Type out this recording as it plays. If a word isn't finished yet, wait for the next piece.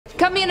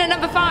Coming in at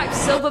number 5,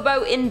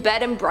 Silverbow Inn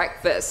Bed and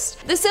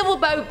Breakfast. The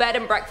Silverbow Bed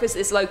and Breakfast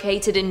is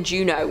located in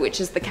Juneau,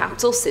 which is the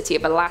capital city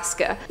of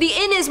Alaska. The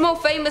inn is more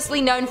famously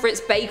known for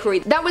its bakery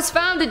that was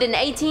founded in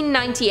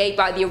 1898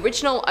 by the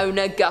original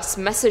owner Gus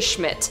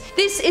Messerschmitt.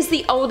 This is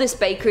the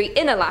oldest bakery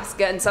in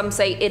Alaska, and some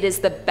say it is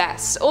the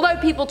best. Although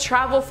people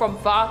travel from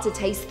far to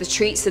taste the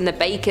treats and the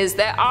bakers,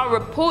 there are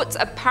reports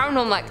of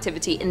paranormal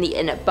activity in the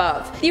inn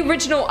above. The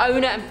original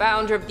owner and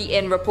founder of the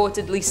inn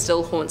reportedly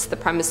still haunts the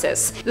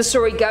premises. The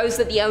story goes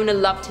that the owner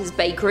loved his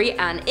bakery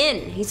and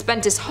inn. He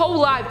spent his whole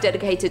life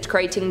dedicated to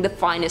creating the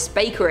finest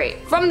bakery.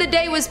 From the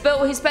day it was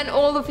built, he spent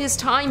all of his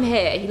time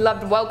here. He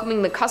loved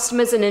welcoming the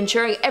customers and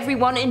ensuring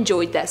everyone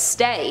enjoyed their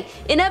stay.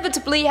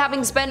 Inevitably,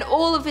 having spent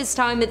all of his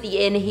time at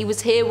the inn, he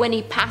was here when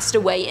he passed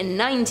away in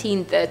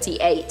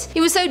 1938.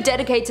 He was so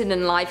dedicated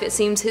in life, it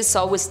seems his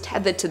soul was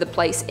tethered to the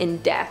place in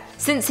death.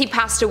 Since he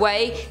passed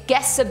away,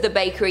 guests of the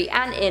bakery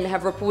and inn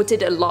have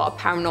reported a lot of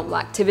paranormal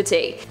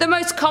activity. The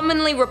most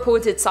commonly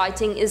reported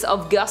sighting is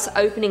of Gus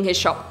opening his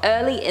shop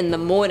early in the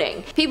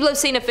morning. People have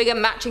seen a figure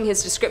matching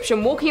his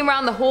description walking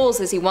around the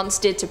halls as he once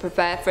did to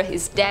prepare for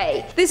his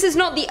day. This is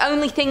not the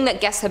only thing that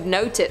guests have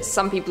noticed.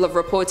 Some people have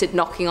reported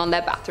knocking on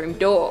their bathroom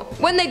door.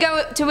 When they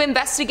go to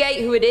investigate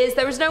who it is,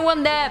 there is no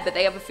one there, but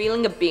they have a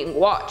feeling of being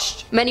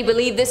watched. Many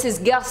believe this is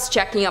Gus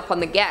checking up on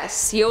the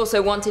guests. He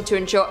also wanted to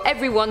ensure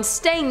everyone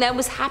staying there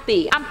was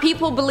happy, and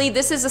people believe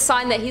this is a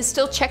sign that he's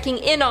still checking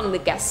in on the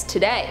guests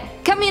today.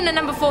 Coming in at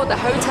number 4, the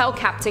Hotel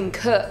Captain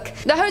Cook.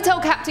 The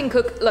Hotel Captain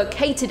Cook,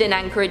 located in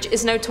Anchorage,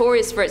 is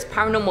notorious for its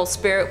paranormal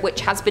spirit,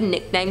 which has been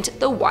nicknamed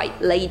the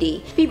White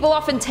Lady. People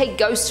often take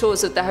ghost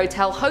tours of the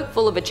hotel,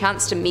 hopeful of a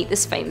chance to meet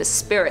this famous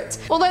spirit.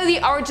 Although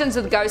the origins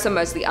of the ghost are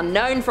mostly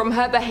unknown, from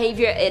her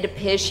behavior it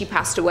appears she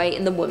passed away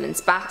in the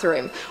women's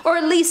bathroom, or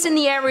at least in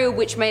the area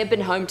which may have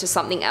been home to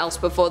something else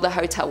before the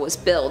hotel was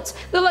built.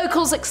 The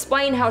locals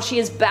explain how she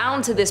is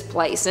bound to this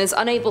place and is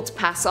unable to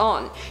pass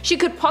on. She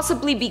could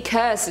possibly be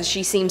cursed, as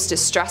she seems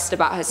distressed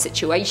about her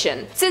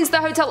situation. Since the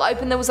hotel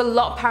opened, there was a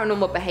lot of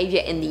paranormal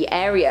behavior in the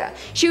area.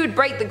 She would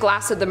break the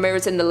glass of the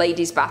mirrors in the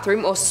ladies'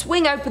 bathroom or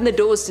swing open the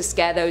doors to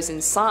scare those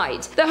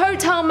inside. The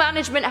hotel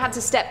management had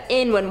to step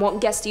in when one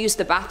guest used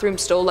the bathroom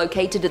stall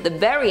located at the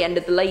very end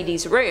of the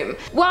ladies' room.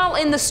 While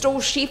in the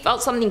stall, she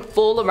felt something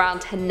fall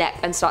around her neck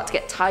and start to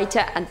get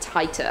tighter and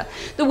tighter.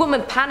 The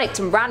woman panicked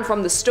and ran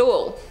from the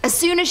stall. As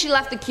soon as she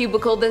left the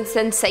cubicle, the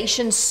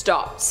sensation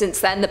stopped. Since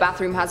then, the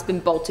bathroom has been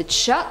bolted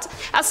shut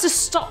as to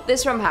stop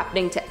this from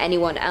happening to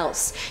anyone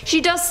else.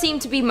 She does seem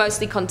to be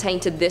mostly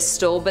contained to this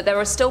stall, but there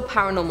are still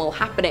paranormal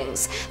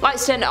happenings.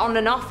 Lights turn on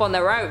and off on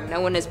their own.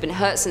 No one has been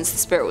hurt since the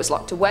spirit was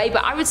locked away,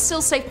 but I would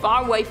still stay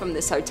far away from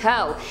this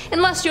hotel.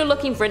 Unless you're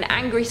looking for an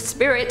angry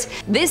spirit,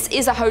 this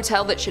is a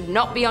hotel that should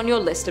not be on your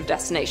list of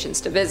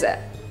destinations to visit.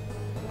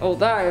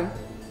 Although,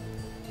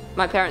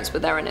 my parents were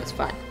there and it's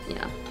fine, you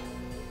know.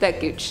 They're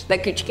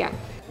Gucci gang.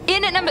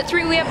 In at number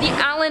 3, we have the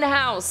Allen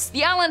House.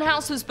 The Allen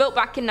House was built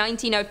back in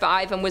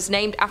 1905 and was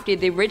named after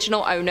the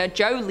original owner,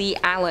 Joe Lee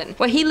Allen,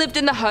 where he lived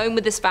in the home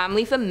with his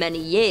family for many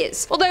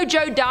years. Although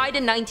Joe died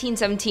in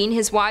 1917,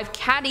 his wife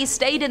Caddy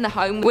stayed in the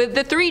home with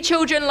the 3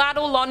 children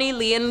Laddle, Lonnie,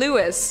 Lee, and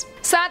Lewis.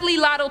 Sadly,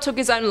 Laddle took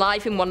his own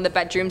life in one of the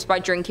bedrooms by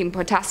drinking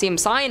potassium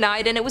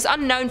cyanide, and it was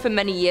unknown for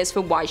many years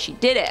for why she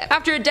did it.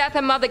 After her death,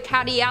 her mother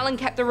Caddy Allen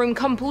kept the room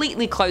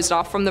completely closed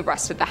off from the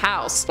rest of the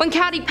house. When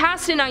Caddy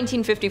passed in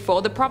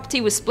 1954, the property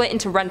was split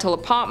into rental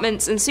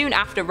apartments, and soon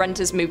after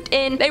renters moved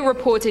in, they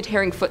reported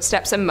hearing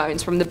footsteps and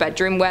moans from the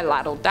bedroom where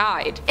Laddle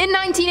died. In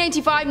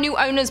 1985, new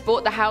owners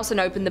bought the house and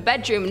opened the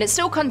bedroom, and it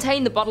still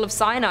contained the bottle of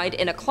cyanide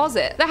in a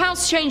closet. The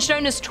house changed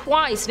owners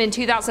twice, and in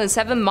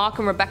 2007, Mark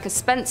and Rebecca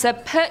Spencer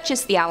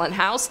purchased the Allen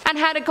House and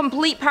had a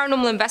complete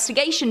paranormal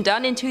investigation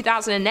done in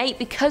 2008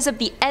 because of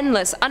the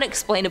endless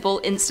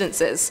unexplainable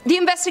instances. The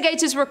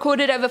investigators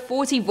recorded over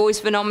 40 voice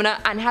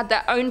phenomena and had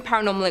their own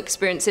paranormal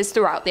experiences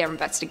throughout their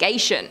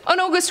investigation. On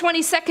August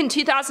 22,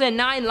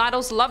 2009,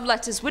 Laddle's love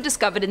letters were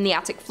discovered in the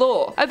attic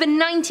floor. Over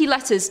 90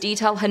 letters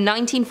detail her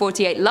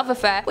 1948 love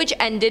affair, which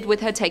ended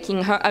with her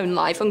taking her own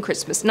life on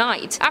Christmas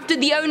night. After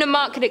the owner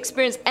Mark had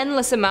experienced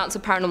endless amounts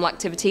of paranormal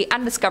activity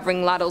and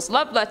discovering Laddle's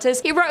love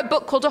letters, he wrote a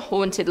book called A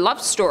Haunted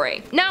Love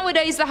Story.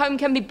 Nowadays, the home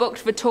can be booked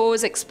for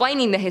tours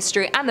explaining the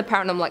history and the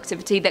paranormal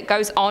activity that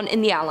goes on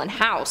in the Allen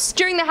House.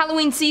 During the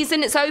Halloween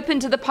season, it's open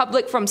to the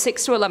public from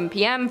 6 to 11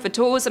 PM for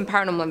tours, and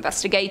paranormal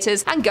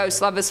investigators and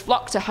ghost lovers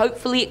flock to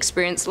hopefully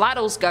experience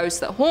Laddle's ghost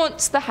that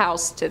haunts the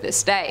house to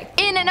this day.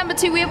 In at number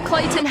 2, we have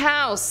Clayton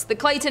House. The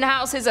Clayton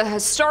House is a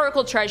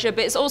historical treasure,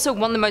 but it's also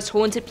one of the most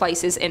haunted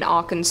places in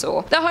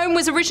Arkansas. The home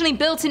was originally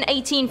built in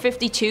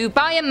 1852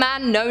 by a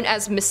man known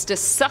as Mr.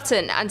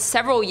 Sutton, and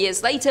several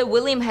years later,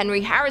 William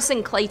Henry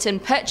Harrison Clayton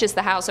purchased purchased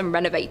the house and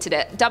renovated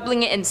it,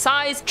 doubling it in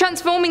size,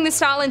 transforming the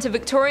style into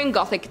Victorian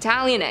Gothic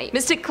Italianate.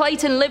 Mr.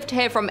 Clayton lived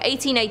here from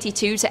 1882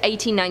 to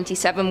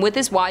 1897 with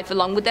his wife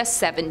along with their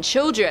 7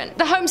 children.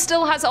 The home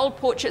still has old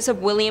portraits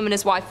of William and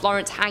his wife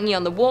Florence hanging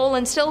on the wall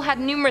and still had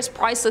numerous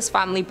priceless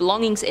family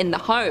belongings in the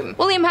home.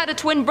 William had a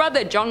twin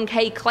brother, John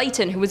K.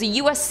 Clayton, who was a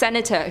US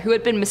senator who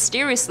had been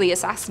mysteriously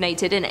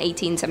assassinated in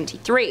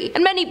 1873,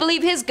 and many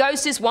believe his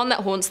ghost is one that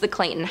haunts the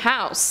Clayton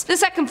house. The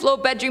second floor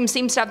bedroom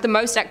seems to have the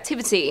most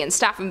activity, and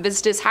staff and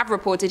visitors have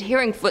reported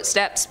hearing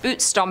footsteps,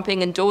 boots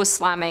stomping, and doors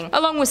slamming,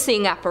 along with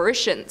seeing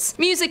apparitions.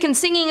 Music and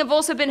singing have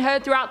also been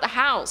heard throughout the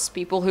house.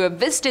 People who have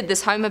visited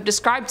this home have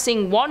described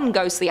seeing one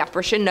ghostly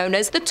apparition known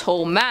as the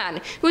Tall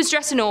Man, who is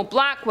dressed in all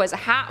black, wears a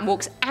hat, and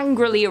walks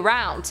angrily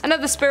around.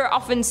 Another spirit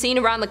often seen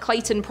around the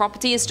Clayton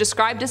property is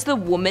described as the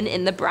woman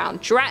in the brown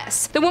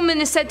dress. The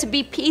woman is said to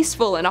be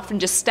peaceful and often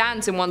just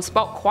stands in one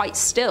spot quite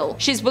still.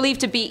 She is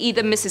believed to be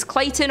either Mrs.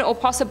 Clayton or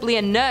possibly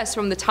a nurse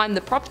from the time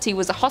the property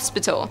was a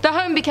hospital. The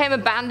home became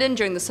abandoned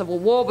during the Civil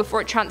War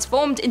before it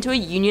transformed into a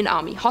Union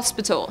Army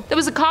hospital. There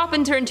was a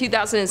carpenter in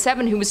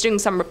 2007 who was doing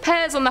some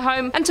repairs on the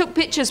home and took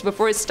pictures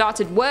before it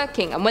started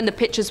working, and when the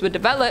pictures were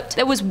developed,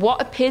 there was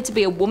what appeared to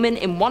be a woman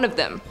in one of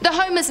them. The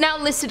home is now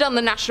listed on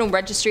the National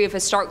Registry of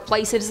Historic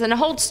Places and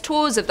holds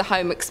tours of the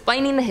home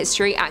explaining the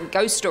history and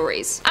ghost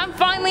stories. And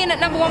finally, and at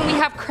number 1, we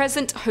have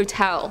Crescent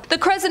Hotel. The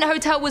Crescent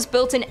Hotel was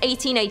built in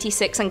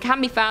 1886 and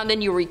can be found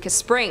in Eureka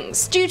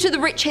Springs. Due to the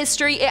rich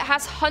history, it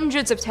has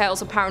hundreds of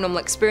tales of paranormal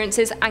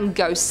experiences and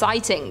ghost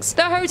sightings.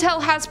 The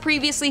hotel has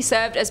previously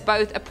served as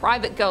both a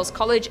private girls'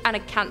 college and a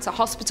cancer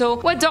hospital,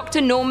 where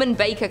Dr. Norman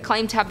Baker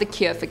claimed to have the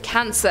cure for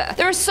cancer.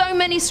 There are so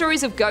many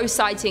stories of ghost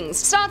sightings,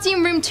 starting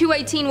in room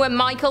 218 where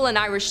Michael, an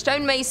Irish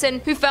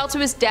stonemason, who fell to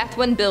his death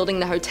when building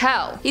the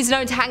hotel. He's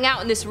known to hang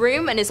out in this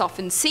room and is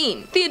often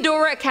seen.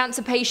 Theodora, a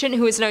cancer patient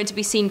who is known to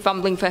be seen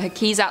fumbling for her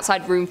keys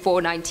outside room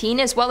 419,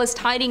 as well as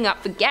tidying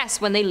up for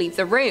guests when they leave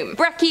the room.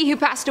 Brecky, who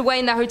passed away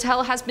in the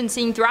hotel, has been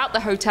seen throughout the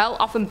hotel,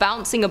 often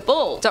bouncing a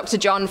ball. Dr.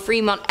 John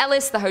Fremont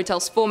Ellis, the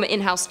hotel's former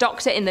in-house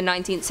doctor in the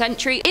 19th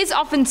century, is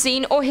often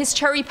seen, or his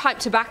cherry pipe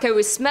tobacco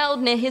is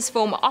smelled near his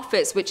former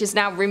office, which is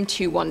now room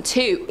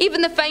 212.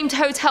 Even the famed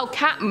hotel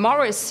cat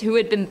Morris, who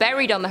had been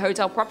buried on the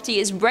hotel property,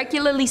 is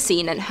regularly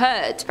seen and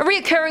heard. A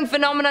recurring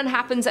phenomenon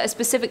happens at a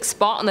specific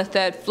spot on the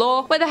 3rd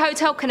floor, where the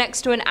hotel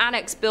connects to an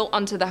annex built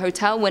onto the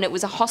hotel when it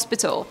was a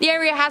hospital. The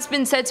area has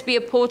been said to be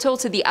a portal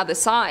to the other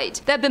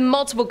side. There have been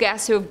multiple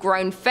guests who have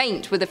grown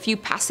faint, with a few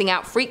passing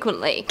out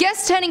frequently.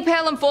 Guests turning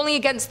pale and falling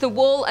against the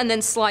wall and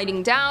then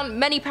sliding down.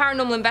 Many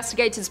paranormal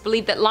investigators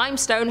believe that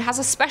limestone has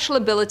a special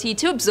ability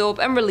to absorb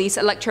and release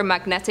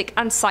electromagnetic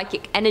and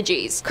psychic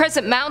energies.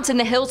 Crescent Mountain,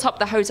 the hilltop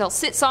the hotel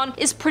sits on,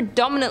 is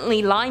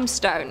predominantly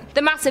limestone.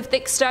 The massive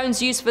thick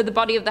stones used for the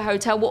body of the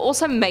hotel were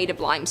also made of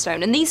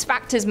limestone, and these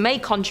factors may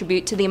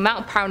contribute to the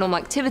amount of paranormal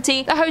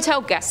activity the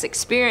hotel guests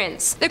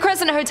experience. The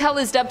Crescent Hotel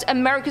is dubbed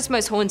America's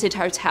Most Haunted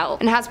Hotel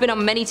and has been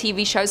on many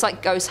TV shows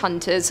like Ghost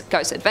Hunters,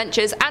 Ghost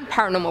Adventures, and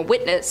Paranormal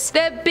Witness.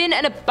 There have been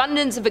an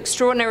abundance of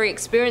extraordinary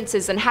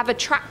experiences and have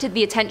attracted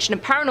the attention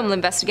of paranormal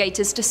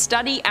investigators to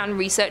study and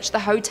research the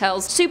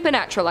hotel's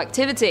supernatural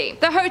activity.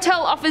 The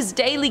hotel offers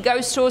daily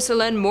ghost tours to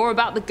learn more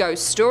about the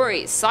ghost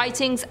stories,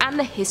 sightings, and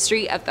the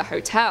history of the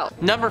hotel.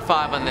 Number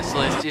 5 on this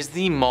list is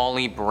the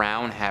Molly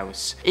Brown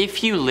House.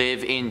 If you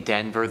live in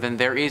Denver, then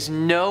there is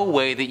no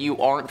way that you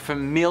aren't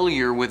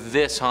familiar with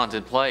this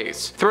haunted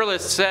place.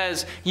 Thrillist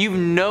says you've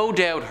no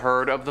doubt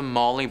heard of the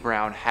Molly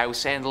Brown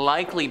House and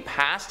likely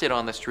passed it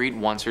on the street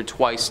once or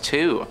twice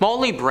too.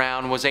 Molly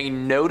Brown was a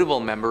notable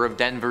member of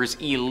Denver's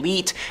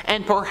elite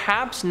and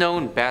perhaps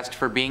known best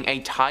for being a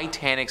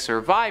Titanic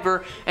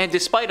survivor, and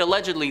despite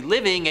allegedly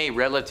living a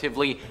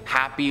relatively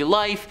happy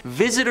life,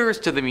 visitors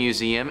to the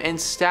museum and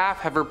staff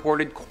have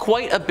reported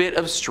quite a bit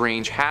of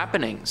strange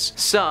happenings.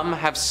 Some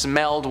have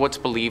smelled what's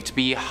believed to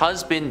be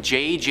husband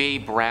J.J.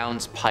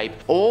 Brown's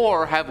pipe,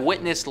 or have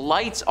witnessed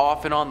lights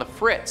off and on the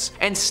fritz,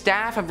 and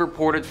staff have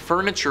reported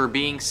furniture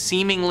being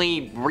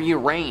seemingly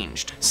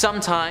rearranged.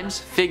 Sometimes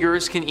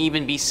figures can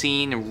even be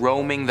seen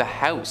roaming the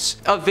house.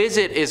 A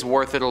visit is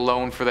worth it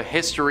alone for the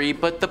history,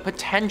 but the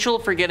potential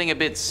for getting a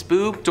bit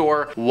spooked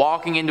or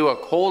walking into a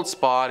cold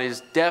spot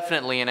is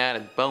definitely an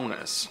added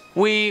bonus.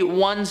 We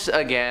once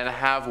again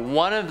have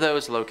one of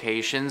those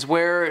locations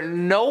where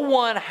no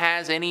one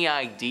has any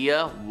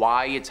idea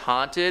why it's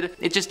haunted,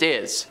 it just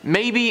is.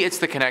 Maybe it's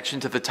the connection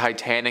to the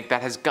Titanic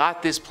that has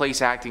got this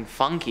place acting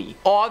funky.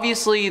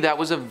 Obviously that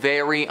was a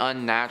very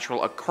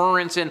unnatural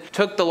occurrence and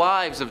took the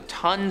lives of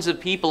tons of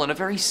people in a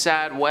very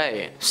sad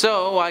way.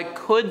 So I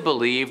could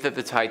believe that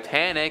the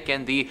Titanic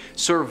and the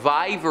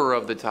survivor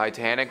of the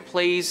Titanic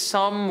plays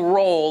some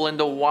role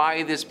into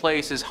why this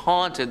place is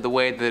haunted the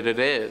way that it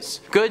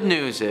is. Good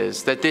news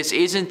is that this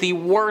isn't the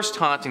worst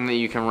haunting that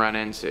you can run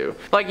into.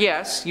 Like,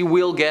 yes, you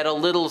will get a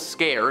little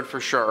scared for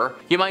sure.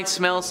 You might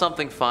smell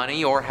something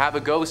funny, or have a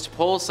ghost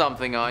pull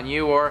something on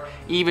you, or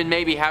even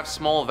maybe have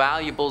small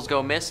valuables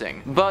go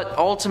missing. But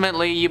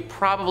ultimately, you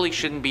probably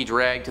shouldn't be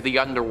dragged to the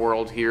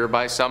underworld here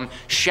by some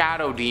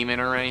shadow demon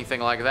or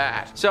anything like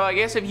that. So I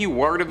guess if you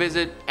were to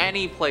visit,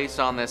 any place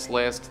on this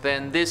list,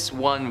 then this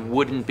one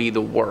wouldn't be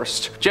the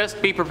worst.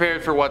 Just be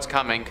prepared for what's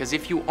coming, because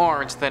if you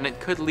aren't, then it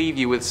could leave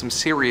you with some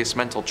serious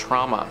mental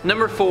trauma.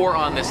 Number 4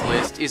 on this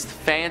list is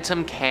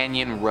Phantom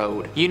Canyon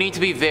Road. You need to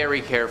be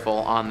very careful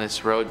on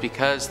this road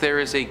because there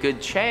is a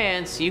good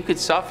chance you could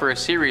suffer a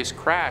serious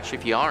crash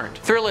if you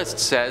aren't. Thrillist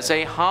says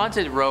a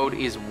haunted road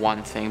is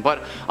one thing,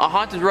 but a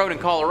haunted road in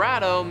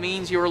Colorado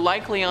means you're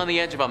likely on the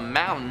edge of a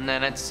mountain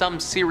and at some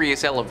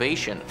serious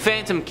elevation.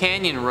 Phantom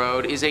Canyon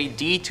Road is a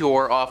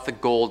detour off the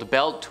Gold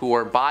Belt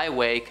Tour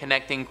byway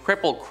connecting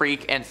Cripple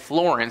Creek and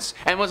Florence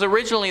and was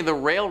originally the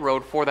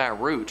railroad for that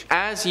route.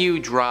 As you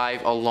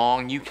drive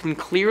along, you can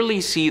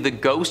clearly see the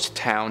ghost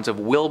towns of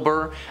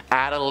Wilbur,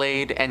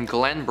 Adelaide, and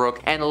Glenbrook,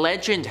 and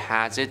legend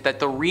has it that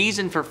the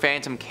reason for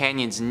Phantom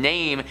Canyon's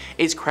name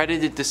is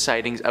credited to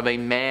sightings of a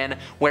man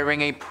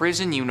wearing a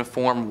prison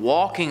uniform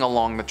walking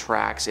along the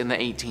tracks in the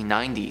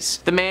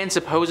 1890s. The man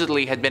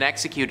supposedly had been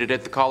executed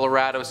at the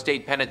Colorado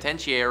State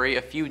Penitentiary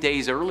a few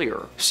days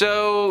earlier.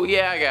 So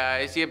yeah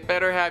guys, you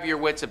better have your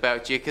wits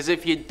about you, because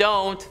if you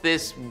don't,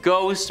 this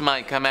ghost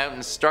might come out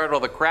and startle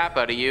the crap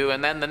out of you,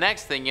 and then the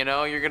next thing you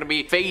know, you're gonna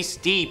be face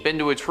deep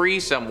into a tree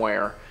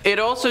somewhere. It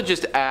also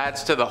just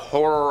adds to the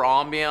horror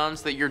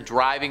ambiance that you're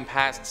driving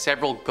past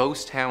several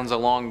ghost towns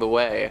along the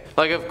way.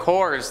 Like, of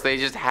course, they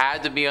just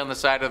had to be on the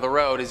side of the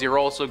road as you're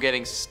also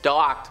getting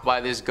stalked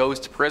by this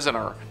ghost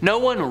prisoner. No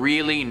one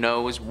really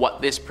knows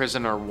what this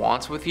prisoner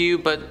wants with you,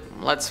 but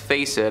let's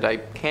face it, I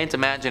can't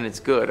imagine it's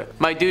good.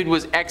 My dude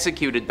was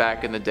executed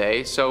back in the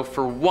day, so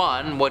for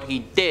one, what he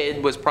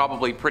did was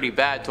probably pretty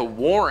bad to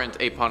warrant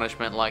a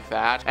punishment like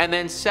that, and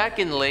then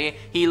secondly,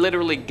 he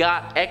literally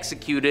got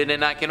executed,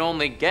 and I can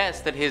only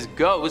guess that his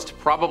ghost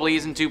probably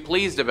isn't too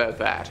pleased about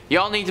that.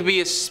 Y'all need to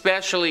be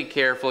especially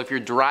careful if you're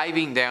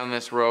driving down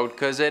this road,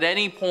 because at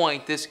any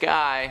point this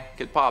guy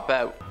could pop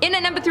out. In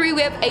at number 3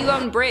 we have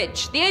Avon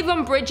Bridge. The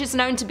Avon Bridge is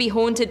known to be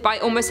haunted by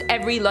almost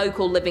every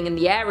local living in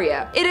the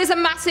area. It is a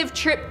massive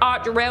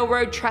trip-arch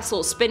railroad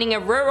trestle spinning a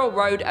rural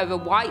road over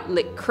White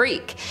Lick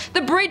Creek.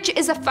 The bridge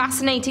is a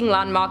fascinating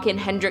landmark in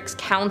Hendricks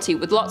County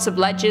with lots of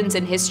legends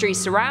and history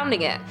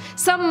surrounding it,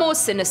 some more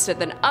sinister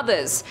than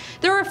others.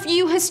 There are a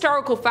few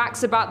historical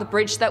facts about the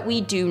bridge that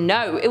we do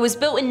know. It was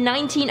built in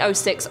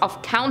 1906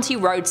 off County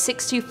Road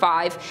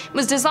 625,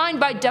 was designed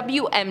by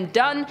W.M.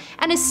 Dunn,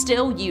 and is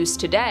still used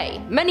today.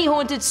 Many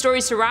haunted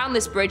stories surround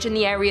this bridge and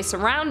the area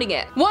surrounding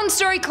it. One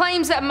story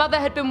claims that a mother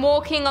had been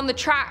walking on the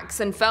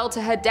tracks and fell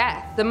to her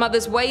death. The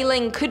mother's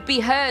wailing could be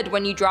heard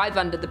when you drive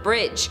under the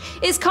bridge.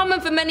 It's common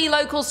for many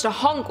locals to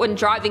honk when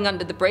driving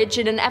under the bridge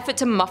in an effort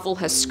to muffle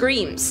her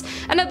screams.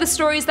 Another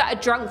story is that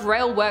a drunk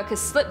rail worker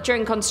slipped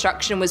during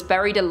construction and was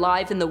buried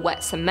alive in the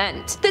wet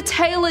cement. The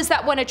tale is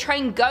that when a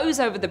train goes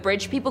over the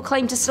bridge, people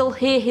claim to still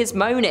hear his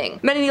moaning.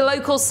 Many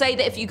locals say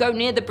that if you go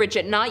near the bridge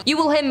at night, you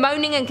will hear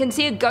moaning and can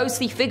see a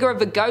ghostly figure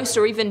of a ghost,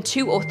 or even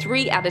 2 or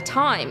 3 at a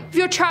time. If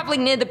you're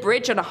traveling near the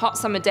bridge on a hot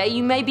summer day,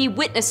 you may be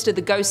witness to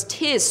the ghost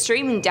tears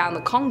streaming down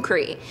the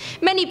concrete.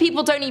 Many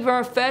people don't even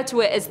refer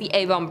to it as the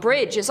Avon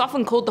Bridge. It's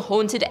often called the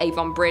Haunted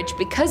Avon Bridge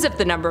because of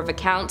the number of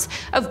accounts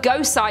of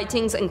ghost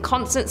sightings and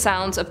constant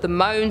sounds of the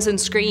moans and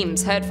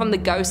screams heard from the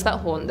ghosts that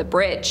haunt the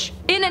bridge.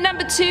 In at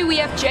number 2 we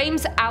have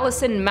James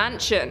Allison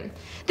Mansion.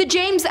 The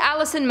James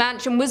Allison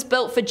Mansion was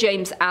built for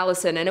James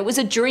Allison, and it was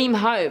a dream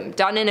home,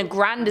 done in a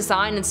grand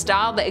design and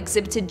style that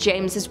exhibited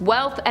James's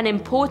wealth and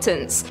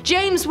importance.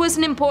 James was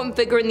an important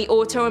figure in the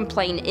auto and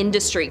plane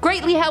industry,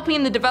 greatly helping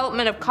in the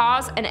development of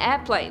cars and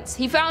airplanes.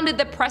 He founded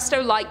the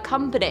Presto Light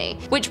Company,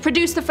 which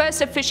produced the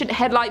first efficient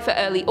headlight for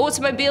early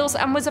automobiles,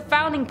 and was a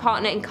founding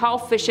partner in Carl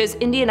Fisher's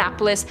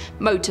Indianapolis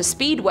Motor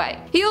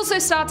Speedway. He also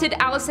started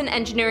Allison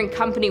Engineering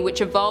Company, which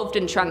evolved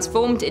and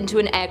transformed into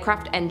an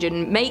aircraft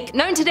engine make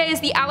known today as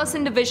the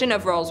Allison division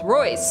of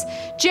Rolls-Royce.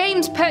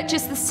 James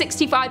purchased the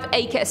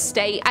 65-acre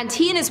estate, and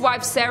he and his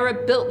wife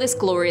Sarah built this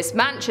glorious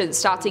mansion,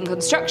 starting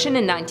construction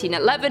in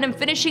 1911 and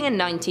finishing in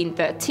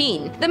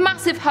 1913. The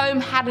massive home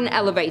had an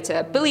elevator,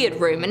 a billiard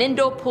room, an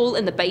indoor pool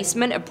in the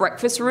basement, a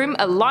breakfast room,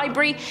 a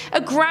library,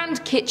 a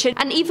grand kitchen,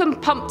 and even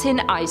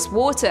pumped-in ice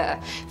water.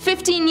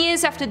 15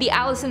 years after the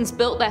Allisons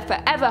built their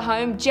forever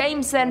home,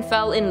 James then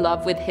fell in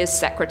love with his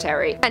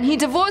secretary, and he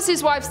divorced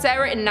his wife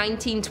Sarah in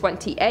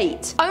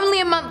 1928.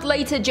 Only a month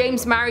later,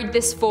 James married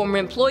this former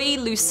employee,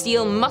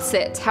 Lucille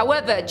Musset.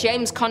 However,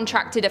 James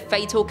contracted a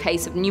fatal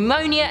case of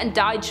pneumonia and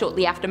died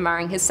shortly after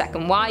marrying his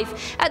second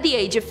wife at the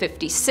age of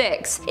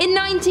 56. In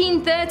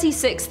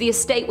 1936, the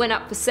estate went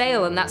up for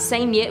sale, and that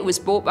same year it was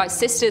bought by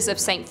Sisters of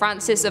St.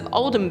 Francis of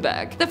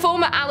Oldenburg. The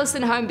former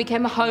Allison home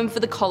became a home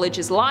for the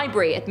college's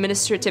library,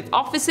 administrative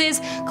offices,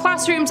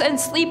 classrooms, and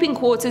sleeping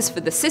quarters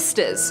for the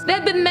sisters. There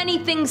have been many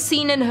things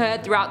seen and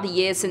heard throughout the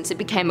years since it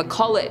became a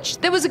college.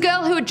 There was a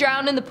girl who had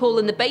drowned in the pool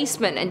in the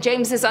basement, and James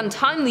James's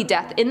untimely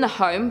death in the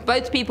home,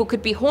 both people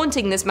could be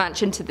haunting this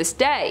mansion to this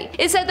day.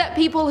 It's said that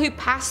people who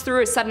pass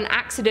through a sudden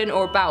accident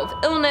or a bout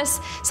of illness,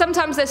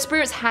 sometimes their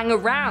spirits hang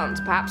around,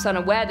 perhaps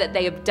unaware that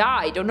they have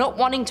died or not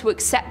wanting to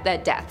accept their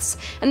deaths,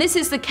 and this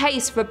is the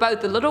case for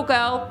both the little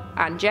girl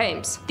and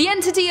James. The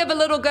entity of a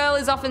little girl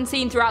is often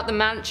seen throughout the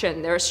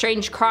mansion. There are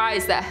strange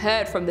cries that are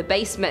heard from the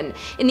basement,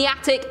 in the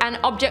attic, and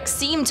objects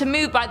seem to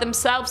move by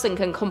themselves and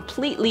can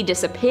completely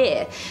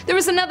disappear. There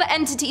is another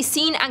entity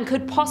seen and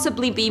could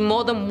possibly be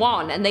more than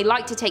one, and they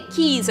like to take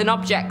keys and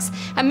objects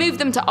and move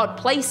them to odd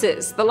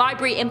places. The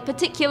library in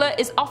particular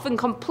is often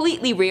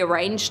completely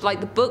rearranged,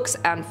 like the books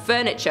and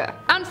furniture.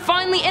 And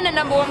finally, in at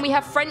number 1 we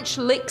have French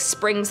Lick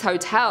Springs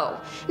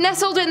Hotel.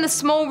 Nestled in the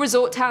small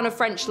resort town of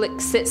French Lick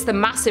sits the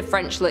massive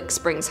French Lick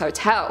Springs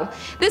Hotel.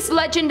 This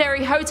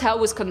legendary hotel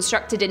was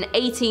constructed in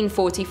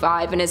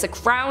 1845 and is a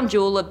crown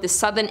jewel of the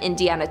southern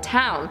Indiana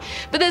town,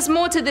 but there's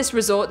more to this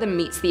resort than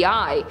meets the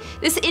eye.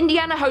 This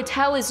Indiana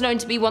hotel is known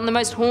to be one of the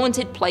most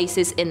haunted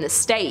places in the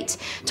state.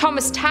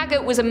 Thomas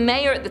Taggart was a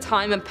mayor at the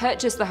time and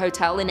purchased the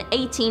hotel in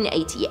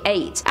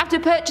 1888. After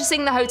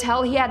purchasing the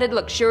hotel, he added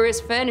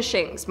luxurious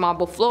furnishings,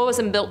 marble floors,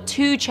 and built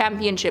 2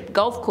 championship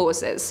golf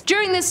courses.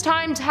 During this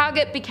time,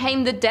 Taggart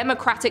became the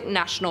Democratic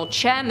National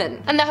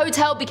Chairman, and the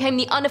hotel became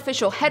the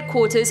unofficial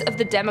headquarters of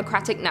the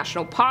Democratic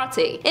National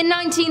Party. In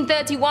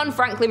 1931,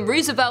 Franklin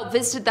Roosevelt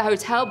visited the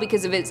hotel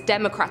because of its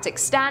Democratic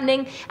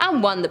standing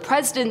and won the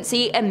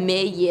presidency a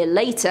mere year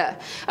later.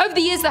 Over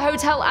the years, the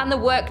hotel and the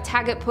work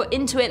Taggart put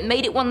into it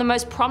made it one of the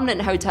most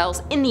prominent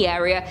hotels in the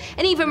area,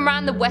 and even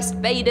ran the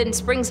West Baden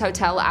Springs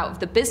Hotel out of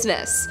the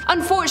business.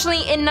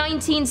 Unfortunately, in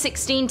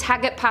 1916,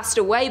 Taggart passed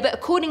away, but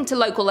according to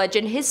local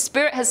legend, his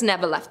spirit has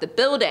never left the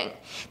building.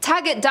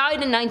 Taggart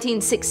died in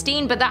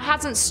 1916, but that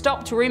hasn't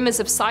stopped rumors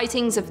of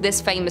sightings of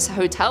this famous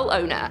hotel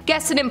owner.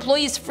 Guests and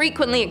employees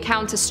frequently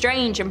encounter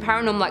strange and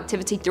paranormal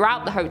activity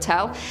throughout the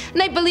hotel,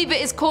 and they believe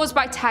it is caused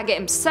by Taggart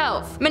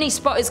himself. Many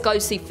spot his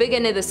ghostly figure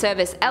near the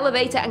service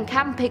elevator and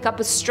can pick up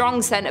a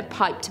strong scent of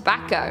pipe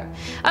tobacco.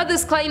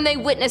 Others claim they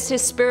witnessed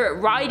his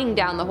spirit riding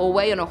down the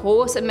hallway on a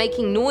horse and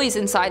making noise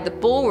inside the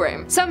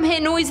ballroom. Some hear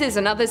noises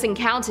and others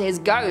encounter his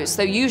ghost,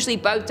 though usually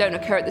both don't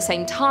occur at the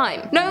same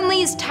time. Not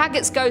only is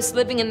Taggart's ghost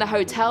living in the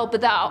hotel,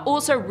 but there are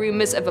also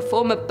rumors of a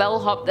former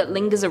bellhop that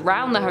lingers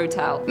around the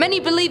hotel. Many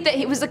believe that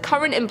he was a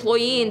current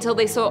employee until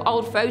they saw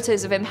old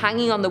photos of him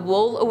hanging on the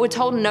wall or were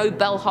told no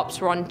bellhops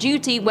were on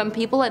duty when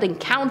people had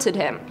encountered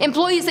him.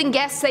 Employees and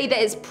guests say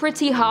that it's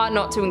pretty hard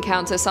not to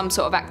encounter some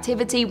sort of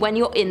activity when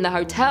you're in the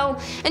hotel,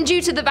 and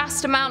due to the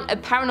vast amount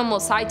of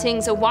paranormal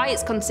sightings are why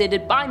it's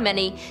considered by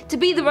many to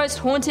be the most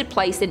haunted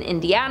place in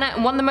Indiana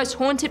and one of the most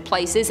haunted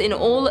places in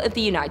all of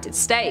the United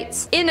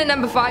States. In at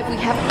number 5 we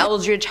have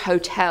Eldridge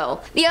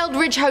Hotel. The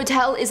Eldridge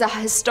Hotel is a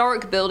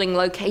historic building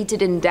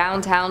located in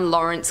downtown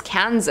Lawrence,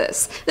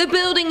 Kansas. The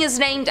building is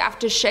named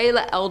after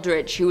Sheila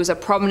Eldridge, who was a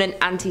prominent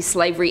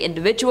anti-slavery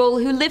individual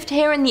who lived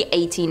here in the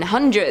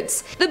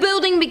 1800s. The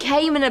building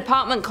became an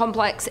apartment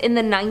complex in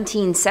the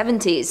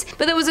 1970s,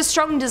 but there was a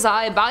strong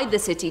desire by the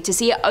city to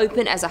see it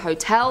open as a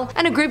hotel,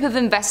 and a group of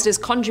investors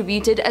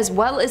contributed, as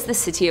well as the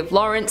city of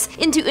Lawrence,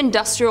 into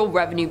industrial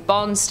revenue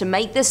bonds to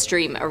make this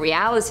dream a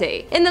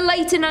reality. In the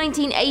later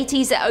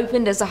 1980s, it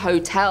opened as a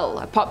hotel.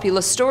 A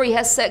popular story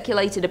has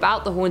circulated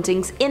about the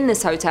hauntings in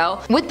this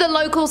hotel, with the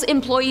locals,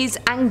 employees,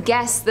 and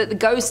guests that the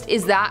ghost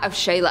is that of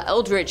Sheila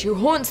Eldridge, who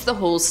haunts the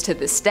halls to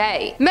this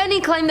day.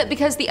 Many claim that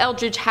because the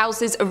Eldridge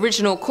house's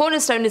original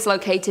cornerstone is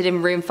located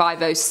in room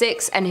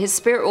 506, and his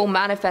spirit will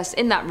manifest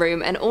in that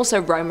room and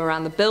also roam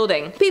around the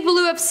building. People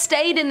who have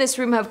stayed in this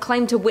room have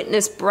claimed to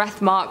witness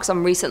breath marks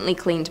on recently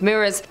cleaned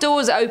mirrors,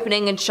 doors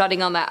opening and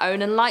shutting on their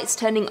own, and lights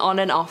turning on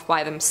and off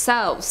by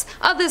themselves.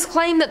 Others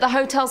claim that the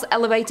hotel's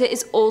elevator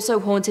is also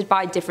haunted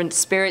by a different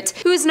spirit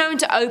who is known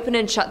to open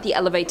and shut the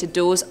elevator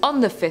doors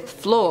on the 5th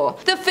floor.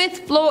 The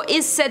 5th floor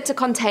is said to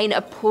contain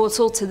a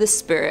portal to the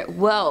spirit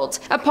world.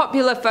 A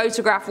popular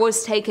photograph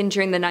was taken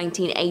during the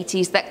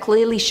 1980s that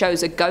clearly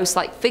shows a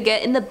ghost-like figure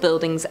in the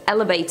building's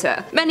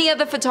elevator. Many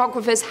other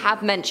photographers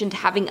have mentioned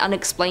having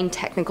unexplained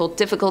technical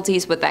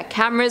difficulties with their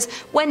cameras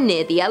when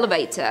near the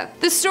elevator.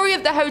 The story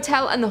of the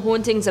hotel and the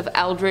hauntings of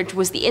Eldridge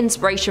was the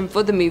inspiration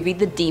for the movie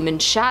The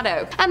Demon's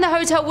Shadow, and the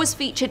hotel was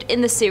featured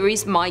in the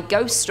series My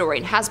Ghost Story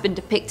and has been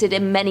depicted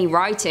in many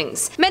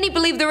writings. Many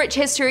believe the rich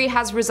history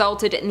has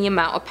resulted in the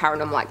amount of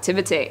paranormal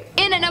activity.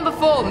 In at number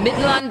 4,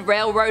 Midland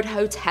Railroad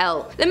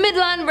Hotel. The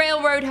Midland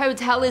Railroad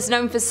Hotel is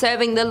known for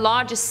serving the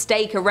largest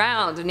steak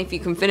around, and if you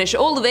can finish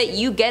all of it,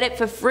 you get it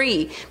for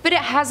free. But it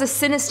has a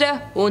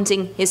sinister,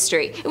 haunting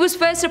history. It was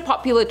first a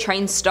popular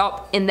train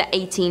stop in the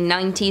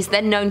 1890s,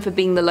 then known for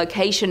being the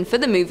location for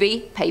the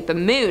movie Paper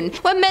Moon,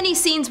 where many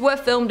scenes were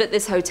filmed at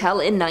this hotel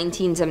in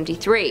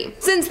 1973.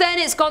 Since then,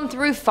 it's gone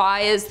through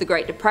fires, the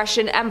Great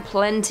Depression, and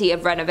plenty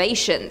of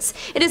renovations.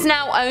 It is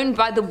now owned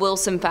by the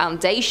Wilson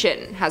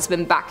Foundation, has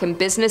been back in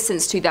business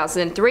since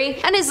 2003,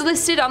 and is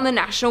listed on the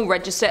National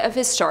Register of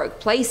Historic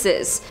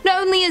Places.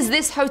 Not only is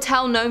this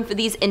hotel known for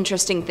these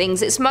interesting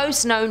things, it's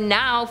most known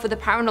now for the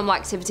paranormal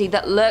activity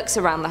that lurks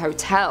around the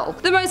hotel.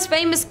 The most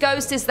famous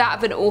ghost is that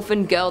of an orphan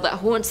orphaned girl that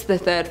haunts the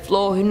 3rd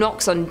floor who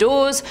knocks on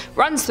doors,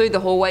 runs through the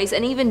hallways,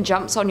 and even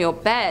jumps on your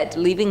bed,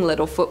 leaving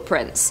little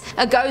footprints.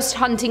 A ghost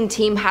hunting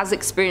team has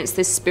experienced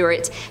this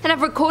spirit and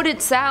have recorded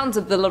sounds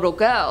of the little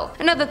girl.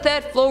 Another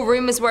 3rd floor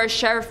room is where a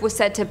sheriff was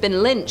said to have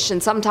been lynched,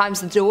 and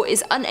sometimes the door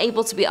is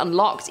unable to be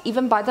unlocked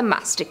even by the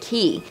master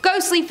key.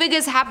 Ghostly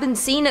figures have been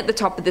seen at the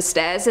top of the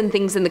stairs, and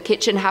things in the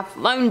kitchen have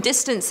flown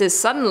distances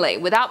suddenly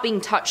without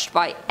being touched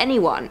by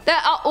anyone. There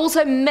are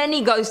also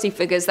many ghostly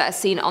figures that are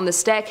seen on the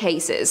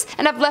staircases,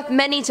 and have left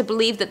many to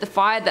believe that the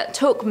fire that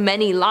took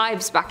many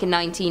lives back in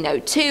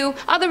 1902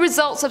 are the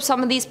results of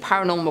some of these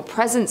paranormal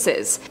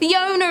presences. The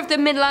owner of the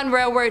Midland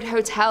Railroad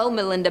Hotel,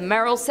 Melinda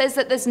Merrill, says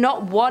that there's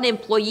not one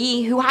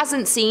employee who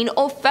hasn't seen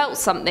or felt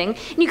something,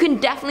 and you can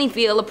definitely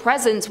feel a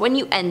presence when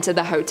you enter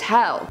the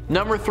hotel.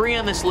 Number 3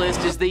 on this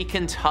list is the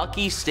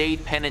Kentucky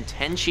State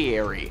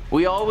Penitentiary.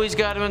 We always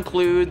got to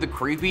include the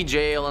creepy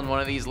jail in one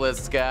of these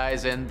lists,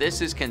 guys, and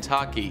this is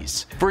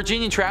Kentucky's.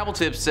 Virginia Travel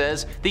Tips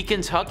says the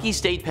Kentucky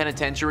State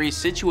Penitentiary is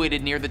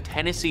situated near the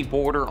Tennessee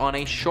border on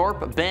a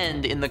sharp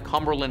bend in the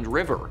Cumberland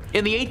River.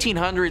 In the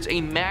 1800s,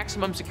 a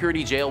maximum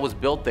security jail was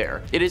built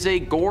there. It is a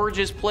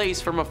gorgeous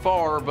place from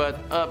afar, but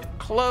up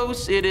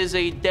close it is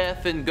a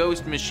death and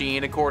ghost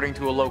machine, according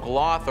to a local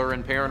author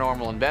and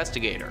paranormal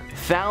investigator.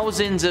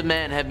 Thousands of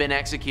men have been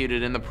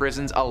executed in the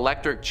prison's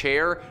electric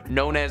chair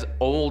known as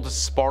Old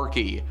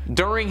Sparky.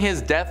 During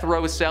his death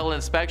row cell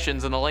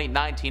inspections in the late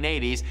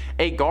 1980s,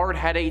 a guard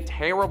had a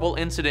terrible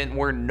incident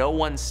where no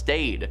one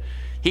stayed.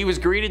 He was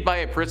greeted by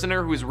a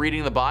prisoner who was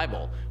reading the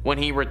Bible. When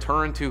he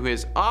returned to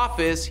his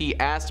office, he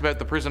asked about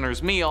the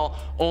prisoner's meal,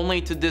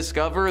 only to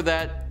discover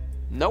that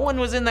no one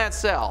was in that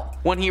cell.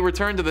 When he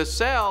returned to the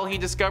cell, he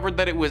discovered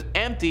that it was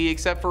empty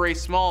except for a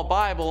small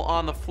Bible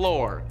on the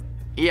floor.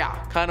 Yeah,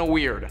 kinda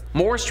weird.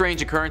 More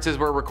strange occurrences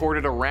were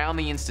recorded around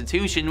the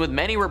institution, with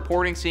many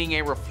reporting seeing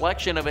a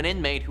reflection of an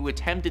inmate who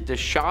attempted to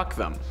shock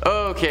them.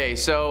 Okay,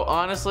 so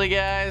honestly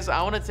guys,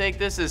 I want to take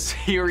this as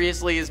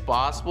seriously as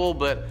possible,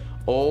 but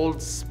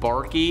Old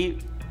Sparky?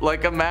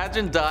 Like,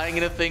 imagine dying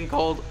in a thing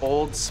called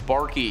Old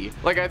Sparky.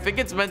 Like, I think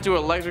it's meant to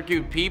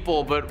electrocute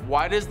people, but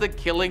why does the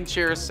killing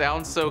chair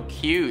sound so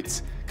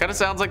cute? Kinda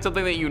sounds like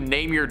something that you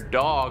name your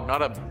dog,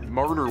 not a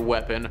murder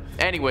weapon.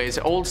 Anyways,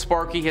 Old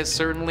Sparky has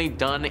certainly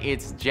done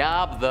its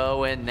job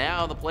though, and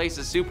now the place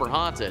is super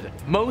haunted.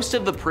 Most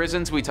of the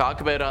prisons we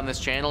talk about on this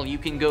channel you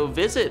can go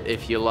visit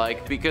if you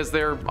like, because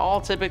they're all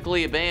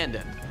typically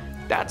abandoned.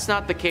 That's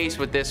not the case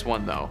with this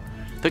one though.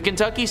 The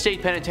Kentucky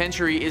State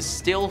Penitentiary is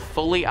still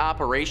fully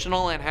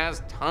operational and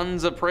has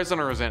tons of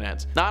prisoners in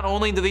it. Not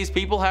only do these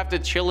people have to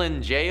chill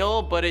in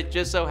jail, but it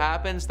just so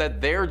happens that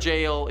their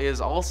jail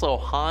is also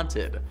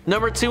haunted.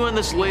 Number 2 on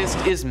this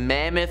list is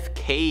Mammoth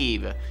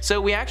Cave.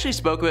 So we actually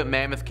spoke about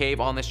Mammoth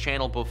Cave on this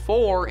channel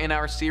before in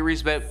our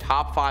series about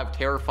top 5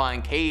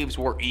 terrifying caves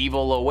where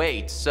evil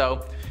awaits,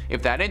 so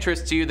if that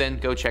interests you, then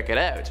go check it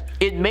out.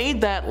 It made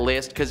that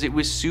list because it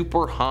was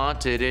super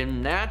haunted,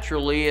 and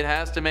naturally it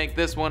has to make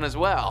this one as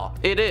well.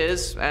 It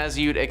is, as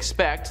you'd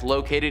expect,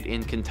 located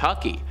in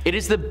Kentucky. It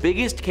is the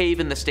biggest cave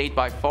in the state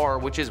by far,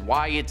 which is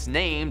why it's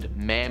named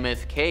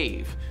Mammoth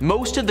Cave.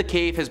 Most of the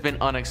cave has been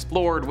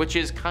unexplored, which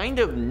is kind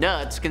of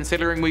nuts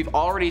considering we've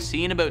already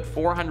seen about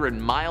 400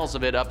 miles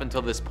of it up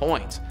until this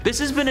point. This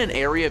has been an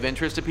area of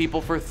interest to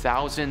people for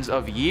thousands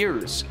of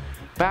years.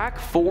 Back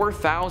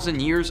 4,000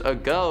 years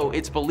ago,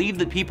 it's believed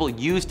that people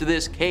used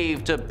this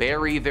cave to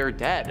bury their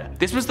dead.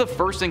 This was the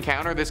first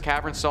encounter this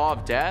cavern saw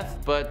of death,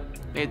 but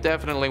it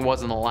definitely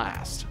wasn't the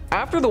last.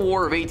 After the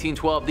War of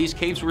 1812, these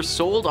caves were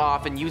sold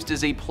off and used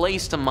as a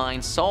place to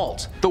mine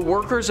salt. The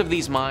workers of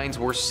these mines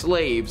were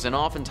slaves and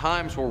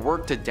oftentimes were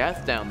worked to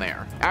death down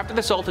there. After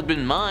the salt had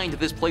been mined,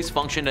 this place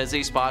functioned as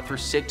a spot for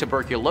sick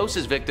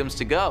tuberculosis victims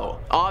to go.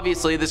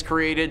 Obviously, this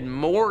created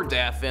more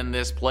death in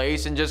this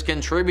place and just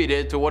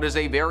contributed to what is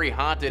a very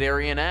haunted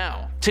area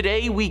now.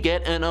 Today, we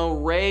get an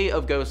array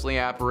of ghostly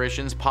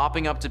apparitions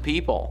popping up to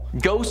people.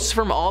 Ghosts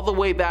from all the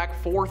way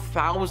back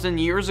 4,000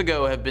 years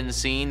ago have been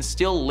seen,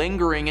 still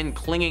lingering and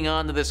clinging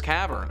onto this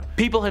cavern.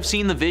 People have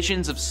seen the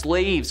visions of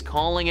slaves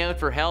calling out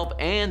for help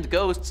and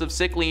ghosts of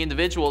sickly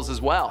individuals as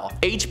well.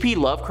 H.P.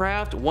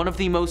 Lovecraft, one of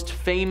the most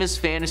famous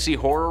fantasy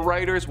horror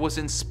writers, was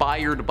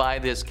inspired by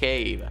this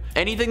cave.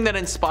 Anything that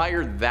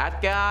inspired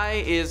that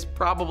guy is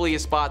probably a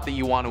spot that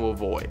you want to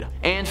avoid.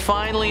 And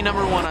finally,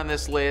 number 1 on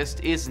this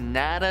list is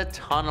Nada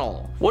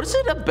Tunnel. What is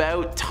it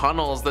about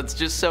tunnels that's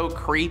just so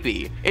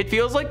creepy? It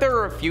feels like there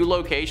are a few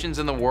locations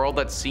in the world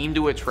that seem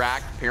to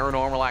attract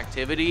paranormal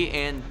activity,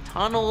 and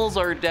tunnels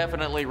are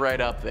definitely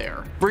right up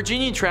there.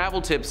 Virginia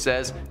Travel Tips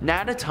says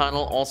Nada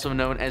Tunnel, also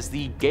known as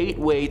the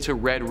Gateway to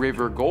Red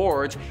River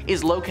Gorge,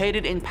 is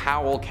located in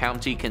Powell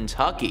County,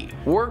 Kentucky.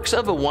 Works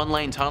of a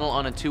 1-lane tunnel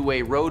on a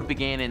 2-way road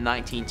began in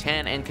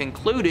 1910 and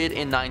concluded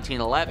in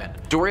 1911.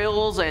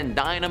 Drills and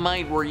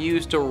dynamite were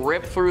used to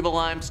rip through the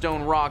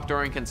limestone rock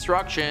during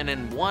construction,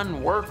 and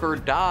one worker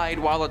died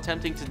while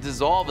attempting to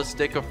dissolve a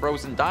stick of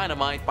frozen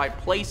dynamite by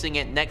placing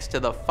it next to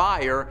the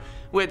fire,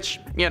 which,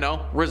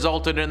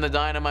 resulted in the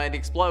dynamite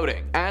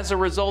exploding. As a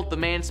result, the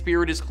man's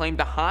spirit is claimed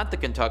to haunt the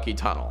Kentucky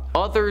Tunnel.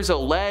 Others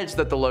allege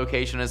that the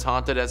location is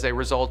haunted as a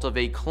result of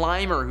a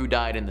climber who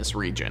died in this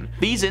region.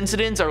 These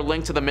incidents are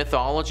linked to the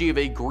mythology of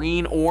a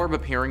green orb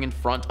appearing in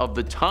front of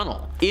the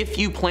tunnel. If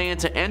you plan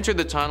to enter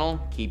the tunnel,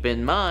 keep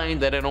in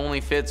mind that it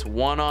only fits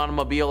one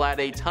automobile at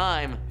a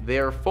time,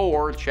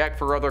 therefore check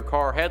for other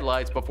car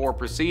headlights before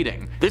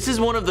proceeding. This is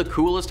one of the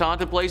coolest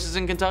haunted places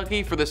in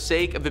Kentucky for the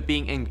sake of it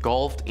being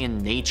engulfed in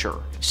nature.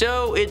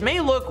 So it may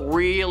look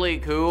really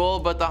cool,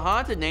 but the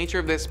haunted nature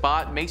of this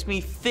spot makes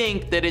me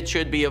think that it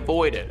should be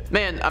avoided.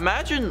 Man,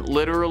 imagine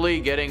literally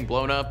getting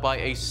blown up by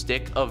a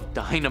stick of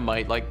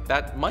dynamite. Like,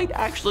 that might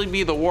actually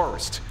be the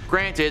worst.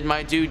 Granted,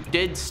 my dude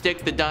did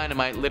stick the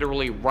dynamite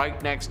literally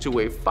right next to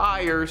a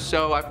fire,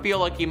 so I feel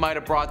like he might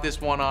have brought this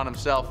one on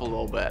himself a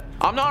little bit.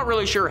 I'm not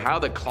really sure how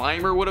the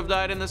climber would have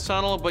died in this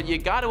tunnel, but you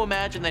gotta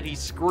imagine that he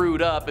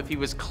screwed up if he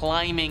was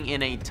climbing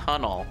in a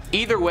tunnel.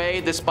 Either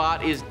way, the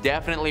spot is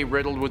definitely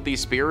riddled with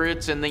these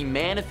spirits, and they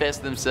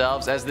manifest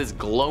themselves as this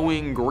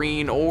glowing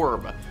green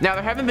orb. Now,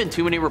 there haven't been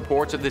too many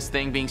reports of this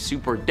thing being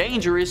super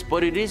dangerous,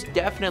 but it is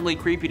definitely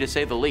creepy to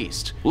say the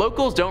least.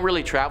 Locals don't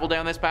really travel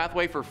down this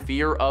pathway for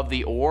fear of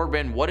the orb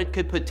and what it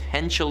could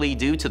potentially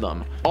do to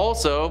them.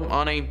 Also,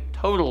 on a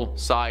total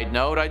side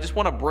note, I just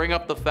want to bring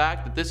up the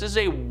fact that this is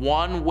a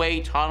one-way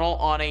tunnel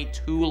on a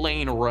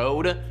two-lane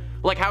road.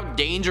 Like, how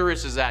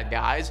dangerous is that,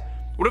 guys?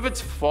 What if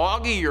it's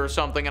foggy or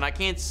something and I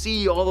can't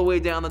see all the way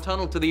down the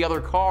tunnel to the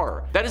other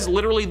car? That is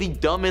literally the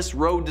dumbest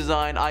road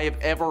design I have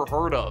ever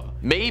heard of.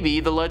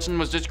 Maybe the legend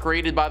was just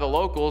created by the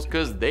locals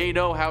because they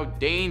know how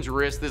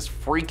dangerous this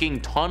freaking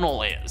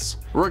tunnel is.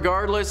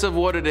 Regardless of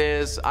what it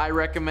is, I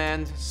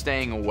recommend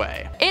staying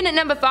away. In at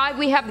number 5,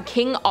 we have the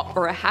King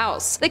Opera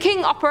House. The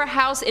King Opera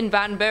House in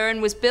Van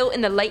Buren was built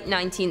in the late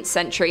 19th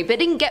century, but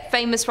didn't get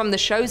famous from the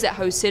shows it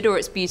hosted or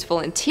its beautiful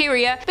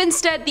interior, but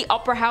instead the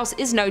Opera House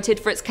is noted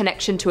for its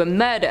connection to a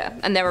murder,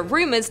 and there are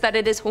rumors that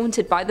it is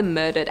haunted by the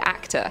murdered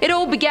actor. It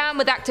all began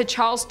with actor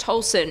Charles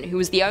Tolson, who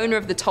was the owner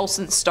of the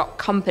Tolson Stock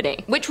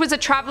Company, which was a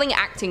traveling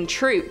acting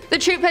troupe. The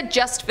troupe had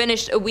just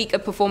finished a week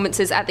of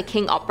performances at the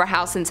King Opera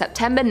House in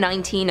September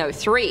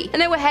 1903.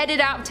 And they were headed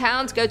out of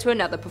town to go to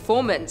another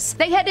performance.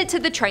 They headed to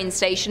the train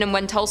station, and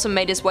when Tolson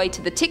made his way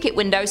to the ticket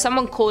window,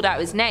 someone called out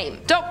his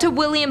name. Dr.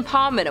 William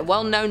Parman, a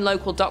well-known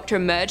local doctor,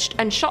 emerged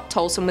and shot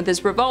Tolson with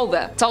his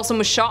revolver. Tolson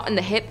was shot in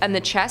the hip and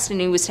the chest,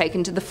 and he was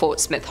taken to the Fort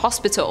Smith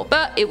Hospital.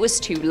 But it was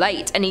too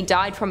late, and he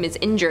died from his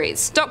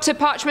injuries. Dr.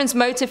 Parchman's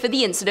motive for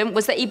the incident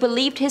was that he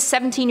believed his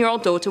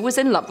 17-year-old daughter was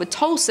in love with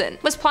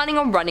Tolson, was planning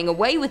on running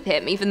away with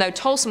him, even though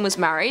Tolson was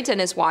married and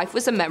his wife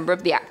was a member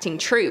of the acting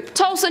troupe.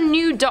 Tolson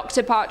knew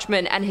Dr. Parchman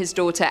and his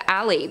daughter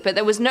Allie, but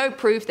there was no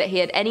proof that he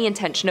had any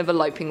intention of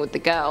eloping with the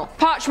girl.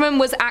 Parchman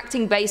was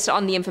acting based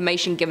on the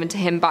information given to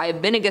him by a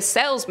vinegar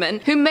salesman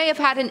who may have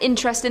had an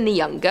interest in the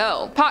young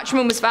girl.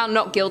 Parchman was found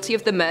not guilty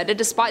of the murder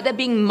despite there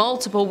being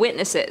multiple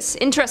witnesses.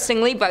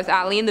 Interestingly, both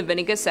Allie and the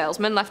vinegar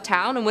salesman left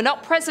town and were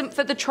not present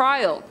for the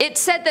trial.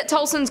 It's said that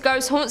Tolson's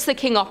ghost haunts the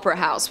King Opera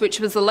House, which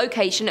was the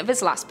location of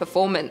his last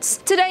performance.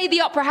 Today, the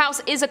Opera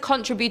House is a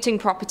contributing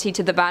property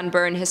to the Van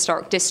Buren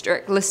Historic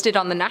District, listed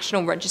on the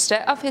National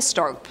Register of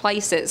Historic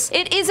Places.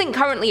 It isn't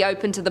currently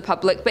open to the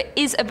public, but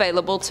is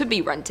available to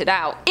be rented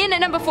out. In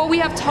at number 4, we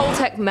have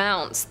Toltec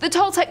Mounds. The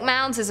Toltec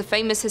Mounds is a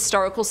famous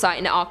historical site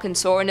in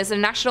Arkansas and is a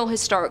National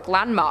Historic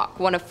Landmark,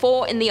 one of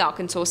 4 in the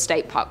Arkansas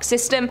State Park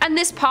system, and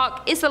this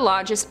park is the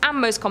largest and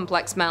most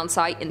complex mound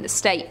site in the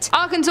state.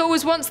 Arkansas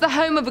was once the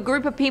home of a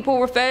group of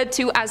people referred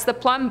to as the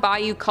Plum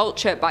Bayou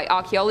culture by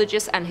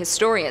archaeologists and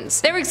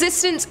historians. Their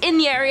existence in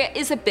the area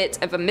is a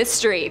bit of a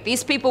mystery.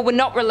 These people were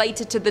not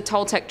related to the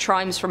Toltec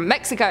tribes from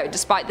Mexico,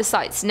 despite the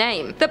site's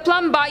name. The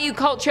Plum Bayou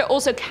culture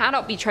also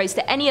cannot be traced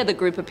to any other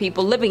group of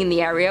people living in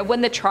the area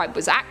when the tribe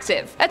was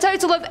active. A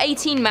total of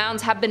 18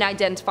 mounds have been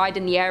identified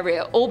in the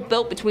area, all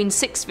built between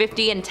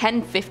 650 and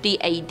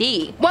 1050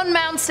 AD. One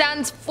mound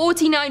stands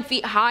 49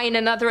 feet high and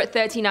another at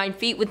 39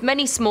 feet, with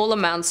many smaller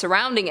mounds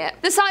surrounding it.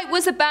 The site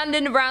was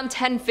abandoned around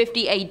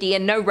 1050 AD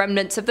and no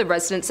remnants of the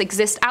residents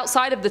exist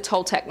outside of the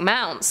Toltec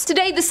mounds.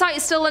 Today, the site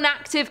is still an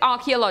active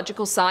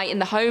archaeological site in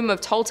the home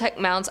of Toltec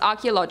Mounds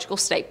Archaeological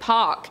State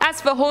Park.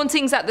 As for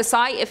hauntings at the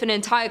site, if an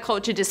entire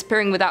culture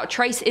disappearing without a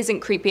trace isn't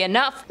creepy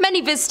enough,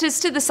 many visitors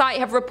to the site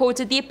have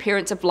reported the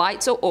appearance of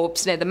lights or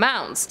orbs near the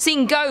mounds,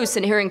 seeing ghosts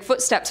and hearing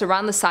footsteps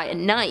around the site at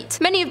night.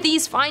 Many of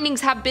these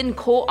findings have been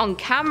caught on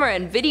camera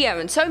and video,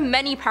 and so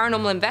many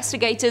paranormal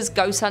investigators,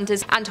 ghost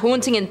hunters, and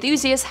haunting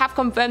enthusiasts have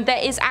confirmed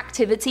there is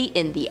activity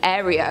in the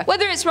area.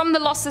 Whether it's from the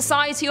Lost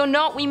Society or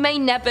not, we may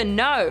never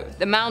know.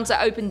 The mounds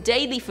are open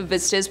daily for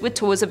visitors, with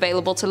tours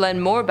available to learn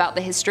more about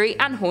the history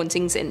and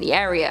hauntings in the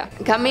area.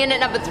 Coming in at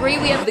number 3,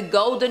 we have the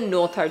Golden North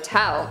North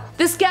Hotel.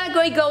 The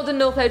Skagway Golden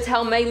North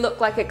Hotel may look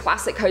like a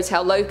classic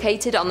hotel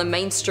located on the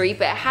main street,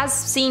 but it has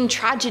seen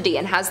tragedy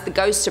and has the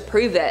ghost to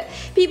prove it.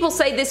 People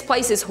say this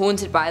place is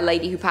haunted by a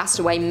lady who passed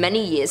away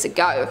many years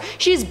ago.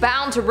 She is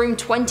bound to room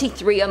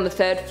 23 on the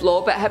 3rd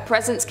floor, but her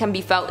presence can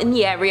be felt in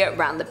the area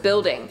around the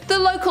building. The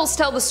locals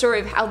tell the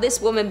story of how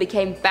this woman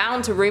became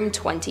bound to room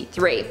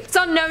 23. It's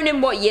unknown in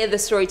what year the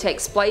story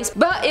takes place,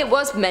 but it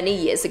was many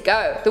years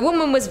ago. The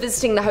woman was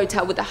visiting the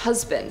hotel with her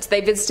husband.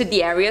 They visited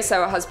the area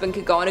so her husband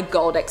could go on a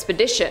gold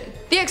expedition.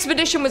 The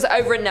expedition was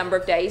over a number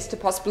of days to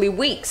possibly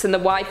weeks, and the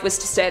wife was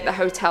to stay at the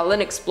hotel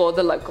and explore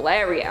the local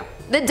area.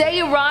 The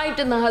day arrived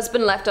and the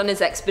husband left on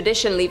his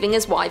expedition, leaving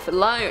his wife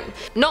alone.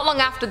 Not long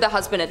after the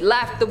husband had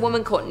left, the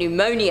woman caught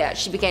pneumonia.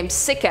 She became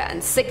sicker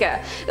and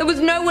sicker. There was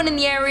no one in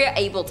the area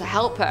able to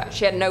help her.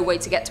 She had no way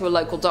to get to a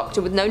local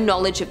doctor with no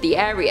knowledge of the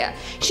area.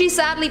 She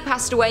sadly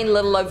passed away in a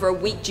little over a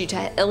week due to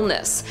her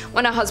illness.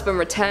 When her husband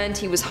returned,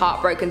 he was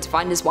heartbroken to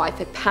find his wife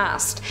had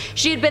passed.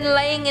 She had been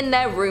laying in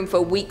their room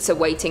for weeks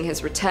awaiting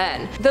his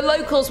return. The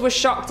locals were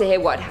shocked to hear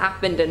what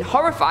happened, and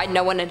horrified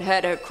no one had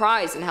heard her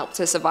cries and helped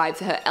her survive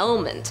her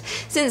ailment.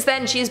 Since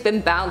then, she has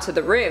been bound to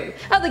the room.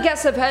 Other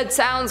guests have heard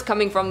sounds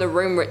coming from the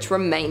room which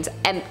remains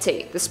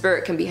empty. The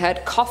spirit can be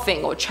heard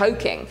coughing or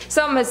choking.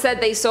 Some have said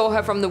they saw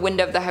her from the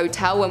window of the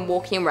hotel when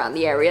walking around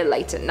the area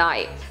late at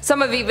night.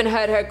 Some have even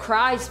heard her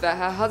cries for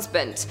her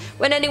husband.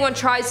 When anyone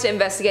tries to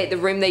investigate the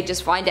room, they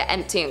just find it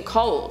empty and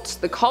cold.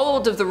 The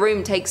cold of the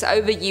room takes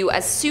over you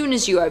as soon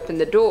as you open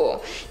the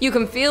door. You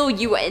can feel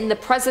you are in the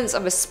presence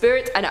of a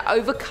spirit and are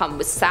overcome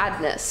with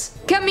sadness.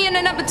 Coming in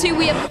at number 2,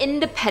 we have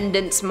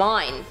Independence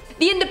Mine.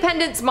 The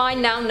Independence Mine,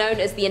 now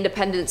known as the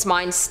Independence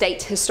Mine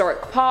State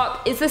Historic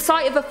Park, is the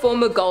site of a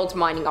former gold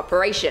mining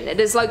operation. It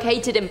is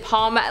located in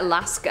Palmer,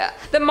 Alaska.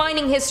 The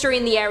mining history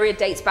in the area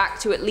dates back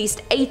to at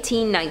least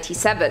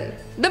 1897.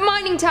 The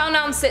mining town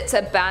now sits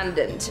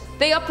abandoned.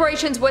 The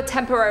operations were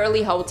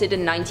temporarily halted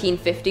in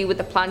 1950 with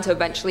the plan to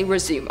eventually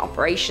resume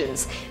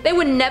operations. They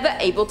were never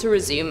able to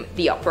resume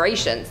the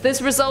operations.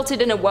 This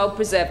resulted in a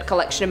well-preserved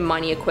collection of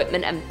mining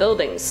equipment and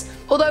buildings.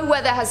 Although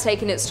weather has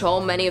taken its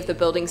toll, many of the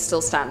buildings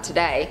still stand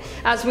today.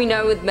 As we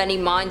know, with many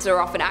mines there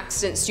are often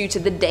accidents due to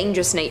the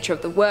dangerous nature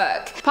of the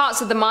work.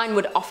 Parts of the mine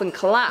would often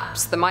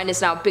collapse. The mine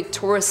is now a big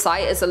tourist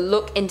site as a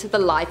look into the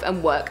life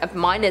and work of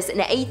miners in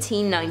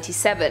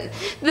 1897.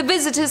 The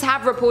visitors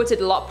have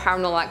reported a lot of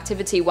paranormal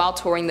activity while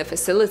touring the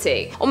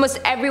facility. Almost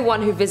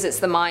everyone who visits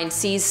the mine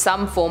sees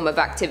some form of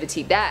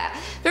activity there.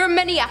 There are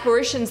many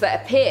apparitions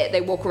that appear.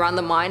 They walk around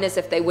the mine as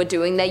if they were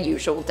doing their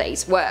usual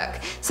day's work.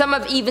 Some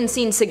have even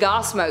seen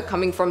cigar smoke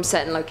coming from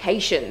certain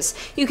locations.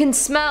 You can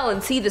smell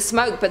and see the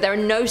smoke, but there are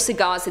no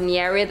cigars in the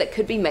area that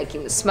could be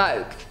making the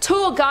smoke.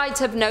 Tour guides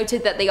have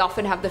noted that they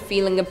often have the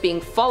feeling of being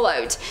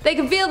followed. They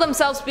can feel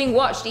themselves being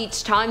watched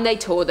each time they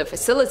tour the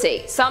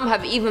facility. Some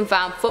have even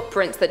found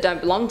footprints that don't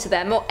belong to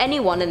them or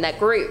anyone in their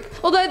group.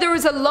 Although there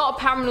is a lot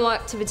of paranormal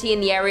activity in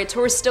the area,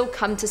 tourists still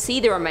come to see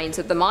the remains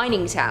of the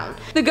mining town.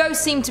 The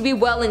ghosts seem to be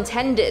well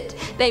intended.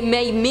 They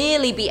may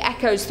merely be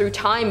echoes through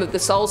time of the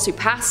souls who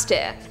passed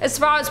here. As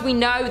far as we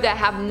know, there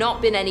have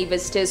not been any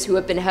visitors who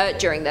have been hurt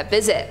during their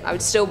visit. I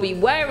would still be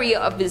wary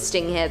of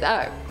visiting here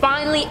though.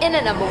 Finally, in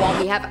at number 1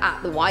 we have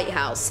At the White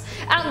House.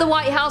 At the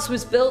White House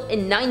was built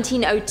in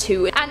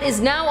 1902 and is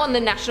now on the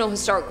National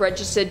Historic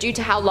Register due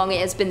to how long it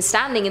has been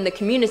standing in the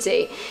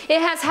community. It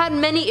has had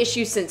many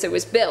issues since it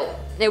was built.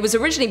 It was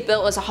originally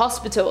built as a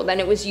hospital, then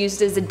it was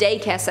used as a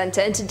daycare center,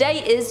 and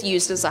today is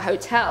used as a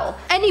hotel.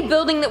 Any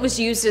building that was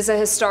used as a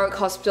historic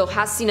hospital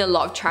has seen a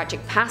lot of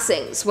tragic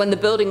passings. When the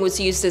building was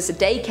used as a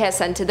daycare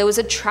center, there was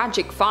a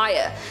tragic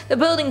fire. The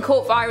building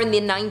caught fire in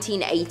the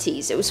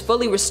 1980s. It was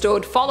fully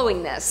restored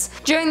following this.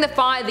 During the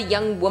fire, the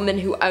young woman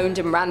who owned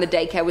and ran the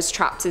daycare was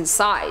trapped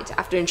inside.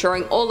 After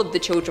ensuring all of the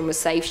children were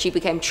safe, she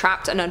became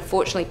trapped and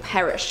unfortunately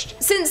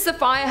perished. Since the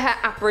fire, her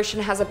apparition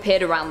has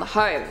appeared around the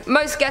home.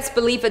 Most guests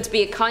believe her to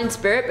be a kind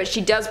spirit, but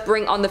she does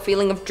bring on the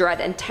feeling of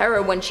dread and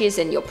terror when she is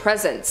in your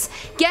presence.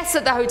 Guests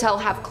at the hotel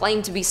have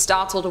claimed to be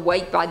startled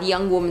awake by the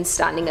young woman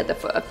standing at the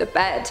foot of the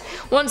bed.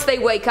 Once they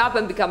wake up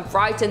and become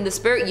frightened, the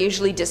spirit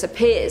usually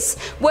disappears.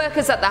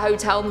 Workers at the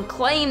hotel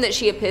claim that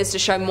she appears to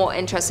show more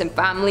interest in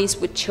families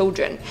with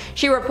children.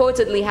 She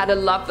reportedly had a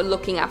love for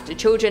looking after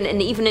children,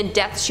 and even in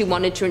death she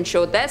wanted to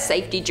ensure their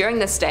safety during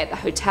their stay at the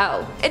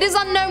hotel. It is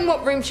unknown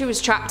what room she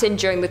was trapped in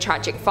during the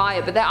tragic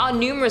fire, but there are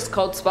numerous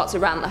cold spots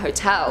around the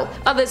hotel.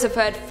 Others have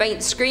heard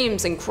faint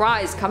screams and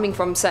cries coming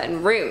from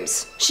certain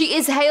rooms. She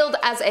is hailed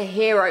as a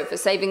hero for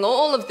saving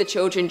all of the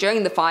children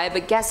during the fire,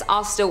 but guests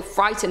are still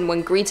frightened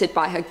when greeted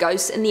by her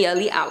ghost in the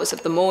early hours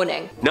of the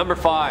morning. Number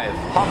 5.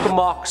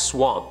 Hockomock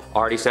Swamp.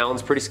 Already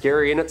sounds pretty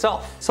scary in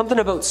itself. Something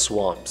about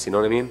swamps, you know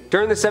what I mean?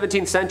 During the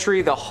 17th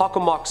century, the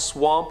Hockomock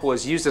Swamp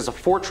was used as a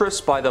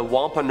fortress by the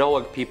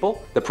Wampanoag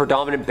people, the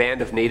predominant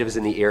band of natives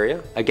in the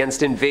area,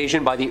 against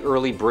invasion by the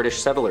early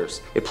British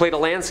settlers. It played a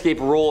landscape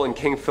role in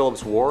King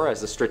Philip's War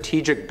as a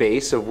strategic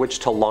base of which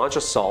to launch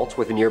assaults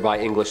with nearby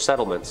English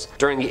settlements.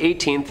 During the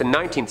 18th and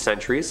 19th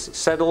centuries,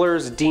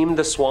 settlers deemed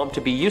the swamp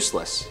to be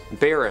useless,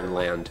 barren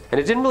land, and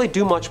it didn't really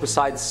do much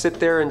besides sit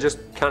there and just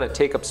kind of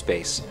take up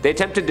space. They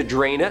attempted to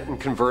drain it and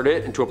convert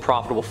it into a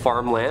profitable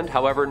farmland,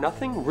 however,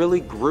 nothing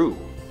really grew.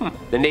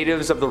 The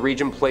natives of the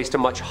region placed a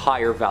much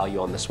higher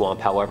value on the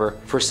swamp, however,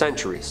 for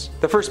centuries.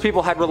 The first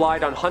people had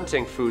relied on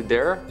hunting food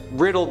there,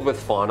 riddled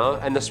with fauna,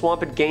 and the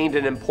swamp had gained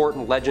an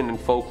important legend and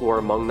folklore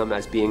among them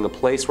as being a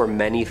place where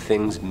many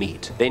things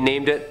meet. They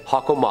named it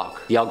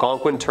Hockomock, the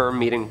Algonquin term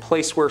meaning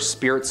place where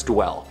spirits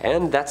dwell,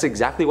 and that's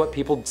exactly what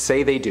people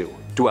say they do.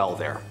 Dwell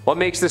there. What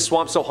makes this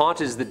swamp so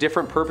haunted is the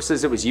different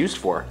purposes it was used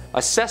for.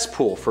 A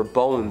cesspool for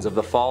bones of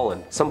the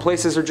fallen. Some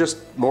places are just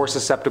more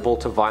susceptible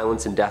to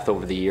violence and death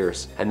over the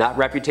years, and that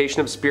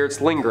reputation of spirits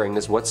lingering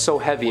is what's so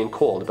heavy and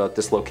cold about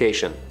this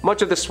location.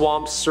 Much of the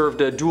swamp served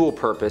a dual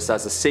purpose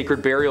as a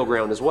sacred burial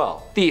ground as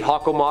well. The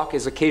Hockomock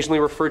is occasionally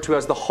referred to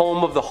as the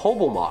home of the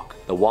Hobomok.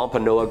 The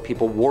Wampanoag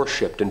people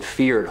worshipped and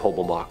feared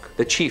Hobomok,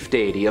 the chief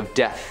deity of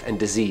death and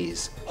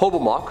disease.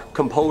 Hobomok,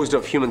 composed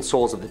of human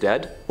souls of the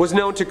dead, was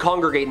known to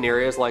congregate in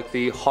areas like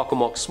the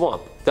Hockomock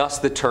Swamp, thus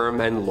the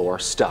term and lore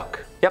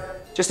stuck.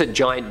 Yep, just a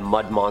giant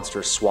mud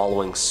monster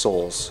swallowing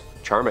souls.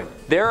 Charming.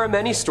 There are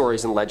many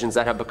stories and legends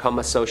that have become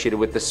associated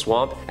with this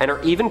swamp and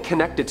are even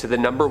connected to the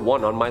number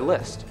 1 on my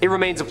list. It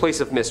remains a place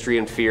of mystery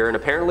and fear and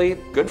apparently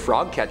good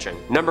frog catching.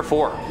 Number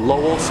 4.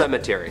 Lowell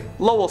Cemetery.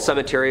 Lowell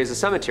Cemetery is a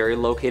cemetery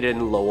located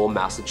in Lowell,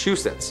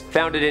 Massachusetts.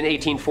 Founded in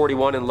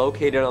 1841 and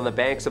located on the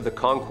banks of the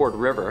Concord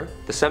River,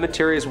 the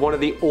cemetery is one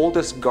of the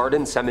oldest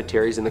garden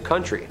cemeteries in the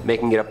country,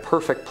 making it a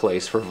perfect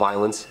place for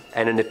violence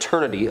and an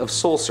eternity of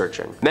soul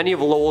searching. Many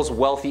of Lowell's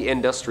wealthy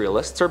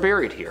industrialists are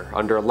buried here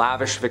under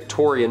lavish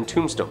Victorian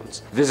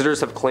tombstones.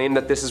 Visitors have claimed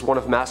that this is one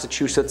of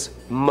Massachusetts'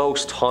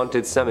 most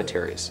haunted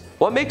cemeteries.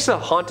 What makes a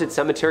haunted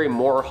cemetery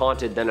more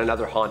haunted than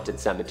another haunted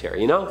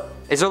cemetery, you know?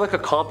 Is there like a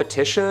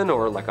competition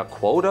or like a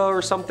quota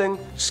or something?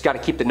 Just gotta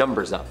keep the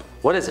numbers up.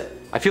 What is it?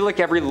 I feel like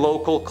every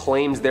local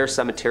claims their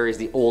cemetery is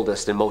the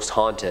oldest and most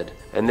haunted,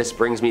 and this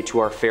brings me to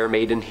our fair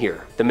maiden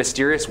here, the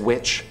mysterious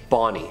witch,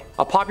 Bonnie.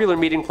 A popular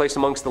meeting place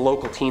amongst the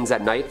local teens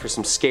at night for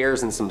some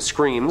scares and some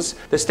screams,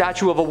 the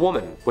statue of a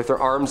woman with her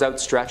arms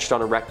outstretched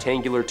on a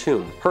rectangular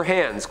tomb, her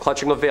hands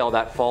clutching a veil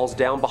that falls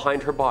down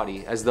behind her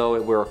body as though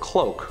it were a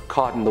cloak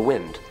caught in the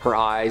wind. Her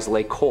eyes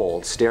lay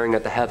cold, staring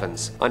at the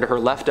heavens. Under her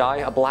left eye,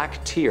 a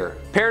black tear.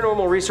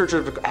 Paranormal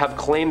researchers have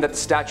claimed that the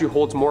statue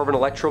holds more of an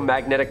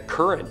electromagnetic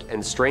current,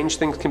 and strange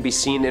things can be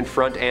seen in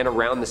front and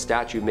around the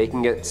statue,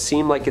 making it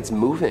seem like it's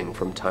moving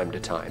from time to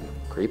time.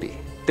 Creepy.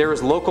 There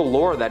is local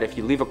lore that if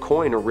you leave a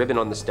coin or ribbon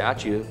on the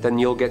statue, then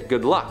you'll get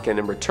good luck, and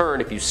in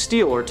return, if you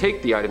steal or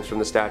take the items from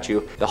the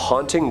statue, the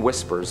haunting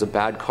whispers of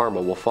bad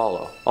karma will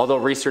follow. Although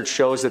research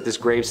shows that this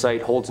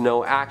gravesite holds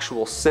no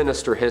actual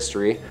sinister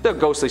history, the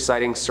ghostly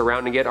sightings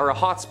surrounding it are a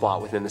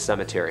hotspot within the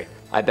cemetery.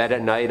 I bet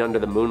at night under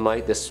the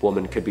moonlight this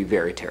woman could be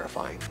very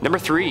terrifying. Number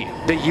 3.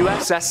 The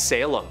USS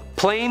Salem.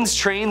 Planes,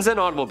 trains, and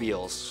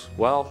automobiles.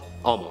 Well,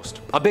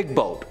 almost. A big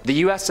boat.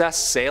 The USS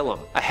Salem,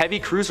 a heavy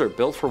cruiser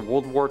built for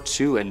World War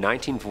II in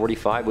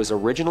 1945, was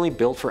originally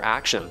built for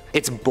action.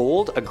 Its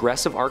bold,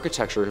 aggressive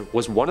architecture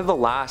was one of the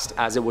last,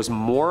 as it was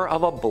more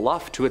of a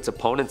bluff to its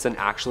opponents than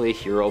actually a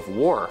hero of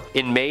war.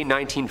 In May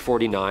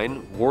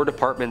 1949, War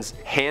Departments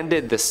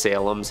handed the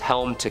Salem's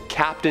helm to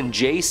Captain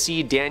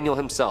J.C. Daniel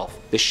himself.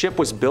 The ship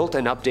was built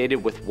and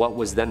updated with what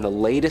was then the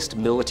latest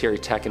military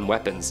tech and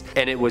weapons,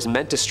 and it was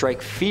meant to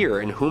strike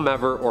fear in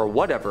whomever or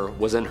whatever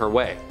was in her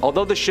way.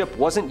 Although the ship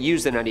wasn't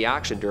used in any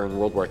action during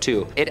World War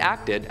II, it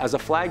acted as a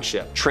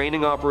flagship,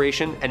 training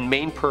operation, and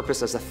main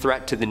purpose as a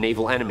threat to the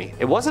naval enemy.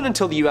 It wasn't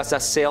until the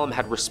USS Salem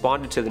had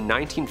responded to the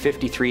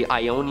 1953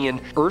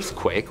 Ionian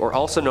earthquake, or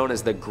also known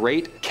as the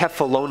Great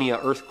Kefalonia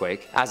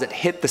earthquake, as it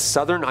hit the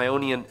southern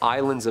Ionian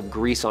islands of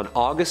Greece on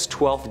August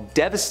 12th,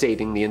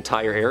 devastating the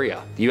entire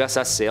area. The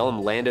USS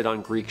Salem landed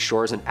on Greek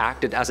shores and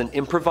acted as an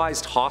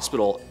improvised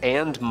hospital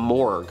and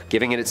morgue,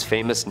 giving it its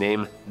famous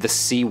name, the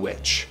Sea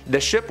Witch. The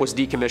ship was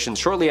decommissioned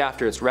shortly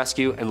after its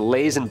rescue and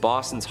lays in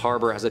Boston's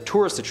harbor as a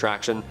tourist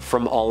attraction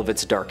from all of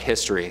its dark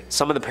history.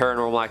 Some of the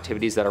paranormal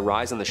activities that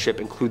arise on the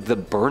ship include the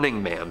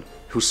Burning Man,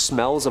 who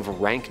smells of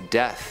rank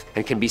death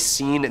and can be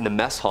seen in the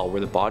mess hall where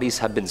the bodies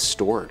have been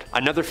stored.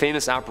 Another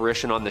famous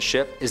apparition on the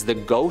ship is the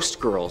ghost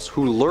girls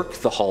who lurk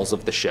the halls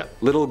of the ship.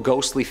 Little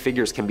ghostly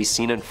figures can be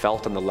seen and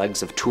felt on the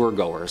legs of tour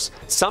goers.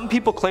 Some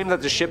people claim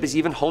that the ship is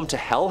even home to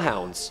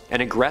hellhounds,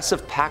 an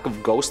aggressive pack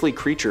of ghostly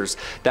creatures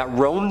that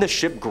roam the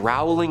ship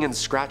growling and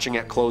scratching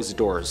at closed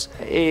doors.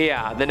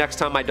 Yeah, the next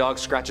time my dog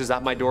scratches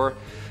at my door,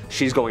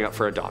 she's going up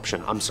for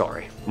adoption. I'm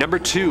sorry. Number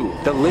 2,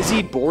 the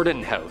Lizzie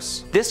Borden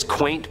House. This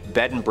quaint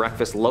bed and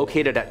breakfast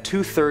located at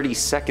 230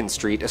 2nd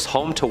Street is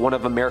home to one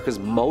of America's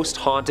most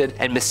haunted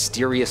and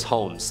mysterious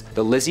homes.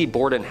 The Lizzie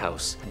Borden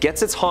House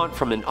gets its haunt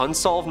from an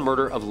unsolved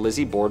murder of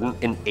Lizzie Borden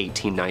in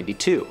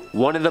 1892.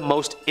 One of the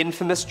most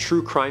infamous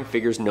true crime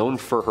figures known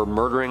for her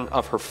murdering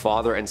of her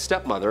father and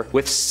stepmother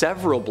with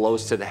several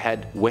blows to the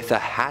head with a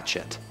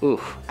hatchet.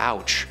 Oof,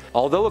 ouch.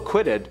 Although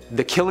acquitted,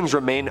 the killings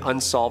remain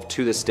unsolved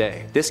to this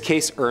day. This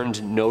case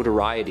earned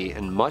notoriety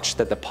and much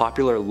that the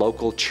popular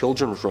local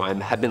children's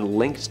rhyme had been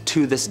linked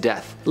to this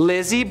death.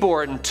 Lizzie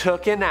Borden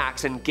took an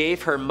axe and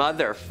gave her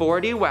mother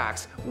 40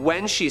 whacks.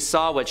 When she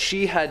saw what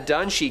she had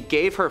done, she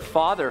gave her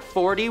father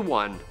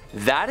 41.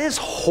 That is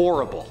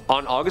horrible.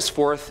 On August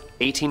 4th,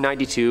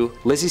 1892,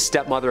 Lizzie's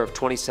stepmother of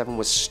 27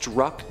 was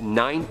struck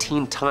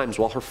 19 times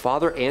while her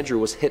father Andrew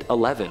was hit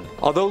 11.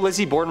 Although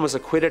Lizzie Borden was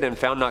acquitted and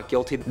found not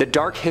guilty, the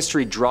dark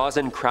history draws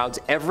in crowds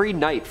every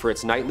night for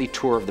its nightly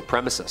tour of the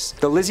premises.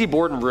 The Lizzie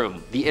Borden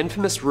room, the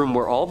infamous room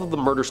where all of the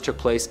murders took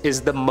place,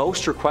 is the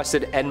most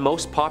requested and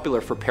most popular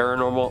for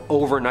paranormal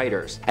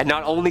overnighters. And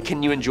not only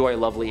can you enjoy a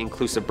lovely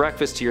inclusive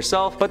breakfast to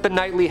yourself, but the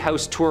nightly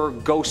house tour,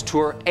 ghost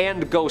tour,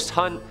 and ghost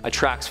hunt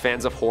attracts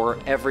fans of horror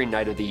every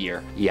night of the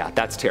year. Yeah,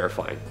 that's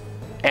terrifying.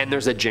 And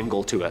there's a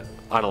jingle to it.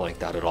 I don't like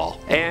that at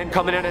all. And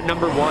coming in at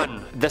number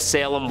 1, the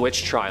Salem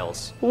Witch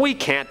Trials. We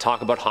can't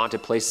talk about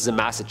haunted places in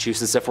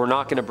Massachusetts if we're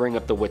not going to bring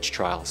up the witch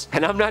trials.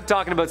 And I'm not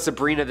talking about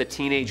Sabrina the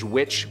Teenage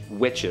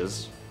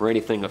Witches, or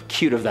anything of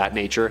cute of that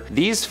nature.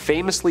 These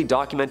famously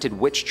documented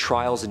witch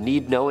trials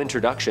need no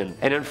introduction,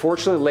 and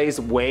unfortunately lays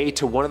way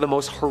to one of the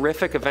most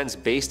horrific events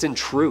based in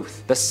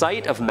truth. The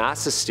site of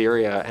mass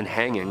hysteria and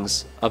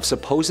hangings of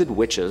supposed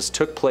witches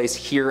took place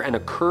here and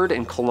occurred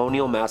in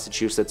colonial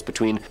Massachusetts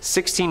between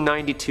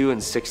 1692 and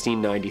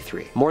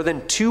 1693. More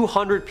than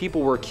 200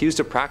 people were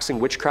accused of practicing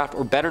witchcraft,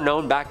 or better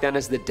known back then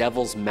as the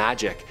devil's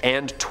magic,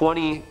 and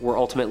 20 were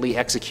ultimately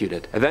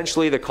executed.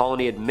 Eventually, the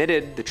colony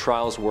admitted the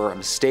trials were a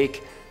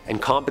mistake and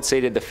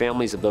compensated the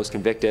families of those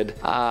convicted.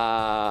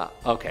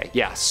 Okay,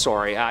 yeah,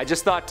 sorry. I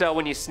just thought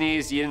when you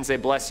sneezed, you didn't say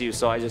bless you,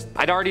 so I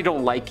already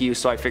don't like you,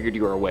 so I figured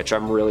you were a witch.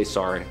 I'm really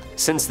sorry.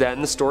 Since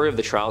then, the story of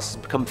the trials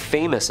has become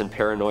famous in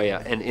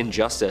paranoia and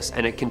injustice,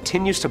 and it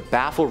continues to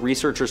baffle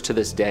researchers to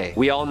this day.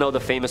 We all know the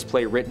famous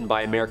play written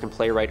by American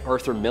playwright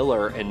Arthur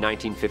Miller in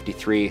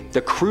 1953,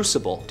 The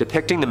Crucible,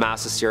 depicting the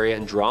mass hysteria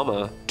and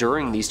drama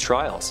during these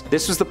trials.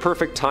 This was the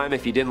perfect time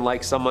if you didn't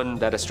like someone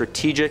that a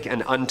strategic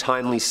and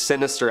untimely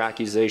sinister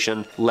accusation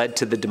led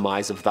to the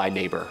demise of thy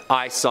neighbor.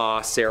 I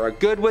saw Sarah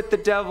Good with the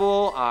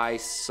devil. I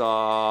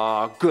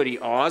saw Goody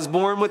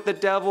Osborne with the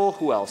devil.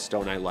 Who else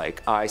don't I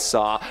like? I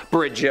saw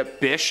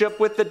Bridget Bishop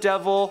with the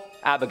devil.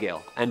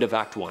 Abigail. End of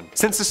Act 1.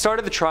 Since the start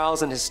of the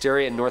trials and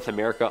hysteria in North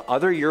America,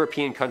 other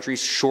European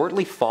countries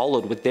shortly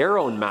followed with their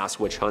own mass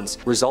witch hunts,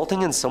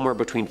 resulting in somewhere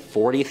between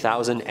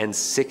 40,000 and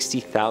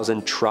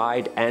 60,000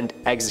 tried and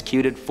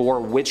executed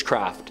for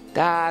witchcraft.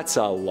 That's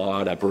a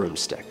lot of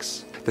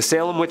broomsticks. The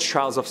Salem Witch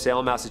Trials of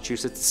Salem,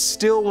 Massachusetts is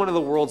still one of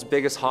the world's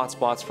biggest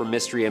hotspots for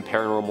mystery and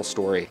paranormal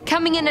story.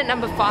 Coming in at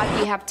number 5,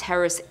 we have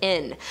Terrace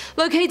Inn.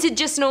 Located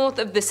just north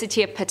of the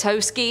city of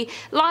Petoskey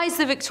lies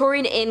the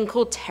Victorian inn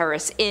called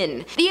Terrace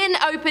Inn. The inn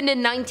opened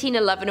in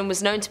 1911 and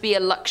was known to be a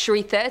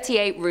luxury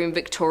 38-room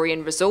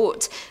Victorian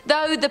resort,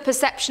 though the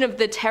perception of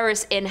the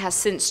Terrace Inn has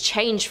since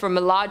changed from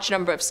a large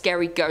number of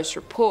scary ghost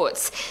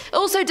reports. It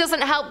also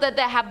doesn't help that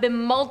there have been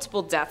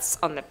multiple deaths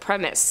on the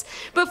premise.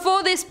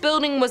 Before this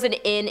building was an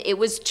inn, it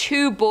was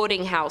 2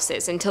 boarding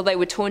houses until they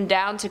were torn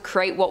down to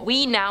create what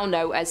we now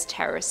know as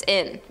Terrace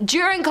Inn.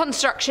 During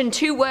construction,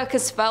 2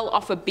 workers fell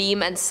off a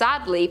beam and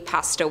sadly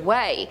passed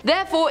away.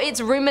 Therefore,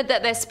 it's rumored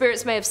that their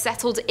spirits may have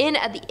settled in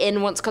at the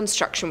inn once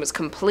construction was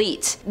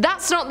complete.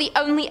 That's not the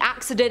only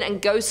accident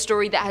and ghost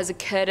story that has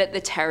occurred at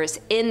the Terrace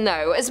Inn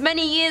though, as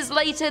many years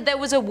later there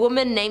was a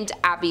woman named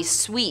Abby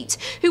Sweet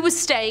who was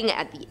staying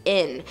at the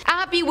inn.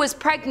 Abby was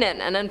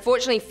pregnant and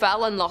unfortunately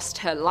fell and lost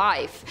her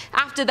life.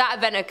 After that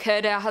event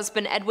occurred, her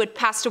husband Edward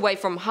passed away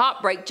from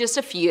heartbreak just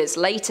a few years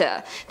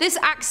later. This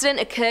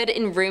accident occurred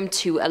in room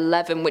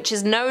 211, which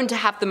is known to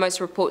have the most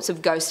reports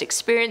of ghost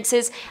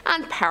experiences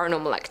and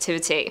paranormal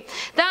activity.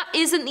 That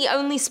isn't the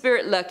only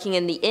spirit lurking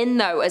in the inn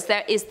though, as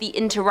there is the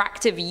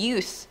interactive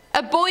youth,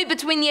 a boy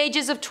between the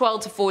ages of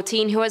 12 to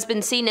 14 who has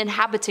been seen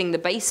inhabiting the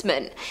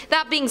basement.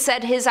 That being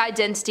said, his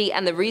identity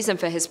and the reason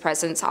for his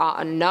presence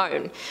are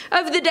unknown.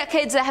 Over the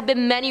decades there have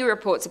been many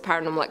reports of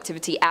paranormal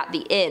activity at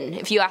the inn.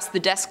 If you ask the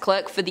desk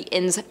clerk for the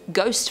inn's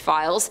ghost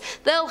files,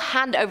 they'll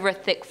hand over a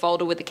thick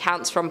folder with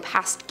accounts from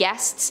past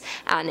guests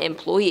and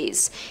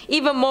employees.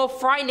 Even more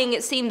frightening,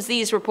 it seems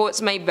these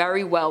reports may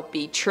very well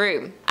be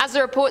true. as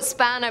the reports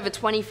span over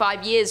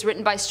 25 years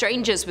written by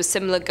strangers with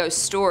similar ghost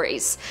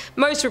stories.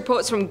 Most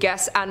reports from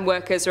guests and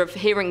workers are of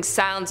hearing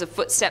sounds of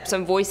footsteps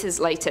and voices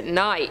late at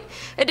night.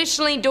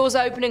 Additionally, doors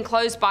open and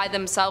close by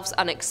themselves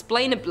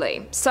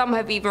unexplainably. Some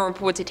have even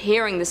reported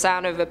hearing the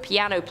sound of a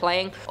piano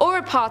playing or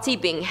a party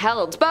being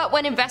held, but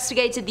when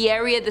investigated, the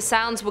area the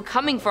sounds were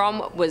coming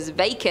from was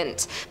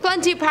vacant.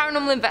 Plenty of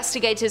paranormal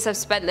investigators have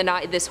spent the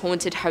night at this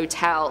haunted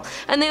hotel,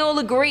 and they all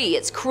agree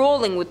it's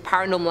crawling with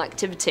paranormal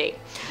activity.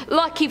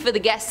 Lucky for the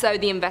guests though,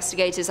 the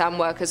investigators and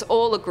workers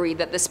all agree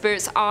that the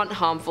spirits aren't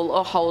harmful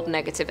or hold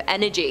negative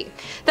energy.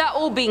 That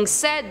all being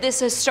said, this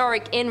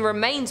historic inn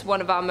remains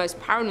one of our most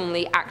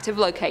paranormally active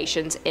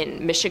locations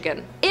in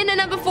Michigan. In at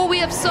number 4 we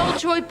have Sol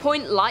Choi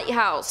Point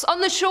Lighthouse.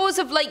 On the shores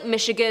of Lake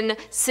Michigan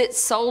sits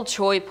Sol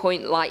Choi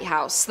Point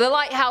Lighthouse. The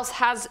lighthouse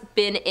has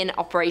been in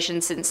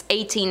operation since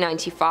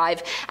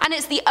 1895 and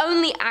it's the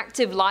only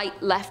active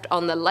light left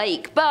on the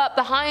lake, but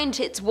behind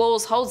its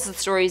walls holds the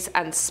stories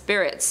and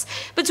spirits.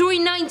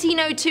 Between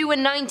 1902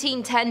 and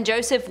 1910,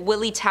 Joseph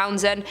Willie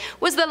Townsend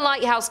was the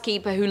lighthouse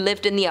keeper who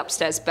lived in the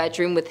upstairs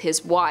bedroom with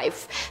his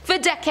wife. For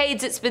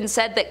decades it's been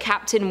said that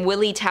Captain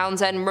Willie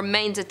Townsend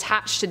remains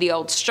attached to the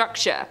old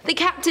structure. The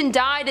captain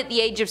died at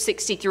the age of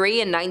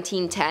 63 in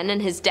 1910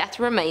 and his death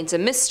remains a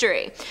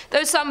mystery,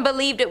 though some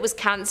believed it was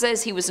cancer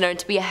as he was known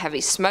to be a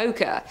heavy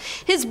smoker.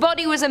 His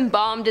body was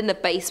embalmed in the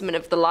basement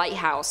of the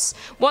lighthouse.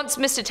 Once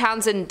Mr.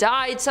 Townsend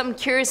died, some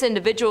curious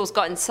individuals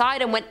got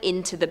inside and went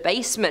into the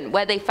basement,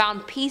 where they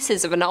found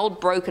pieces of an old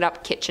broken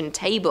up kitchen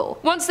table.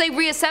 Once they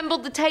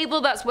reassembled the table,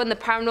 that's when the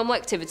paranormal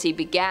activity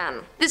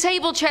began. The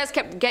table chairs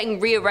kept getting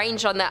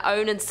rearranged on their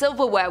own and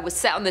silverware was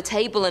set on the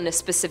table in a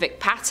specific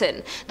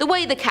pattern, the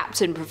way the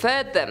captain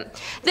preferred them.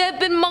 There have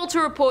been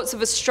multiple reports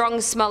of a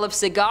strong smell of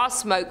cigar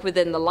smoke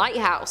within the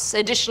lighthouse.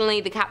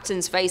 Additionally, the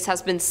captain's face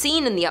has been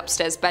seen in the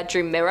upstairs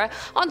bedroom mirror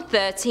on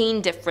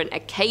 13 different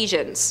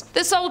occasions.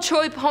 The Sol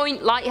Choi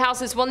Point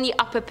Lighthouse is one of the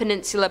Upper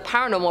Peninsula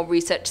Paranormal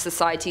Research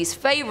Society's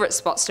favourite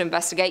spots to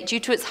investigate due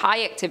to its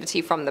high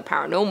activity from the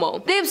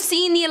paranormal. They have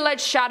seen the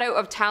alleged shadow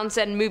of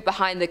Townsend move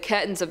behind the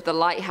curtains of the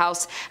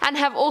lighthouse and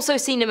have also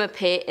seen him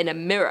appear in a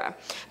mirror.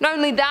 Not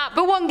only that,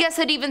 but one guest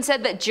had even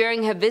said that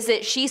during her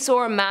visit she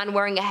saw a man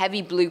wearing a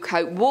heavy blue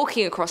coat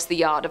walking across the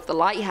yard of the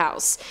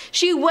lighthouse.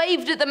 She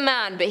waved at the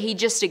man, but he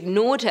just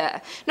ignored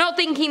her. Not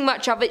thinking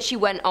much of it, she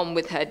went on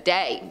with her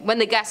day. When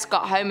the guests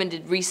got home and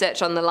did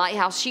research on the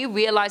lighthouse, she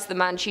realized the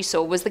man she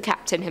saw was the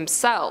captain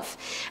himself.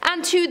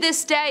 And to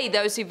this day,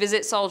 those who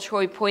visit Sol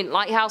Choi Point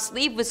Lighthouse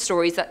leave with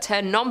stories that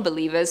turn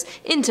non-believers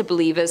into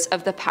believers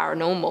of the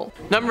paranormal.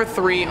 Number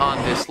 3 on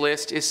this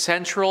list is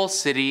Central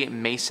City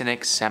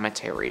Masonic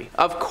Cemetery.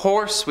 Of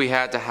course we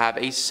had to have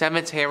a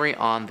cemetery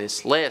on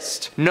this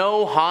list.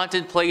 No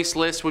haunted place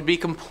list would be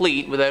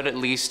complete without at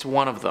least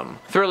one of them.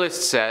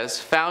 Thrillist says,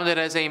 founded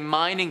as a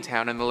mining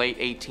town in the late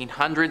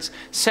 1800s,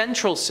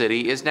 Central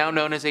City is now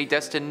known as a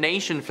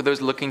destination for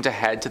those looking to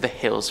head to the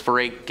hills for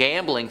a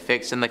gambling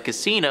fix in the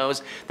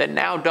casinos that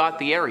now dot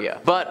the area.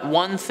 But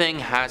one thing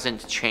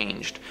hasn't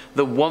changed.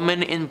 The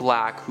woman in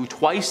black who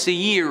twice a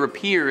year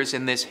appears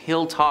in this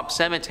hilltop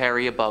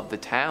cemetery above the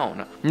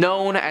town.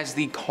 Known as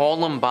the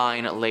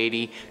Columbine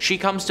Lady, she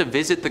comes to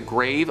visit the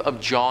grave of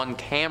John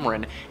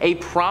Cameron, a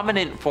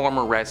prominent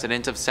former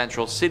resident of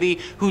Central City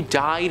who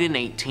died in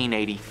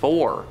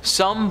 1884.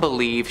 Some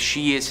believe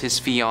she is his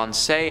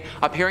fiancée,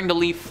 appearing to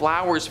leave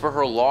flowers for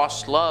her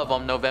lost love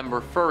on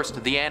November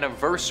 1st, the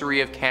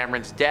anniversary of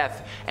Cameron's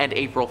death, and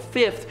April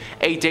 5th,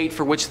 a date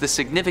for which the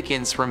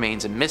significance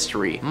remains a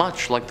mystery,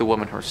 much like the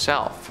woman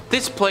herself.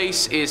 This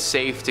place is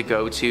safe to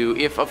go to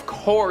if, of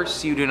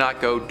course, you do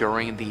not go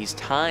during these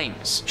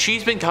times.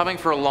 She's been coming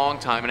for a long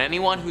time, and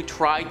anyone who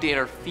tried to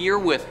interfere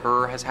with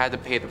her has had to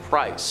pay the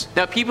price.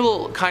 Now,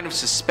 people kind of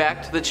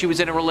suspect that she was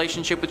in a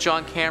relationship with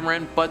John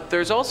Cameron, but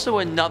there's also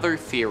another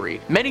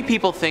theory. Many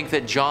people think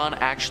that John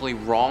actually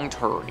wronged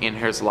her in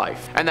his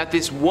life, and that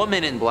this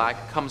woman in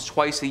black comes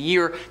twice a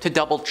year to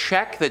double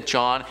check that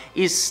John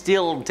is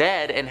still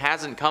dead and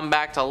hasn't come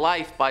back to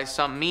life by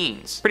some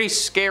means. Pretty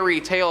scary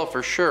tale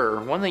for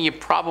sure, one that you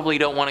probably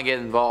don't want to get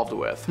involved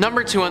with.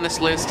 Number 2 on this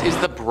list is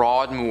the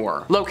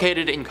Broadmoor.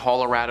 Located in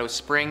Colorado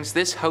Springs,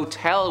 this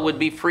hotel would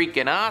be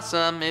freaking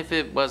awesome if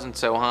it wasn't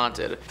so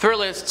haunted.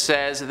 Thrillist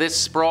says this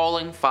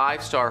sprawling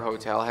 5-star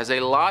hotel has a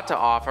lot to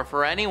offer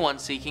for anyone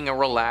seeking a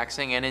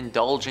relaxing and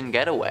indulgent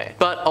getaway.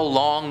 But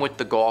along with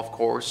the golf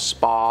course,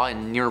 spa,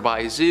 and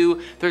nearby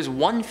zoo, there's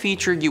one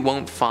feature you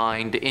won't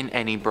find in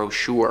any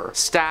brochure.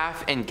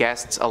 Staff and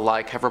guests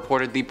alike have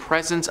reported the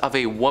presence of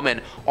a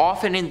woman,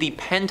 often in the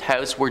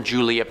penthouse where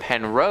Julia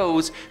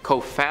Penrose,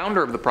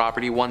 co-founder of the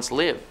property, once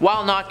lived.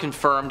 While not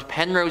confirmed,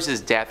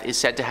 Penrose's death is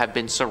said to have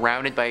been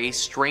surrounded by a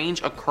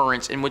strange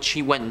occurrence in which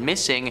she went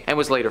missing and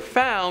was later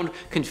found,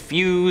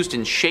 confused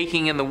and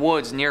shaking in the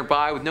woods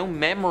nearby with no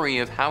memory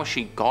of how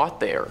she got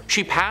there.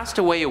 She passed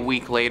away a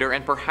week later,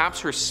 and perhaps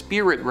her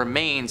spirit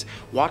remains,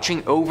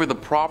 watching over the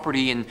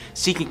property and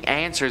seeking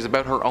answers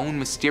about her own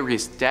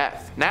mysterious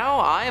death. Now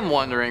I'm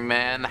wondering,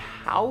 man,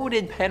 how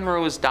did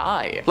Penrose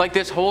die? Like,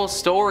 this whole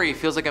story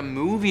feels like a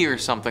movie or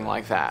something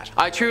like that. that.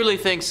 I truly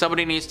think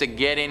somebody needs to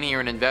get in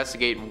here and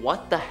investigate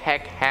what the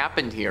heck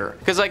happened here.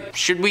 Because like,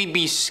 should we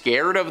be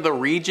scared of the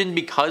region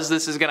because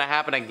this is gonna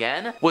happen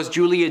again? Was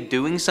Julia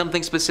doing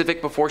something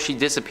specific before she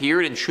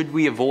disappeared, and should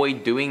we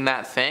avoid doing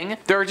that thing?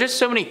 There are just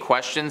so many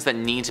questions that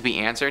need to be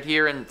answered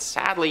here, and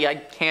sadly I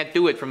can't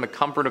do it from the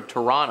comfort of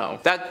Toronto.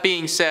 That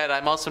being said,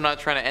 I'm also not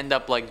trying to end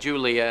up like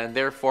Julia, and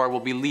therefore will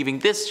be leaving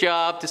this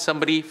job to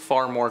somebody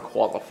far more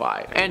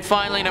qualified. And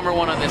finally, number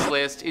 1 on this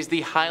list is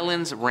the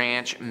Highlands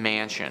Ranch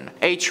Mansion.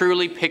 A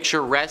truly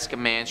picturesque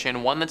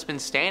mansion, one that's been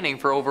standing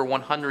for over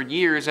 100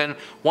 years and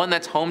one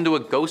that's home to a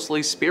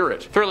ghostly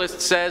spirit. Thrillist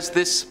says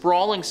this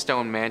sprawling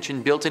stone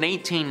mansion built in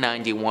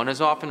 1891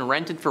 is often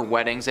rented for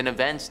weddings and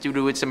events due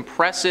to its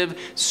impressive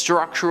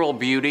structural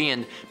beauty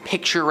and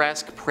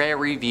picturesque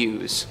prairie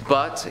views.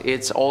 But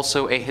it's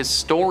also a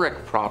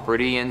historic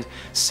property and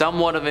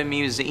somewhat of a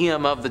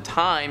museum of the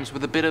times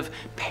with a bit of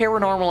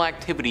paranormal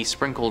activity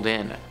sprinkled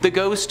in. The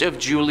ghost of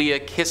Julia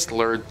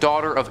Kistler,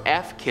 daughter of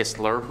F.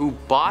 Kistler, who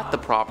bought the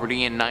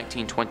property in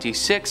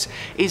 1926,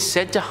 is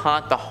said to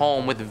haunt the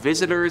home, with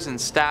visitors and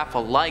staff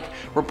alike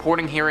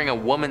reporting hearing a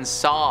woman's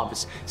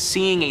sobs,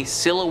 seeing a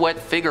silhouette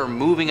figure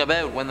moving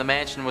about when the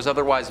mansion was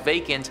otherwise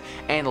vacant,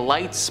 and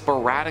lights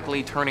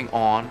sporadically turning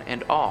on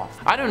and off.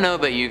 I don't know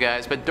about you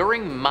guys, but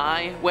during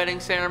my wedding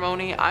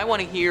ceremony, I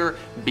want to hear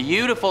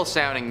beautiful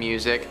sounding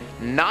music,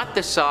 not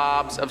the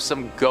sobs of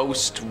some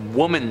ghost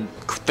woman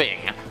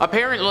thing.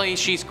 Apparently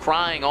she's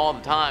crying all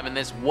the time, and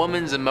this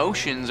woman's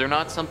emotions are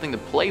not something to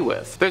play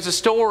with. There's a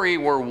story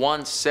where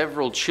once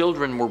several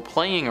children were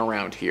playing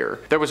around here.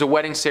 There was a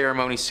wedding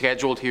ceremony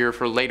scheduled here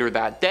for later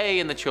that day,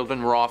 and the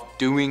children were off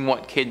doing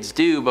what kids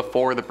do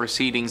before the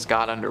proceedings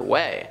got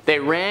underway. They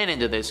ran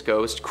into this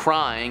ghost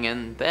crying,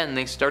 and then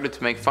they started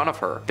to make fun of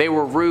her. They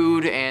were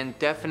rude and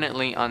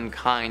definitely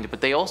unkind,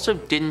 but they also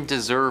didn't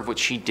deserve what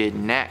she did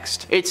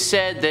next. It's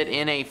said that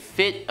in a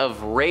fit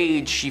of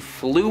rage, she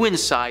flew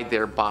inside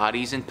their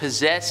bodies and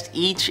possessed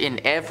each and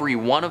every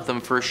one of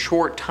them for a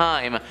short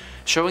time,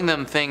 showing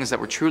them things that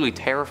were truly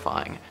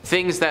terrifying.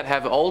 Things that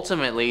have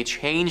ultimately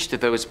changed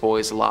those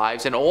boys'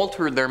 lives and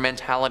altered their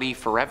mentality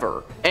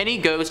forever. Any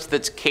ghost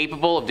that's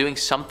capable of doing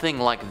something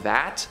like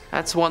that,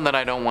 that's one that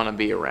I don't want to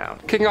be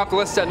around. Kicking off the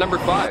list at number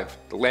 5,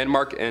 the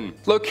Landmark Inn.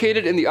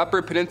 Located in the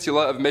upper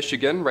peninsula of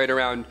Michigan, right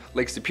around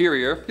Lake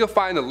Superior, you'll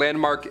find the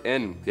Landmark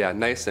Inn. Yeah,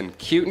 nice and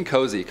cute and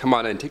cozy. Come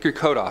on in, take your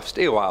coat off,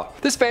 stay a while.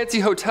 This fancy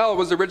hotel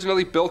was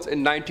originally built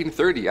in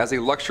 1930 as a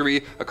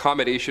luxury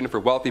accommodation for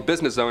wealthy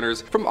business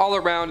owners from all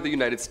around the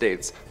United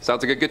States.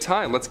 Sounds like a good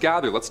time. Let's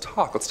gather, let's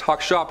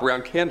talk shop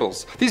around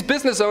candles. These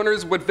business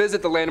owners would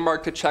visit the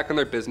Landmark to check on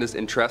their business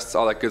interests,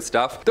 all that good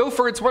stuff. Though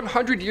for its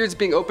 100 years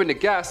being open to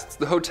guests,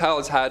 the hotel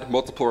has had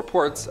multiple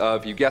reports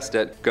of, you guessed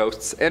it,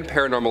 ghosts and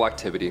paranormal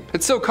activity.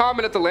 It's so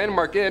common at the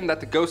Landmark Inn that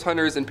the ghost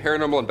hunters and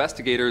paranormal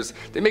investigators,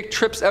 they make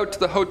trips out to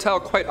the hotel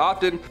quite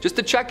often just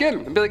to check in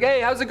and be like,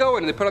 hey, how's it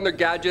going? And they put on their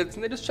gadgets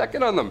and they just check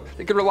in on them.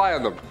 They can rely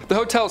on them. The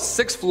hotel's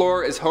 6th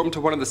floor is home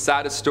to one of the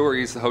saddest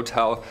stories the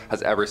hotel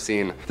has ever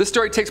seen. This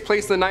story takes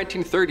place in the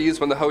 1930s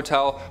when the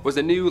hotel was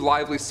a new,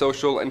 lively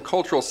social and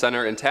cultural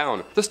center in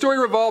town. The story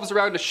revolves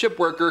around a ship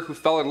worker who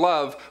fell in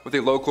love with a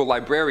local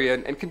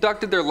librarian and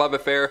conducted their love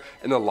affair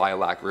in the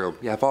Lilac Room.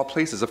 Yeah, of all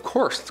places, of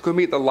course, let's go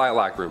meet in the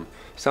Lilac Room.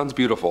 Sounds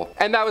beautiful.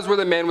 And that was where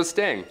the man was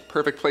staying.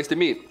 Perfect place to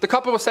meet. The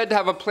couple was said to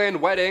have a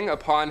planned wedding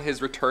upon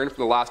his return from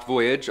the last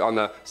voyage on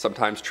the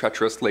sometimes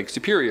treacherous Lake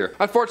Superior.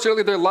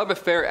 Unfortunately, their love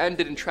affair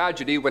ended in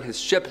tragedy when his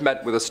ship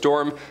met with a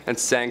storm and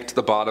sank to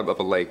the bottom of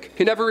a lake.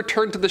 He never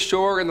returned to the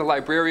shore, and the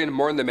librarian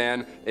mourned the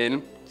man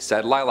in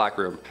said Lilac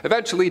Room,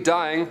 eventually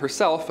dying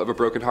herself of a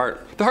broken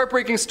heart. The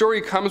heartbreaking story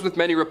comes with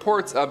many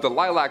reports of the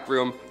Lilac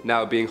Room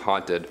now being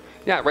haunted.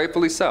 Yeah,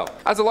 rightfully so,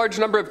 as a large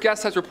number of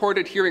guests has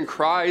reported hearing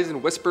cries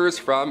and whispers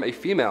from a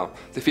female.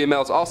 The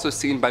female is also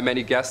seen by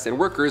many guests and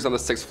workers on the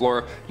 6th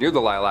floor near the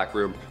Lilac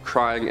Room,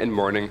 crying and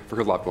mourning for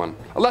her loved one.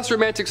 A less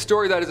romantic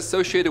story that is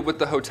associated with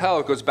the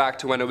hotel goes back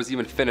to when it was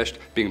even finished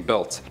being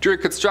built. During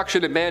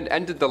construction, a man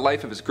ended the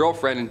life of his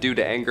girlfriend due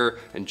to anger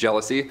and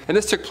jealousy, and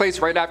this took place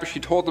right after she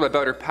told him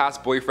about her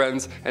past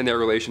boyfriends and their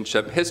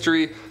relationship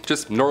history,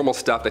 just normal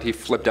stuff that he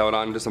flipped out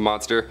on, just a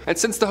monster. And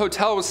since the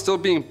hotel was still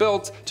being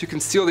built, to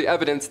conceal the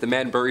evidence, the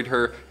man buried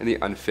her in the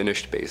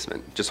unfinished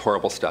basement. Just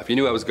horrible stuff. You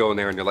knew I was going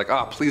there and you're like,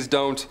 ah, oh, please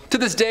don't. To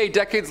this day,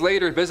 decades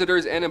later,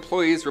 visitors and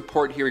employees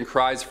report hearing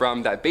cries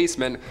from that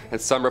basement,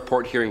 and some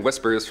report hearing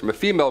whispers from a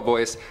female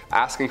voice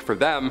asking for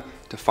them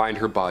to find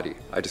her body.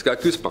 I just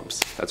got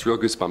goosebumps. That's real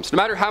goosebumps. No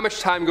matter how much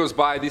time goes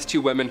by, these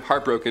two women,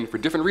 heartbroken for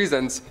different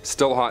reasons,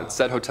 still haunt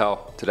said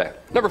hotel today.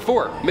 Number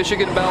 4,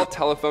 Michigan Bell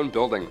Telephone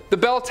Building. The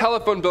Bell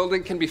Telephone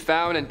Building can be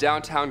found in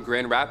downtown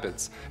Grand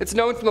Rapids. It's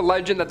known from the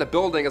legend that the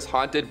building is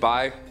haunted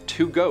by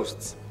 2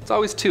 ghosts. It's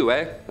always 2,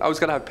 eh? Always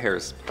gotta have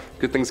pairs.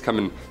 Good things come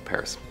in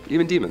pairs.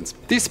 Even demons.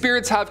 These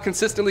spirits have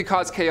consistently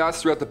caused chaos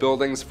throughout the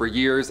buildings for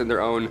years in their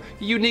own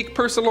unique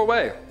personal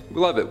way. We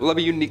love it. We love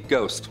a unique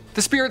ghost.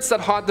 The spirits that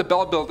haunt the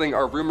Bell Building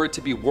are rumored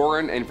to be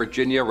Warren and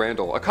Virginia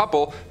Randall, a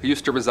couple who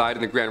used to reside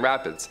in the Grand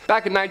Rapids.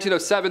 Back in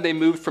 1907, they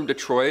moved from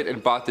Detroit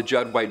and bought the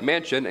Judd White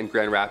Mansion in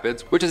Grand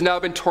Rapids, which has now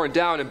been torn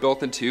down and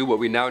built into what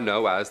we now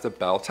know as the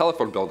Bell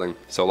Telephone Building.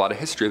 So a lot of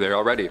history there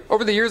already.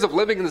 Over the years of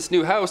living in this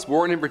new house,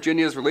 Warren and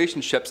Virginia's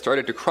relationship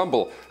started to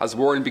crumble as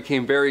Warren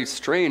became very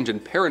strange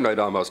and paranoid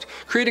almost,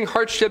 creating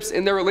hardships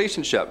in their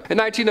relationship. In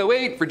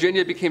 1908,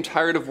 Virginia became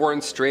tired of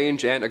Warren's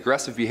strange and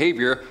aggressive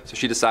behavior, so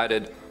she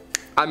decided,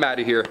 I'm out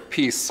of here,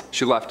 peace.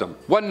 She left him.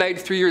 One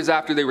night, 3 years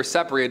after they were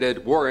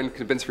separated, Warren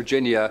convinced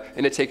Virginia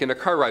into taking a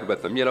car ride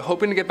with him,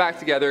 hoping to get back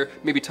together,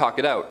 maybe talk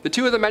it out. The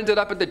two of them ended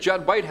up at the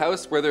Judd White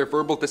house where their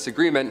verbal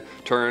disagreement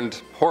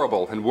turned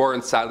horrible, and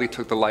Warren sadly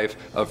took the life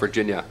of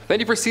Virginia. Then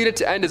he proceeded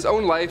to end his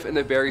own life in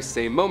the very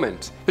same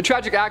moment. The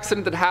tragic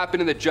accident that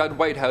happened in the Judd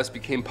White house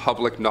became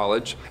public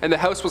knowledge, and the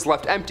house was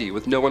left empty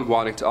with no one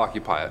wanting to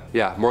occupy it.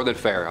 Yeah, more than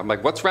fair. I'm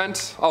like, what's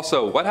rent?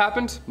 Also, what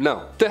happened?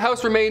 No. The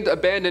house remained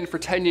abandoned for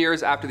 10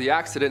 years after the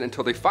accident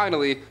until they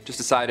finally just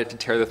decided to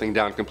tear the thing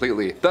down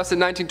completely. Thus in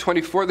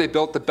 1924 they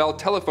built the Bell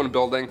Telephone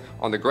Building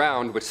on the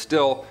ground, which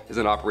still is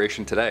in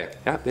operation today.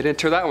 Yeah, they didn't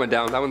tear that one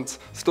down, that one's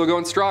still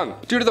going strong.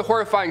 Due to the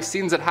horrifying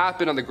scenes that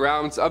happened on the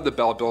grounds of the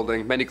Bell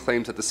Building, many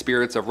claim that the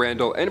spirits of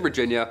Randall and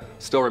Virginia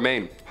still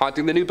remain,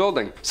 haunting the new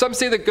building. Some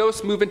say that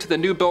ghosts move into the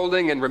new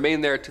building and remain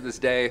there to this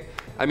day.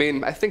 I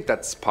mean, I think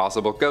that's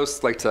possible.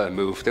 Ghosts like to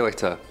move,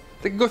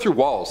 they can go through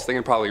walls, they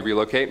can probably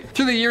relocate.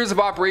 Through the years of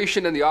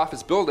operation in the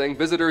office building,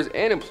 visitors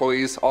and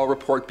employees all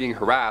report being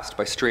harassed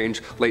by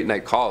strange late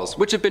night calls,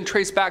 which have been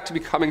traced back to be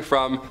coming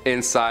from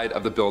inside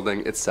of the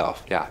building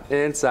itself. Yeah,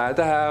 inside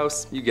the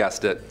house. You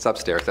guessed it, it's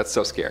upstairs, that's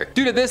so scary.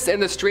 Due to this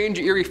and the strange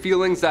eerie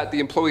feelings that the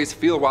employees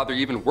feel while they're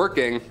even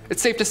working,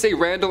 it's safe to say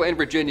Randall and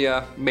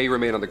Virginia may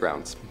remain on the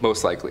grounds,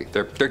 most likely.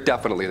 They're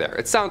definitely there.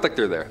 It sounds like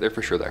they're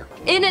for sure there.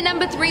 In at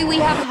number 3 we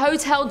have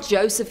Hotel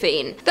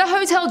Josephine. The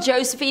Hotel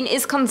Josephine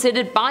is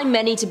considered by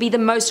many to be the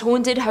most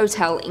haunted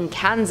hotel in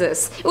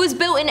Kansas. It was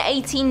built in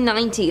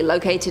 1890,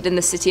 located in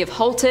the city of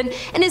Holton,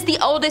 and is the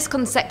oldest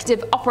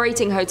consecutive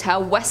operating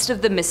hotel west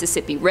of the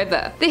Mississippi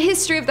River. The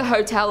history of the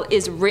hotel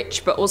is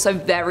rich but also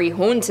very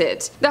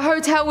haunted. The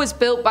hotel was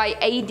built by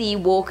A.D.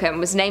 Walker and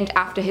was named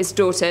after his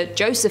daughter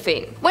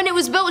Josephine. When it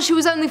was built, she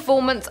was only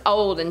 4 months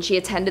old and she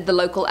attended the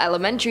local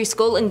elementary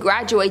school and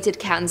graduated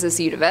Kansas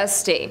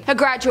University. Her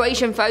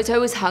graduation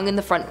photo is hung in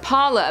the front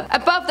parlor,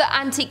 above the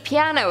antique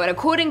piano, and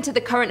according to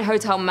the current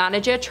hotel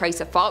manager,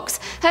 Tracer Fox,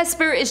 her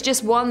spirit is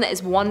just one that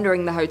is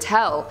wandering the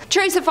hotel.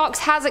 Tracer Fox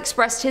has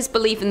expressed his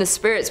belief in the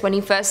spirits when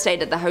he first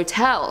stayed at the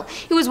hotel.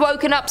 He was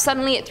woken up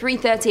suddenly at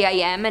 3:30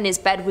 AM and his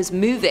bed was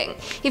moving.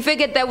 He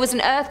figured there was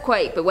an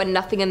earthquake, but when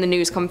nothing in the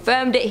news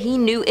confirmed it, he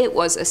knew it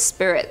was a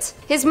spirit.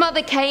 His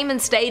mother came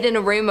and stayed in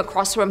a room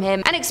across from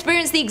him and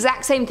experienced the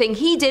exact same thing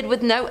he did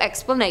with no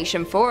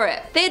explanation for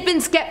it. They had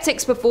been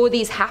skeptics before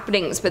these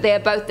happenings, but they are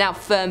both now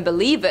firm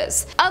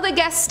believers. Other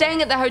guests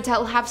staying at the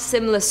hotel have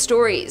similar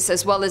stories,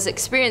 as well as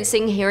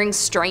experiencing hearing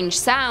strange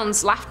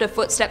sounds, laughter,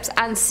 footsteps,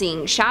 and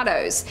seeing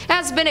shadows. It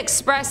has been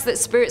expressed that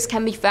spirits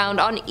can be found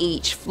on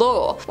each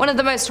floor. One of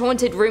the most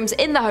haunted rooms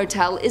in the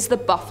hotel is the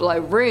Buffalo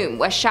Room,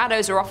 where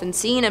shadows are often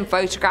seen and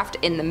photographed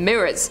in the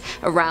mirrors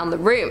around the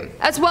room,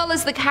 as well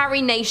as the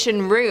Carrie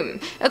Nation Room.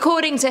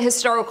 According to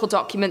historical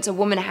documents, a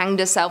woman hanged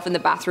herself in the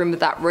bathroom of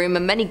that room,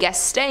 and many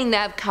guests staying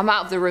there have come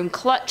out of the room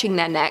clutching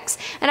their necks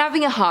and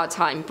having a hard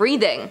time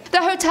breathing.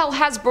 The hotel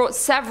has brought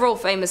several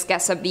famous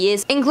guests over the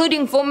years,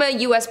 including former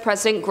US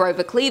President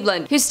Grover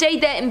Cleveland, who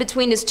stayed there in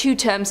between his 2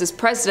 terms as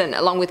president,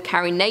 along with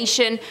Carrie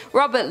Nation,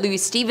 Robert Louis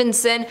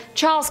Stevenson,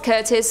 Charles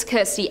Curtis,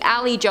 Kirstie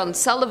Alley, John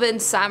Sullivan,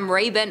 Sam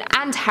Rayburn,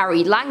 and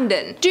Harry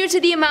Langdon. Due to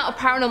the amount of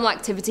paranormal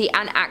activity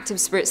and active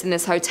spirits in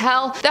this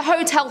hotel, the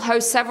hotel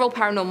hosts several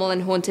paranormal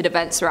and haunted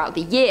events throughout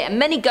the year, and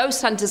many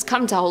ghost hunters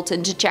come to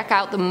Holton to check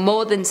out the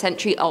more than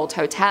century-old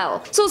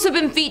hotel. It's also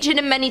been featured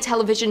in many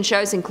television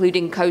shows,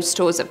 including Ghost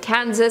Tours of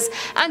Kansas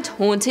and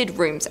Haunted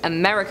Rooms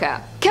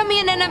America. Coming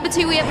in at number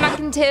 2 we have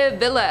McIntyre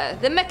Villa.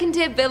 The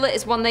McIntyre Villa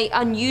is one of the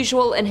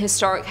unusual and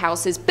historic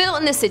houses built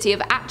in the city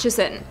of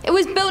Atchison. It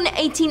was built in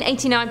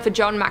 1889 for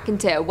John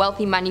McIntyre, a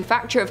wealthy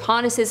manufacturer of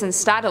harnesses and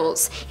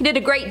saddles. He did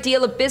a great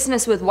deal of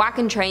business with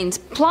wagon trains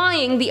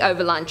plying the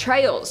overland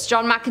trails.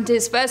 John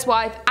McIntyre's first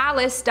wife,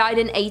 Alice, died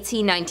in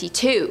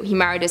 1892. He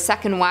married his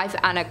second wife,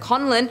 Anna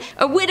Conlon,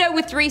 a widow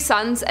with 3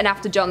 sons, and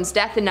after John's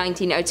death in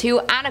 1902,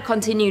 Anna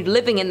continued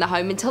living in the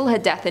home until her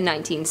death in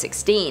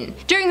 1916.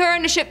 During her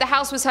ownership, the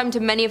house was home to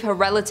many of her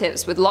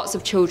relatives, with lots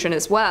of children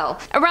as well.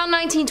 Around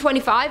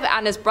 1925,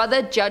 Anna's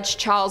brother, Judge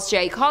Charles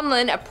J.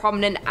 Conlon, a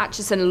prominent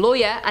Atchison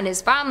lawyer, and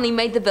his family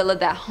made the villa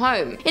their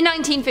home. In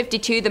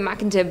 1952, the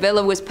McIntyre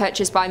Villa was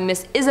purchased by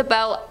Miss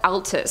Isabel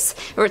Altus,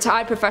 a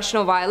retired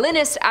professional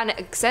violinist and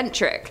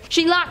eccentric.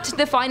 She lacked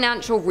the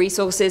financial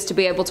resources to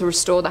be able to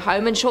restore the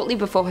home, and shortly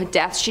before her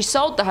death, she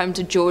sold the home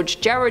to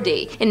George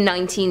Gerardi in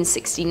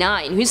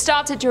 1969, who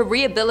started to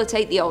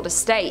rehabilitate the old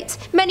estate.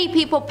 Many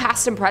people,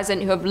 past and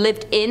present, who have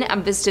lived in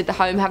and visited the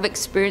home have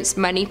experienced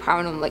many many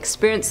paranormal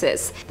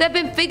experiences. There have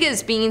been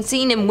figures being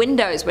seen in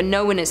windows when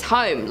no one is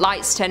home,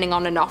 lights turning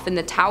on and off in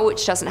the tower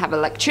which doesn't have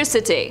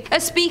electricity, a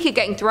speaker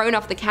getting thrown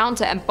off the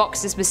counter, and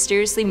boxes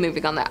mysteriously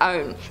moving on their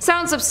own.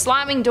 Sounds of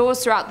slamming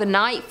doors throughout the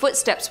night,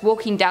 footsteps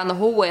walking down the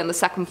hallway on the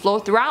second floor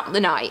throughout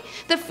the night,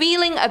 the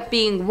feeling of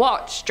being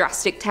watched,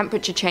 drastic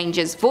temperature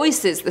changes,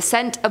 voices, the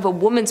scent of a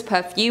woman's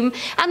perfume,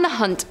 and the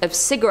hunt of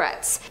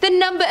cigarettes. The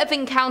number of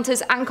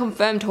encounters and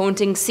confirmed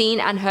hauntings seen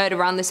and heard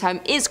around this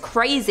home is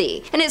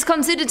crazy, and it's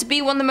considered to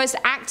be one of the most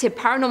active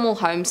paranormal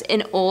homes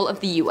in all of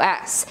the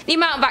US. The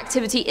amount of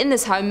activity in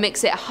this home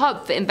makes it a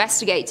hub for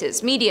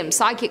investigators, mediums,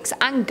 psychics,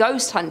 and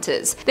ghost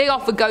hunters. They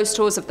offer ghost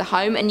tours of the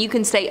home, and you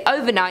can stay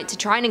overnight to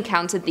try and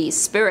encounter these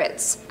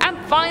spirits. And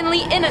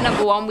finally, in at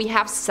number 1, we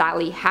have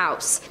Sallie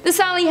House. The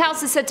Sallie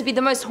House is said to be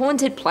the most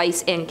haunted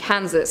place in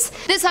Kansas.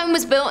 This home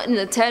was built in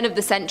the turn of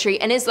the century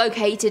and is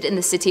located in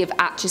the city of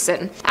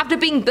Atchison. After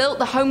being built,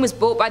 the home was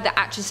bought by the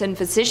Atchison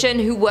physician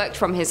who worked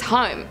from his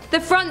home. The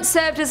front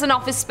served as an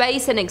office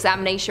space and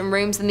examination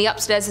rooms, and the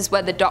upstairs is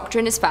where the doctor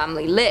and his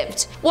family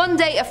lived. One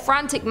day, a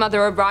frantic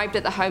mother arrived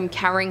at the home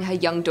carrying her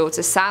young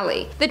daughter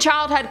Sally. The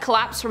child had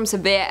collapsed from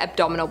severe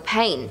abdominal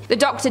pain. The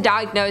doctor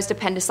diagnosed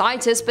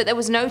appendicitis, but there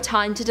was no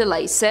time to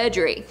delay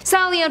surgery.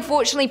 Sally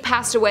unfortunately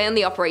passed away on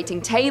the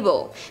operating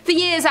table. For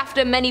years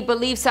after, many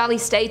believe Sally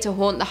stayed to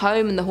haunt the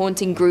home, and the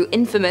haunting grew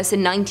infamous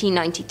in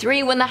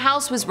 1993 when the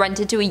house was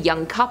rented to a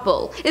young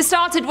couple. It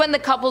started when the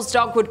couple's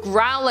dog would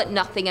growl at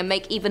nothing and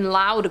make even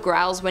louder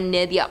growls when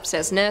near the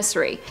upstairs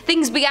nursery.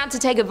 Things began to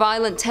take a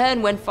violent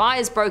turn when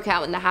fires broke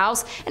out in the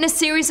house and a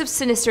series of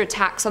sinister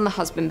attacks on the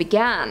husband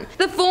began.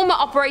 The former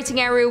operating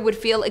area would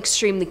feel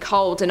extremely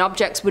cold, and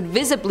objects would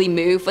visibly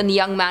move when the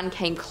young man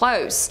came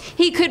close.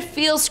 He could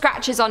feel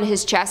scratches on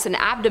his chest and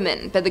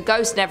abdomen, but the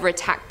ghost never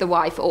attacked the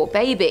wife or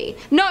baby.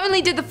 Not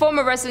only did the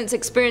former residents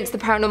experience the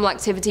paranormal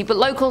activity, but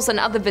locals and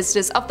other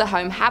visitors of the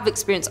home have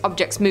experienced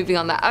objects moving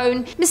on their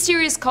own,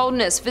 mysterious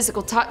coldness,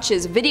 physical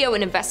touches, video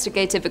and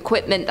investigative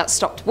equipment that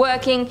stopped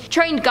working,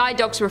 trained guide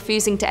dogs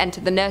refusing to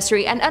enter the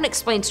nursery, and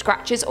unexplained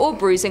scratches or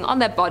bruising on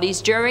their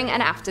bodies during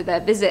and after their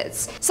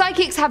visits.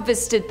 Psychics have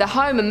visited the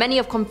home, and many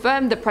have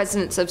confirmed the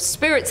presence of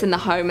spirits in the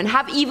home and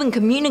have even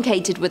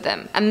communicated with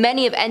them, and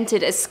many have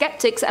entered as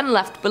skeptics and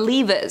left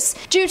believers.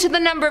 Due to the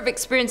number of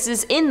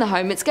experiences in the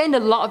home, it's gained a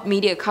lot of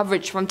media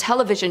coverage from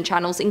television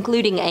channels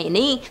including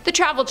A&E, the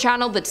Travel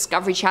Channel, the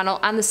Discovery Channel,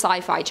 and the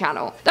Sci-Fi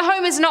Channel. The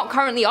home is not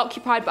currently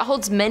occupied but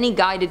holds many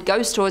guided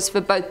ghost tours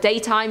for both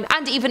daytime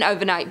and even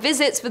overnight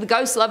visits for the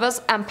ghost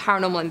lovers and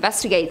paranormal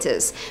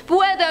investigators.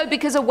 Beware though,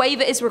 because a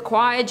waiver is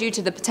required due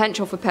to the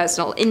potential for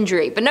personal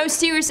injury, but no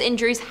serious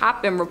injuries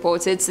have been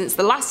reported since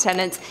the last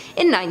tenant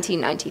in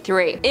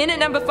 1993. In at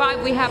number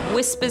 5, we have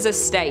Whispers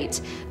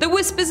Estate. The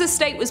Whispers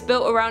Estate was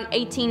built around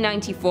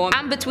 1894,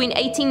 and between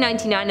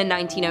 1899 and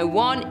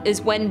 1901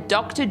 is when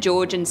Dr.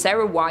 George and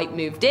Sarah White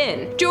moved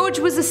in. George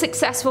was a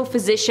successful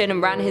physician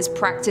and ran his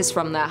practice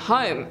from their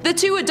home. The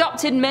two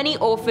adopted many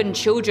orphaned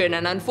children,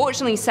 and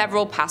unfortunately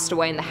several passed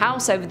away in the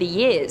house over the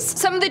years.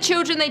 Some of the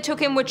children they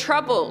took in were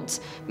troubled.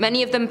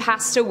 Many of them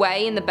passed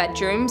away in the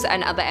bedrooms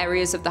and other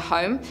areas of the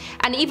home,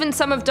 and even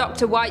some of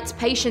Dr. White's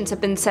patients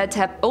have been said to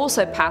have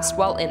also passed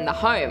while in the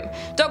home.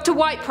 Dr.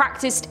 White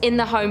practiced in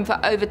the home for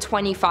over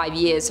 25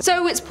 years,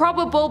 so it's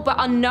probable but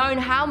unknown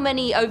how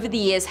many over the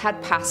years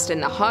had passed in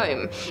the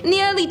home. In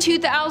the early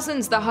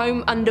 2000s, the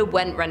home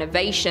underwent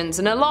renovations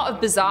and a lot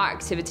of bizarre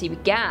activity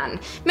began.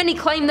 Many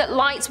claim that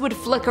lights would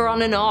flicker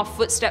on and off,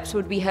 footsteps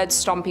would be heard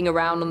stomping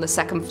around on the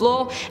second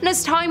floor, and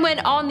as time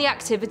went on, the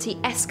activity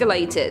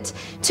escalated.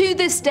 To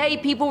this day,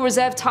 people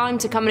reserve time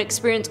to come and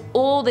experience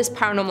all this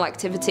paranormal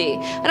activity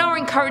and are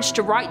encouraged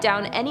to write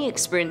down any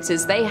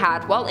experiences they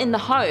had while in the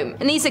home,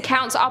 and these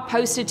accounts are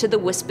posted to the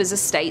Whispers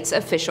Estate's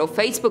official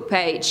Facebook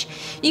page.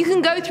 You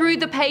can go through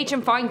the page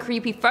and find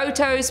creepy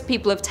photos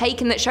people have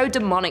taken that show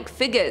demonic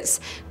figures,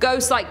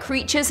 ghost-like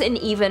creatures, and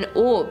even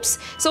orbs.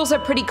 It's also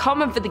pretty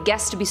common for the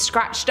guests to be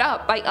scratched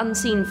up by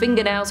unseen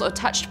fingernails or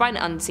touched by an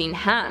unseen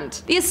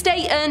hand. The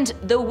estate earned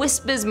the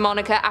Whispers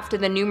moniker after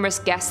the numerous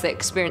guests that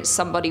experienced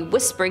somebody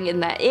whispering in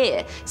their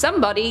ear,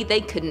 somebody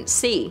they couldn't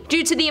see.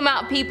 Due to the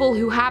amount of people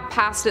who have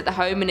passed at the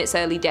home in its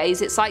early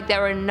days, it's like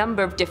there are a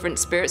number of different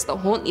spirits that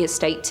haunt the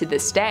estate to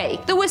this day.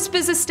 The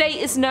Whispers Estate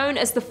is known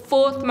as the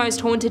 4th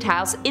most haunted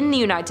house in the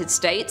United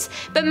States,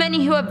 but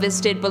many who have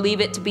visited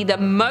believe it to be the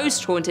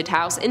most haunted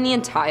house in the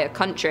entire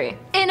country.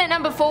 In at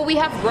number 4, we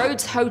have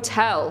Rhodes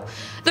Hotel.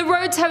 The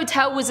Rhodes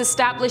Hotel was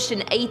established in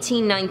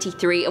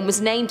 1893 and was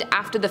named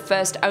after the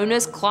first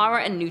owners,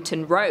 Clara and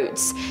Newton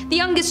Rhodes. The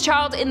youngest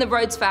child in the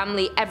Rhodes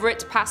family,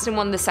 Everett, passed in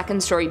one of the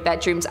second-story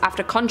bedrooms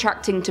after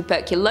contracting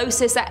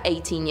tuberculosis at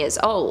 18 years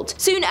old.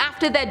 Soon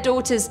after their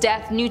daughter's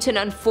death, Newton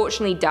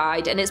unfortunately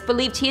died, and it's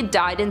believed he had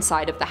died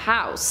inside of the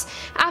house.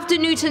 After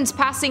Newton's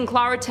passing,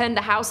 Clara turned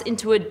the house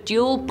into a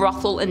dual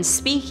brothel and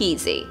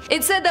speakeasy.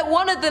 It's said that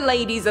one of the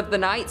ladies of the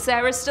night,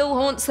 Sarah, still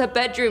haunts her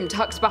bedroom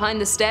tucked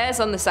behind the stairs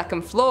on the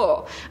second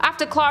floor.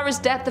 After Clara's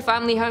death, the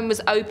family home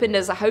was opened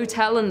as a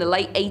hotel in the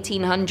late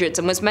 1800s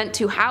and was meant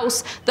to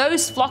house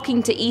those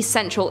flocking to East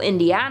Central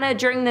Indiana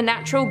during the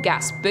natural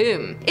gas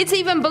boom. It's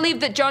even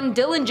believed that John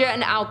Dillinger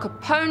and Al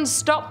Capone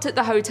stopped at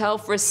the hotel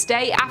for a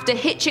stay after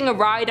hitching a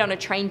ride on a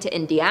train to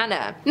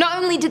Indiana.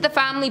 Not only did the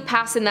family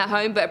pass in their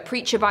home, but a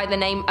preacher by the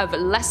name of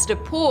Lester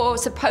Poor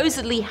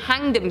supposedly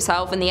hanged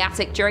himself in the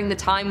attic during the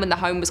time when the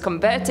home was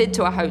converted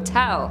to a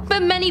hotel.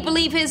 But many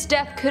believe his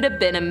death could have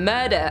been a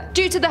murder.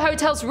 Due to the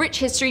hotel's rich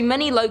history,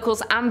 many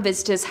locals and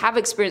visitors have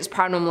experienced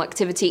paranormal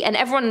activity, and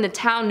everyone in the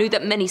town knew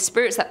that many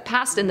spirits that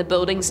passed in the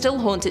building still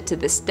haunt it to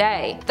this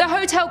day. The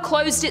hotel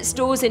closed its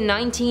doors in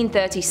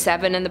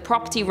 1937 and the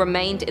property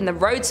remained in the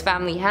Rhodes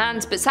family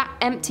hands but sat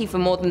empty for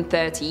more than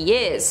 30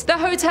 years. The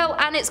hotel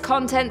and its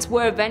contents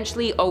were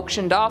eventually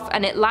auctioned off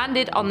and it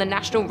landed on the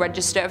National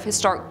Register of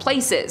Historic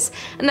Places,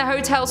 and the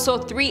hotel saw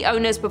 3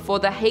 owners before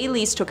the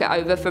Haleys took it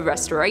over for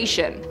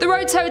restoration. The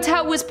Rhodes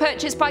Hotel was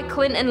purchased by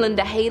Clint and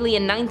Linda Haley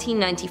in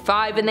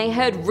 1995 and they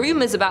heard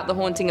rumors about the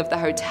haunting of the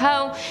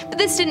hotel, but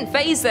this didn't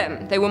faze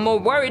them. They were more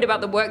worried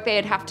about the work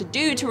they'd have to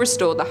do to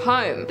restore the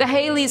home. The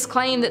Haleys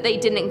claim that they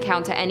didn't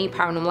encounter any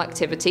paranormal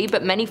activity,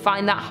 but many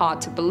find that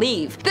hard to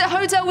believe. The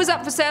hotel was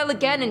up for sale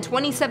again in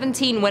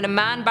 2017 when a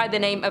man by the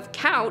name of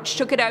Couch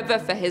took it over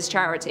for his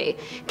charity.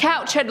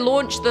 Couch had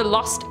launched the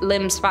Lost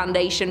Limbs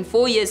Foundation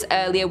 4 years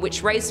earlier,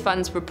 which raised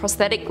funds for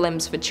prosthetic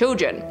limbs for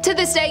children. To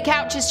this day,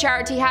 Couch's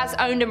charity has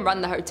owned and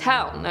run the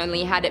hotel. Not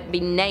only had it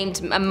been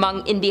named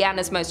among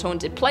Indiana's most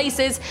haunted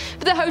places,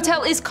 but the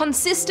hotel is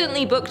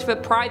consistently booked for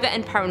private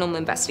and paranormal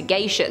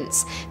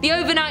investigations. The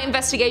overnight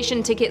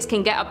investigation tickets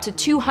can get up to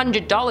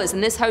 $200,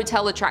 and this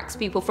hotel attracts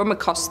people from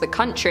across the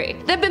country.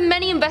 There have been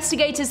many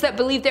investigators that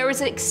believe there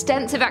is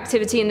extensive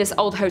activity in this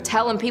old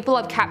hotel, and people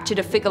have captured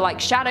a figure-like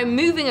shadow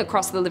moving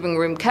across the living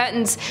room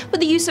curtains with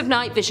the use of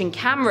night vision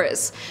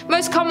cameras.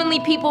 Most commonly,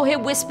 people hear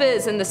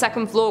whispers and the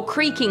second floor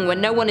creaking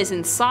when no one is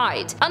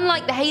inside.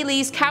 Unlike the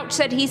Haleys, Couch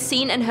said he's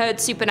seen and heard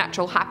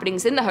supernatural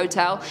happenings in the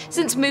hotel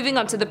since moving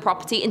onto the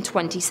property in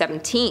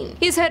 2017.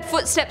 He's heard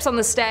footsteps on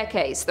the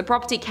staircase, the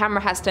property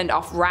camera has turned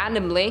off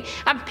randomly,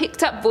 and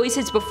picked up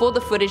voices before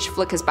the footage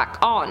flickers back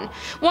on.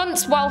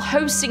 Once, while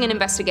hosting an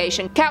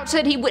investigation, Couch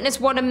said he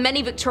witnessed one of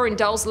many Victorian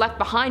dolls left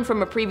behind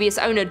from a previous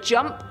owner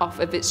jump off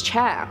of its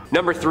chair.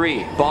 Number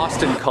 3.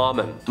 Boston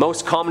Common.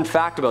 Most common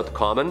fact about the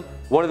Common: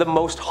 one of the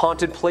most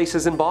haunted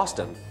places in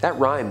Boston. That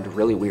rhymed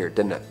really weird,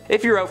 didn't it?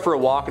 If you're out for a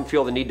walk and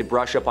feel the need to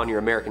brush up on your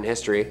American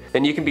history,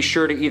 then you can be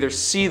sure to either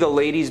see the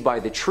ladies by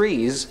the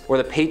trees or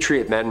the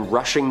Patriot men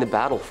rushing the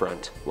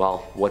battlefront.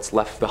 Well, what's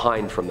left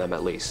behind from them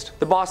at least.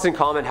 The Boston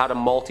Common had a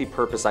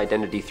multi-purpose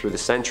identity through the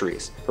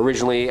centuries.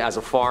 Originally as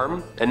a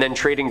farm, and then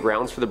trading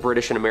grounds for the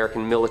British and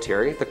American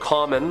military, the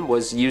Common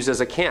was used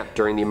as a camp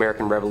during the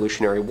American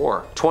Revolutionary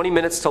War. 20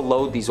 minutes to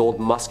load these old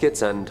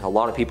muskets and a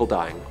lot of people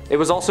dying. It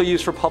was also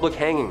used for public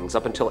hangings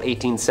up until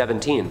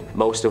 1817,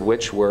 most of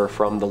which were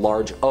from the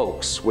large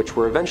oaks, which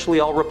were eventually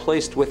all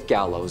replaced with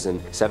gallows in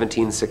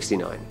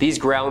 1769. These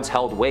grounds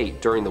held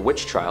weight during the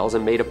witch trials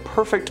and made a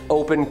perfect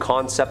open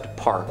concept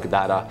park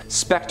that a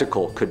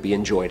spectacle could be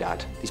enjoyed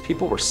at. These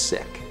people were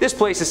sick. This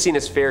place has seen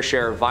its fair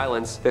share of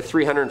violence. The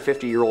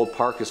 350-year-old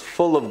park is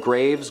full of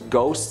graves,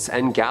 ghosts,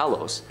 and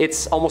gallows.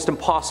 It's almost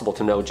impossible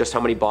to know just how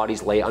many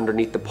bodies lay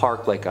underneath the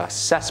park, like a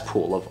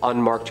cesspool of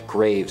unmarked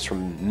graves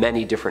from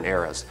many different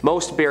eras.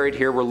 Most buried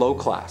here were low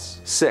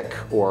class, sick,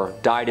 or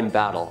died in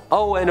battle.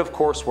 Oh, and of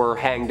course were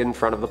hanged in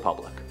front of the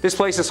public. This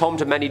place is home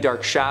to many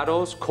dark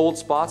shadows, cold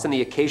spots, and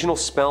the occasional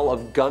smell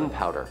of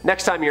gunpowder.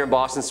 Next time you're in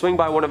Boston, swing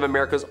by one of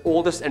America's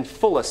oldest and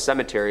fullest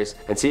cemeteries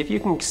and see if you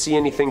can see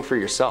anything for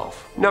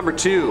yourself. Number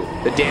 2.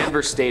 The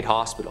Danvers State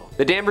Hospital.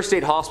 The Danvers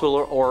State Hospital,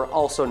 or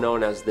also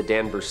known as the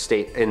Danvers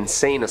State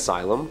Insane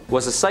Asylum,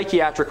 was a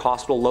psychiatric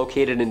hospital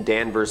located in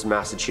Danvers,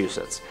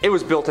 Massachusetts. It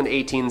was built in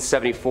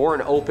 1874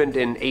 and opened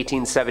in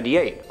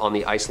 1878 on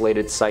the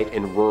isolated site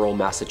in rural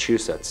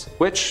Massachusetts,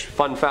 which,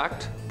 fun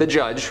fact, the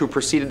judge who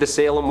preceded the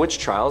Salem witch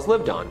trials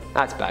lived on.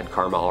 That's bad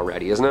karma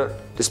already, isn't it?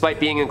 Despite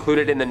being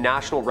included in the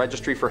National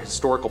Registry for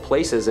Historical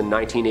Places in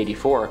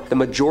 1984, the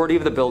majority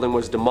of the building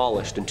was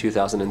demolished in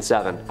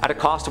 2007. At a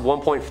cost of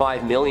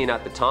 $1.5 million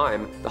at the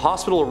time, the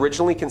hospital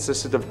originally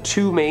consisted of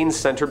 2 main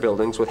center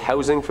buildings with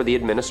housing for the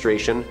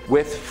administration,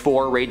 with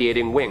 4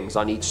 radiating wings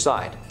on each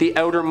side. The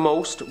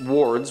outermost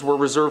wards were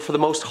reserved for the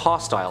most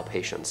hostile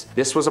patients.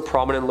 This was a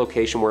prominent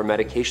location where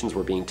medications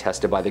were being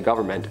tested by the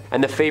government,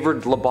 and the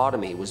favored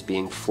lobotomy was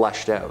being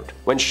fleshed out.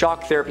 When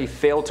shock therapy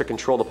failed to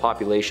control the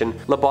population,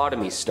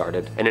 lobotomies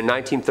started, and in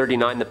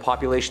 1939 the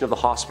population of the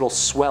hospital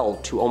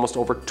swelled to almost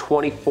over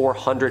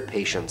 2,400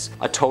 patients.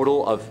 A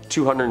total of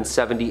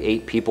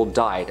 278 people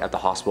died at the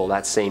hospital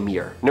that same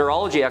year.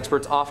 Neurology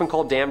experts often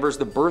call Danvers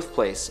the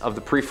birthplace of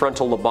the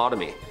prefrontal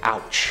lobotomy.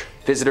 Ouch.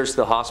 Visitors to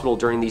the hospital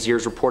during these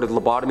years reported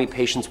lobotomy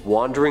patients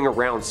wandering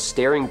around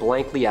staring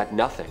blankly at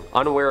nothing,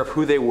 unaware of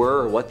who they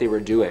were or what they were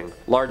doing.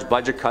 Large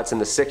budget cuts in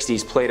the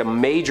 60s played a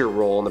major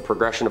role in the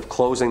progression of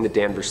closing the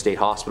Danvers State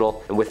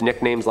Hospital, and with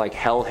nicknames like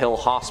Hell Hill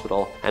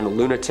Hospital and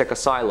Lunatic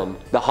Asylum,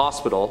 the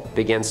hospital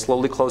began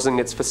slowly closing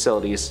its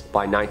facilities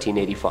by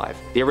 1985.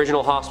 The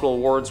original hospital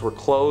wards were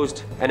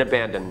closed and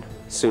abandoned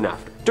soon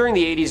after. During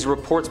the 80s,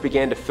 reports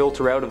began to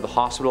filter out of the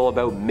hospital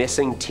about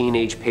missing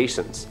teenage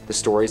patients. The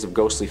stories of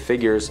ghostly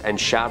figures and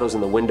shadows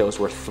in the windows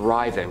were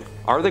thriving.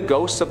 Are the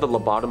ghosts of the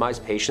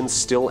lobotomized patients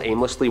still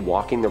aimlessly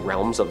walking the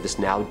realms of this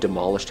now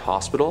demolished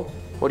hospital?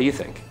 What do you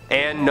think?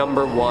 And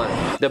number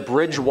 1, the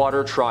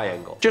Bridgewater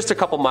Triangle. Just a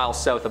couple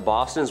miles south of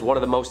Boston is one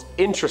of the most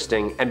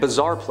interesting and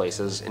bizarre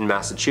places in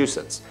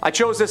Massachusetts. I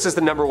chose this as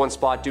the number 1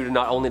 spot due to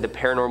not only the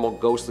paranormal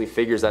ghostly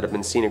figures that have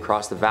been seen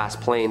across the vast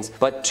plains,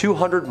 but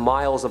 200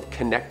 miles of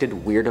connected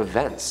weird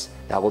events.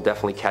 That will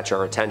definitely catch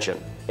our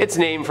attention. It's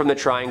named from the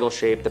triangle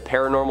shape. The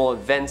paranormal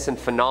events and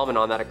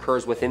phenomenon that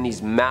occurs within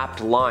these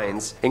mapped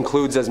lines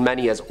includes as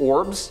many as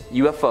orbs,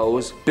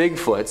 UFOs,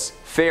 Bigfoots,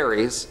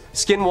 fairies,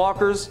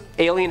 skinwalkers,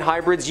 alien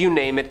hybrids, you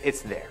name it,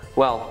 it's there.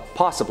 Well,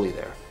 possibly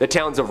there. The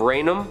towns of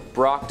Raynham,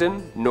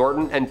 Brockton,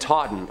 Norton, and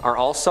Taunton are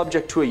all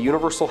subject to a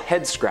universal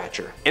head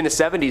scratcher. In the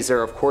 70s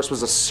there of course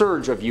was a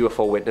surge of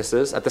UFO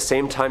witnesses, at the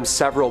same time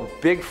several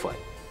Bigfoot.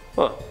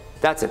 Huh,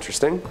 that's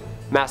interesting.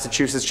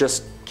 Massachusetts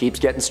just keeps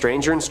getting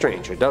stranger and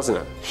stranger, doesn't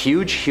it?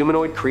 Huge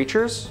humanoid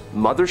creatures,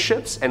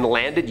 motherships, and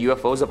landed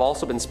UFOs have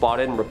also been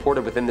spotted and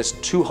reported within this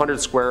 200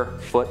 square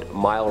foot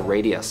mile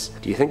radius.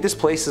 Do you think this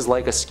place is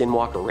like a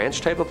Skinwalker Ranch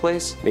type of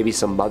place? Maybe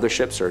some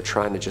motherships are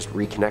trying to just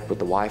reconnect with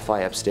the Wi-Fi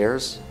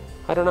upstairs?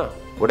 I don't know.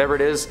 Whatever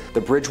it is,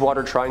 the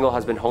Bridgewater Triangle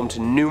has been home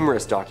to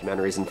numerous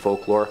documentaries and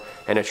folklore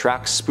and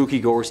attracts spooky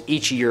goers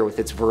each year with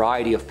its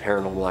variety of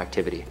paranormal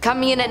activity.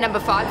 Coming in at number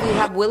 5, we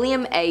have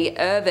William A.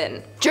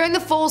 Irvin. During the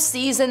fall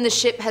season, the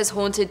ship has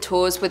haunted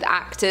tours with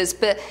actors,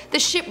 but the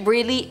ship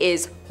really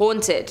is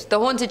haunted. The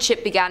haunted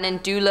ship began in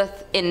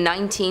Duluth in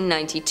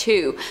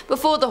 1992.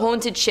 Before the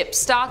haunted ship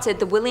started,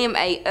 the William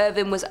A.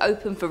 Irvin was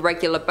open for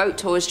regular boat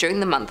tours during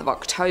the month of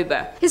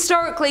October.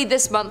 Historically,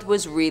 this month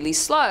was really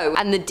slow,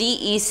 and the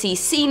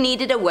DECC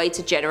needed a way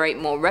to generate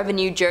more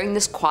revenue during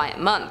this quiet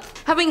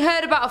month. Having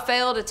heard about a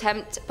failed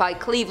attempt by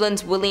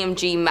Cleveland's William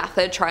G.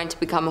 Mather trying to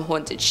become a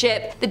haunted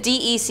ship, the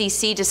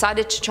DECC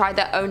decided to try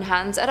their own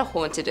hands at a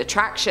haunted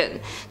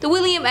attraction. The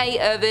William A.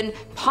 Irvin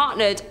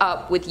partnered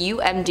up with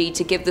UMD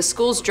to give the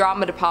school's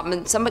drama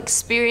department some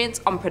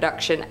experience on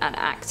production and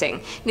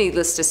acting.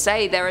 Needless to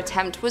say, their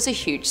attempt was a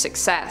huge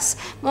success.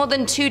 More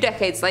than 2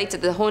 decades later,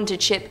 the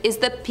haunted ship is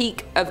the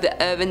peak of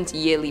the Irvin's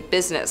yearly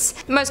business.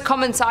 The most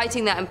common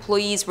sighting that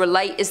employees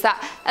relate is that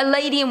a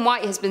lady in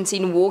white has been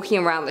seen walking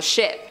around the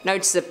ship,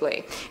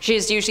 noticeably. She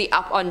is usually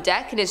up on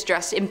deck and is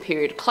dressed in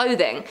period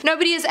clothing.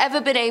 Nobody has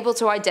ever been able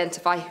to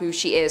identify who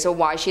she is or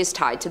why she is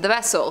tied to the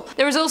vessel.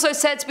 There is also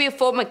said to be a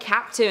former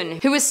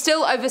captain who is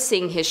still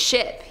overseeing his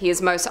ship. He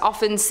is most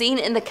often seen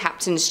in the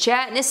captain's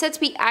chair and is said to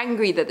be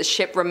angry that the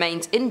ship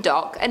remains in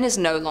dock and is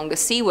no longer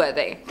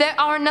seaworthy. There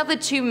are another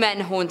 2 men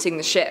haunting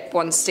the ship.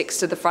 One sticks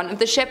to the front of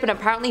the ship and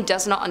apparently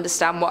does not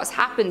understand what has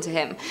happened to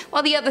him,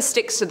 while the other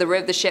sticks to the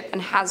rear of the ship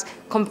and has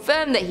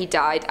confirmed that he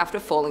died after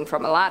falling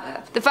from a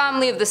ladder. The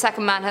family of the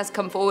second man has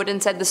come forward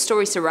and said the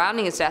story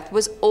surrounding his death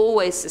was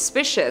always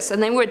suspicious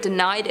and they were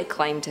denied a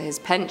claim to his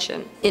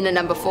pension. In at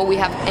number 4 we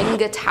have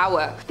Enger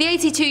Tower. The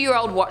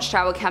 82-year-old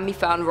watchtower can be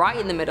found right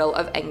in the middle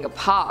of Enger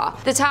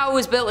Park. The tower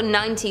was built in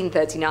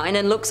 1939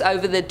 and looks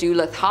over the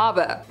Duluth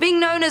Harbor, being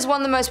known as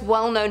one of the most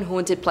well-known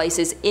haunted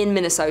places in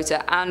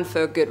Minnesota, and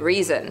for good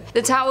reason.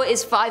 The tower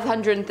is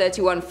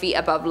 531 feet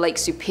above Lake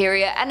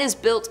Superior and is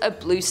built of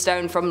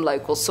bluestone from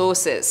local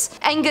sources.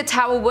 Enger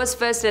Tower was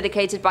first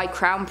dedicated by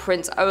Crown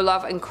Prince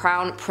Olav and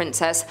Crown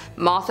Princess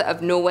Martha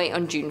of Norway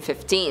on June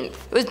 15th.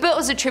 It was built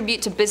as a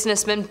tribute to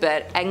businessman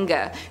Bert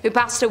Enger, who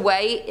passed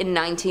away in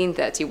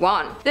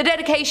 1931. The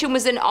dedication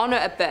was in honor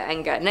of Bert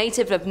Enger, a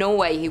native of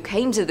Norway who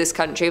came to this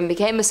country and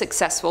became a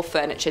successful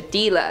furniture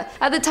dealer.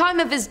 At the time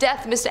of his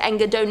death, Mr.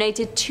 Enger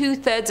donated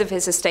 2/3 of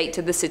his estate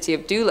to the city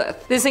of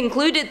Duluth. This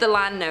included the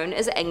land known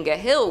as Enger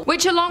Hill,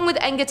 which along with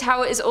Enger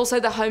Tower is also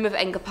the home of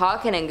Enger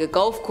Park and Enger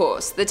Golf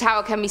Course. The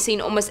tower can be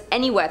seen almost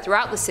anywhere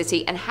throughout the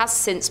city and has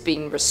since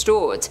been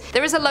restored.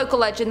 There is a local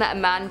legend that a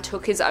man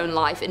took his own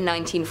life in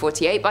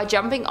 1948 by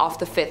jumping off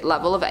the 5th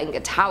level of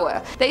Enger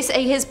Tower. They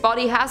say his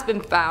body has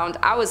been found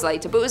hours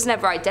later but was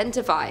never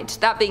identified.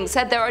 That being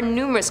said, there are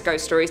numerous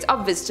ghost stories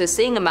of visitors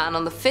seeing a man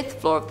on the 5th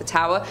floor of the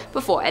tower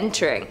before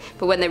entering,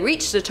 but when they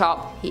reach the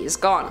top, he is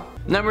gone.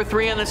 Number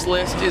 3 on this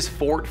list is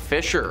Fort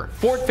Fisher.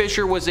 Fort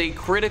Fisher was a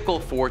critical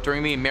fort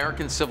during the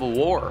American Civil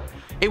War.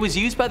 It was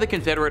used by the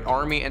Confederate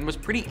Army and was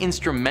pretty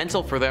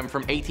instrumental for them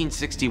from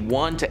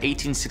 1861 to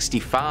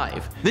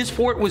 1865. This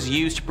fort was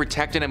used to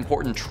protect an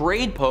important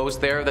trade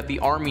post there that the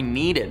Army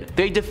needed.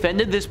 They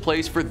defended this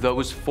place for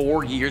those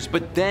 4 years,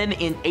 but then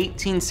in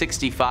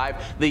 1865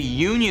 the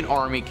Union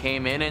Army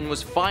came in and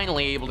was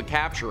finally able to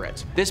capture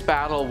it. This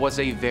battle was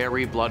a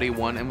very bloody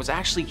one and was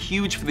actually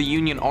huge for the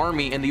Union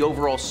Army and the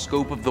overall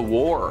scope of the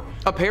War.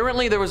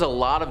 Apparently there was a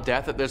lot of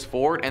death at this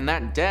fort, and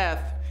that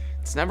death,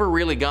 it's never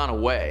really gone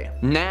away.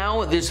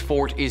 Now this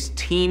fort is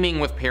teeming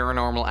with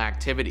paranormal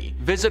activity.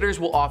 Visitors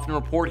will often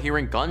report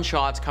hearing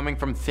gunshots coming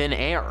from thin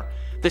air,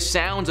 the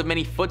sounds of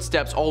many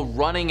footsteps all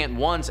running at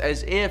once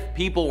as if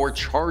people were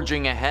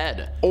charging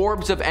ahead.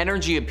 Orbs of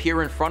energy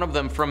appear in front of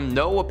them from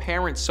no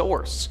apparent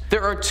source.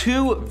 There are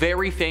two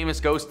very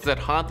famous ghosts that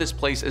haunt this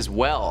place as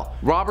well,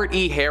 Robert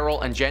E.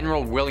 Harrell and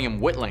General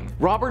William Whitling.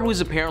 Robert was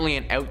apparently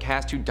an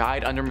outcast who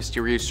died under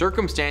mysterious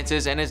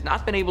circumstances and has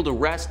not been able to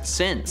rest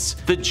since.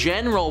 The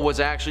general was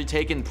actually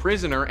taken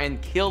prisoner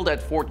and killed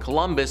at Fort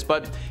Columbus,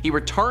 but he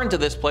returned to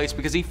this place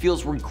because he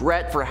feels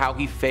regret for how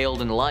he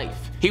failed in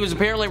life. He was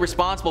apparently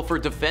responsible for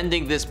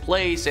defending this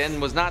place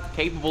and was not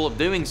capable of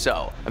doing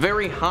so. A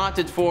very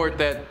haunted fort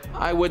that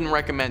I wouldn't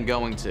recommend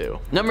going to.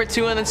 Number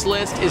 2 on this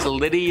list is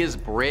Lydia's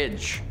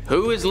Bridge.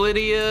 Who is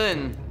Lydia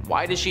and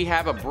why does she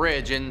have a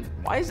bridge and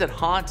why is it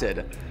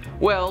haunted?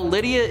 Well,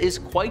 Lydia is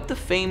quite the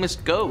famous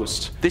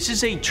ghost. This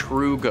is a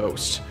true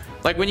ghost.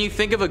 Like when you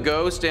think of a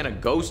ghost and a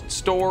ghost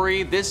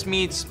story, this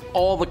meets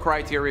all the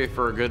criteria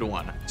for a good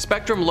one.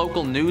 Spectrum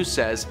Local News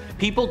says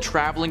people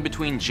traveling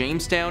between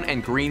Jamestown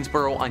and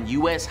Greensboro on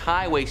US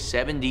Highway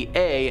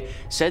 70A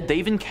said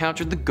they've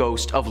encountered the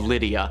ghost of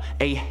Lydia,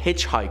 a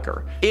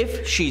hitchhiker.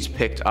 If she's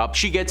picked up,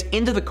 she gets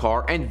into the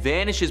car and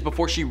vanishes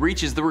before she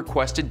reaches the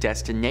requested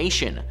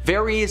destination.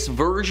 Various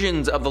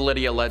versions of the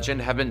Lydia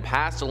legend have been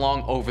passed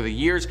along over the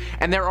years,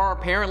 and there are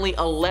apparently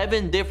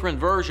 11 different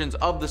versions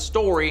of the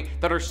story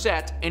that are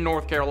set in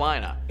North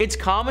Carolina. It's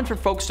common for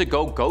folks to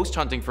go ghost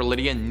hunting for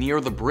Lydia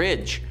near the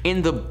bridge.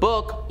 In the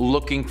book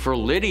Looking for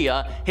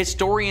Lydia,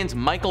 historians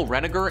Michael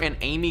Reniger and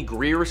Amy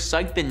Greer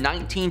cite the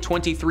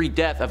 1923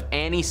 death of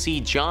Annie C.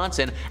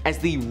 Johnson as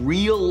the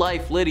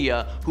real-life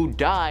Lydia who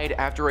died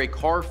after a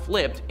car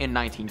flipped in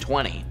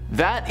 1920.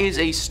 That is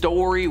a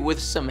story with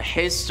some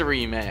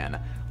history,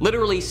 man.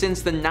 Literally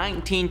since the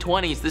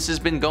 1920s this has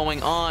been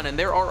going on, and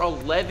there are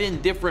 11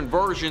 different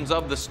versions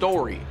of the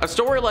story. A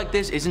story like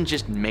this isn't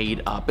just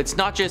made up. It's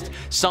not just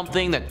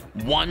something that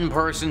one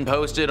person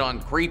posted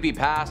on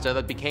Creepypasta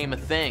that became a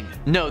thing.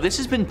 No, this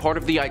has been part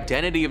of the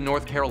identity of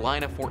North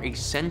Carolina for a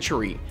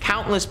century.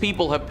 Countless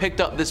people have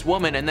picked up this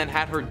woman and then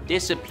had her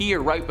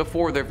disappear right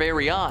before their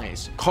very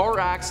eyes. Car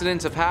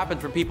accidents have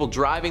happened from people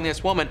driving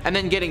this woman and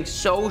then getting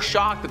so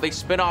shocked that they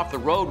spin off the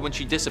road when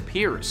she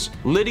disappears.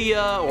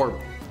 Lydia,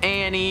 or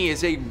Annie,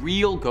 is a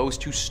real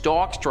ghost who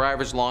stalks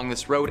drivers along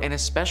this road and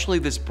especially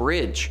this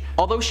bridge.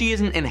 Although she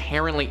isn't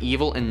inherently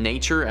evil in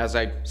nature, as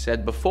I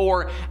said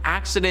before,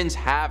 accidents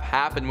have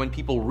happened when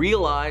people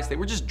realize they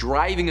were just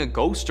driving a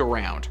ghost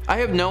around. I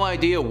have no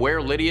idea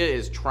where Lydia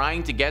is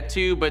trying to get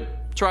to, but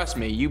trust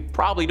me, you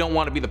probably don't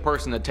want to be the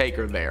person to take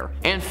her there.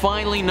 And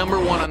finally, number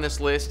 1 on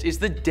this list is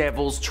the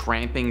Devil's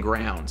Tramping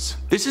Grounds.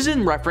 This is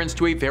in reference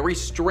to a very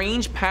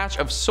strange patch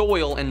of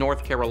soil in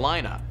North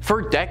Carolina.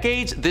 For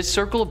decades, this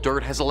circle of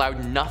dirt has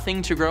allowed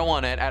nothing to grow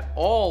on it at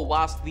all,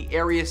 whilst the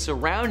area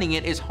surrounding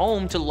it is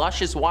home to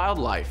luscious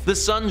wildlife. The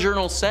Sun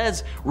Journal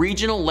says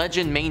regional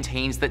legend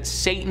maintains that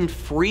Satan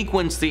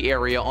frequents the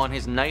area on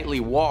his nightly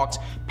walks,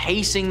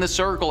 pacing the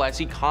circle as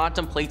he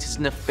contemplates his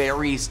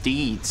nefarious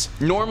deeds.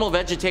 Normal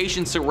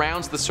vegetation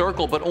surrounds the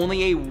circle, but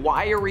only a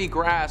wiry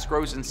grass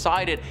grows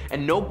inside it,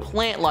 and no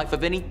plant life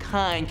of any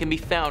kind can be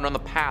found on the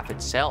path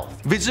itself.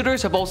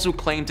 Visitors have also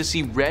claimed to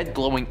see red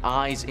glowing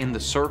eyes in the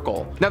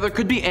circle. Now there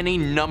could be any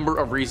number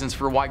of reasons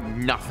for why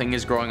nothing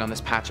is growing on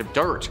this patch of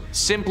dirt.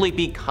 Simply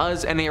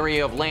because an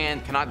area of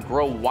land cannot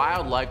grow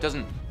wildlife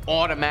doesn't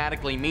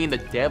automatically mean the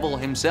devil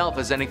himself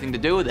has anything to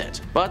do with it.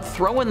 But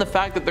throw in the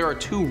fact that there are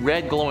 2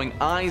 red glowing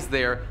eyes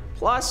there,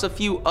 plus a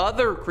few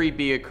other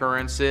creepy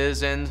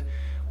occurrences, and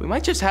we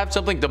might just have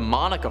something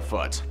demonic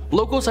afoot.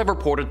 Locals have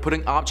reported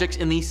putting objects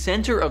in the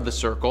center of the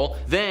circle,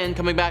 then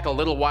coming back a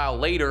little while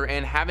later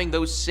and having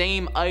those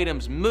same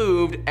items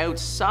moved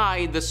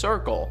outside the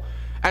circle,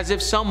 as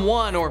if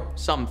someone or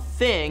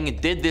something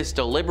did this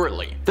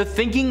deliberately. The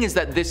thinking is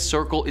that this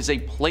circle is a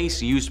place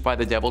used by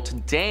the devil to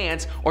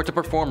dance or to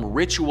perform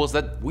rituals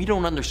that we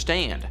don't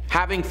understand.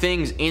 Having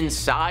things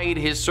inside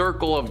his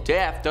circle of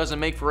death doesn't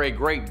make for a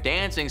great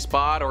dancing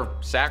spot or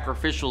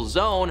sacrificial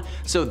zone,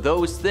 so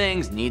those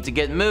things need to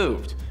get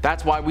moved.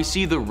 That's why we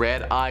see the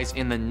red eyes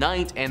in the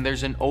night and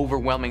there's an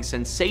overwhelming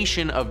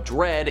sensation of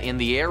dread in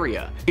the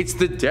area. It's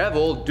the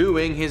devil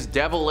doing his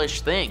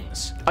devilish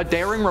things. A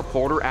daring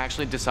reporter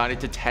actually decided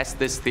to test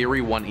this theory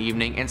one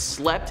evening and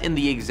slept in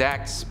the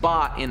exact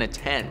spot in a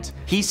tent.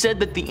 He said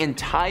that the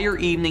entire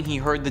evening he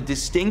heard the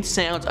distinct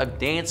sounds of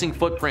dancing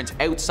footprints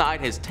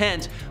outside his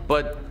tent,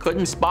 but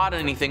couldn't spot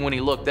anything when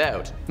he looked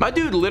out. My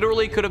dude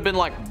literally could have been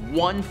like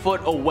 1 foot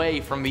away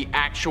from the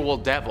actual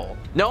devil.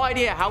 No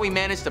idea how he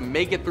managed to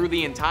make it through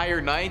the entire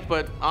night,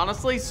 but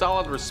honestly,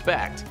 solid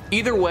respect.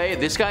 Either way,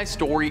 this guy's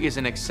story is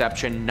an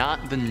exception,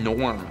 not the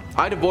norm.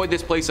 I'd avoid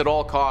this place at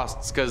all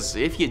costs, because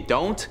if you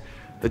don't,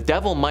 the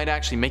devil might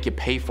actually make you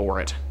pay for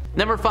it.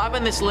 Number 5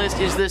 on this list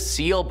is the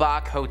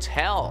Seelbach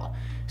Hotel.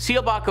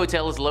 Seelbach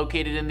Hotel is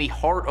located in the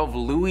heart of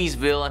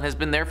Louisville and has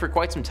been there for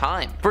quite some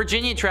time.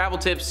 Virginia Travel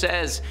Tips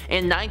says,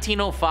 in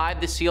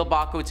 1905 the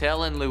Seelbach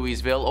Hotel in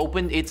Louisville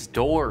opened its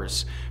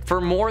doors.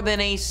 For more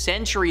than a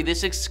century,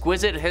 this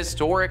exquisite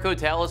historic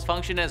hotel has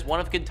functioned as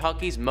one of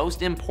Kentucky's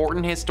most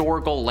important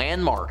historical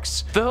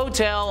landmarks. The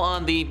hotel,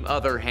 on the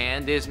other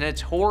hand, is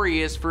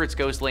notorious for its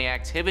ghostly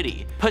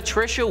activity.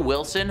 Patricia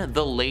Wilson,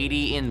 the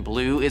Lady in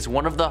Blue, is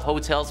one of the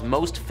hotel's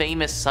most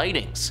famous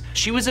sightings.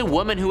 She was a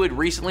woman who had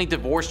recently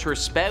divorced her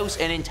spouse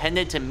and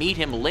intended to meet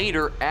him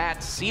later at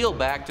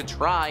Seelbach to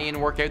try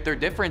and work out their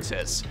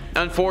differences.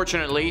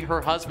 Unfortunately,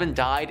 her husband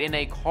died in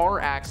a car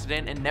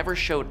accident and never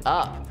showed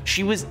up.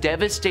 She was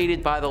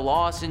devastated by the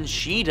loss and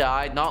she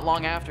died not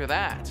long after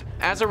that.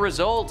 As a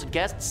result,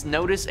 guests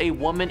notice a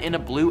woman in a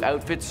blue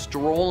outfit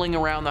strolling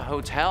around the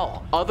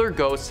hotel. Other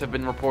ghosts have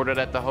been reported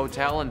at the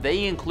hotel, and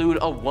they include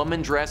a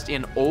woman dressed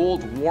in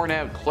old,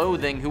 worn-out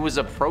clothing who was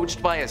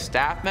approached by a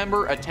staff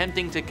member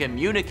attempting to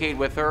communicate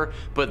with her,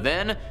 but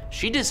then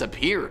she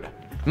disappeared.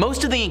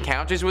 Most of the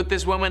encounters with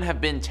this woman have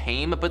been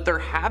tame, but there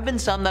have been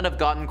some that have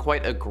gotten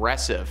quite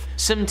aggressive.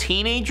 Some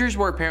teenagers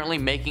were apparently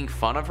making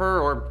fun of her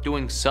or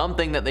doing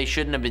something that they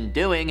shouldn't have been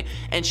doing,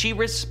 and she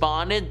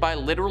responded by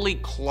literally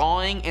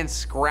clawing and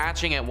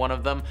scratching at one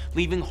of them,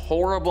 leaving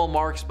horrible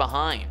marks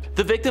behind.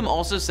 The victim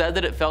also said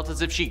that it felt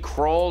as if she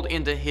crawled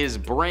into his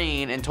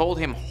brain and told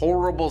him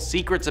horrible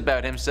secrets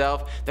about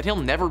himself that he'll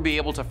never be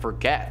able to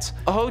forget.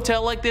 A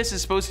hotel like this is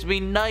supposed to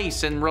be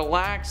nice and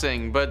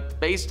relaxing, but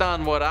based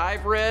on what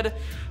I've read,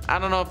 I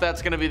don't know if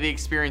that's going to be the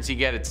experience you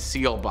get at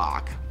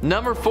Seelbach.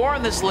 Number 4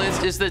 on this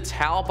list is the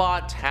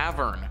Talbot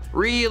Tavern.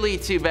 Really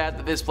too bad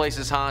that this place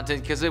is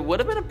haunted, because it would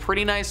have been a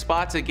pretty nice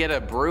spot to get a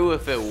brew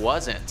if it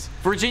wasn't.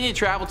 Virginia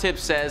Travel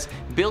Tips says,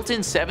 built in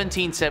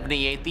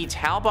 1778, the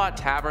Talbot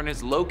Tavern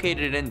is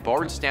located in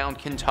Bardstown,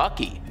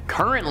 Kentucky.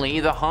 Currently,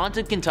 the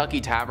Haunted Kentucky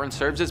Tavern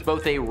serves as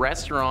both a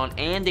restaurant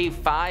and a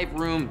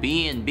 5-room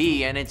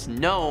B&B, and it's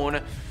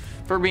known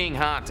for being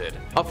haunted.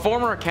 A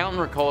former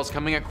accountant recalls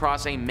coming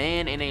across a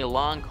man in a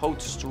long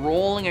coat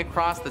strolling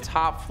across the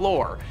top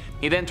floor.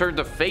 He then turned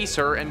to face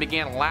her and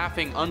began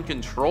laughing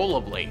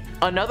uncontrollably.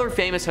 Another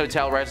famous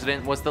hotel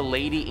resident was the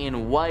Lady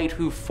in White,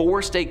 who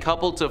forced a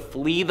couple to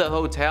flee the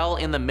hotel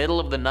in the middle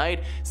of the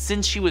night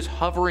since she was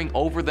hovering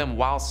over them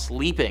while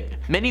sleeping.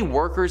 Many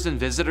workers and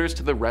visitors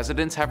to the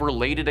residence have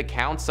related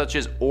accounts such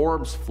as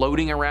orbs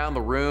floating around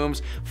the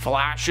rooms,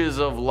 flashes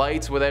of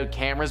lights without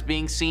cameras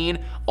being seen,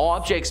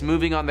 objects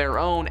moving on their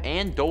own,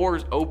 and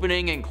doors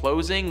opening and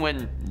closing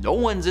when no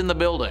one's in the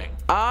building.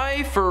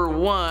 I, for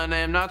one,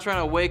 am not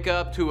trying to wake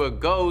up to a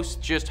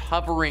ghost just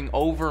hovering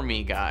over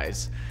me,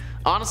 guys.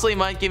 Honestly, it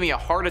might give me a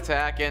heart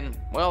attack and,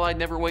 well, I'd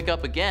never wake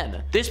up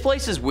again. This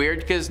place is weird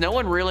because no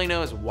one really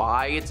knows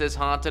why it's as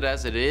haunted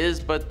as it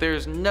is, but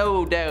there's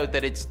no doubt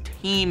that it's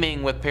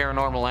teeming with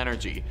paranormal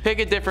energy. Pick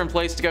a different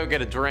place to go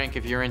get a drink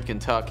if you're in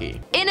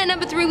Kentucky. In at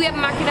number 3 we have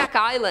Mackinac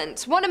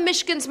Island. One of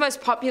Michigan's most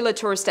popular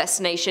tourist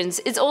destinations,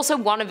 is also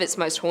one of its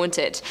most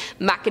haunted.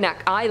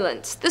 Mackinac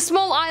Island. The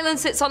small island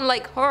sits on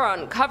Lake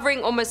Huron,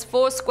 covering almost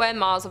 4 square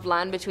miles of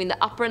land between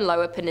the upper and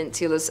lower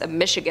peninsulas of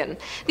Michigan.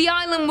 The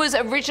island was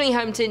originally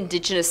home to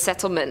indigenous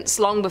settlements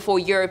long before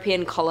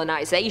European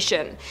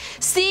colonization.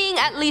 Seeing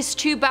at least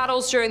 2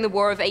 battles during the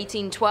War of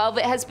 1812,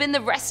 it has been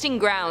the resting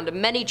ground of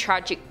many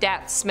tragic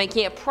deaths,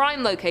 making it a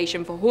prime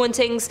location for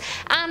hauntings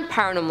and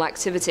paranormal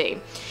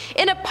activity.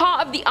 In a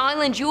part of the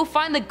island you will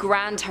find the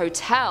Grand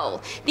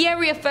Hotel. The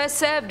area first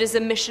served as a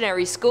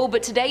missionary school,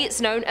 but today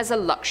it's known as a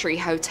luxury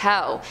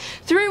hotel.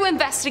 Through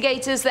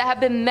investigators, there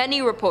have been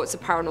many reports of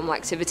paranormal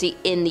activity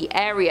in the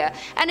area,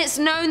 and it's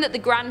known that the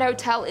Grand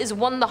Hotel is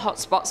one of the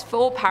hotspots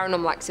for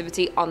paranormal activity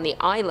on the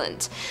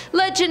island.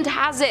 Legend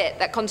has it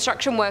that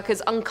construction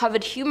workers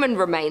uncovered human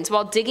remains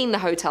while digging the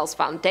hotel's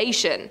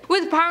foundation,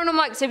 with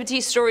paranormal activity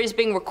stories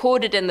being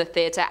recorded in the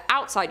theatre,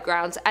 outside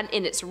grounds, and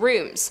in its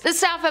rooms. The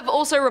staff have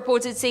also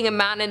reported seeing a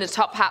man in a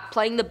top hat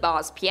playing the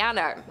bar's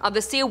piano.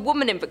 Others see a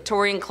woman in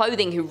Victorian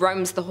clothing who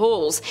roams the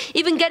halls,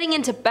 even getting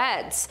into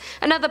beds.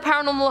 Another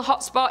paranormal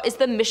hotspot is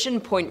the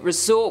Mission Point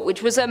Resort,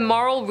 which was a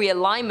moral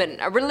realignment,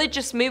 a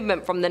religious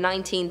movement from the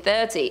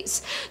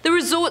 1930s. The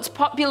resort's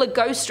popular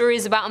ghost story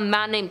is about a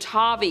man named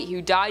Harvey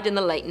who died in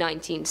the late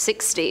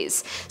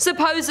 1960s.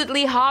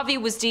 Supposedly, Harvey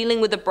was dealing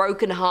with a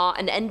broken heart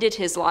and ended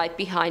his life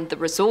behind the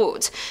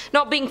resort,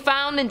 not being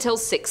found until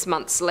 6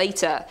 months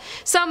later.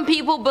 Some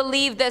people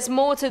believe there's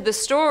more to the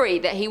story,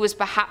 that he was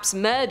perhaps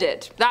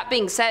murdered. That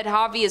being said,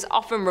 Harvey is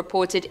often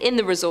reported in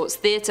the resort's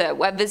theatre,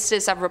 where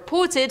visitors have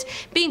reported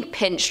being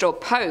pinched or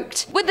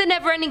poked. With the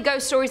never-ending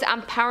ghost stories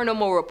and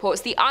paranormal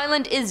reports, the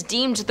island is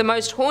deemed the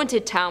most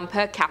haunted town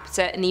per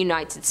capita in the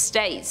United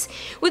States,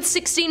 with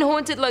 16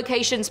 haunted haunted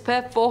locations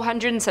per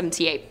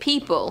 478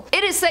 people.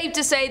 It is safe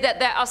to say that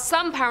there are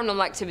some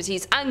paranormal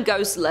activities and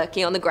ghosts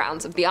lurking on the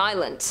grounds of the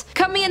island.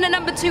 Coming in at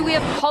number 2, we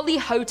have Holly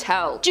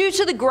Hotel. Due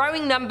to the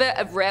growing number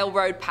of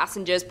railroad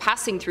passengers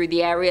passing through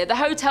the area, the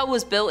hotel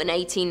was built in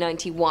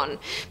 1891.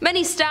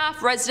 Many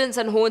staff, residents,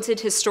 and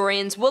haunted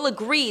historians will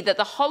agree that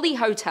the Holly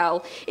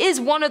Hotel is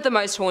one of the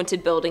most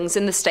haunted buildings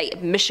in the state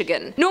of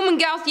Michigan. Norman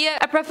Gauthier,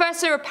 a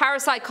professor of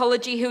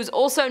parapsychology who is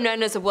also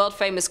known as a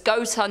world-famous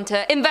ghost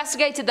hunter,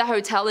 investigated the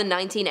hotel in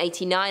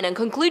 1989 and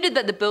concluded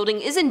that the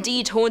building is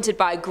indeed haunted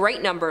by a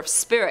great number of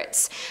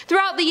spirits.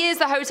 Throughout the years,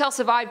 the hotel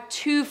survived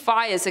 2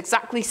 fires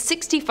exactly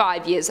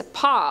 65 years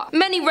apart.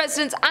 Many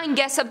residents and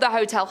guests of the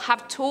hotel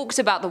have talked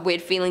about the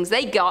weird feelings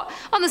they got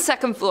on the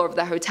second floor of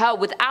the hotel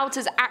without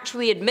us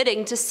actually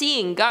admitting to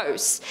seeing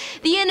ghosts.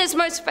 The inn's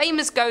most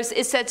famous ghost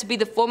is said to be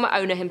the former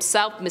owner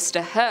himself,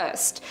 Mr.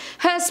 Hurst.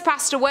 Hurst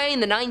passed away in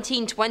the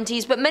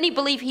 1920s, but many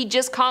believe he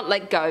just can't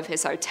let go of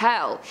his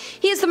hotel.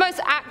 He is the most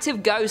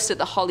active ghost at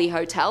the Holly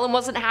Hotel and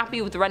wasn't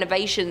happy with the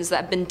renovations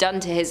that have been done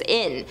to his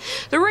inn.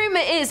 The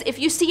rumor is if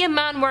you see a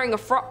man wearing a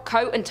frock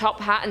coat and top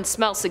hat and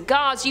smell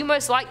cigars, you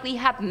most likely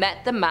have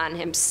met the man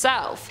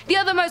himself. The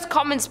other most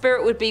common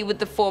spirit would be with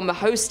the former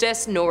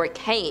hostess, Nora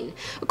Kane.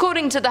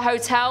 According to the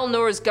hotel,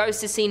 Nora's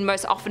ghost is seen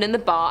most often in the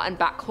bar and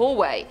back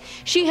hallway.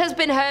 She has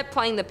been heard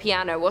playing the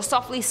piano or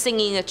softly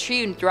singing a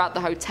tune throughout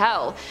the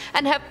hotel,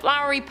 and her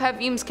flowery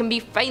perfumes can be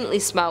faintly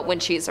smelt when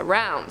she is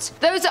around.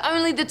 Those are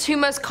only the 2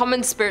 most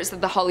common spirits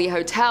of the Holly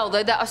Hotel,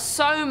 though there are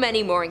so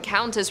many more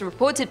encounters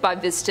reported by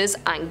visitors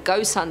and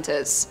ghost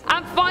hunters.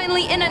 And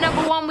finally, in at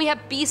number 1, we have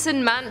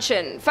Beeson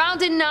Mansion.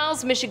 Found in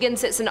Niles, Michigan,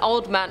 sits an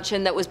old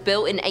mansion that was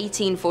built in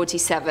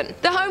 1847.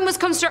 The home was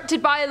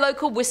constructed by a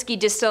local whiskey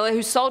distiller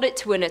who sold it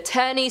to an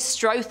attorney,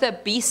 Strother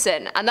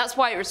Beeson, and that's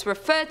why it was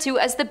referred to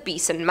as the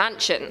Beeson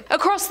Mansion.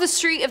 Across the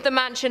street of the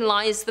mansion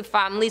lies the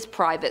family's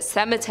private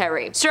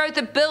cemetery.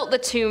 Strother built the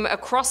tomb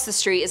across the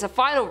street as a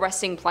final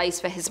resting place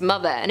for his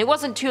mother, and it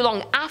wasn't too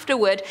long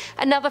afterward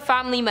another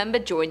family member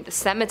joined the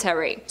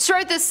cemetery.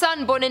 Strother's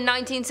son, born in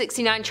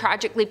 1969,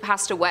 tragically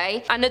passed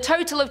away, and a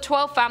total of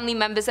 12 family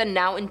members are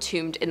now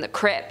entombed in the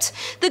crypt.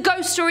 The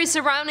ghost stories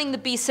surrounding the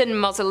Beeson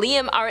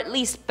Mausoleum are at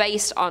least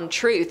based on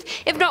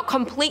truth, if not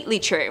completely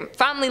true.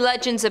 Family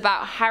legends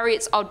about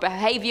Harriet's odd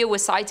behavior were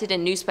cited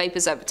in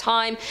newspapers over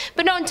time,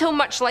 but not until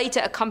much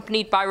later,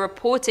 accompanied by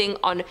reporting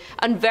on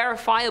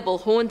unverifiable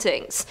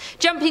hauntings.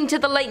 Jumping to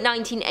the late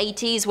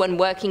 1980s, when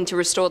working to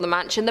restore the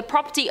mansion, the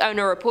property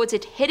owner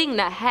reported hitting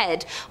their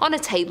head on a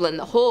table in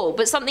the hall,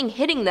 but something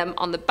hitting them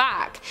on the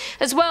back.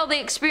 As well, they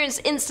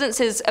experienced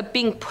instances of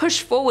being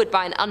pushed forward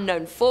by an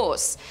unknown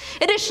force.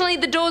 Additionally,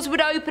 the doors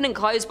would open and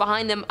close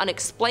behind them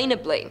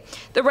unexplainably.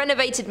 The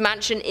renovated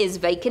mansion is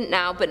vacant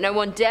now, but no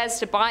one dares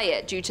to buy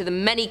it due to the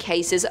many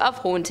cases of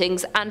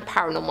hauntings and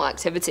paranormal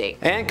activity.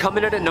 And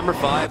coming in at number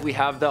 5, we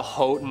have the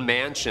Houghton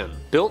Mansion.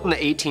 Built in the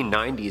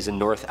 1890s in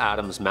North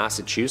Adams,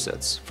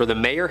 Massachusetts, for the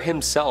mayor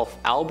himself,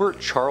 Albert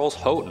Charles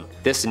Houghton.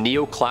 This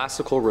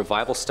neoclassical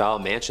revival-style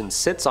mansion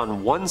sits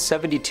on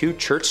 172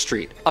 Church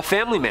Street. A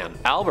family man,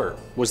 Albert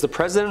was the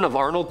president of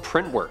Arnold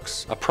Print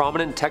Works, a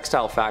prominent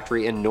textile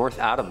factory in North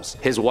Adams.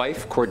 His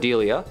wife,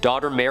 Cordelia,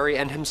 daughter Mary,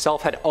 and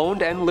himself had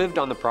owned and lived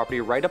on the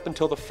property right up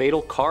until the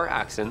fatal car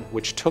accident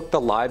which took the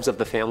lives of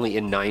the family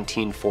in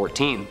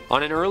 1914.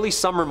 On an early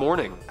summer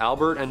morning,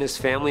 Albert and his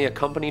family,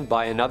 accompanied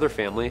by another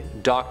family,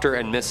 Dr.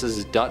 and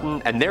Mrs.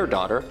 Dutton and their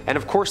daughter, and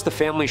of course the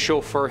family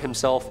chauffeur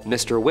himself,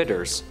 Mr.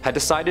 Witters, had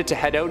decided to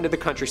head out into the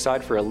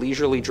countryside for a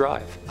leisurely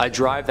drive, a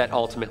drive that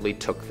ultimately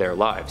took their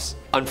lives.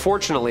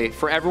 Unfortunately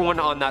for everyone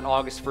on that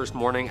August 1st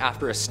morning,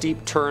 after a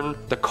steep turn,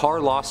 the car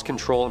lost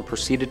control and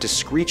proceeded to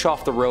screech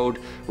off the road,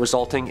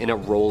 resulting in a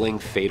rolling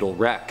fatal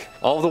wreck.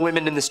 All the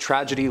women in this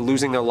tragedy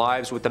losing their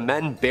lives, with the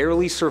men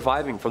barely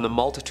surviving from the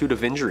multitude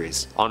of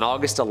injuries. On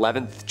August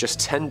 11th, just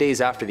 10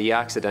 days after the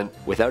accident,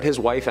 without his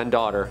wife and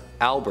daughter,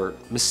 Albert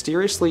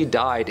mysteriously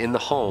died in the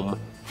home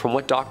from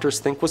what doctors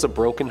think was a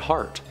broken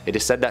heart. It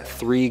is said that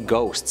 3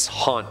 ghosts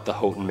haunt the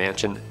Houghton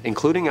Mansion,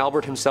 including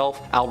Albert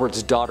himself,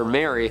 Albert's daughter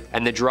Mary,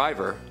 and the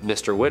driver,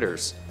 Mr.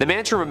 Witters. The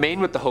mansion remained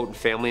with the Houghton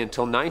family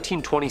until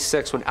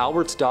 1926, when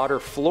Albert's daughter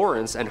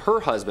Florence and her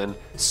husband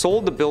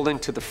sold the building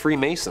to the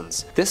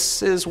Freemasons.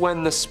 This is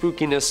when the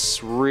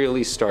spookiness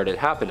really started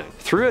happening.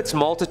 Through its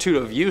multitude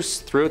of use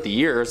throughout the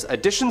years,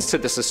 additions to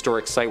this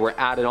historic site were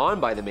added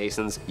on by the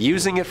Masons,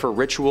 using it for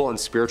ritual and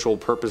spiritual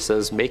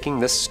purposes, making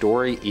this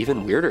story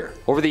even weirder.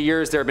 Over the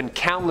years, there have been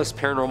countless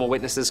paranormal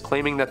witnesses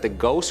claiming that the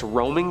ghosts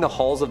roaming the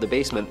halls of the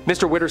basement,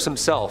 Mr. Witters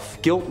himself,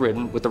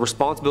 guilt-ridden with the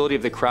responsibility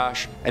of the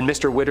crash, and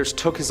Mr. Witters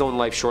took his own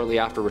life shortly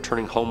after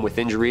returning home with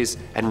injuries,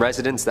 and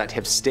residents that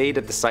have stayed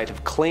at the site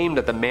have claimed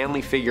that the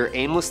manly figure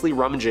aimlessly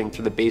rummaging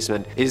through the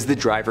basement is the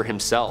driver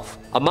himself.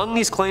 Among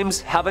these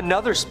claims have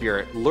another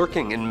spirit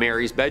lurking in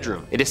Mary's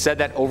bedroom. It is said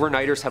that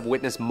overnighters have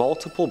witnessed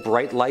multiple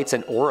bright lights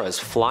and auras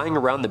flying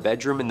around the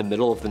bedroom in the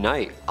middle of the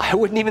night. I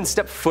wouldn't even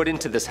step foot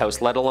into this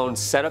house, let alone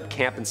set up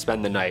camp and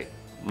spend the night.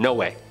 No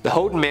way. The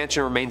Houghton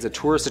Mansion remains a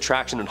tourist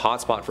attraction and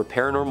hotspot for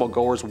paranormal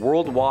goers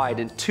worldwide,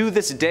 and to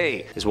this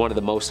day is one of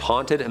the most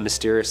haunted and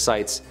mysterious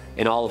sites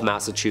in all of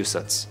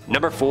Massachusetts.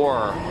 Number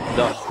 4.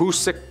 The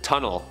Hoosick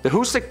Tunnel. The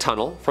Hoosick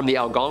Tunnel, from the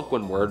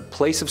Algonquin word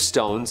place of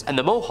stones and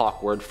the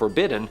Mohawk word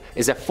forbidden,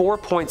 is a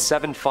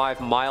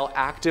 4.75-mile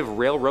active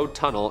railroad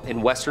tunnel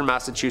in western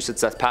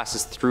Massachusetts that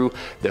passes through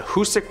the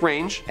Hoosick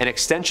Range, an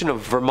extension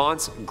of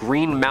Vermont's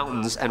Green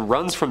Mountains, and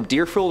runs from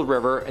Deerfield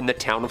River in the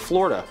town of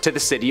Florida to the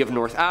city of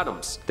North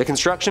Adams. The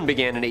construction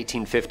began in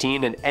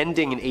 1815 and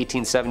ending in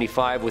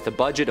 1875 with a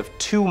budget of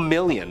 $2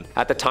 million,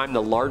 at the time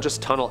the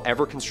largest tunnel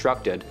ever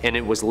constructed, and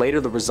it was later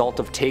the result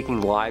of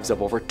taking lives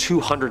of over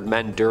 200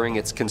 men during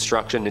its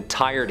construction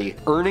entirety,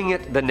 earning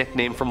it the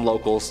nickname from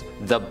locals,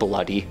 the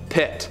Bloody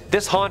Pit.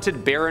 This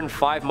haunted, barren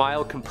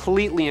 5-mile,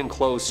 completely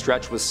enclosed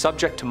stretch was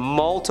subject to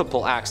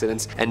multiple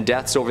accidents and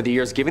deaths over the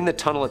years, giving the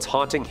tunnel its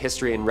haunting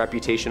history and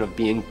reputation of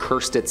being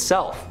cursed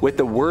itself. With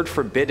the word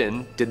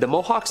forbidden, did the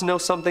Mohawks know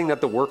something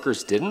that the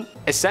workers didn't?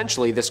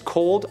 Essentially, this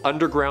cold,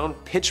 underground,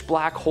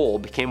 pitch-black hole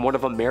became one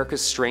of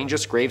America's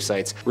strangest grave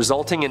sites,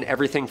 resulting in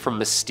everything from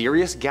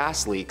mysterious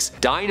gas leaks,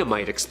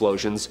 dynamite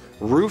explosions,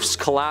 roofs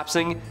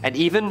collapsing, and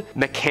even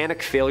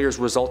mechanic failures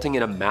resulting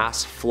in a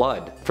mass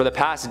flood. For the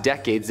past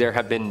decades, there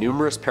have been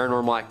numerous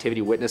paranormal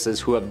activity witnesses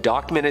who have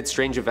documented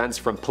strange events,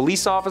 from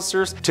police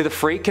officers to the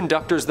freight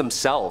conductors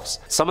themselves.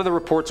 Some of the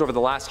reports over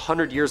the last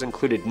 100 years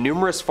included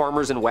numerous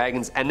farmers and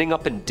wagons ending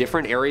up in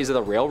different areas of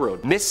the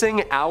railroad,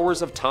 missing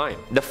hours of time.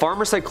 The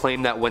farmers had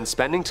claimed that when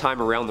spending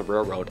time around the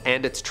railroad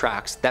and its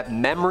tracks, that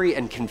memory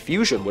and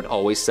confusion would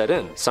always set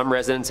in. Some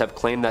residents have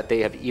claimed that they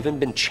have even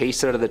been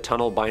chased out of the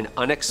tunnel by an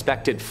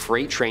unexpected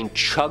freight train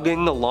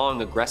chugging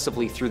along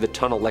aggressively through the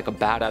tunnel like a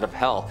bat out of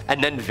hell,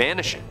 and then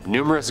vanishing.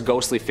 Numerous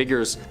ghostly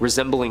figures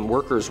resembling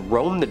workers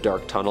roam the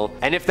dark tunnel,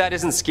 and if that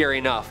isn't scary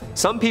enough,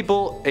 some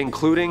people,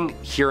 including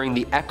hearing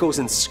the echoes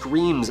and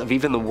screams of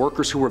even the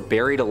workers who were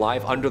buried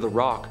alive under the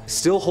rock,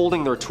 still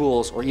holding their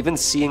tools, or even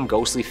seeing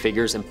ghostly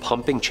figures in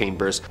pumping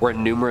chambers where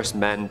numerous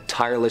men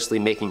tirelessly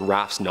making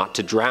rafts not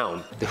to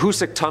drown. The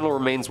Hoosick Tunnel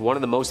remains one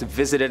of the most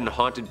visited and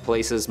haunted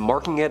places,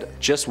 marking it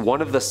just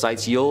one of the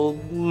sites you'll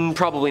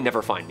probably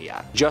never find me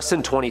at. Just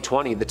in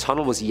 2020, the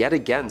tunnel was yet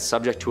again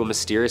subject to a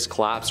mysterious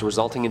collapse,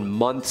 resulting in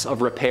months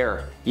of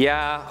repair.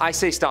 Yeah, I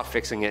say stop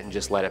fixing it and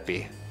just let it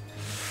be.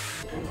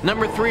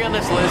 Number 3 on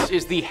this list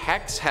is the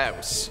Hex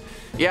House.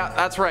 Yeah,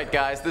 that's right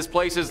guys, this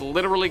place is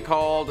literally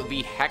called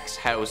the Hex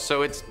House,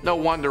 so it's no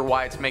wonder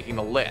why it's making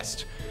the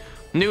list.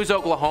 News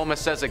Oklahoma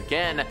says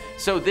again,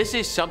 so this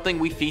is something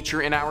we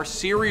feature in our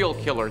serial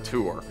killer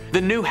tour.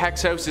 The new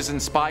Hex House is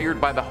inspired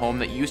by the home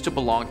that used to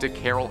belong to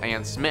Carol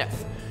Ann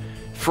Smith.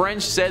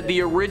 French said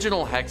the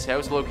original Hex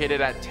House,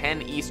 located at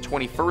 10 East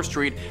 21st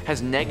Street,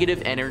 has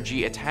negative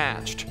energy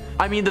attached.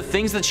 I mean, the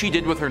things that she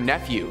did with her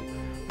nephew.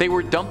 They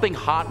were dumping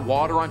hot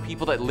water on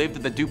people that lived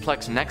in the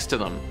duplex next to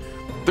them.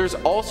 There's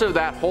also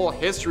that whole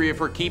history of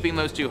her keeping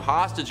those 2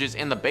 hostages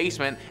in the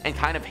basement and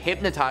kind of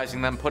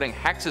hypnotizing them, putting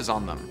hexes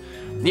on them.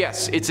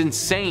 Yes, it's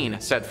insane,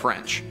 said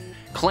French.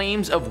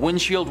 Claims of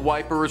windshield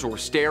wipers or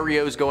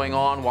stereos going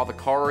on while the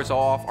car is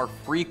off are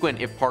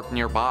frequent if parked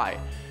nearby.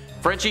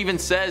 French even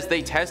says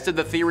they tested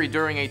the theory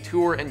during a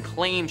tour and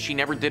claimed she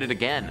never did it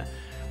again.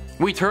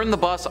 We turned the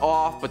bus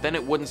off, but then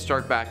it wouldn't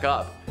start back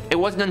up. It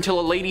wasn't until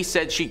a lady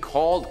said she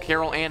called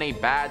Carol Ann a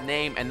bad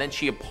name and then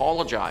she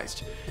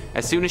apologized.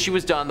 As soon as she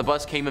was done, the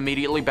bus came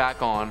immediately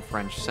back on,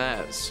 French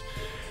says.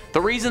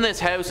 The reason this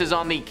house is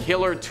on the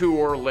killer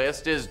tour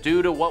list is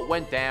due to what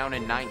went down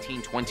in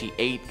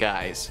 1928,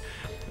 guys.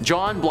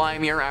 John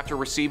Blymier, after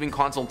receiving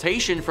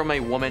consultation from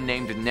a woman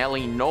named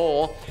Nellie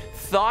Knoll,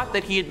 thought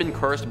that he had been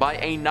cursed by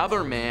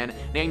another man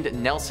named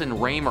Nelson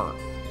Raymer.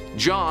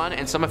 John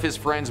and some of his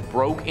friends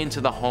broke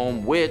into the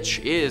home, which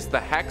is the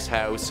Hex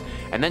House,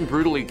 and then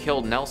brutally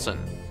killed Nelson.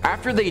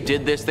 After they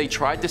did this, they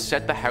tried to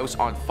set the house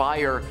on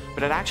fire,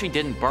 but it actually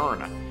didn't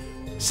burn.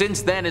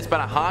 Since then, it's been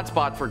a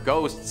hotspot for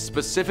ghosts,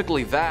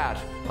 specifically that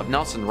of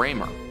Nelson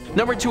Raymer.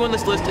 Number 2 on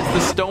this list is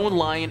the Stone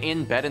Lion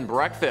Inn Bed and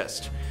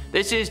Breakfast.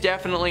 This is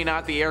definitely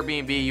not the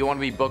Airbnb you want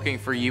to be booking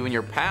for you and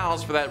your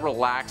pals for that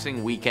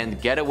relaxing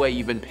weekend getaway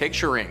you've been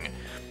picturing.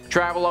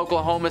 Travel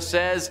Oklahoma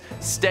says,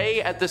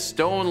 stay at the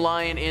Stone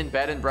Lion Inn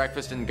Bed and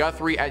Breakfast in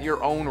Guthrie at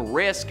your own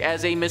risk,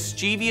 as a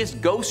mischievous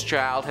ghost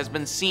child has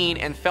been seen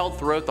and felt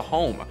throughout the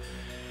home.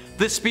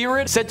 The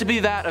spirit, said to be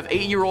that of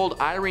 8-year-old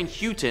Irene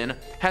Houghton,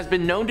 has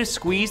been known to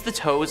squeeze the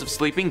toes of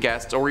sleeping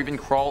guests or even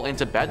crawl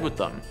into bed with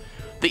them.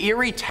 The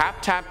eerie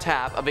tap tap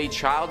tap of a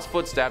child's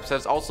footsteps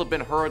has also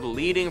been heard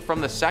leading from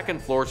the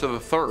 2nd floor to the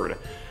 3rd.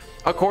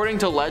 According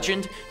to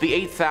legend, the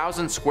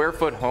 8,000 square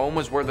foot home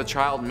was where the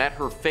child met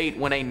her fate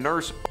when a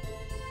nurse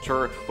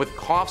her with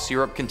cough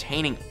syrup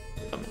containing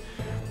them.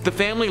 The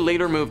family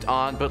later moved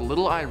on, but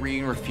little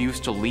Irene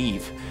refused to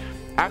leave.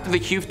 After the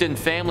Houghton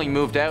family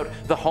moved out,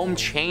 the home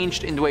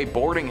changed into a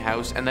boarding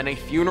house and then a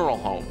funeral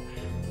home.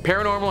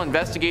 Paranormal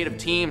investigative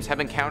teams have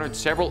encountered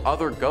several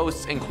other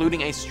ghosts,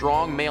 including a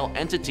strong male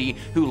entity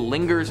who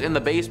lingers in the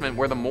basement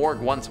where the morgue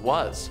once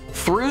was.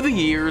 Through the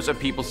years of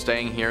people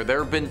staying here,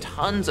 there have been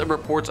tons of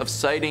reports of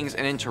sightings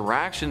and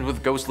interactions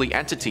with ghostly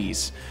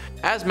entities.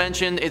 As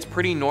mentioned, it's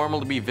pretty normal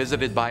to be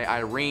visited by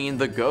Irene,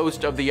 the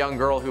ghost of the young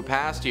girl who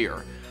passed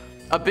here.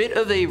 A bit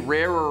of a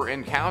rarer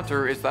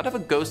encounter is that of a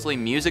ghostly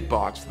music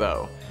box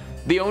though.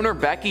 The owner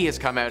Becky has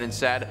come out and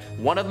said,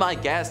 "One of my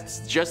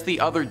guests just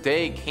the other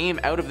day came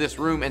out of this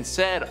room and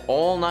said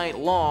all night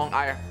long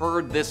I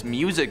heard this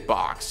music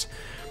box."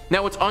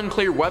 Now it's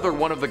unclear whether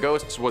one of the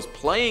ghosts was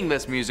playing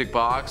this music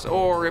box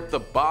or if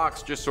the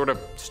box just sort of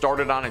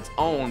started on its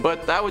own,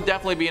 but that would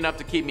definitely be enough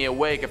to keep me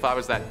awake if I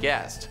was that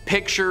guest.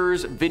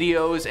 Pictures,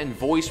 videos, and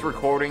voice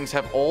recordings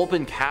have all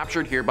been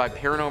captured here by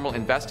paranormal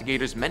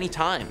investigators many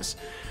times.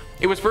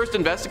 It was first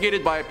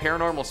investigated by a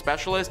paranormal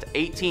specialist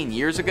 18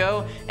 years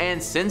ago,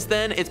 and since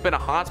then it's been a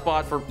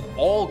hotspot for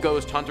all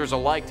ghost hunters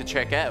alike to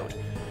check out.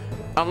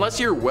 Unless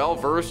you're well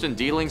versed in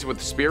dealings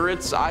with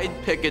spirits, I'd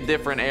pick a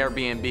different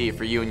Airbnb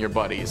for you and your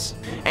buddies.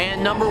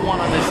 And number 1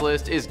 on this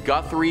list is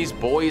Guthrie's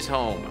Boys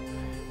Home.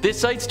 This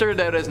site started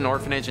out as an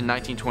orphanage in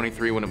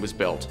 1923 when it was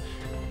built.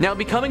 Now,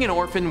 becoming an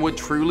orphan would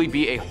truly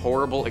be a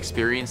horrible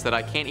experience that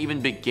I can't even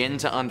begin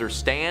to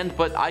understand,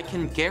 but I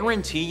can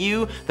guarantee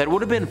you that it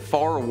would have been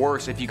far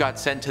worse if you got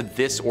sent to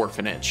this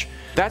orphanage.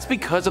 That's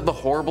because of the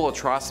horrible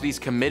atrocities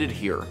committed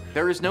here.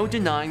 There is no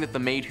denying that the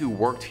maid who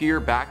worked here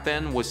back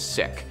then was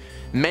sick.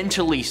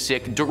 Mentally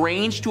sick,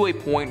 deranged to a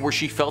point where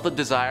she felt a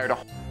desire to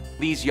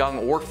these young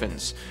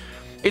orphans.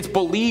 It's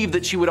believed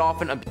that she would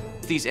often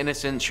abuse these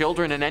innocent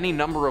children in any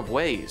number of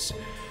ways.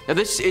 Now,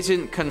 this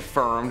isn't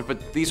confirmed,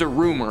 but these are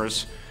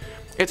rumors.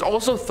 It's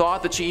also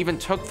thought that she even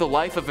took the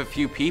life of a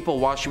few people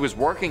while she was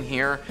working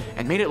here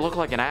and made it look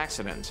like an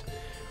accident.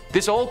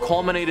 This all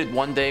culminated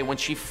one day when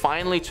she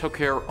finally took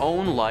her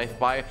own life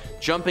by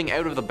jumping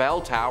out of the bell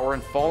tower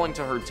and falling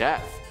to her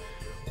death.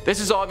 This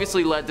has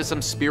obviously led to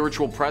some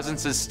spiritual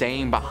presences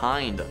staying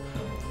behind.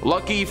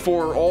 Lucky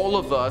for all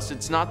of us,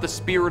 it's not the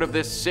spirit of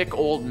this sick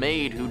old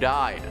maid who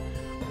died.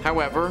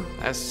 However,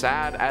 as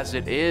sad as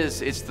it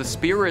is, it's the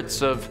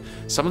spirits of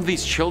some of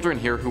these children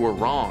here who were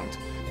wronged.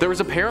 There is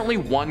apparently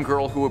one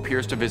girl who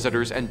appears to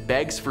visitors and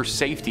begs for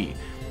safety.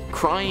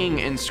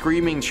 Crying and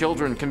screaming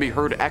children can be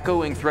heard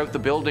echoing throughout the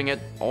building at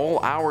all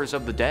hours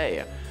of the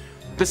day.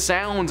 The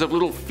sounds of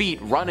little feet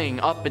running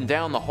up and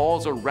down the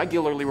halls are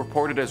regularly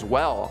reported as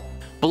well.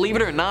 Believe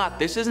it or not,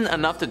 this isn't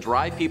enough to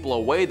drive people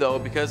away though,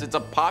 because it's a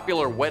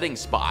popular wedding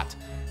spot.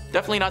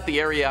 Definitely not the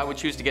area I would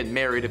choose to get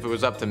married if it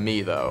was up to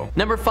me though.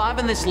 Number 5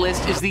 on this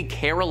list is the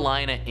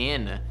Carolina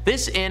Inn.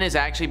 This inn has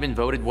actually been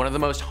voted one of the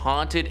most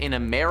haunted in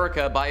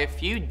America by a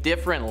few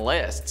different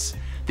lists.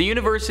 The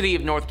University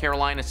of North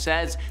Carolina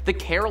says the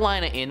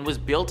Carolina Inn was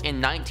built in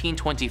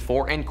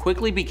 1924 and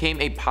quickly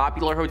became a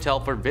popular hotel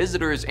for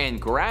visitors and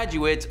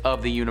graduates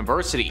of the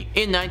university.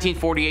 In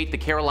 1948, the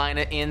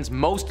Carolina Inn's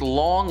most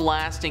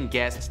long-lasting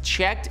guests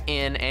checked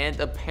in and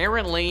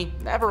apparently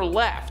never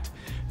left.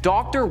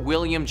 Dr.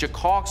 William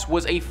Jacox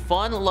was a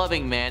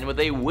fun-loving man with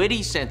a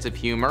witty sense of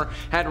humor,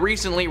 had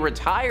recently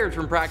retired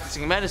from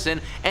practicing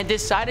medicine, and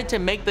decided to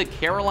make the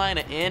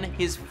Carolina Inn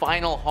his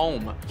final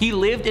home. He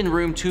lived in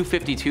room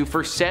 252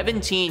 for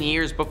 17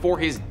 years before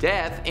his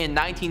death in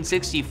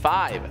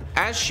 1965.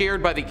 As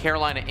shared by the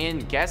Carolina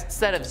Inn, guests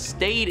that have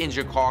stayed in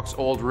Jacox's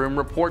old room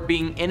report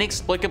being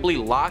inexplicably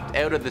locked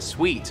out of the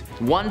suite.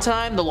 One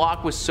time, the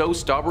lock was so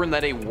stubborn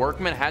that a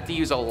workman had to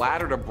use a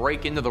ladder to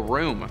break into the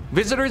room.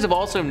 Visitors have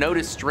also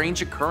noticed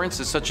strange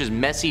occurrences such as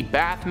messy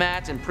bath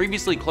mats and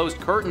previously closed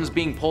curtains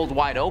being pulled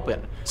wide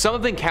open. Some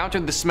have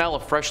encountered the smell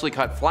of freshly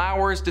cut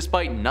flowers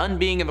despite none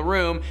being in the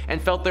room,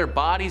 and felt their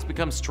bodies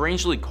become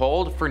strangely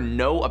cold for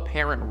no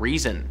apparent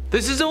reason.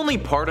 This is only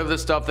part of the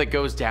stuff that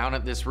goes down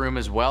at this room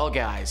as well,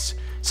 guys.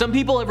 Some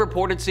people have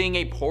reported seeing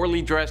a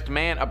poorly dressed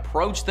man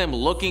approach them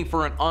looking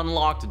for an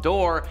unlocked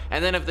door,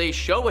 and then if they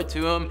show it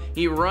to him,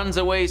 he runs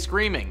away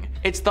screaming.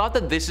 It's thought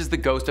that this is the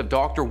ghost of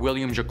Dr.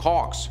 William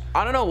Jacox.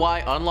 I don't know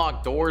why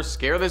unlocked doors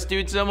scare this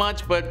dude so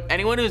much, but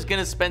anyone who's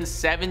gonna spend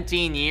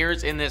 17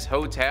 years in this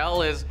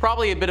hotel is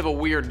probably a bit of a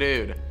weird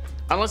dude.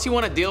 Unless you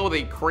want to deal with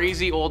a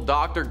crazy old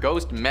doctor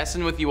ghost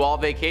messing with you all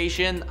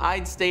vacation,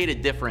 I'd stay at a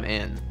different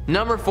inn.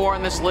 Number 4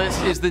 on this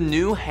list is the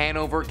New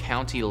Hanover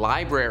County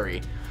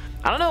Library.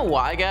 I don't know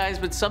why, guys,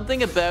 but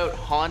something about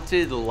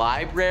haunted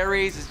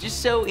libraries is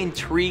just so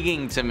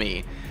intriguing to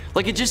me.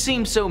 Like, it just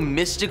seems so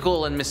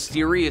mystical and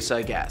mysterious,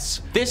 I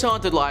guess. This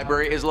haunted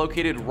library is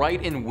located right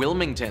in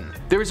Wilmington.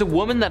 There is a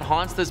woman that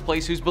haunts this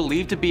place who's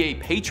believed to be a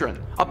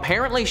patron.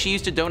 Apparently, she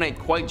used to donate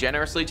quite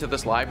generously to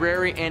this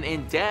library, and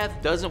in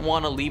death doesn't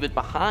want to leave it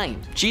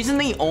behind. She isn't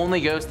the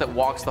only ghost that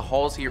walks the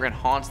halls here and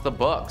haunts the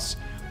books.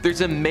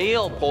 There's a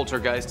male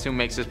poltergeist who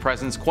makes his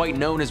presence quite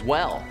known as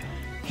well.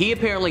 He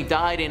apparently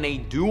died in a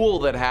duel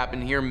that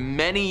happened here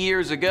many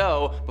years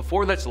ago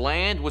before this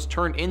land was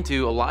turned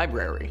into a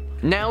library.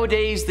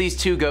 Nowadays, these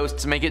two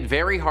ghosts make it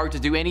very hard to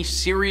do any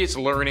serious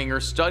learning or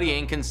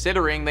studying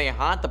considering they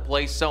haunt the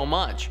place so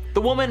much.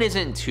 The woman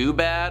isn't too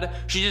bad,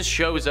 she just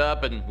shows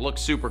up and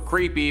looks super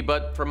creepy,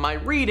 but from my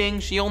reading,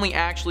 she only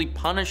actually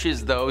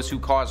punishes those who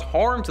cause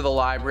harm to the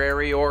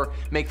library or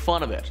make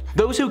fun of it.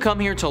 Those who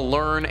come here to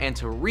learn and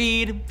to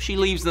read, she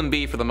leaves them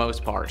be for the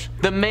most part.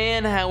 The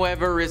man,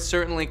 however, is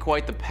certainly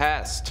quite the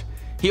pest.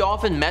 He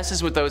often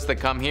messes with those that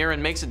come here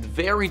and makes it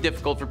very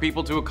difficult for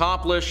people to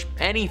accomplish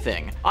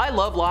anything. I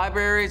love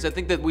libraries, I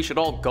think that we should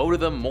all go to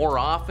them more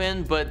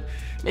often, but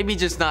maybe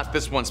just not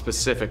this one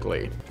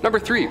specifically. Number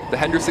 3, the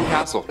Henderson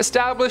Castle.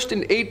 Established in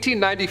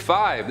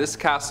 1895, this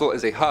castle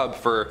is a hub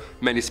for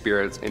many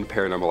spirits and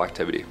paranormal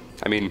activity.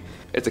 I mean,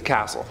 it's a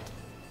castle.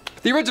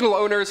 The original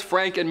owners,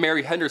 Frank and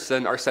Mary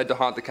Henderson, are said to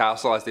haunt the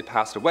castle as they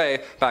passed away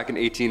back in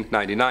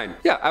 1899.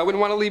 Yeah, I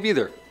wouldn't want to leave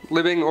either,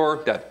 living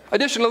or dead.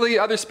 Additionally,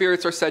 other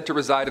spirits are said to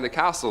reside in the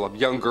castle, a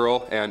young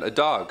girl and a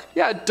dog.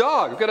 Yeah, a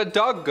dog! We've got a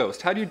dog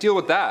ghost. How do you deal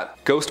with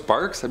that? Ghost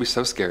barks? That'd be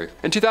so scary.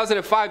 In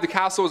 2005, the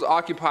castle was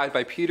occupied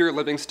by Peter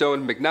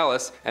Livingstone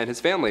McNellis and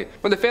his family.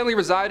 When the family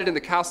resided in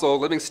the castle,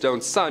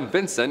 Livingstone's son,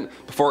 Vincent,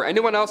 before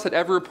anyone else had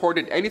ever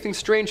reported anything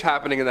strange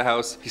happening in the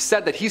house, he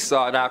said that he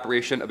saw an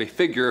apparition of a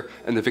figure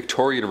in the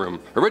Victorian room,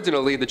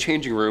 originally the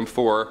changing room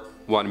for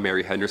one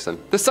Mary Henderson.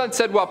 The son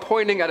said while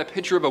pointing at a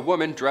picture of a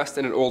woman dressed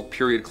in an old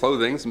period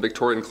clothing, some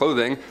Victorian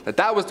clothing,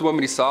 that was the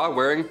woman he saw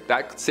wearing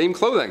that same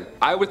clothing.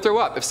 I would throw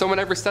up. If someone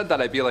ever said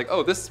that, I'd be like,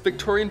 oh, this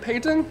Victorian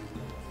painting?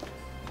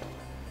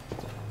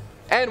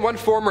 And one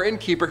former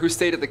innkeeper who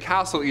stayed at the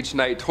castle each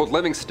night told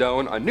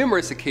Livingstone on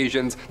numerous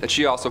occasions that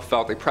she also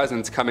felt a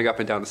presence coming up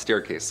and down the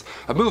staircase,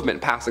 a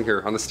movement passing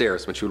her on the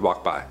stairs when she would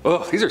walk by.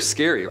 Ugh, these are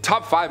scary.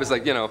 Top 5 is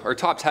like, you know, or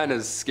top 10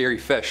 is scary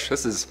fish.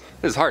 This is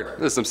hard.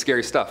 This is some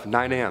scary stuff.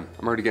 9 a.m.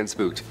 I'm already getting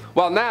spooked.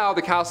 While now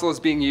the castle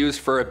is being used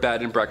for a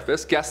bed and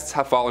breakfast, guests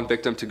have fallen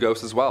victim to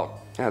ghosts as well.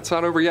 Yeah, it's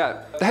not over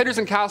yet. The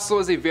Henderson Castle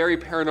is a very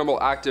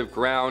paranormal active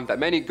ground that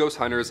many ghost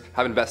hunters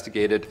have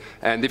investigated,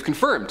 and they've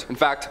confirmed, in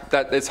fact,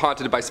 that it's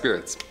haunted by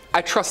spirits.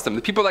 I trust them.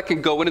 The people that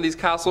can go into these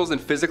castles and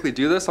physically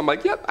do this, I'm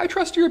like, yep, I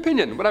trust your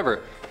opinion,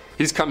 whatever.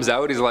 He just comes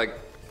out, he's like,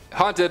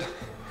 haunted.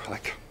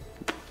 Like,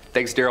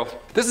 thanks, Daryl.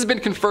 This has been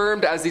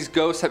confirmed as these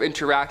ghosts have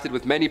interacted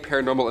with many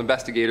paranormal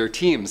investigator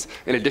teams,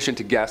 in addition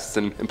to guests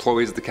and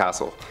employees of the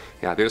castle.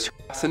 Yeah, they're just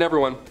harassing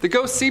everyone. The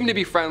ghosts seem to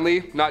be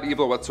friendly, not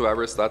evil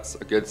whatsoever, so that's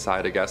a good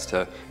side, I guess,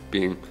 to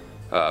being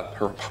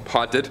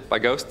haunted by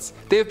ghosts.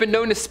 They have been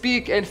known to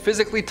speak and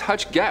physically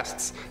touch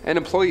guests and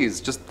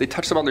employees. Just they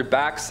touch them on their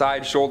back,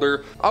 side,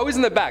 shoulder, always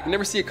in the back. You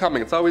never see it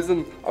coming. It's always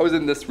in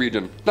this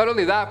region. Not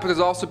only that, but there's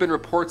also been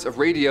reports of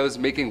radios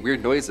making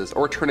weird noises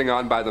or turning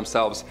on by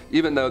themselves,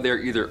 even though they're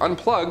either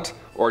unplugged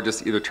or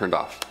just either turned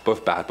off.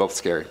 Both bad, both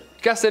scary.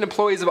 Guests and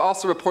employees have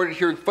also reported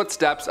hearing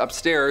footsteps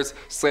upstairs,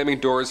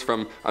 slamming doors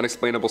from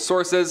unexplainable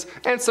sources,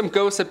 and some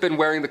ghosts have been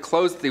wearing the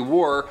clothes that they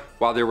wore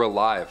while they were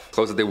alive.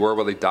 Clothes that they wore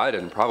while they died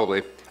in,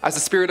 probably. As the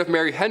spirit of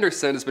Mary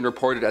Henderson has been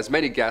reported as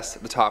many guests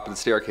at the top of the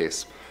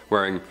staircase,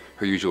 wearing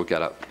her usual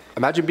getup.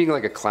 Imagine being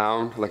like a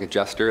clown, like a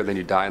jester, and then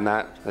you die in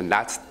that, and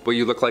that's what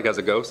you look like as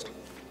a ghost.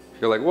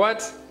 You're like,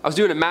 what? I was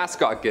doing a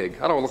mascot gig.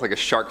 I don't want to look like a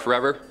shark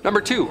forever.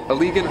 Number 2,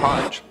 Allegan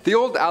Lodge. The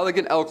old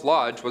Allegan Elk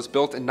Lodge was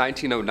built in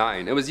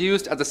 1909. It was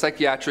used as a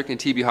psychiatric and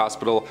TB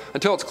hospital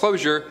until its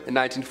closure in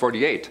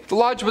 1948. The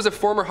lodge was a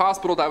former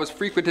hospital that was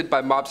frequented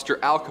by mobster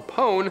Al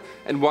Capone,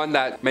 and one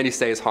that many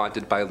say is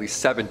haunted by at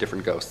least 7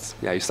 different ghosts.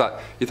 Yeah, you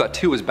thought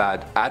 2 was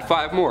bad. Add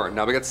 5 more.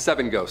 Now we got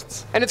 7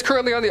 ghosts. And it's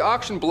currently on the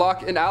auction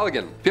block in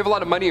Allegan. If you have a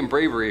lot of money and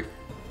bravery,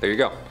 there you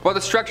go. While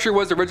the structure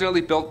was originally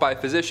built by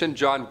physician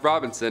John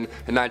Robinson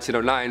in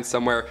 1909,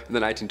 somewhere in the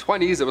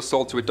 1920s, it was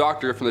sold to a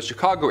doctor from the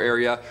Chicago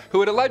area who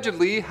had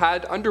allegedly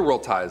had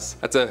underworld ties.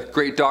 That's a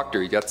great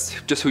doctor.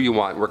 That's just who you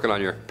want working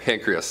on your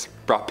pancreas.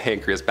 Brought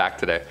pancreas back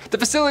today. The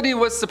facility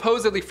was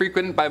supposedly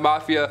frequented by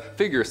mafia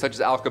figures such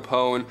as Al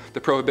Capone,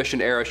 the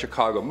Prohibition-era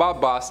Chicago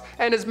mob boss,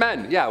 and his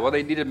men. Yeah, when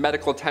they needed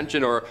medical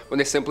attention or when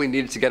they simply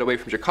needed to get away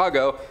from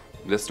Chicago,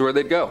 this is where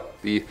they'd go.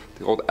 The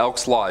old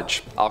Elks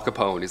Lodge. Al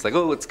Capone. He's like,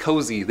 oh, it's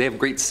cozy. They have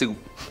great soup.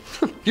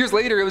 Years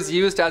later, it was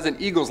used as an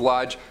Eagles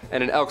Lodge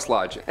and an Elks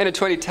Lodge. And in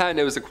 2010,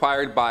 it was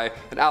acquired by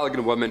an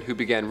Allegan woman who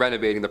began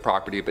renovating the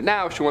property, but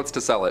now she wants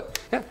to sell it.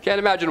 Yeah, can't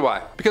imagine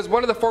why. Because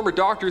one of the former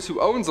doctors who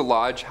owns the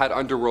lodge had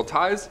underworld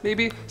ties,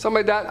 maybe? Something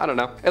like that? I don't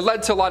know. It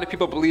led to a lot of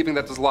people believing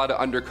that there's a lot of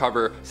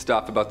undercover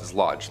stuff about this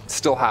lodge. It's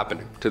still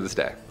happening to this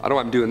day. I don't know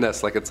why I'm doing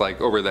this like it's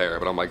like over there,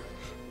 but I'm like,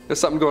 there's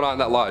something going on in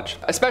that lodge.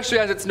 Especially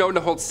as it's known to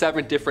hold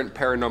 7 different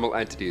paranormal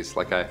entities,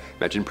 like I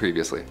mentioned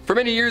previously. For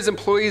many years,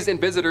 employees and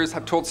visitors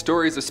have told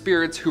stories of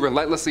spirits who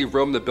relentlessly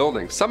roam the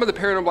building. Some of the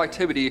paranormal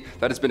activity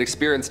that has been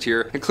experienced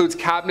here includes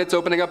cabinets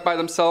opening up by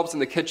themselves in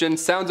the kitchen,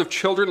 sounds of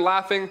children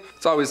laughing.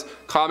 It's always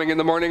calming in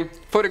the morning.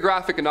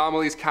 Photographic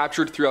anomalies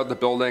captured throughout the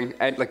building,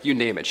 and like you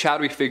name it,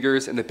 shadowy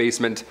figures in the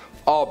basement,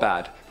 all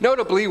bad.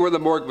 Notably where the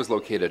morgue was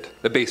located,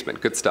 the basement,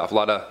 good stuff, a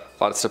lot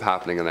of stuff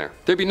happening in there.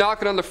 They'd be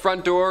knocking on the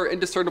front door,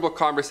 indiscernible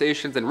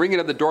conversations, and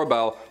ringing at the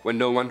doorbell when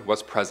no one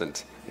was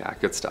present. Yeah,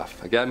 good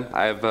stuff. Again,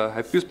 I have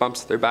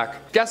goosebumps, they're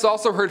back. Guests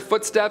also heard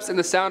footsteps and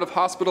the sound of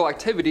hospital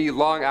activity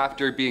long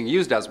after being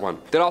used as one.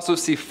 They'd also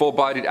see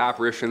full-bodied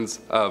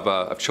apparitions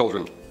of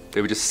children. They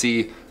would just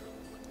see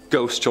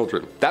ghost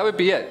children. That would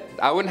be it.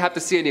 I wouldn't have to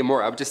see any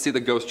more. I would just see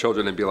the ghost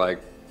children and be like,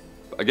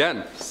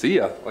 again, see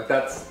ya. Like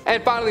that's.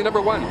 And finally,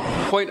 number 1,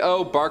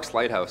 0.0 Barks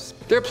Lighthouse.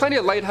 There are plenty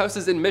of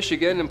lighthouses in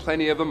Michigan, and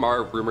plenty of them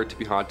are rumored to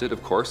be haunted,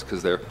 of course,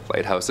 because they're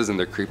lighthouses and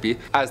they're creepy,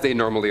 as they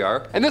normally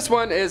are. And this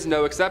one is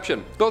no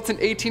exception. Built in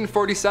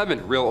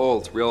 1847, real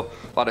old, a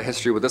lot of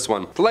history with this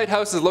one. The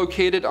lighthouse is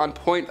located on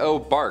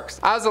 0.0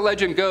 Barks. As the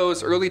legend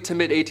goes, early to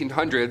mid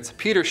 1800s,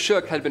 Peter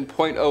Shook had been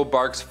 0.0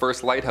 Barks'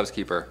 first lighthouse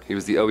keeper. He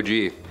was the OG.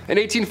 In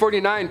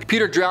 1849,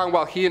 Peter drowned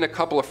while he and a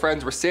couple of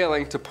friends were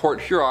sailing to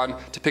Port Huron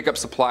to pick up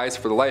supplies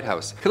for the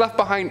lighthouse. He left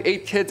behind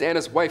 8 kids and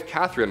his wife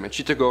Catherine, and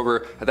she took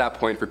over at that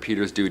point for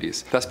Peter's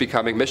duties, thus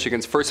becoming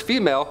Michigan's first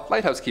female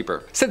lighthouse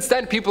keeper. Since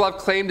then, people have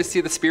claimed to see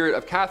the spirit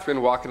of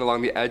Catherine walking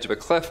along the edge of a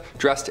cliff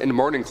dressed in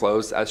mourning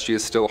clothes, as she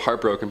is still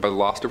heartbroken by the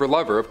loss of her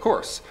lover, of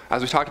course.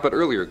 As we talked about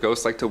earlier,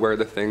 ghosts like to wear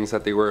the things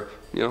that they were,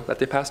 that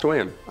they passed away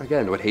in.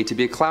 Again, would hate to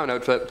be a clown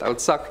outfit, that would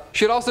suck.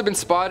 She had also been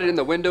spotted in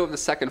the window of the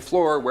 2nd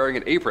floor wearing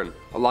an apron,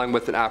 along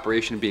with an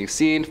apparition being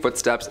seen,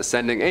 footsteps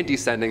ascending and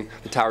descending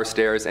the tower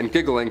stairs, and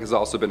giggling has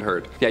also been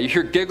heard. Yeah, you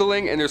hear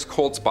giggling and there's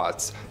cold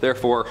spots,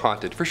 therefore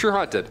haunted, for sure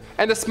haunted.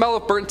 And the smell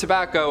of burnt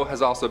tobacco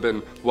has also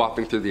been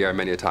wafting through the air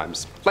many a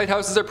times.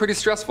 Lighthouses are pretty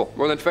stressful,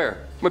 more than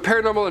fair. When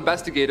paranormal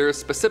investigators,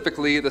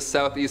 specifically the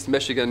Southeast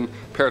Michigan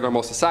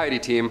Paranormal Society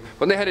team,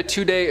 when they had a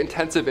 2-day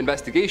intensive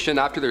investigation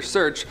after their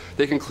search,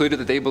 they concluded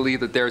that they believe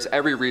that there is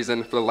every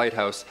reason for the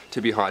lighthouse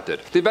to be haunted.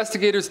 The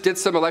investigators did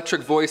some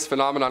electric voice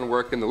phenomenon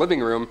work in the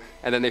living room,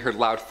 and then they heard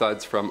loud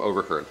thuds from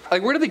overheard.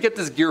 Like, where did they get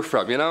this gear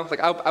from,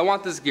 Like, I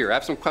want this gear. I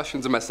have some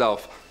questions of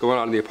myself going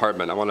on in the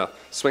apartment. I want to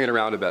swing it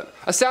around a bit.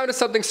 A sound of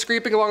something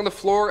scraping along the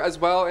floor as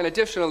well, and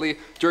additionally,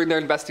 during their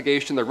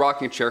investigation, the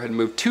rocking chair had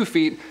moved 2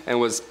 feet and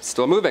was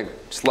still moving.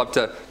 Just love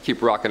to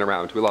keep rocking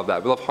around. We love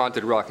that. We love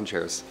haunted rocking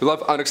chairs. We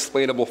love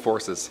unexplainable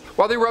forces.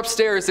 While they were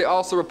upstairs, they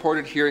also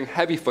reported hearing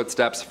heavy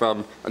footsteps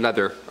from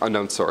another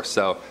unknown source.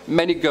 So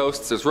many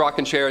ghosts, there's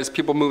rocking chairs,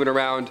 people moving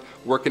around,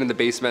 working in the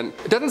basement.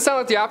 It doesn't sound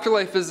like the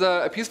afterlife is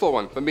a peaceful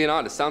one, if I'm being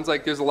honest. Sounds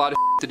like there's a lot of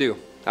to do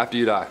after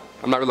you die.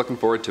 I'm not really looking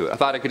forward to it. I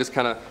thought I could just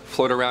kind of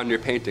float around in your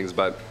paintings,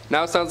 but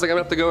now it sounds like I'm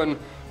gonna have to go and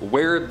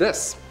wear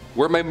this.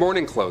 Wear my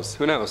morning clothes,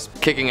 who knows?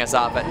 Kicking us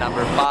off at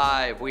number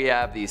 5, we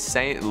have the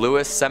St.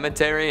 Louis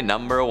Cemetery,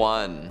 number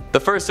 1. The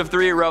first of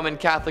 3 Roman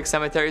Catholic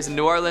cemeteries in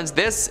New Orleans,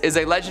 this is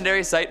a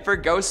legendary site for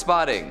ghost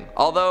spotting,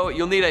 although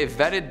you'll need a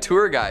vetted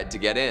tour guide to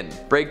get in.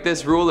 Break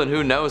this rule and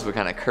who knows what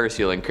kind of curse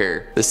you'll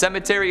incur. The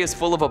cemetery is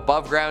full of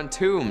above ground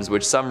tombs,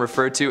 which some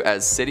refer to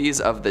as cities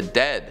of the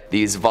dead.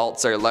 These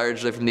vaults are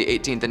largely from the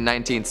 18th and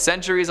 19th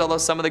centuries, although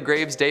some of the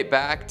graves date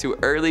back to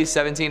early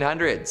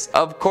 1700s.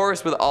 Of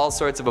course, with all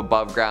sorts of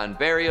above ground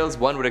burials,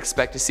 one would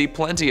expect to see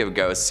plenty of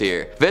ghosts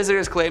here.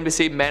 Visitors claim to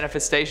see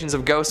manifestations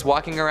of ghosts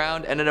walking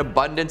around, and an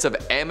abundance of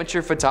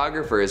amateur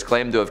photographers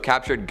claim to have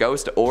captured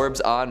ghost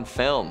orbs on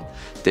film.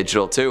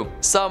 Digital too.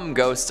 Some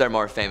ghosts are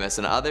more famous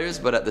than others,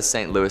 but at the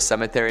St. Louis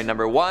Cemetery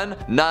number 1,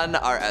 none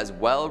are as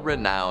well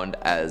renowned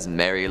as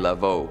Mary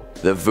Laveau.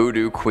 The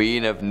voodoo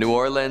queen of New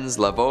Orleans,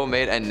 Laveau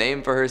made a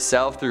name for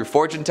herself through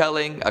fortune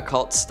telling,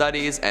 occult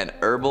studies, and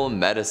herbal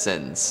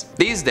medicines.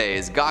 These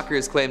days,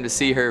 gawkers claim to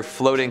see her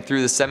floating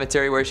through the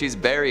cemetery where she's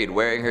buried,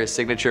 wearing her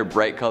signature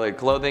bright colored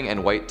clothing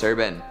and white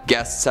turban.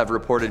 Guests have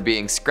reported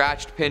being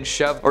scratched, pinched,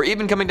 shoved, or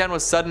even coming down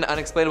with sudden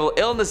unexplainable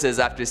illnesses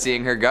after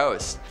seeing her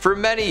ghost. For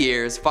many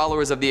years,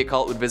 followers of the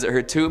occult would visit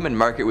her tomb and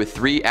mark it with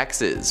 3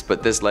 X's,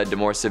 but this led to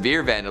more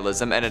severe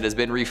vandalism and it has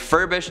been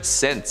refurbished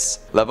since.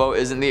 Laveau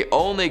isn't the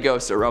only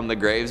ghost to roam the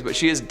graves, but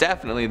she is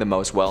definitely the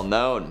most well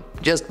known.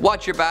 Just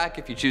watch your back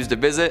if you choose to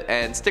visit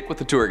and stick with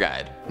the tour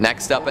guide.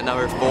 Next up at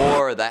number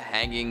 4, the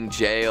Hanging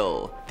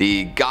Jail.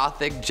 The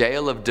Gothic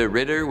Jail of De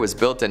Ridder was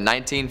built in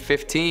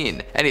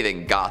 1915.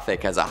 Anything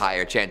Gothic has a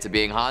higher chance of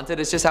being haunted,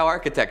 it's just how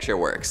architecture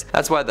works.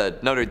 That's why the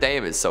Notre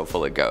Dame is so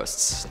full of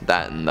ghosts.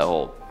 That and the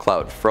whole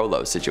Claude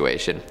Frollo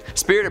situation.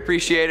 Spirit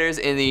appreciators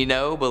in the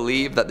know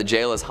believe that the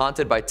jail is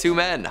haunted by 2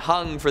 men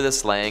hung for the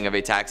slaying of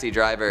a taxi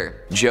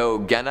driver. Joe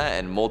Genna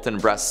and Moulton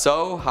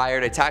Brasseau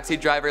hired a taxi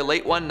driver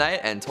late one night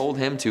and told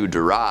him to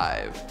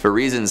drive. For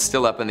reasons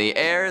still up in the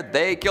air,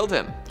 they killed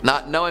him.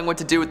 Not knowing what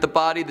to do with the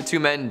body, the two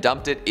men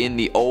dumped it in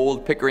the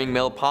old Pickering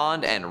Mill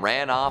pond and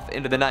ran off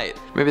into the night.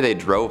 Maybe they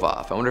drove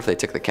off. I wonder if they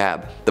took the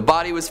cab. The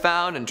body was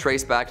found and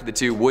traced back to the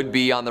two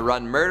would-be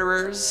on-the-run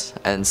murderers,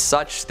 and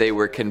such they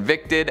were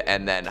convicted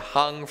and then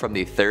hung from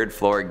the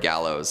third-floor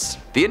gallows.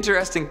 The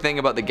interesting thing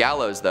about the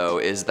gallows, though,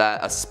 is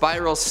that a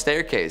spiral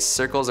staircase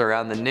circles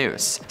around the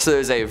noose. So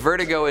there's a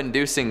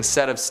vertigo-inducing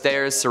set of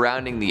stairs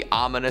surrounding the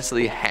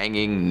ominously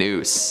hanging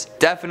noose.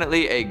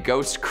 Definitely a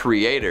ghost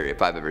creator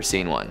if I've ever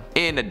seen one.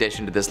 In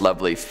addition to this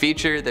lovely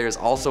feature, there's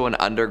also an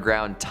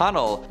underground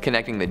tunnel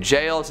connecting the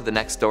jail to the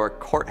next door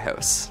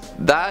courthouse.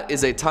 That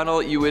is a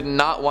tunnel you would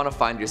not want to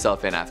find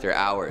yourself in after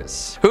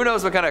hours. Who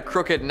knows what kind of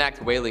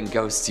crooked-necked wailing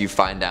ghosts you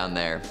find down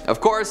there. Of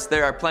course,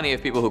 there are plenty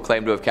of people who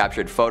claim to have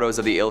captured photos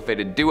of the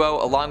ill-fated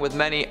duo along with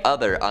many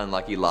other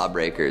unlucky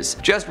lawbreakers.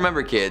 Just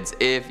remember, kids,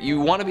 if you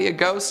want to be a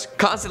ghost,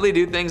 constantly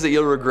do things that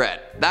you'll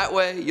regret. That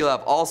way, you'll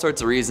have all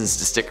sorts of reasons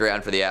to stick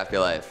around for the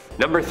afterlife.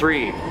 Number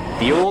 3.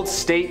 The Old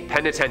State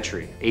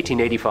Penitentiary,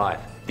 1885.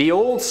 The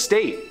Old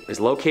State is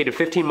located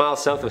 15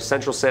 miles south of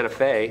central Santa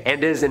Fe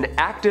and is an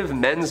active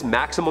men's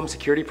maximum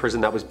security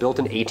prison that was built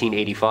in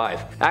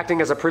 1885.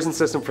 Acting as a prison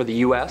system for the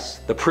US,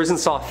 the prison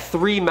saw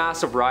 3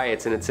 massive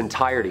riots in its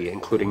entirety,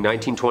 including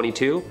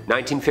 1922,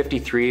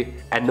 1953,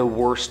 and the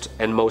worst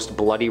and most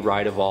bloody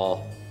riot of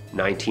all,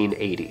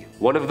 1980.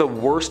 One of the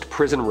worst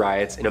prison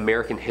riots in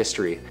American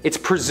history. It's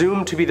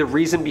presumed to be the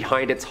reason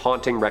behind its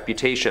haunting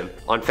reputation.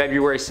 On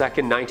February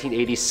 2nd,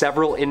 1980,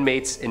 several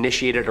inmates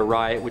initiated a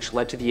riot which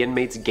led to the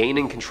inmates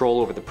gaining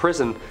control over the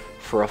prison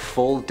for a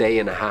full day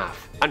and a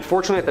half.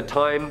 Unfortunately, at the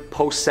time,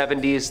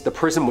 post-70s, the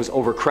prison was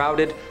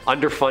overcrowded,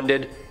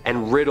 underfunded,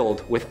 and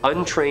riddled with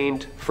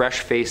untrained,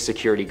 fresh-faced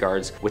security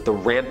guards with the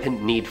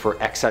rampant need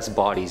for excess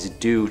bodies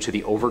due to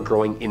the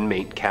overgrowing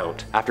inmate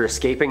count. After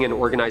escaping and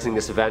organizing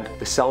this event,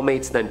 the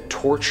cellmates then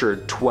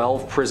tortured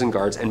 12 prison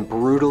guards and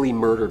brutally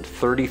murdered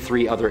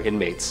 33 other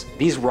inmates.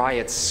 These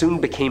riots soon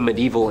became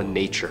medieval in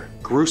nature,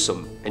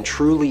 gruesome, and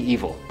truly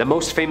evil. The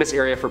most famous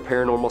area for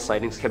paranormal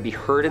sightings can be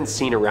heard and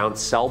seen around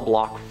cell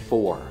block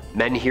 4.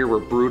 Men here were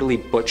brutally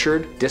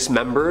butchered,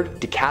 dismembered,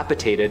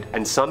 decapitated,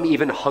 and some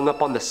even hung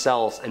up on the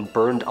cells and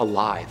burned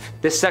alive.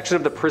 This section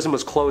of the prison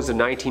was closed in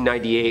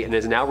 1998 and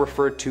is now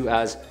referred to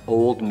as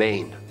Old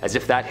Main. As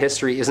if that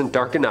history isn't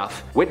dark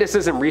enough,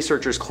 witnesses and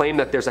researchers claim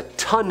that there's a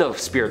ton of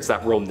spirits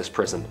that roam this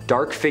prison.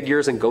 Dark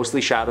figures and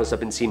ghostly shadows have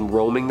been seen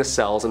roaming the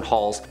cells and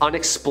halls,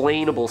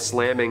 unexplainable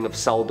slamming of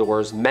cell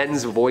doors,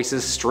 men's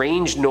voices,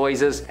 strange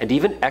noises, and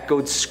even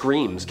echoed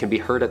screams can be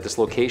heard at this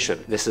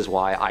location. This is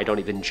why I don't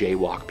even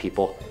jaywalk,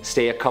 people.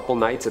 Stay a couple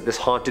nights at this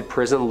haunted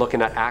prison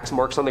looking at axe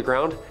marks on the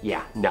ground?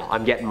 Yeah, no,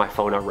 I'm getting my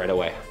phone out right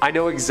away. I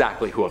know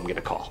exactly who I'm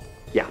gonna call.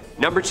 Yeah.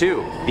 Number 2,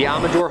 the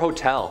Amador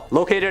Hotel.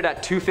 Located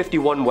at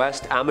 251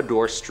 West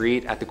Amador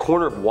Street at the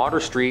corner of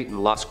Water Street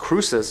and Las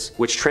Cruces,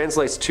 which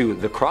translates to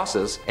the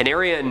Crosses, an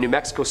area in New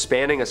Mexico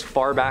spanning as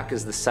far back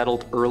as the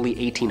settled early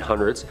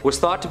 1800s, was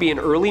thought to be an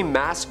early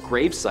mass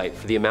grave site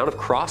for the amount of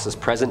crosses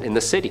present in the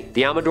city.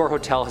 The Amador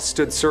Hotel has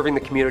stood serving the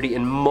community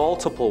in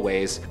multiple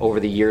ways over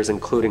the years,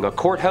 including a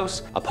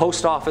courthouse, a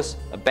post office,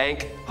 a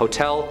bank,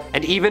 hotel,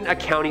 and even a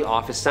county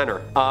office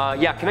center.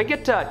 Yeah, can I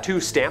get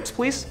 2 stamps,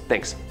 please?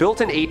 Thanks.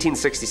 Built in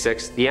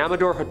 1866, the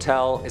Amador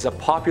Hotel is a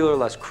popular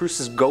Las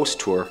Cruces ghost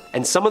tour,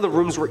 and some of the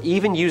rooms were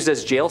even used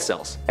as jail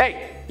cells.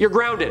 Hey, you're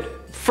grounded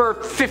for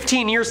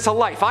 15 years to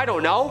life, I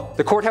don't know.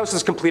 The courthouse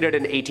was completed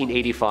in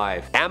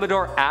 1885.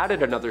 Amador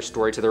added another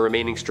story to the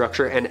remaining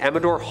structure, and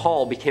Amador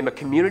Hall became a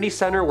community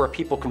center where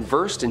people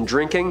conversed in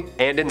drinking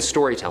and in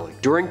storytelling.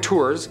 During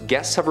tours,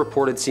 guests have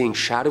reported seeing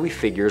shadowy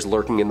figures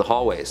lurking in the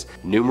hallways,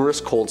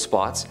 numerous cold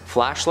spots,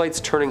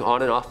 flashlights turning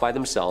on and off by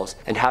themselves,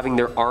 and having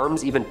their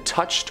arms even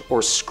touched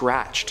or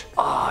scratched.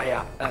 Oh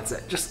yeah, that's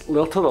it. Just a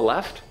little to the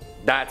left.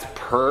 That's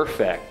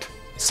perfect.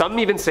 Some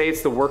even say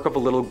it's the work of a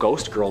little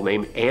ghost girl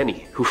named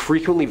Annie, who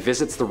frequently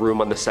visits the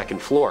room on the 2nd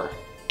floor.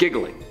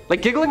 Giggling.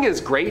 Like, giggling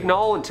is great and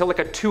all until like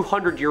a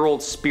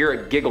 200-year-old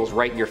spirit giggles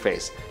right in your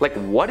face. Like,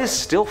 what is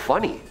still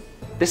funny?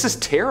 This is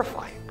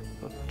terrifying.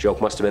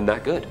 Joke must have been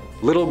that good.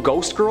 Little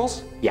ghost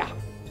girls? Yeah,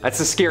 that's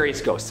the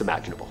scariest ghosts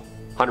imaginable.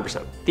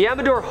 100%. The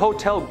Amador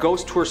Hotel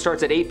ghost tour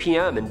starts at 8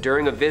 p.m. and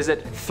during a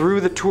visit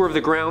through the tour of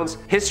the grounds,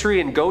 history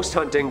and ghost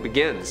hunting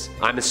begins.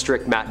 I'm a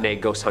strict matinee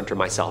ghost hunter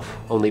myself,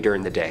 only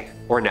during the day,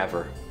 or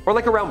never. Or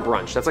like around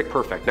brunch, that's like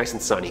perfect, nice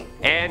and sunny.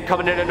 And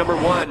coming in at number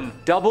 1,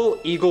 Double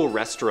Eagle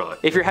Restaurant.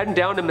 If you're heading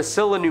down to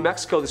Mesilla, New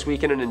Mexico this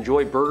weekend and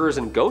enjoy burgers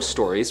and ghost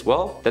stories,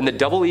 well, then the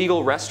Double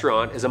Eagle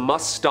Restaurant is a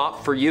must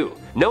stop for you.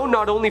 Known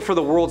not only for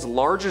the world's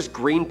largest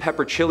green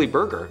pepper chili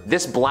burger,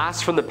 this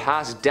blast from the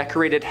past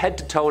decorated head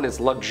to toe in its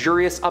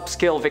luxurious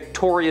upscale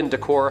Victorian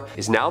decor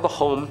is now the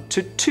home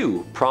to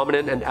 2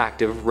 prominent and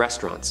active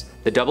restaurants,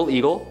 the Double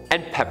Eagle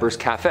and Pepper's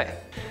Cafe.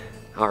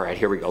 Alright,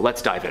 here we go.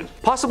 Let's dive in.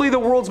 Possibly the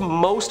world's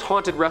most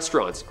haunted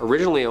restaurants,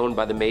 originally owned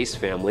by the Mays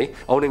family,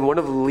 owning one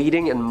of the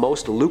leading and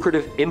most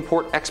lucrative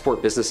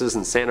import-export businesses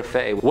in Santa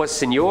Fe, was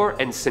Senor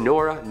and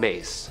Senora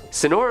Mays.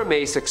 Senora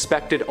Mays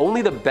expected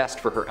only the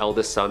best for her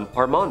eldest son,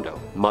 Armando.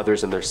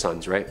 Mothers and their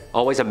sons, right?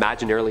 Always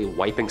imaginarily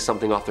wiping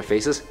something off their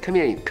faces. Come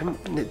here,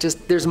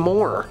 there's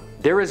more.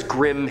 There is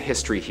grim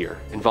history here,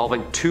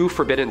 involving 2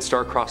 forbidden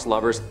star-crossed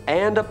lovers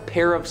and a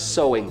pair of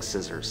sewing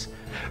scissors.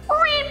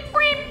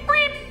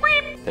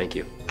 Thank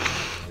you.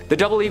 The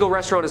Double Eagle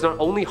restaurant is not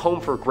only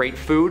home for great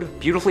food,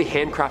 beautifully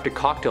handcrafted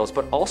cocktails,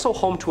 but also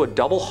home to a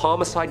double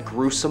homicide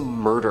gruesome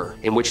murder,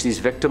 in which these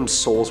victims'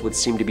 souls would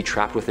seem to be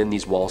trapped within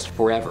these walls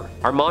forever.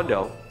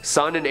 Armando,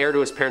 son and heir to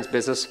his parents'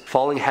 business,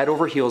 falling head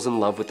over heels in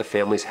love with the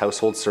family's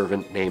household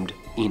servant named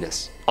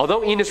Enos.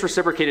 Although Enos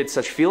reciprocated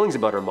such feelings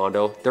about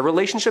Armando, their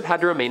relationship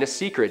had to remain a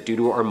secret due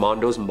to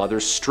Armando's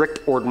mother's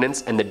strict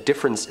ordinance and the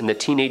difference in the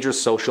teenager's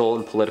social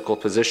and political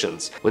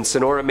positions. When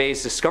Senora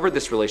Mays discovered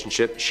this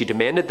relationship, she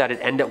demanded that it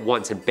end at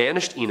once and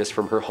banished Enos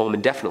from her home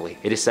indefinitely.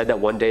 It is said that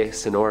one day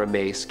Senora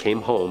Mays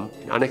came home,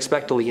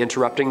 unexpectedly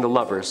interrupting the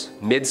lovers,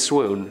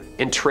 mid-swoon,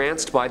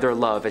 entranced by their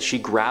love as she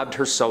grabbed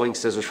her sewing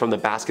scissors from the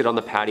basket on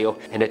the patio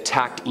and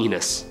attacked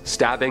Enos,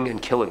 stabbing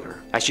and killing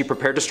her. As she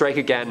prepared to strike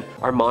again,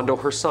 Armando,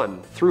 her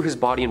son, threw his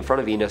body in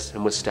front of Enos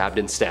and was stabbed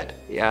instead.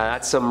 Yeah,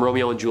 that's some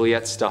Romeo and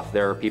Juliet stuff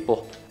there,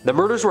 people. The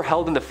murders were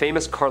held in the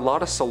famous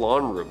Carlotta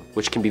Salon Room,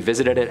 which can be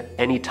visited at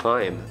any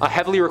time. A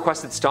heavily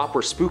requested stop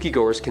where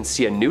spooky-goers can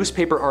see a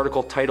newspaper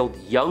article titled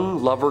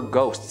Young Lover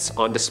Ghosts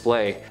on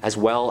display, as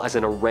well as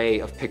an array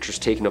of pictures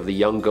taken of the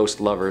young ghost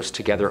lovers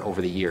together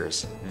over the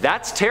years.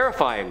 That's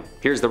terrifying!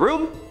 Here's the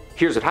room,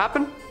 here's what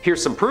happened,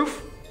 here's some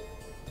proof.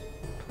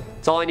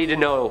 That's all I need to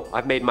know.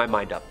 I've made my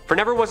mind up. For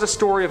never was a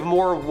story of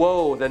more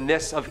woe than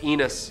this of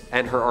Enos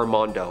and her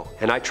Armando.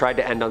 And I tried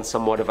to end on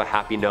somewhat of a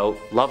happy note.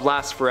 Love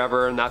lasts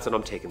forever, and that's what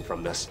I'm taking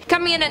from this.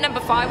 Coming in at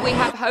number 5, we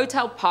have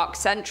Hotel Park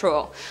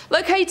Central.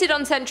 Located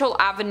on Central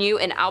Avenue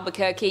in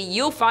Albuquerque,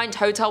 you'll find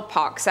Hotel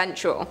Park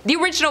Central. The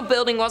original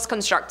building was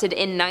constructed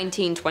in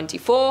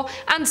 1924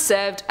 and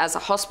served as a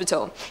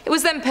hospital. It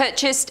was then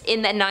purchased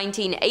in the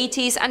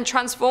 1980s and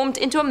transformed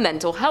into a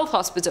mental health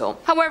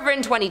hospital. However,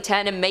 in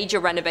 2010, a major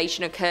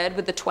renovation occurred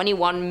with a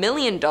 $21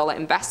 million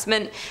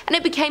investment, and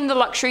it became the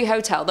luxury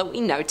hotel that we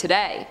know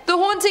today. The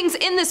hauntings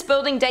in this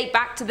building date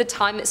back to the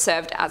time it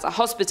served as a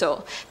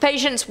hospital.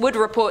 Patients would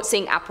report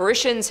seeing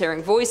apparitions,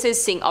 hearing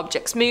voices, seeing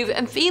objects move,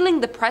 and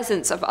feeling the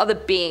presence of other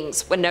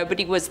beings when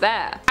nobody was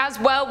there. As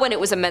well, when it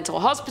was a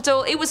mental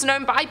hospital, it was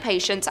known by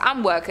patients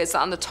and workers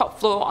that on the top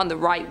floor on the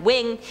right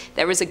wing,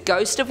 there is a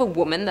ghost of a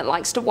woman that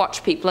likes to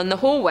watch people in the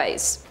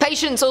hallways.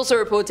 Patients also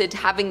reported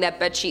having their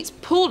bedsheets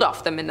pulled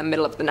off them in the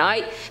middle of the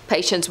night.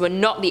 Patients were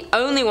not the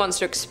only ones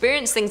to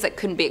experience things that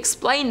couldn't be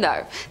explained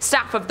though.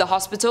 Staff of the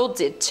hospital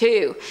did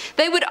too.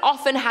 They would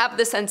often have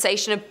the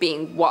sensation of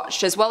being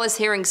watched, as well as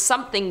hearing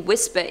something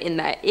whisper in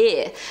their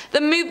ear,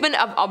 the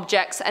movement of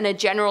objects, and a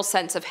general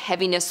sense of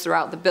heaviness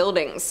throughout the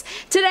buildings.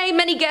 Today,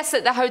 many guests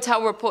at the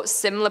hotel report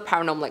similar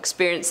paranormal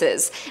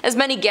experiences, as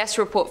many guests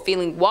report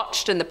feeling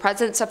watched in the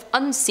presence of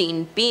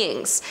unseen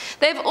beings.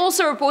 They have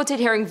also reported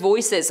hearing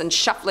voices and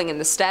shuffling in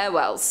the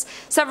stairwells.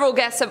 Several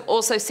guests have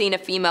also seen a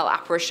female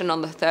apparition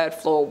on the 3rd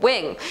floor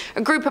wing.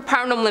 A group of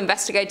paranormal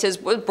investigators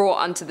were brought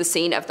onto the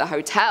scene of the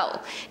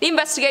hotel. The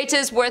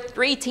investigators were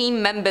 3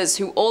 team members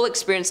who all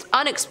experienced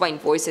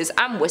unexplained voices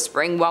and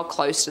whispering while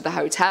close to the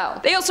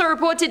hotel. They also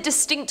reported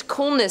distinct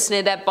coolness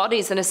near their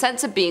bodies and a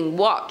sense of being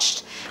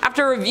watched.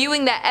 After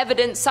reviewing their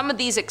evidence, some of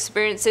these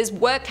experiences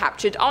were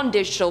captured on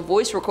digital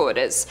voice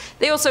recorders.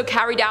 They also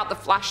carried out the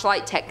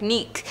flashlight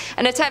technique,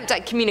 an attempt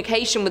at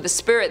communication with the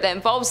spirit that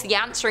involves the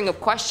answering of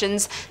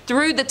questions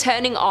through the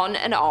turning on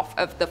and off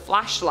of the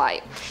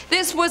flashlight.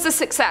 This was a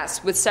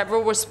success, with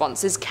several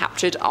responses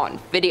captured on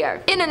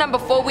video. In at number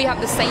 4, we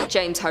have the St.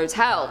 James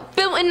Hotel.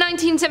 Built in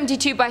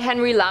 1972 by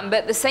Henry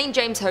Lambert, the St.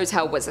 James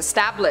Hotel was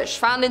established.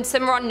 Found in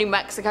Cimarron, New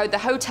Mexico, the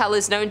hotel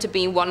is known to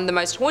be one of the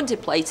most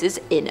haunted places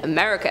in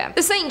America.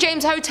 The St.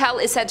 James Hotel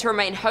is said to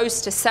remain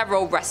host to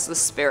several restless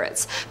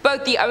spirits.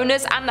 Both the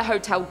owners and the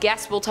hotel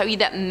guests will tell you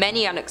that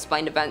many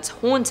unexplained events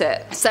haunt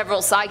it.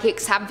 Several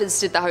psychics have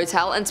visited the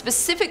hotel and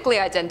specifically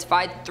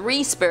identified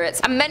 3 spirits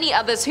and many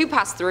others who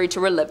passed through to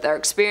relive their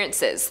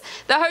experiences.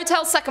 The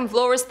hotel's 2nd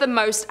floor is the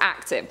most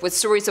active, with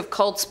stories of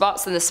cold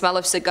spots and the smell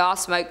of cigar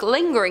smoke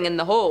lingering in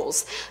the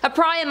halls. A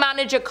prior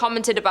manager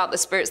commented about the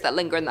spirits that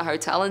linger in the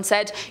hotel and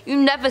said, "You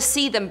never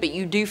see them, but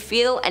you do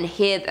feel and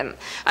hear them."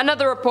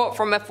 Another report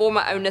from a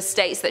former owner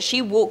states that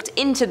she walked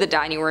into the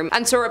dining room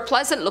and saw a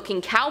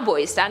pleasant-looking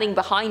cowboy standing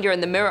behind her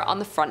in the mirror on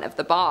the front of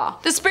the bar.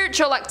 The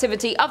spiritual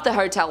activity of the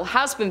hotel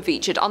has been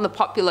featured on the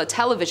popular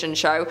television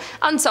show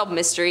unsolved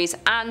mysteries,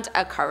 and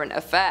a current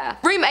affair.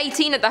 Room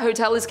 18 at the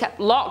hotel is kept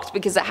locked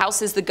because it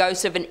houses the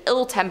ghost of an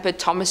ill-tempered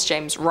Thomas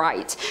James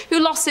Wright, who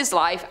lost his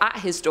life at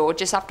his door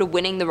just after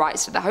winning the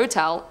rights to the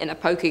hotel in a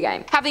poker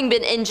game. Having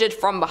been injured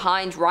from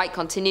behind, Wright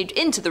continued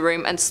into the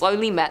room and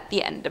slowly met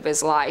the end of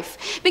his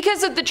life.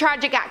 Because of the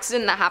tragic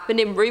accident that happened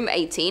in room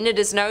 18, it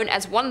is known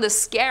as one of the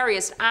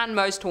scariest and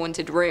most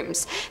haunted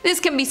rooms. This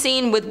can be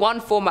seen with one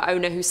former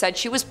owner who said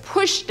she was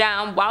pushed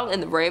down while in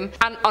the room,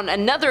 and on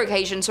another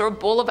occasion saw a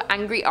ball of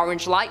angry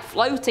orange light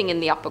floating in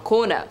the upper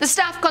corner. The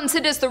staff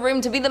considers the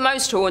room to be the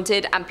most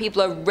haunted, and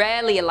people are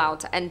rarely allowed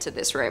to enter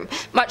this room,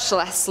 much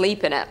less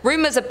sleep in it.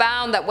 Rumours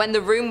abound that when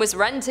the room was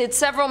rented,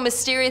 several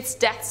mysterious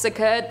deaths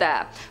occurred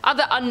there.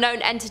 Other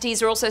unknown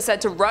entities are also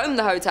said to roam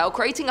the hotel,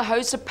 creating a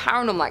host of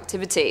paranormal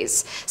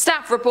activities.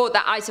 Staff report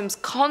that items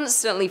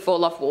constantly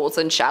fall off walls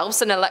and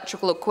shelves, and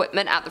electrical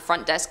equipment at the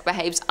front desk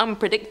behaves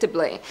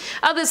unpredictably.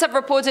 Others have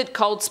reported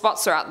cold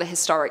spots throughout the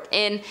historic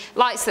inn,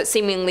 lights that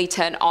seemingly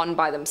turn on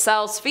by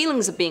themselves,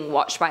 feelings of being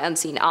watched by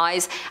unseen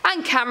eyes,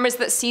 and cameras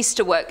that cease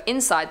to work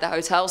inside the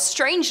hotel,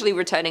 strangely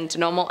returning to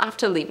normal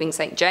after leaving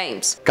St.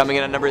 James. Coming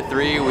in at number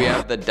 3, we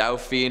have the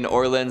Dauphine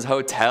Orleans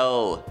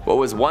Hotel. What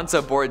was once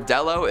a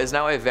bordello is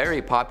now a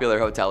very popular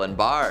hotel and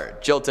bar.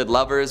 Jilted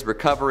lovers,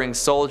 recovering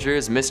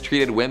soldiers,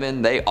 mistreated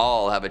women, they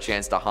all have a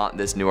chance to haunt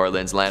this New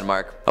Orleans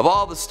landmark. Of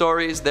all the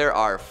stories, there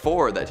are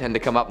 4 that tend to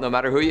come up no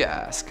matter who you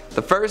ask.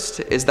 The first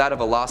is that of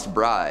a lost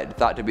bride,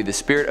 thought to be the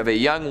spirit of a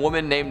young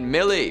woman named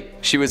Millie.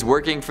 She was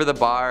working for the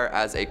bar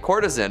as a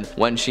courtesan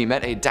when she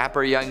met a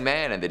dapper young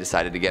man and they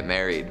decided to get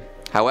married.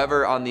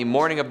 However, on the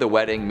morning of the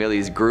wedding,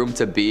 Millie's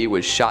groom-to-be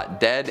was shot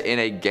dead in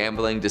a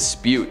gambling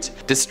dispute.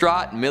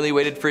 Distraught, Millie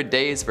waited for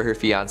days for her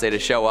fiancé to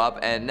show up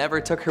and never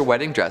took her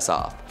wedding dress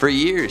off. For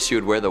years, she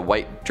would wear the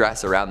white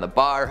dress around the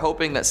bar,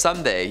 hoping that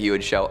someday he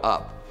would show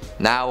up.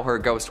 Now her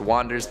ghost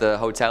wanders the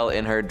hotel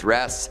in her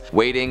dress,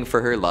 waiting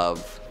for her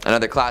love.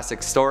 Another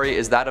classic story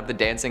is that of the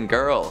dancing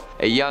girl.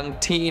 A young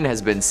teen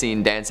has been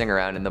seen dancing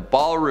around in the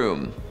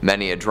ballroom.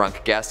 Many a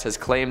drunk guest has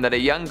claimed that a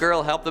young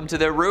girl helped them to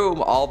their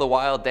room, all the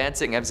while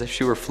dancing as if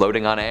she were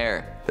floating on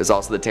air. There's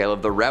also the tale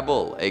of the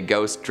Rebel, a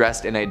ghost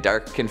dressed in a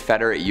dark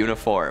Confederate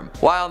uniform.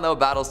 While no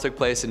battles took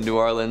place in New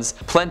Orleans,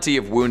 plenty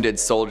of wounded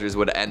soldiers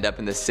would end up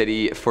in the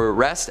city for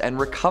rest and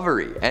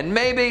recovery, and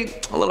maybe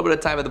a little bit of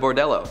time at the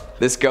bordello.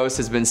 This ghost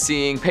has been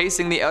seen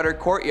pacing the outer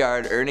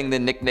courtyard, earning the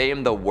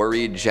nickname the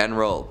Worried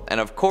General. And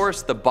of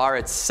course, the bar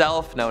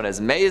itself, known as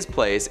May's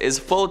Place, is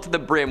full to the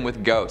brim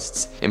with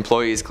ghosts.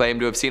 Employees claim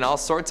to have seen all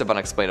sorts of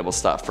unexplainable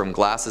stuff, from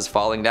glasses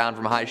falling down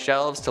from high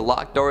shelves, to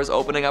locked doors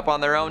opening up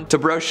on their own, to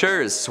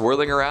brochures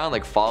swirling around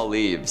like fall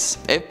leaves.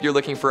 If you're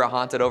looking for a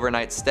haunted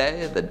overnight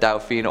stay, the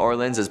Dauphine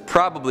Orleans is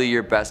probably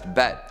your best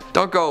bet.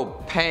 Don't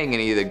go paying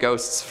any of the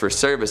ghosts for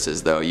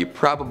services though, you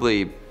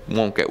probably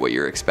won't get what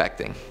you're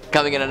expecting.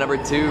 Coming in at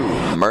number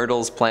 2,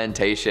 Myrtle's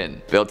Plantation.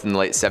 Built in the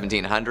late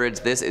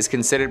 1700s, this is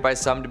considered by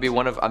some to be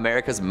one of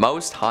America's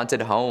most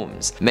haunted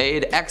homes.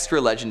 Made extra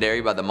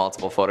legendary by the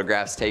multiple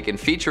photographs taken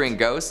featuring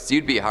ghosts,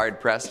 you'd be hard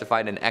pressed to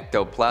find an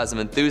ectoplasm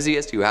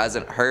enthusiast who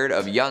hasn't heard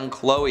of young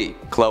Chloe.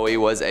 Chloe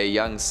was a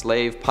young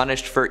slave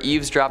punished for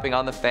eavesdropping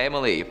on the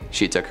family.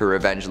 She took her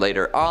revenge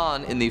later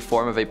on in the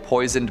form of a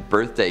poisoned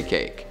birthday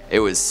cake. It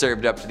was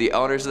served up to the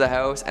owners of the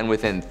house, and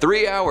within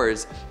 3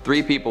 hours,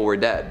 3 people were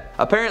dead.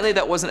 Apparently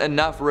that wasn't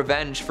enough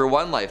revenge for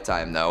one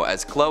lifetime though,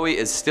 as Chloe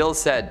is still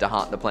said to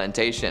haunt the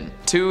plantation.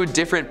 2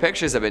 different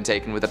pictures have been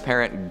taken with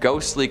apparent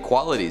ghostly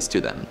qualities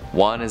to them.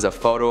 One is a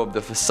photo of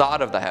the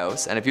facade of the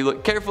house, and if you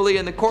look carefully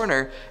in the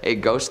corner, a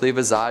ghostly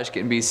visage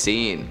can be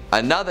seen.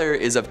 Another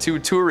is of 2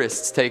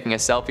 tourists taking a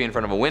selfie in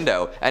front of a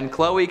window, and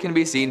Chloe can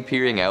be seen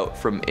peering out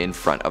from in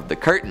front of the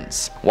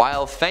curtains.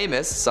 While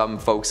famous, some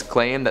folks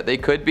claim that they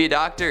could be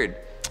doctored.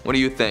 What do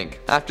you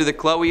think? After the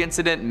Chloe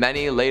incident,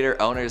 many later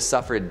owners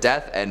suffered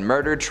death and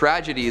murder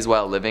tragedies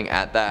while living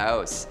at the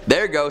house.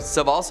 Their ghosts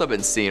have also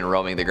been seen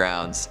roaming the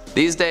grounds.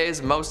 These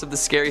days, most of the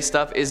scary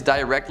stuff is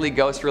directly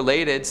ghost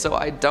related, so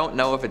I don't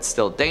know if it's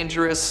still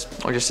dangerous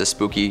or just a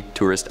spooky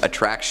tourist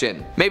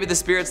attraction. Maybe the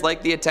spirits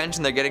like the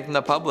attention they're getting from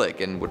the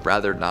public and would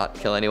rather not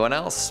kill anyone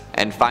else.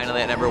 And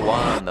finally at number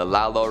 1, the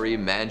LaLaurie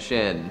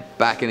Mansion.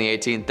 Back in the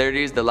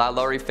 1830s, the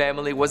LaLaurie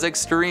family was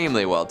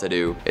extremely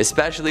well-to-do,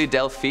 especially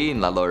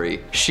Delphine LaLaurie.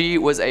 She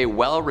was a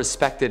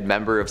well-respected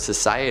member of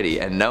society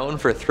and known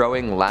for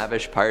throwing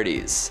lavish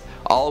parties.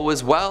 All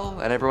was well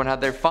and everyone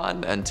had their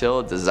fun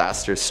until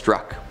disaster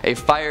struck. A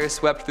fire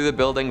swept through the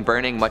building,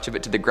 burning much of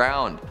it to the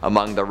ground.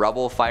 Among the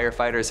rubble,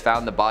 firefighters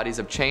found the bodies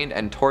of chained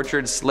and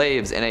tortured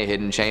slaves in a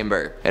hidden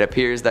chamber. It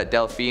appears that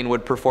Delphine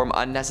would perform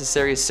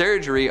unnecessary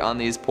surgery on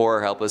these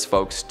poor helpless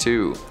folks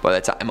too. By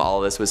the time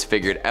all this was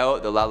figured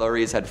out, the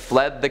LaLauries had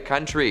fled the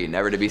country,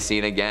 never to be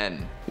seen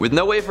again. With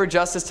no way for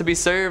justice to be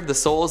served, the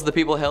souls of the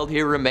people held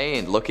here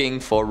remained, looking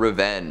for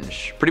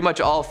revenge. Pretty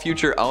much all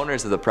future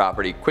owners of the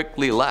property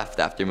quickly left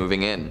after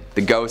moving in.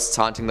 The ghosts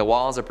haunting the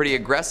walls are pretty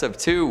aggressive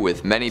too,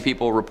 with many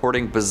people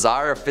reporting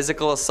bizarre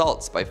physical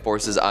assaults by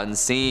forces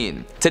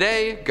unseen.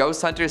 Today,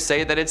 ghost hunters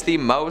say that it's the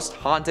most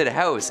haunted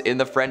house in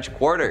the French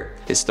Quarter.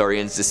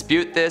 Historians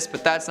dispute this,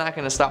 but that's not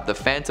going to stop the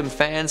Phantom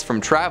fans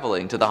from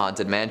traveling to the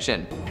haunted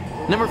mansion.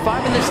 Number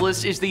 5 on this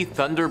list is the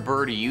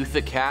Thunderbird Youth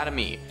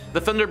Academy.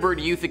 The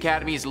Thunderbird Youth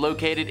Academy is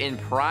located in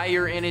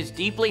Pryor and is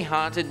deeply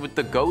haunted with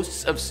the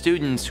ghosts of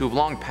students who have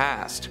long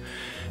passed.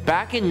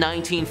 Back in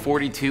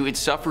 1942, it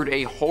suffered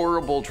a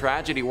horrible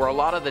tragedy where a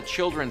lot of the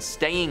children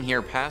staying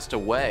here passed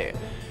away.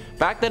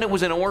 Back then it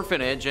was an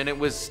orphanage, and it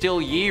was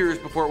still years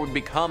before it would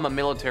become a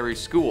military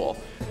school.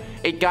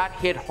 It got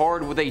hit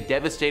hard with a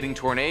devastating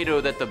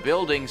tornado that the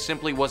building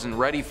simply wasn't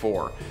ready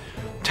for.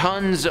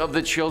 Tons of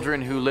the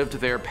children who lived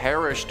there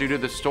perished due to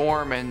the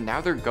storm, and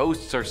now their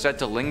ghosts are said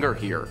to linger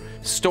here.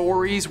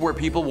 Stories where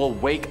people will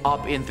wake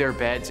up in their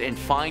beds and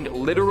find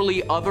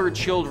literally other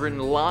children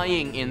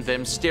lying in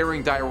them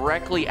staring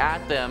directly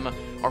at them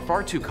are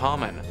far too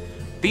common.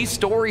 These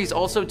stories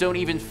also don't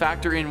even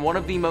factor in one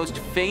of the most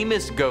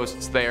famous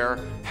ghosts there,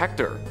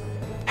 Hector.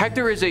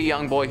 Hector is a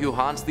young boy who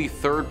haunts the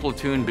 3rd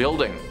Platoon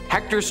building.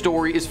 Hector's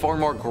story is far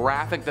more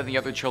graphic than the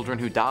other children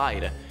who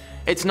died.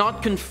 It's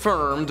not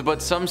confirmed,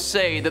 but some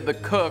say that the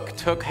cook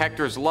took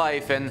Hector's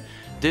life and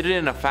did it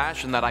in a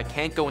fashion that I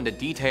can't go into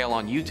detail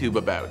on YouTube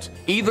about.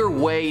 Either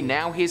way,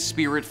 now his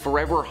spirit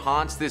forever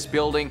haunts this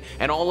building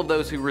and all of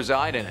those who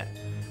reside in it.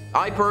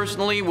 I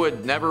personally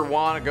would never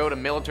want to go to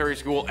military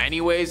school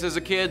anyways as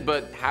a kid,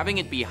 but having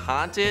it be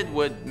haunted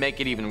would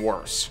make it even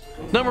worse.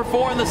 Number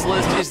 4 on this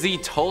list is the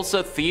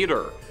Tulsa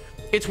Theater.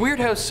 It's weird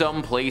how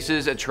some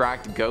places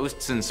attract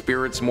ghosts and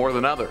spirits more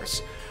than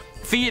others.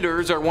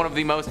 Theaters are one of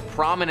the most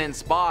prominent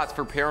spots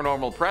for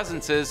paranormal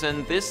presences,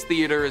 and this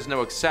theater is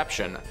no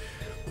exception.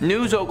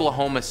 News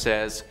Oklahoma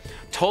says,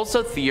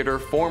 Tulsa Theater,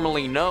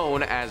 formerly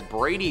known as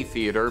Brady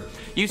Theater,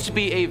 used to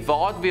be a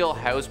vaudeville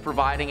house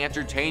providing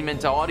entertainment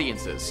to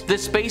audiences. The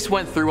space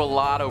went through a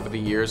lot over the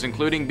years,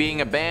 including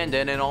being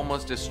abandoned and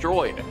almost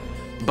destroyed.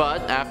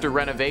 But after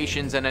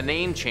renovations and a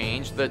name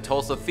change, the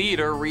Tulsa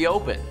Theater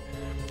reopened.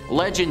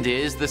 Legend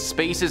is the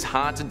space is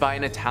haunted by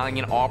an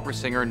Italian opera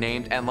singer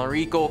named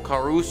Enrico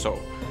Caruso.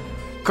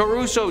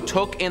 Caruso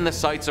took in the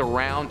sights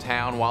around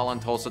town while in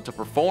Tulsa to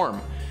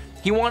perform.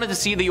 He wanted to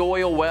see the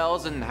oil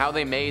wells and how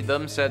they made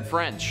them, said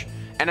French.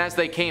 And as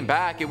they came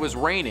back, it was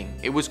raining,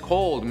 it was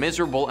cold,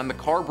 miserable, and the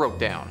car broke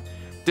down.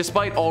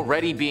 Despite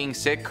already being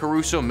sick,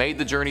 Caruso made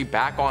the journey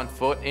back on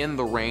foot in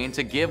the rain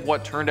to give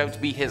what turned out to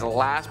be his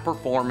last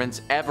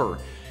performance ever.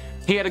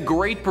 He had a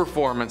great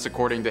performance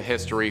according to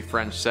history,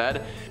 French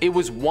said. It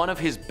was one of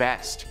his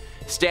best.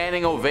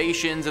 Standing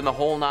ovations and the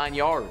whole 9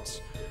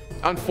 yards.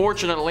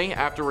 Unfortunately,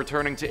 after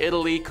returning to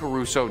Italy,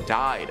 Caruso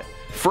died.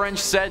 French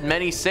said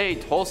many say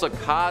Tulsa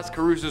caused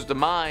Caruso's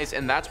demise,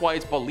 and that's why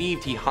it's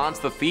believed he haunts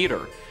the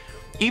theater.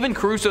 Even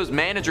Caruso's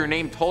manager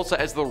named Tulsa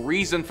as the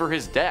reason for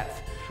his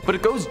death. But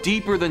it goes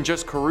deeper than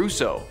just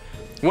Caruso.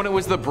 When it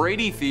was the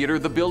Brady Theater,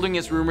 the building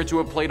is rumored to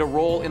have played a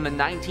role in the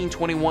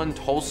 1921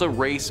 Tulsa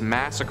Race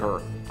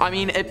Massacre. I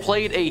mean, it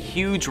played a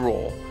huge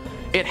role.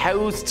 It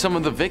housed some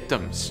of the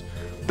victims.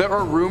 There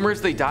are rumors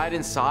they died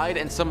inside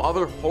and some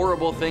other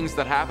horrible things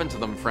that happened to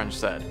them, French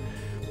said.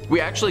 We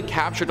actually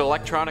captured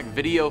electronic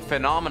video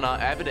phenomena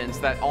evidence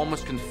that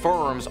almost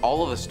confirms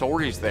all of the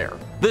stories there.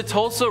 The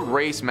Tulsa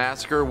Race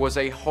Massacre was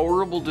a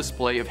horrible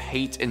display of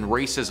hate and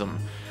racism.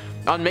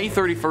 On May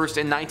 31st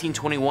in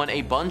 1921,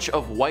 a bunch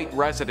of white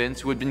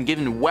residents who had been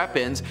given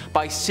weapons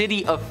by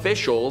city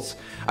officials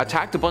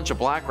attacked a bunch of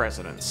black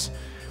residents.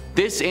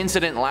 This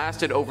incident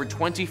lasted over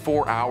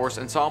 24 hours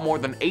and saw more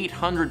than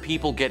 800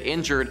 people get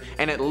injured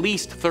and at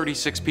least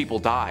 36 people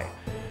die.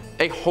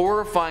 A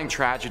horrifying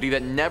tragedy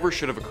that never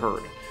should have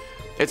occurred.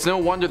 It's no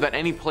wonder that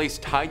any place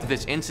tied to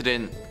this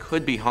incident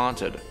could be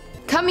haunted.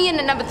 Coming in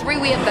at number 3,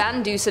 we have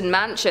Van Dusen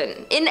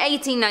Mansion. In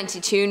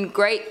 1892,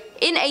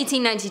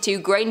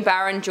 grain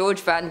baron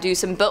George Van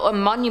Dusen built a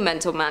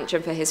monumental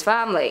mansion for his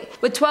family.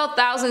 With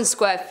 12,000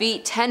 square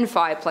feet, 10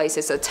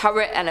 fireplaces, a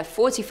turret, and a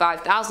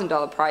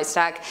 $45,000 price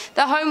tag,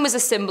 the home was a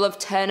symbol of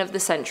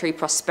turn-of-the-century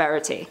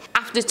prosperity.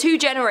 After 2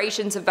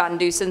 generations of Van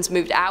Dusens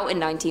moved out in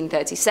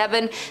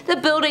 1937, the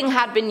building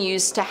had been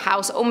used to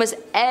house almost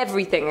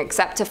everything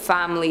except a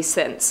family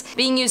since,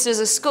 being used as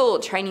a school,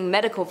 training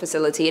medical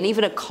facility, and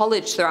even a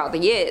college throughout the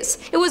years.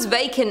 It was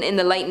vacant in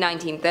the late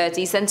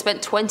 1930s and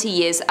spent 20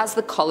 years as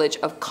the College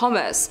of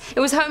Commerce.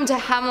 It was home to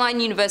Hamline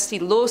University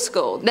Law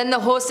School, then the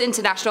Horst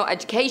International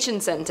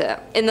Education Center.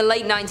 In the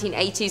late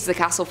 1980s, the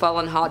castle fell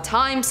on hard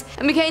times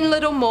and became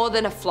little more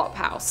than a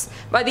flophouse.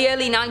 By the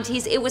early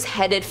 90s, it was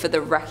headed for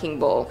the wrecking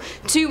ball.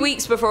 2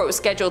 weeks before it was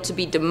scheduled to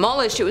be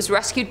demolished, it was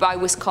rescued by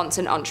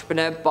Wisconsin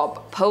entrepreneur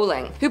Bob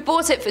Poling, who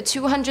bought it for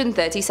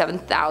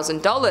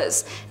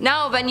 $237,000.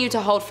 Now a venue to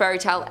hold fairy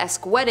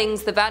tale-esque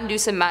weddings, the Van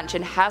Dusen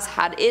Mansion has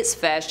had its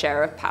fair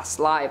share of past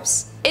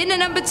lives. In at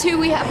number 2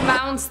 we have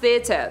Mounds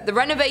Theatre. The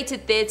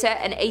renovated theatre,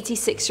 an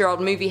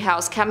 86-year-old movie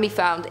house, can be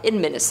found in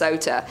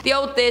Minnesota. The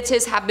old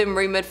theatres have been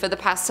rumoured for the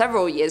past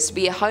several years to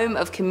be a home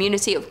of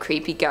community of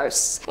creepy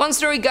ghosts. One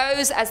story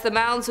goes as the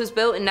Mounds was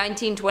built in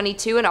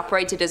 1922 and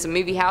operated as a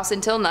movie house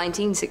until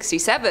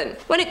 1967,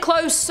 when it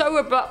closed so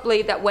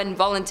abruptly that when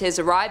volunteers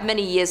arrived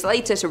many years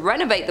later to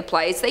renovate the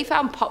place, they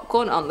found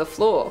popcorn on the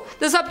floor.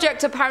 The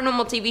subject of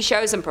paranormal TV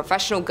shows and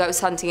professional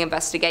ghost hunting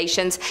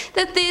investigations,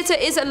 the theatre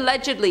is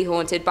allegedly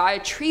haunted by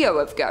a trio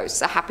of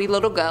ghosts: a happy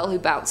little girl who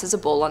bounces a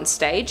ball on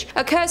stage,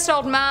 a cursed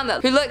old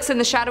man who lurks in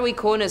the shadowy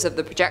corners of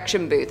the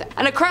projection booth,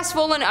 and a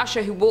crestfallen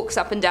usher who walks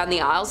up and down the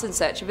aisles in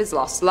search of his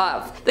lost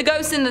love. The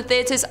ghosts in the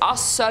theatres are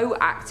so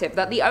active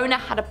that the owner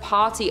had a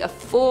party of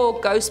 4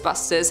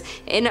 Ghostbusters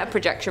in a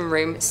projection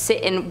room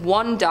sit in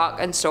one dark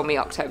and stormy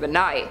October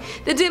night.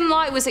 The dim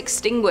light was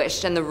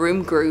extinguished and the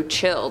room grew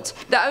chilled.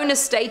 The owner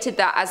stated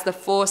that as the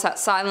 4 sat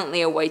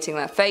silently awaiting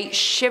their fate,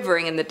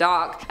 shivering in the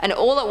dark, and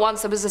all at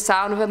once there was the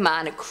sound of a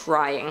man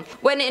crying.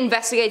 When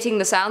investigating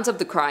the sounds of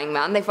the crying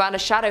man, they found a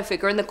shadow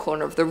figure in the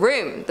corner of the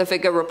room. The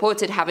figure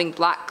reported having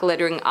black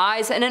glittering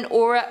eyes and an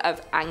aura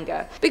of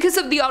anger. Because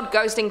of the odd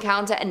ghost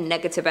encounter and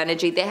negative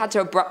energy, they had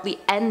to abruptly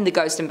end the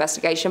ghost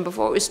investigation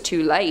before it was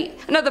too late.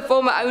 Another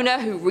former owner,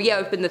 who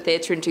reopened the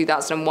theatre in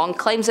 2001,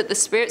 claims that the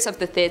spirits of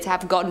the theatre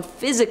have gotten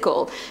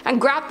physical and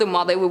grabbed them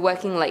while they were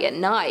working late at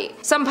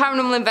night. Some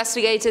paranormal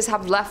investigators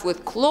have left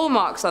with claw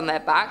marks on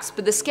their backs,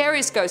 but the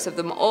scariest ghost of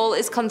them all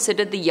is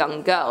considered the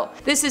young girl.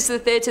 This is the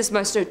theatre's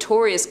most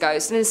notorious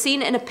ghost and is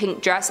seen in a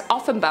pink dress,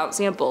 often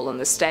bouncing a ball on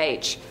the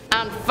stage.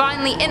 And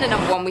finally, in at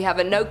number 1 we have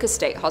Anoka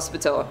State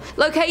Hospital.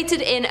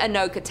 Located in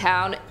Anoka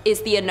town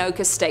is the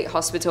Anoka State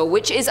Hospital,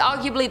 which is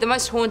arguably the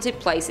most haunted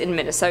place in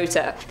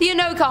Minnesota. The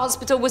Anoka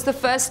Hospital was the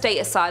first state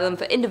asylum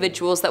for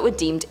individuals that were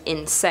deemed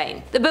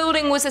insane. The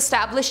building was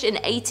established in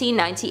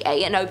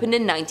 1898 and opened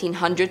in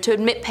 1900 to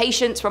admit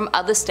patients from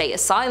other state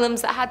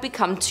asylums that had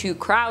become too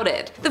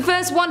crowded. The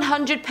first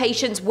 100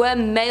 patients were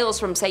males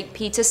from St.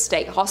 Peter's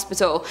State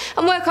Hospital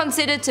and were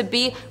considered to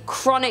be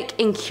chronic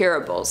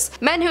incurables,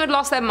 men who had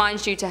lost their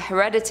minds due to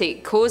heredity,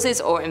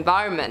 causes, or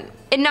environment.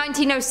 In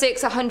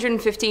 1906,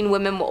 115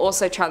 women were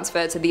also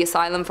transferred to the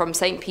asylum from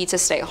St.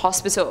 Peter's State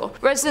Hospital.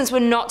 Residents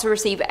were not to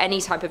receive any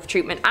type of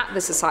treatment at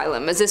this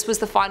asylum, as this was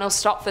the final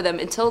stop for them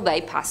until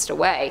they passed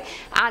away.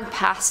 And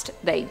passed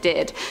they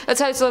did. A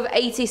total of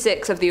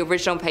 86 of the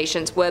original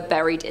patients were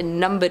buried in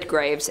numbered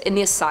graves in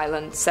the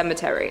asylum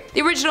cemetery.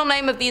 The original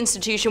name of the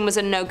institution was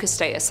Anoka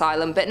State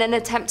Asylum, but in an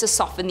attempt to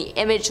soften the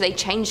image, they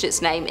changed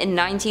its name in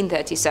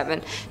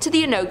 1937 to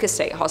the Anoka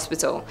State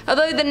Hospital.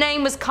 Although the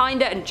name was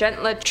kinder and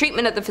gentler,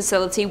 treatment at the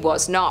facility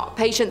was not.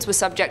 Patients were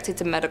subjected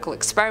to medical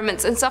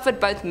experiments and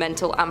suffered both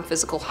mental and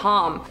physical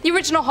harm. The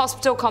original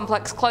hospital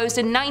complex closed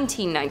in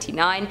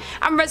 1999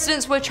 and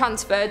residents were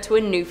transferred to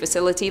a new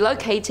facility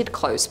located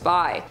close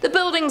by. The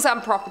buildings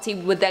and property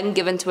were then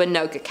given to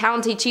Anoka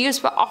County to use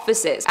for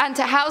offices and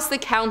to house the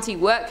county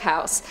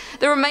workhouse.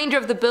 The remainder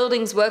of the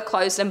buildings were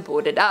closed and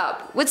boarded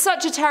up. With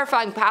such a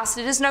terrifying past,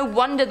 it is no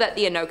wonder that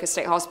the Anoka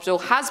State Hospital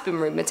has been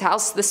rumored to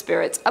house the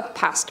spirits of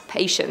past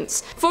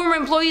patients. Former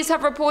employees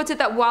have reported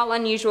that while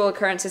unusual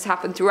occurrences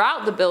happen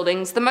throughout the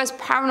buildings, the most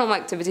paranormal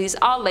activities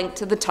are linked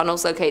to the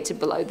tunnels located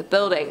below the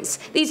buildings.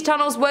 These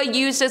tunnels were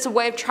used as a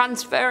way of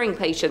transferring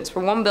patients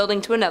from one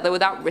building to another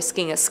without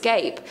risking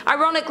escape.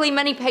 Ironically,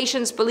 many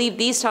patients believed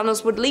these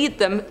tunnels would lead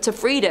them to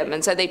freedom,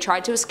 and so they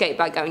tried to escape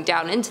by going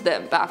down into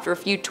them, but after a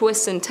few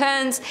twists and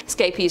turns,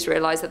 escapees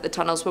realized that the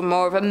tunnels were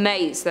more of a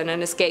maze than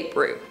an escape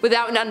route.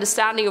 Without an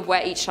understanding of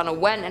where each tunnel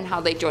went and how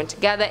they joined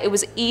together, it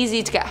was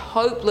easy to get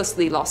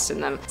hopelessly lost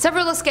in them.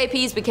 Several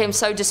escapees became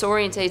so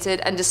disorientated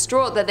and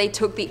distraught that they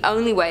took the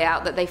only way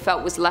out that they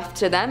felt was left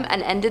to them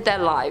and ended their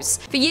lives.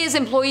 For years,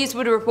 employees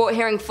would report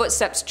hearing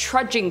footsteps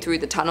trudging through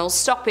the tunnels,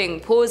 stopping,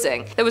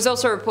 pausing. There was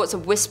also reports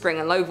of whispering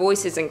and low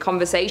voices in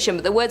conversation,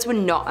 but the words were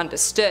not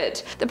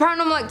understood. The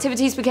paranormal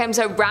activities became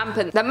so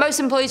rampant that most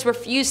employees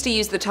refused to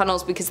use the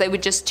tunnels because they were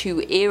just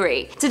too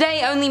eerie.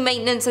 Today, only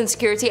maintenance and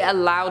security are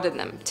allowed in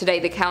them. Today,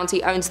 the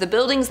county owns the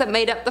buildings that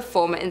made up the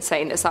former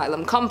insane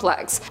asylum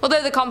complex.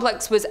 Although the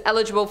complex was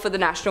eligible for the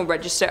National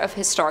Register of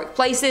Historic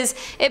Places,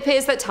 it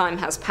appears that time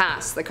has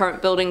passed. The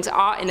current buildings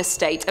are in a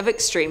state of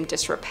extreme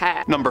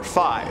disrepair. Number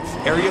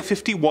 5. Area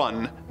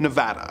 51,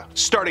 Nevada.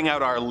 Starting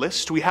out our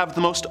list, we have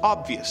the most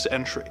obvious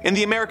entry. In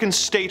the American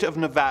state of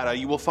Nevada,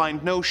 you will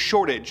find no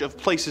shortage of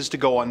places to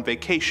go on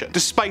vacation.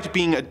 Despite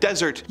being a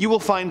desert, you will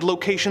find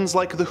locations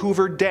like the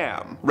Hoover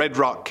Dam, Red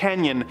Rock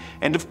Canyon,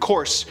 and of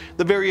course,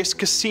 the various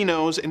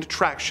casinos and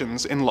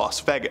attractions in Las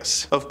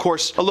Vegas. Of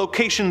course, a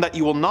location that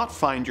you will not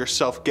find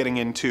yourself getting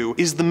into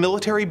is the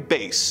military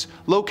base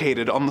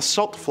located on the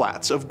salt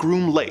flats of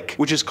Groom Lake,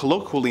 which is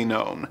colloquially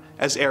known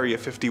as Area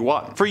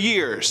 51. For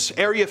years,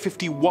 Area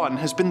 51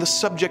 has been the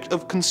subject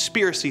of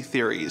conspiracy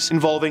theories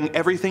involving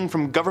everything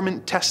from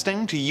government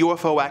testing to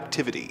UFO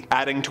activity.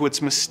 Adding to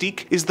its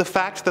mystique is the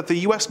fact that the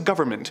US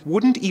government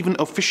wouldn't even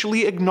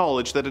officially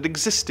acknowledge that it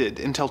existed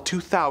until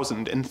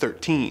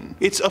 2013.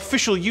 Its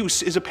official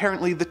use is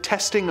apparently the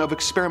testing of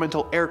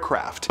experimental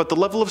aircraft, but the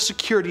level of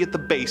security at the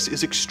base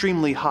is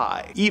extremely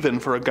high, even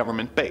for a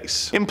government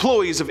base.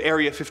 Employees of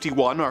Area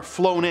 51 are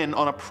flown in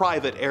on a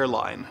private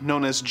airline,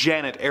 known as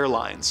Janet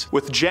Airlines,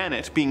 with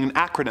Janet being an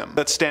acronym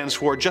that stands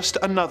for just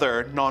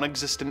another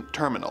non-existent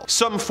terminal.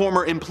 Some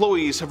former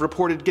employees have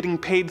reported getting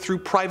paid through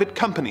private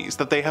companies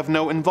that they have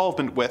no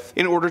involvement with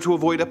in order to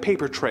avoid a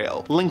paper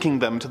trail linking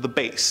them to the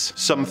base.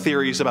 Some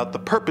theories about the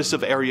purpose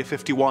of Area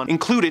 51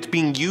 include it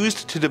being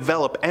used to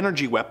develop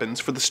energy weapons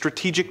for the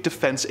Strategic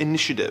Defense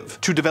Initiative,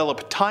 to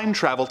develop time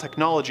travel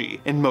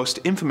technology, and most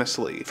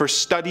infamously, for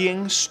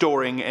studying,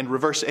 storing, and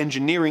reverse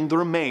engineering the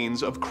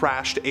remains of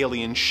crashed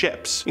alien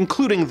ships,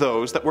 including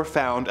those that were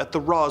found at the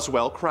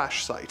Roswell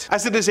crash site.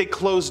 As it is a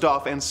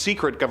closed-off and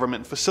secret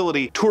government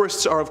facility,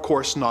 tourists are of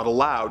course not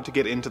allowed to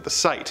get into the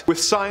site, with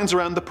signs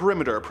around the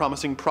perimeter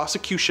promising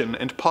prosecution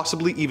and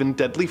possibly even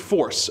deadly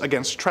force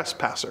against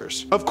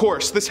trespassers. Of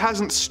course, this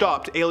hasn't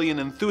stopped alien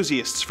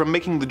enthusiasts from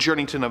making the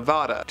journey to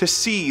Nevada to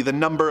see the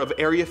number of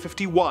Area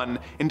 51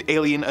 and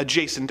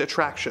alien-adjacent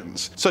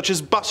attractions, such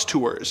as bus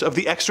tours of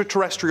the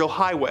extraterrestrial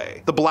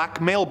highway, the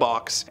black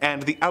mailbox,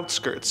 and the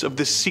outskirts of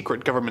this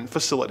secret government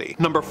facility.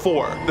 Number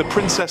 4. The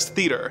Princess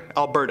Theatre,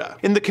 Alberta.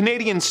 In the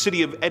Canadian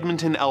city of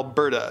Edmonton,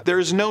 Alberta, there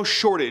is no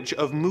shortage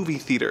of movie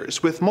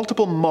theaters, with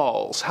multiple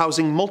malls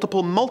housing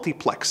multiple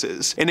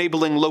multiplexes,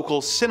 enabling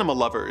local cinema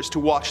lovers to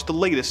watch the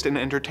latest in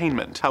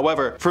entertainment.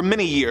 However, for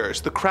many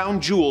years, the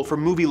crown jewel for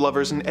movie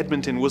lovers in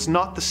Edmonton was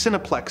not the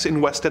Cineplex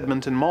in West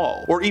Edmonton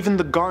Mall, or even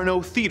the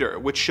Garneau Theatre,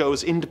 which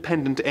shows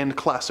independent and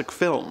classic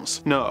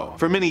films. No,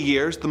 for many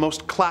years, the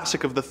most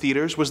classic of the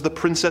theaters was the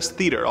Princess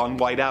Theatre on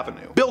White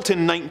Avenue. Built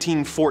in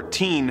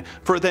 1914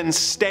 for a then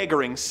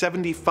staggering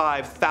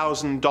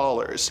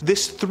 $75,000,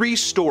 this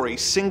three-story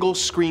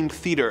single-screen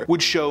theater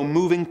would show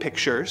moving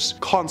pictures,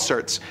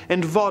 concerts,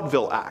 and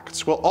vaudeville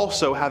acts, while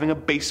also having a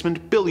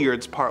basement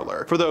billiards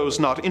parlor for those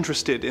not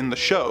interested in the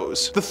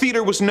shows. The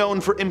theater was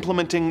known for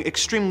implementing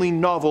extremely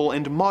novel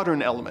and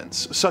modern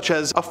elements, such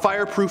as a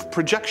fireproof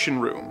projection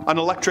room, an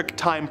electric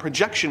time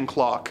projection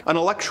clock, an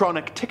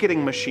electronic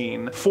ticketing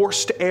machine,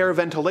 forced air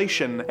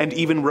ventilation, and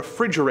even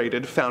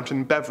refrigerated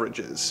fountain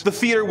beverages. The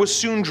theater was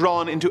soon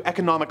drawn into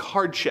economic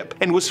hardship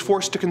and was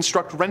forced to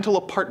construct rental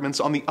apartments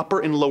on the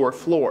upper and lower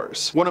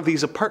floors. One of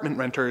these apartment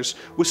renters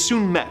was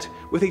soon met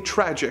with a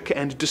tragic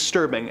and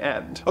disturbing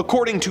end.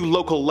 According to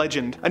local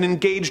legend, an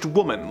engaged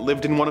woman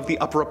lived in one of the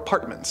upper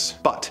apartments,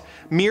 but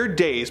mere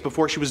days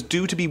before she was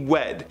due to be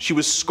wed, she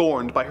was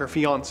scorned by her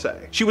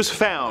fiancé. She was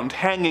found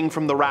hanging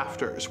from the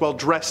rafters while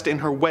dressed in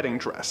her wedding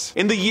dress.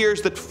 In the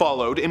years that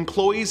followed,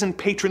 employees and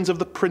patrons of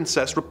the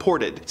princess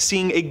reported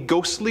seeing a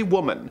ghostly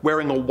woman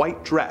wearing a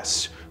white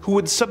dress who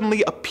would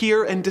suddenly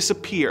appear and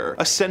disappear,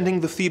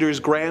 ascending the theater's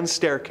grand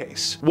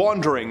staircase,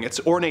 wandering its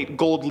ornate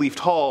gold-leafed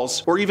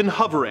halls, or even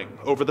hovering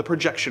over the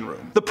projection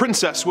room. The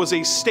princess was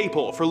a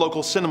staple for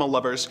local cinema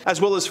lovers, as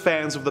well as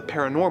fans of the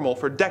paranormal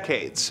for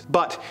decades.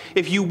 But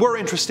if you were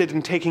interested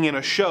in taking in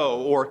a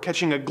show or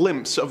catching a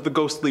glimpse of the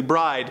ghostly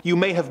bride, you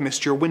may have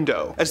missed your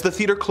window, as the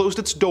theater closed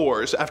its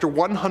doors after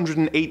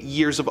 108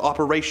 years of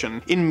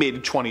operation in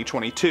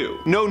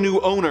mid-2022. No new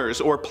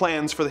owners or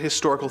plans for the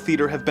historical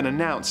theater have been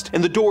announced,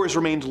 and the doors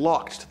remained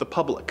locked to the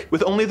public,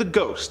 with only the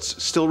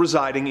ghosts still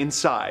residing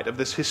inside of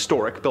this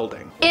historic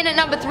building. In at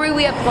number 3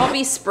 we have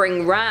Bobby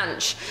Spring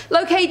Ranch.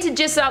 Located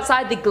just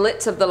outside the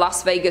glitz of the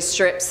Las Vegas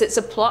Strip sits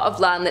a plot of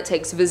land that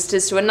takes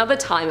visitors to another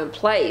time and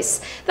place.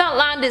 That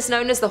land is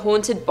known as the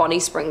haunted Bonnie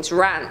Springs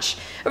Ranch.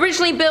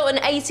 Originally built in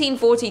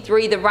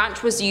 1843, the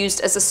ranch was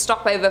used as a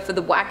stopover for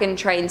the wagon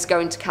trains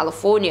going to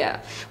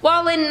California.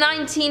 While in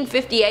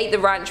 1958 the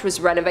ranch was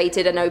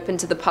renovated and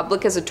opened to the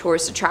public as a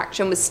tourist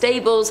attraction with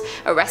stables,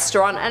 a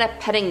restaurant, and a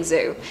petting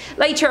zoo.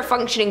 Later a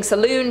functioning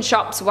saloon,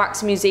 shops,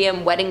 wax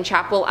museum, wedding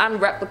chapel,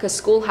 and replica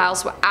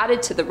schoolhouse were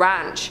added to the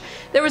ranch.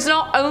 There is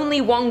not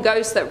only one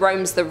ghost that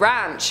roams the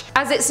ranch,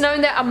 as it's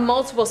known there are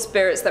multiple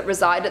spirits that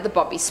reside at the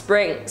Bobby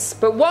Springs.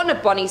 But one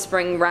of Bonnie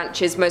Spring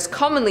Ranch's most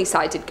commonly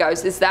cited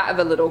ghosts is that of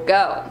a little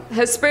girl.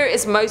 Her spirit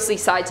is mostly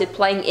sighted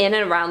playing in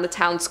and around the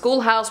town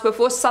schoolhouse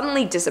before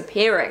suddenly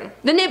disappearing.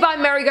 The nearby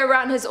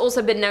merry-go-round has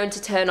also been known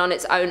to turn on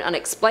its own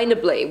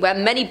unexplainably, where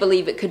many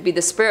believe it could be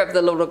the spirit of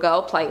the little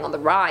girl playing on the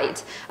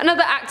ride.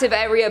 Another active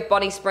area of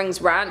Bonnie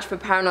Springs Ranch for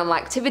paranormal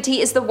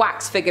activity is the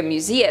Wax Figure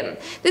Museum.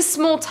 This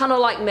small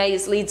tunnel-like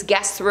maze leads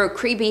guests through a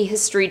creepy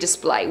history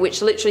display,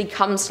 which literally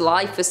comes to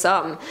life for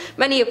some.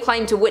 Many have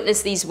claimed to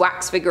witness these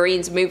wax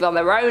figurines move on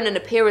their own and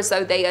appear as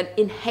though they are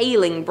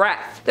inhaling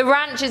breath. The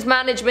ranch's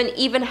management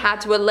even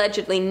had to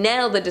allegedly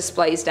nail the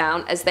displays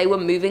down as they were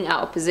moving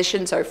out of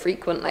position so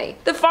frequently.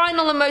 The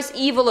final and most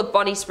evil of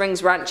Bonnie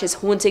Springs Ranch's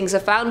hauntings are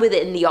found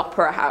within the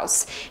Opera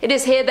House. It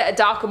is here that a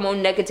darker, more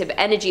negative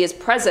energy is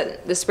present,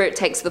 Dickerson. The spirit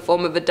takes the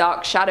form of a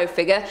dark shadow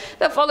figure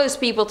that follows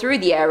people through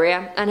the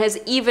area and has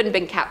even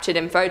been captured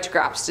in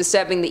photographs,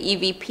 disturbing the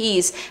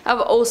EVPs have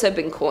also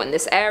been caught in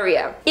this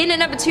area. In at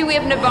number 2 we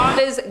have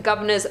Nevada's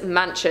Governor's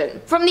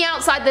Mansion. From the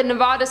outside, the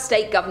Nevada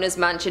State Governor's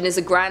Mansion is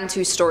a grand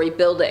 2-story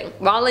building.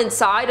 While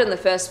inside on the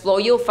first floor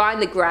you'll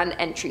find the grand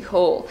entry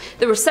hall,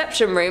 the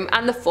reception room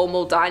and the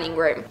formal dining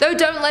room. Though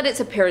don't let its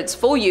appearance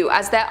fool you,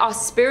 as there are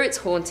spirits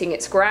haunting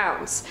its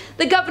grounds.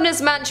 The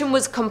Governor's Mansion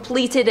was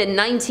completed in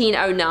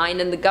 1909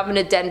 and the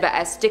Governor Denver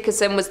S.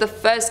 Dickerson was the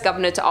first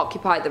governor to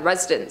occupy the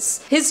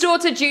residence. His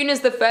daughter June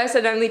is the first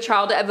and only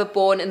child ever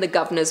born in the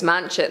Governor's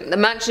Mansion. The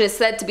mansion is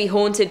said to be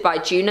haunted by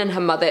June and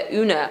her mother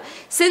Una.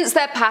 Since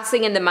their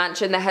passing in the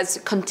mansion, there has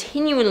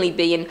continually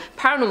been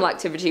paranormal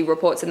activity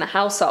reports in the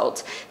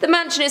household. The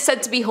mansion is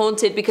said to be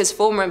haunted because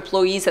former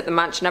employees at the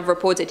mansion have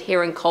reported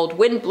hearing cold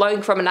wind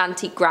blowing from an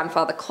antique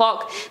grandfather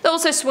clock that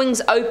also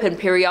swings open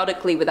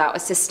periodically without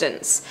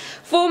assistance.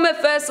 Former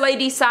First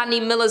Lady Sandy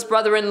Miller's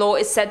brother-in-law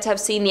is said to have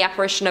seen the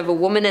apparition of a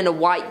woman in a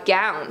white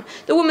gown.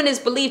 The woman is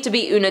believed to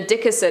be Una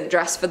Dickerson,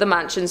 dressed for the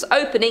mansion's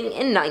opening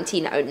in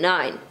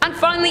 1909. And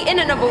finally, in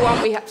at number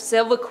 1 we have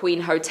Silver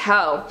Queen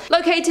Hotel.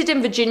 Located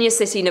in Virginia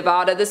City,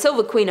 Nevada, the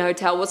Silver Queen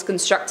Hotel was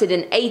constructed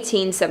in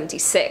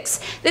 1876.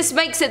 This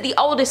makes it the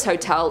oldest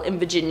hotel in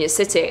Virginia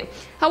City.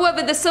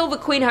 However, the Silver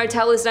Queen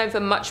Hotel is known for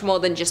much more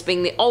than just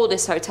being the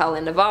oldest hotel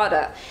in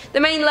Nevada. The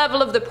main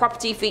level of the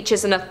property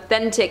features an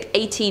authentic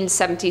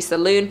 1870s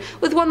saloon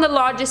with one of the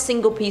largest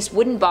single-piece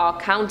wooden bar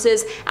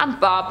counters and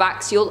bar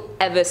backs you'll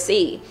ever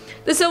see.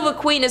 The Silver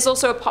Queen is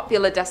also a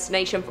popular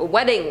destination for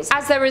weddings,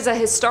 as there is a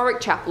historic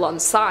chapel on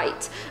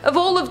site. Of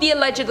all of the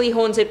allegedly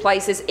haunted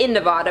places in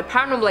Nevada,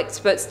 paranormal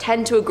experts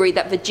tend to agree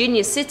that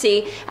Virginia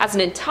City, as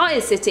an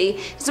entire city,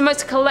 is the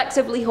most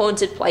collectively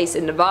haunted place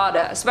in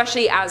Nevada,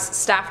 especially as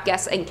staff,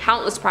 guests, and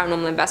countless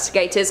paranormal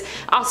investigators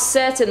are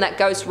certain that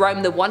ghosts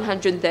roam the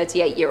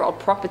 138-year-old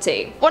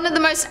property. One of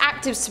the most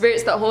active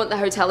spirits that haunt the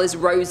hotel is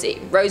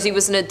Rosie. Rosie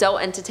was an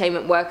adult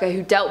entertainment worker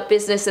who dealt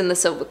business in the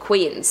Silver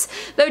Queens.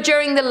 Though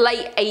during the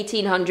late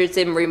 1800s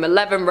in room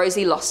 11,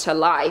 Rosie lost her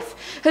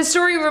life. Her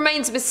story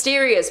remains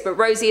mysterious, but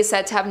Rosie is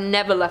said to have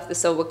never left the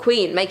Silver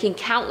Queen, making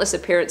countless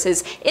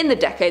appearances in the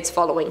decades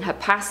following her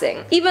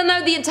passing. Even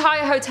though the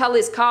entire hotel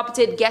is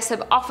carpeted, guests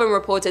have often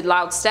reported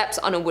loud steps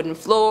on a wooden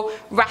floor,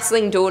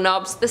 rattling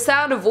doorknobs, the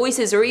sound of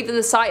voices, or even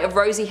the sight of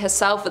Rosie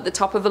herself at the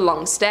top of a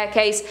long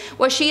staircase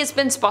where she has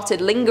been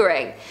spotted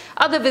lingering.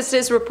 Other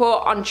visitors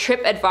report on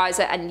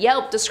TripAdvisor and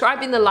Yelp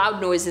describing the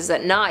loud noises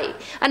at night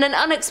and an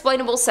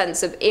unexplainable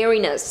sense of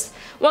eeriness.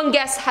 One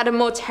guest had a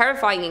more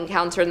terrifying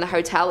encounter in the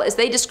hotel as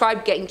they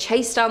described getting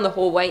chased down the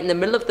hallway in the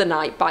middle of the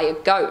night by a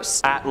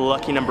ghost. At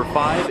lucky number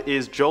 5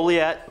 is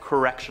Joliet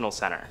Correctional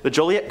Center. The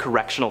Joliet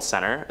Correctional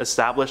Center,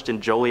 established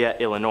in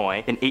Joliet,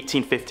 Illinois in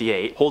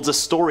 1858, holds a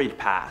storied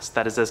past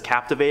that is as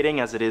captivating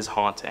as it is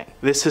haunting.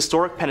 This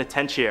historic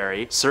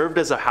penitentiary served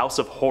as a house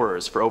of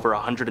horrors for over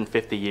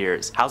 150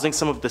 years, housing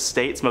some of the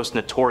state's most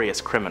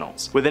notorious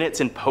criminals. Within its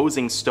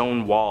imposing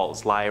stone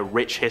walls lie a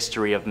rich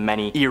history of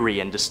many eerie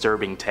and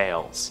disturbing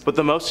tales. But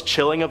the most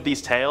chilling of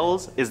these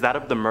tales is that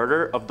of the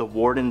murder of the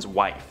warden's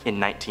wife in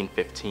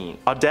 1915.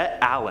 Odette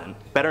Allen,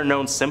 better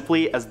known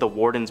simply as the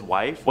warden's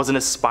wife, was an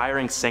aspiring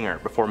singer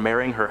before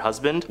marrying her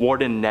husband,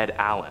 Warden Ned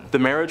Allen. The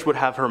marriage would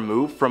have her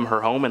move from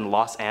her home in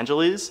Los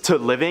Angeles to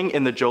living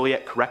in the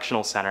Joliet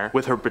Correctional Center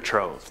with her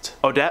betrothed.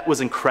 Odette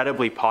was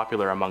incredibly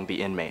popular among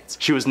the inmates.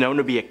 She was known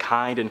to be a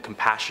kind and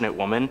compassionate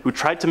woman who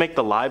tried to make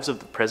the lives of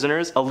the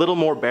prisoners a little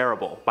more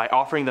bearable by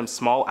offering them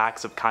small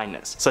acts of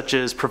kindness, such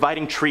as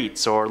providing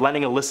treats or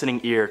lending a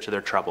listening ear to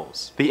their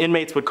troubles. The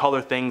inmates would call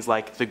her things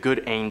like the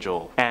Good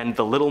Angel and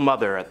the Little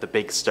Mother at the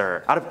Big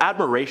Stir, out of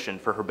admiration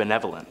for her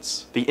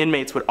benevolence. The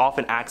inmates would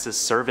often act as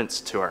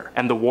servants to her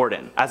and the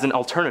warden, as an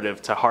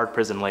alternative to hard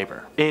prison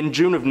labor. In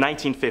June of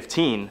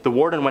 1915, the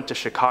warden went to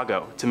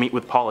Chicago to meet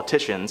with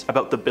politicians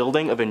about the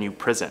building of a new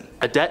prison.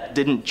 Odette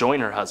didn't join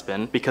her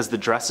husband because the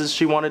dresses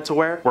she wanted to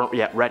wear weren't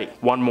yet ready.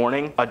 One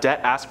morning, Odette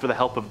asked for the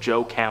help of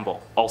Joe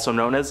Campbell, also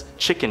known as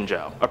Chicken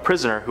Joe, a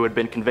prisoner who had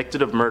been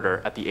convicted of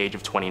murder at the age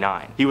of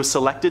 29. He was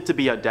selected to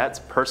be Odette's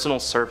personal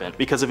servant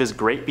because of his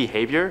great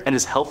behavior and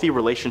his healthy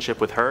relationship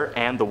with her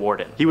and the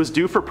warden. He was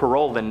due for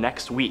parole the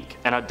next week,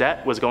 and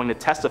Odette was going to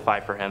testify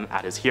for him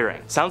at his hearing.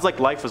 Sounds like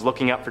life was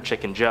looking up for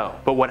Chicken Joe,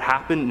 but what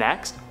happened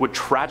next would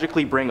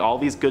tragically bring all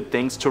these good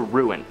things to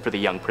ruin for the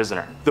young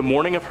prisoner. The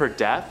morning of her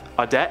death,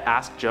 Odette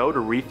asked Joe to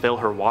refill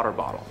her water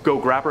bottle, go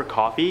grab her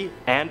coffee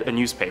and a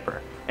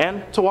newspaper,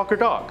 and to walk her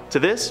dog. To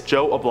this,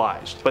 Joe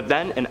obliged, but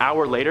then an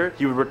hour later,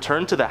 he would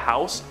return to the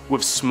house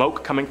with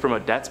smoke coming from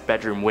Odette's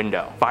bedroom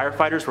window.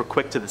 Firefighters were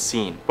quick to the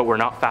scene, but were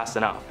not fast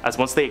enough, as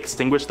once they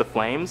extinguished the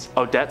flames,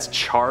 Odette's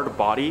charred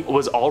body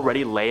was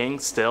already laying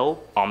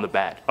still on the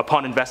bed.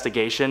 Upon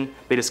investigation,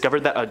 they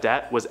discovered that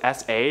Odette was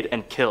SA'd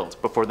and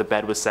killed before the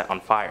bed was set on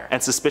fire,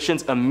 and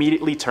suspicions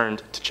immediately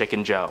turned to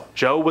Chicken Joe.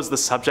 Joe was the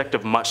subject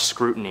of much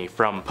scrutiny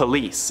from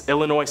police,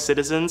 Illinois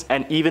citizens,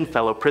 and even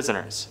fellow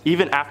prisoners.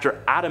 Even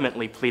after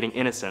adamantly pleading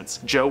innocence,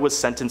 Joe was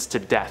sentenced to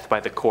death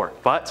by the court.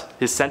 But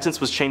his sentence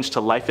was changed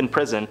to life in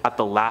prison at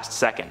the last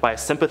second by a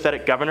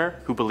sympathetic governor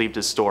who believed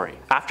his story.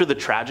 After the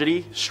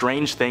tragedy,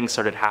 strange things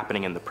started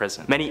happening in the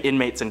prison. Many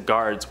inmates and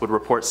guards would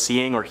report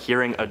seeing or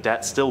hearing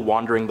Odette still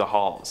wandering the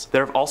halls.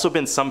 There have also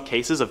been some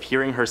cases of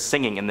hearing her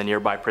singing in the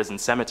nearby prison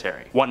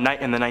cemetery. One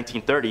night in the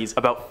 1930s,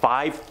 about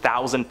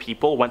 5,000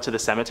 people went to the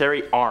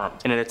cemetery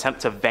armed in an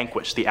attempt to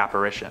vanquish the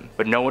apparition,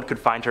 but no one could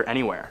find her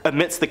anywhere.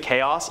 Amidst the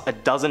chaos, a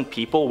dozen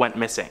people went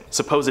missing,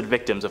 supposed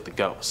victims of the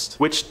ghost.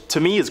 Which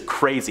to me is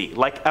crazy.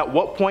 Like, at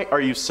what point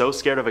are you so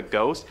scared of a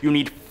ghost you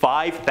need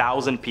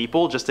 5,000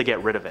 people just to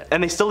get rid of it?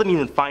 And they still didn't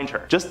even find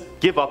her. Just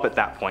give up at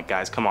that point,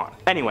 guys, come on.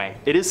 Anyway,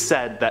 it is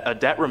said that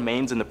Odette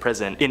remains in the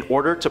prison in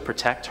order to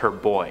protect her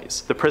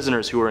boys, the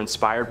prisoners who were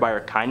inspired by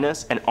her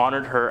kindness and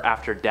honored her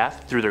after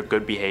death through their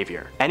good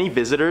behavior. Any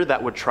visitor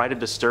that would try to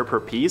disturb her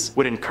peace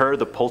would incur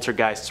the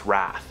poltergeist's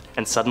wrath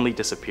and suddenly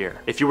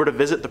disappear. If you were to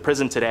visit the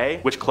prison today,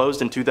 which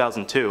closed in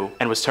 2002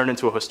 and was turned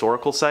into a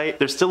historical site,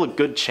 there's still a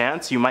good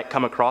chance you might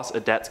come across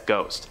Odette's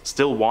ghost,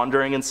 still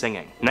wandering and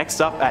singing. Next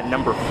up at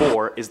number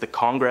 4 is the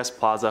Congress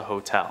Plaza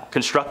Hotel.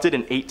 Constructed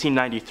in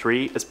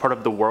 1893 as part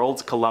of the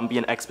World's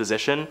Columbian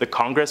Exposition, the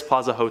Congress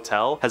Plaza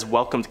Hotel has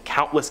welcomed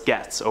countless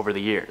guests over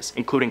the years,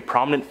 including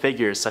prominent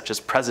figures such as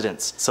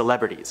presidents,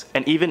 celebrities,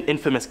 and even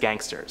infamous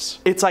gangsters.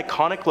 Its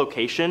iconic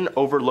location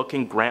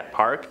overlooking Grant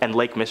Park and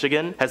Lake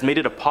Michigan has made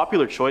it a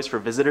popular choice for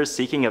visitors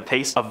seeking a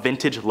taste of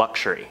vintage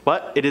luxury.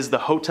 But it is the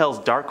hotel's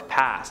dark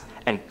past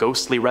and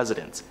ghostly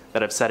residents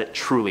that have set it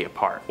truly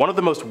apart. One of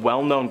the most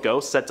well-known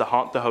ghosts said to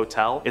haunt the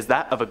hotel is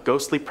that of a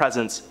ghostly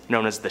presence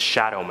known as the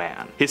Shadow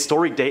Man. His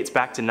story dates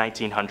back to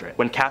 1900,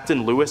 when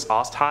Captain Louis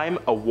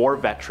Ostheim, a war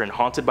veteran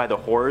haunted by the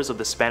horrors of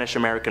the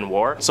Spanish-American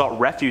War, sought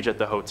refuge at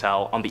the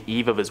hotel on the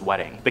eve of his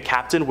wedding. The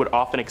captain would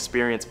often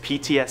experience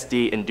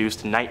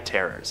PTSD-induced night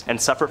terrors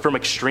and suffer from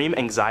extreme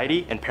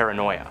anxiety and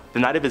paranoia. The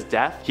night of his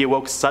death, he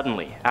awoke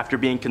suddenly after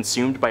being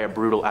consumed by a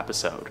brutal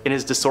episode. In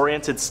his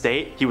disoriented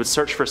state, he would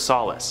search for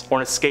solace or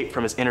an escape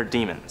from his inner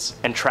demons.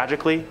 And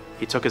tragically,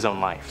 he took his own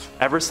life.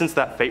 Ever since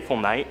that fateful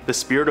night, the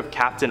spirit of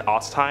Captain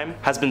Ostheim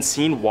has been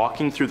seen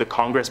walking through the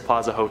Congress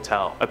Plaza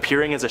Hotel,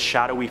 appearing as a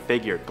shadowy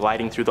figure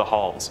gliding through the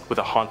halls with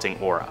a haunting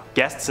aura.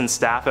 Guests and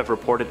staff have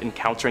reported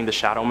encountering the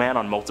Shadow Man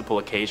on multiple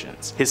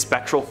occasions, his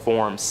spectral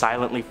form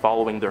silently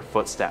following their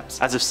footsteps,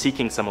 as if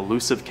seeking some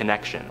elusive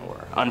connection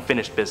or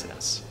unfinished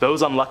business.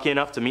 Those unlucky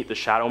enough to meet the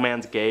Shadow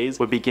Man's gaze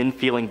would begin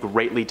feeling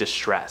greatly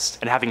distressed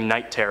and having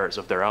night terrors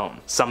of their own,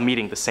 some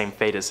meeting the same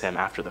fate as him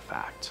after the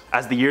fact.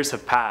 As the years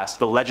have passed,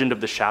 the legend of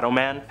the Shadow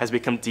Man has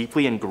become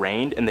deeply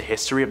ingrained in the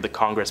history of the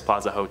Congress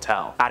Plaza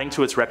Hotel, adding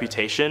to its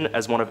reputation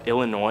as one of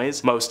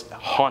Illinois' most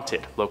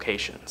haunted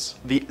locations.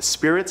 The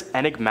spirit's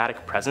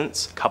enigmatic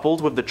presence,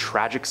 coupled with the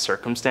tragic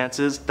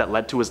circumstances that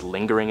led to his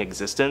lingering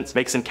existence,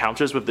 makes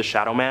encounters with the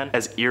Shadow Man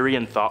as eerie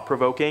and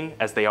thought-provoking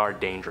as they are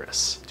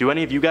dangerous. Do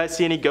any of you guys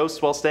see any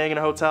ghosts while staying in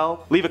a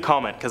hotel? Leave a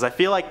comment, because I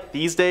feel like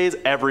these days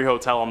every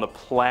hotel on the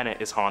planet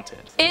is haunted.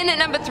 In at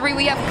number 3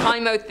 we have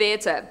Kaimo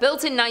Theatre.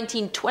 Built in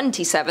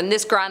 1927,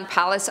 this grand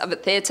palace of a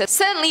theatre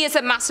certainly is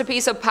a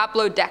masterpiece of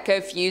Pablo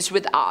Deco fused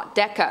with Art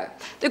Deco.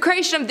 The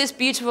creation of this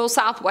beautiful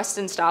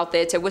southwestern style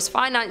theatre was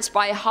financed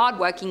by a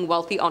hardworking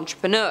wealthy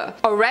entrepreneur,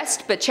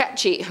 Oreste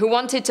Bacecci, who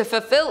wanted to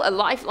fulfill a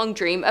lifelong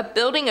dream of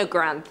building a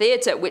grand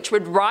theatre which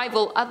would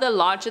rival other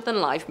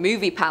larger-than-life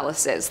movie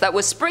palaces that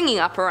were springing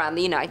up around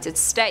the United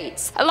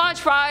States. A large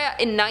fire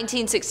in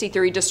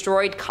 1963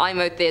 destroyed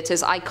Kaimo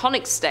Theatre's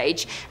iconic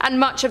stage and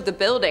much of the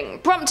building,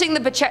 prompting the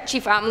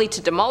Bacecci family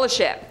to demolish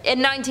it. In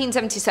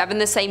 1977,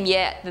 the same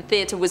year, the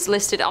theatre was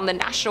listed on the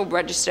National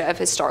Register of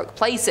Historic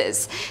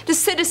Places. The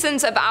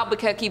citizens of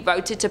Albuquerque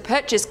voted to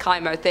purchase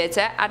Kaimo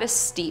Theatre at a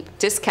steep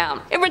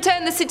discount. In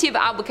return, the city of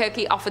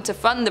Albuquerque offered to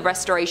fund the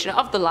restoration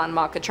of the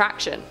landmark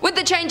attraction. With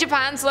the change of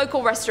hands,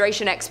 local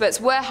restoration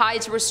experts were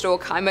hired to restore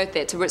Kaimo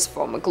Theatre to its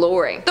former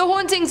glory. The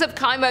hauntings of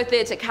Kaimo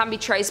Theatre can be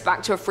traced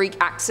back to a freak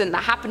accident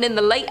that happened in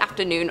the late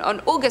afternoon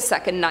on August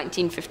 2nd,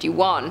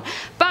 1951.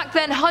 Back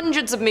then,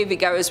 hundreds of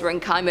moviegoers were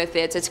in Kaimo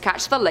Theatre to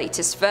catch the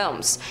latest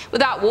films.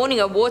 Without warning,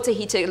 a water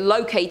heater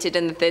located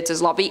in the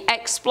theatre's lobby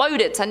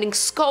exploded, sending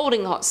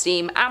scalding hot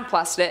steam and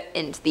plaster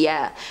into the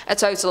air. A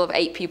total of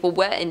 8 people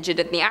were injured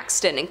in the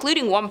accident,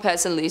 including one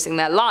person losing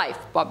their life,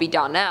 Bobby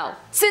Darnell.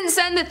 Since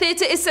then, the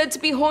theatre is said to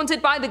be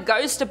haunted by the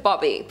ghost of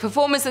Bobby.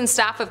 Performers and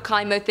staff of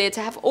Kaimo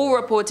Theatre have all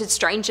reported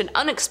strange and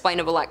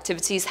unexplainable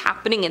activities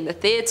happening in the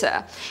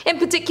theatre. In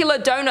particular,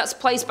 donuts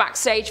placed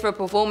backstage for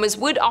performers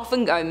would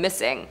often go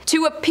missing.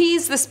 To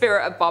appease the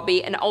spirit of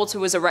Bobby, an altar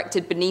was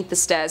erected beneath the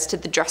stairs to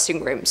the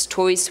dressing rooms.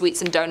 Toys,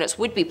 sweets and donuts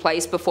would be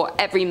placed before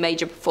every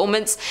major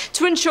performance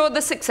to ensure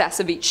the success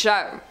of each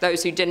show.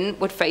 Those who didn't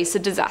would face a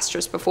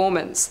disastrous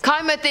performance.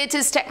 Kaimo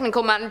Theatre's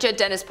technical manager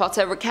Dennis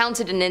Potter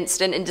recounted an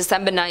incident in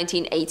December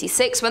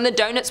 1986 when the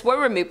donuts were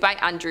removed by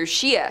Andrew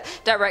Shear,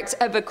 director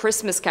of A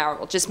Christmas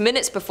Carol, just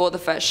minutes before the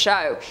first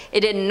show.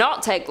 It did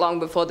not take long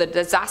before the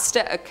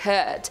disaster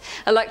occurred.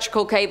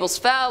 Electrical cables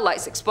fell,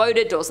 lights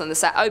exploded, doors on the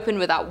set opened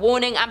without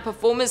warning, and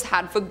performers performers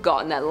had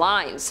forgotten their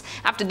lines.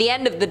 After the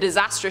end of the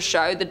disastrous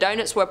show, the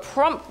donuts were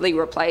promptly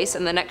replaced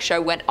and the next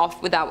show went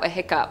off without a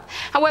hiccup.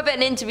 However,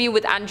 an interview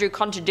with Andrew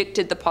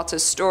contradicted the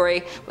Potter's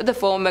story, with the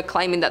former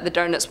claiming that the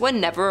donuts were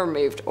never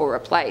removed or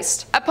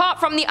replaced. Apart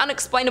from the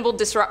unexplainable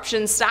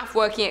disruption, staff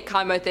working at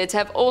Kaimo Theatre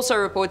have also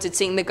reported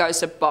seeing the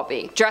ghost of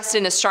Bobby, dressed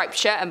in a striped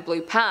shirt and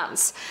blue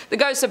pants. The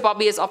ghost of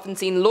Bobby is often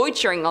seen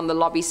loitering on the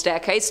lobby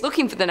staircase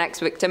looking for the next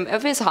victim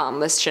of his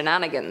harmless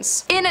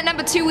shenanigans. In at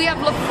number 2 we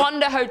have La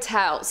Fonda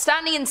Hotel.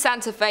 Standing in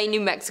Santa Fe,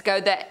 New Mexico,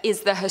 there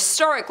is the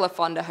historic La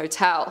Fonda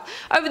Hotel.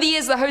 Over the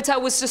years the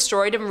hotel was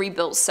destroyed and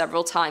rebuilt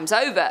several times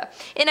over.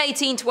 In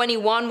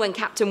 1821, when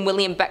Captain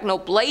William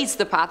Becknell blazed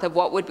the path of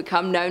what would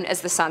become known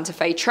as the Santa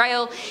Fe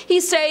Trail, he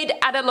stayed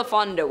at a La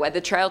Fonda where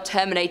the trail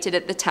terminated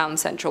at the town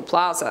central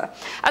plaza.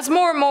 As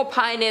more and more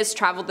pioneers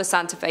traveled the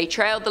Santa Fe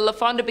Trail, the La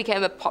Fonda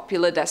became a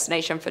popular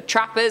destination for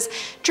trappers,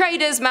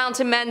 traders,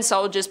 mountain men,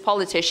 soldiers,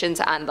 politicians,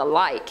 and the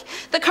like.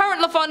 The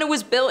current La Fonda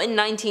was built in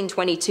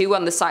 1922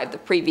 on the site of the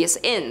previous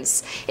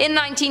inns. In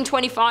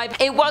 1925,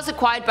 it was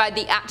acquired by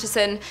the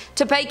Atchison,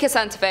 Topeka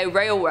Santa Fe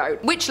Railroad,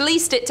 which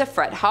leased it to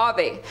Fred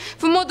Harvey.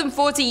 For more than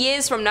 40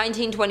 years, from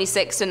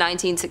 1926 to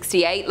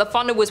 1968, La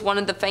Fonda was one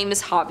of the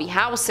famous Harvey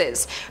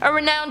houses, a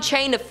renowned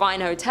chain of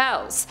fine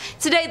hotels.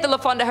 Today, the La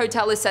Fonda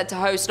Hotel is said to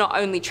host not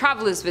only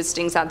travelers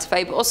visiting Santa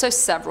Fe, but also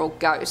several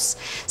ghosts.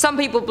 Some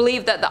people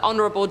believe that the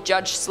Honorable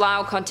Judge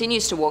Slough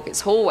continues to walk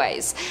its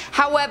hallways.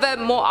 However,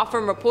 more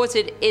often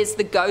reported is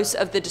the ghost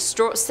of the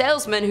distraught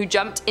salesman who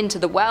jumped into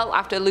the well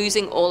after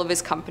losing all of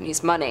his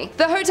company's money.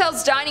 The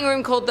hotel's dining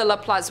room, called the La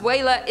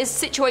Plazuela, is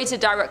situated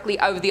directly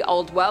over the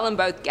old well, and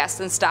both guests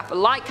and staff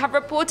alike have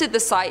reported the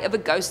sight of a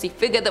ghostly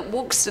figure that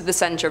walks to the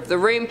center of the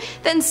room,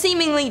 then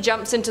seemingly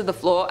jumps into the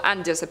floor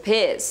and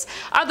disappears.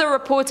 Other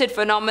reported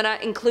phenomena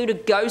include a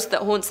ghost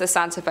that haunts the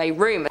Santa Fe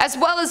room, as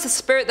well as the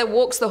spirit that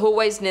walks the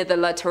hallways near the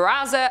La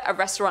Terraza, a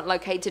restaurant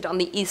located on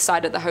the east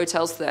side of the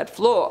hotel's 3rd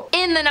floor.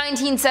 In the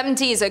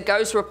 1970s, a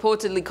ghost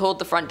reportedly called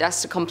the front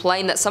desk to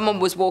complain that someone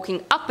was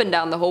walking up and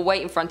down the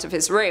hallway in front of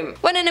his room.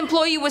 When an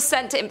employee was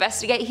sent to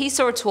investigate, he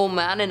saw a tall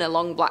man in a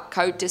long black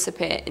coat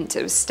disappear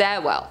into a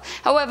stairwell.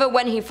 However,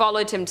 when he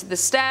followed him to the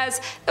stairs,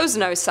 there was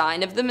no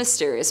sign of the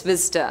mysterious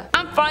visitor.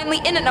 And finally,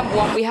 in at number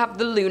 1 we have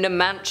the Luna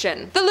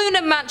Mansion. The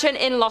Luna Mansion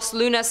in Los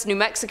Lunas, New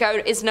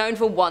Mexico is known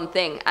for one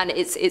thing, and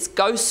it's its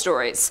ghost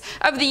stories.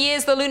 Over the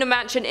years, the Luna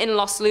Mansion in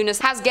Los Lunas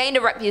has gained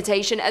a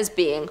reputation as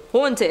being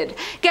haunted.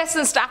 Guests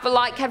and staff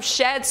alike have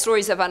shared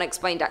stories of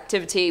unexplained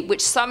activity,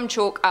 which some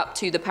chalk up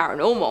to the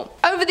paranormal.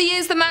 Over the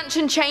years, the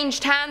mansion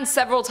changed hands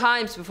several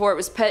times before it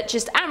was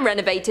purchased and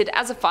renovated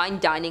as a fine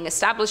dining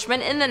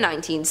establishment in the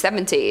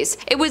 1970s.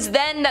 It was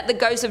then that the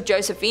ghost of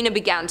Josephina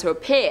began to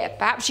appear.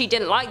 Perhaps she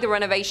didn't like the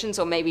renovations,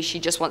 or maybe she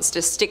just wants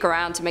to stick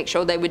around to make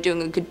sure they were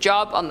doing a good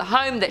job on the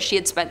home that she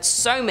had spent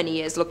so many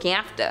years looking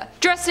after.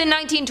 Dressed in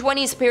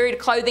 1920s period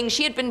clothing,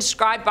 she had been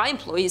described by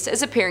employees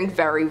as appearing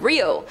very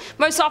real.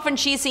 Most often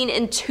she is seen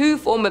in 2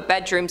 former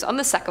bedrooms on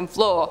the 2nd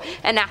floor,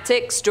 an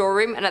attic,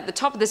 storeroom, and at the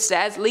top of the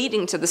stairs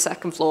leading to the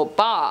 2nd floor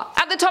bar.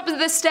 At the top of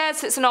the stairs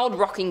sits an old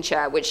rocking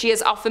chair, which she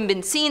has often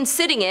been seen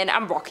sitting in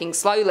and rocking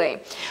slowly.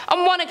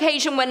 On one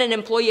occasion, when an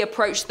employee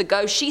approached the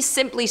ghost, she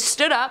simply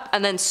stood up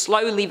and then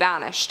slowly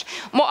vanished.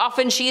 More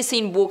often she is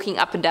seen walking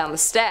up and down the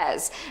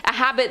stairs, a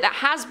habit that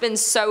has been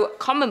so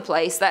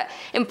commonplace that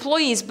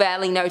employees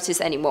barely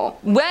notice anymore.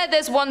 Where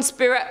there's one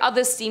spirit,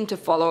 others seem to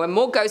follow, and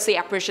more ghostly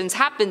apparitions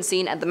have been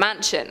seen at the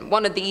mansion.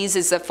 One of these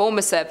is a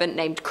former servant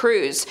named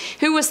Cruz,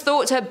 who was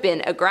thought to have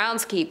been a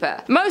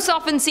groundskeeper. Most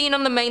often seen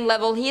on the main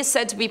level, he is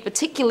said to be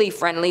particularly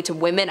friendly to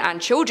women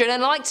and children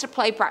and likes to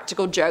play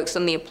practical jokes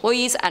on the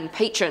employees and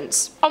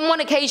patrons. On one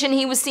occasion,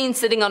 he was seen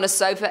sitting on a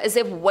sofa as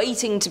if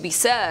waiting to be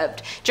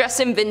served. Dressed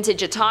in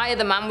vintage attire,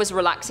 the man was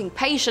relaxing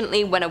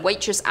patiently when a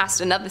waitress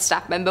asked another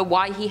staff member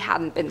why he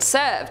hadn't been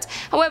served.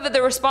 However,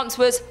 the response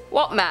was,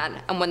 "What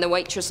man?" and when the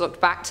waitress looked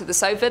back to the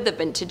sofa, the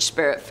vintage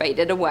spirit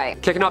faded away.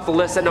 Kicking off the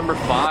list at number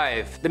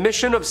 5, the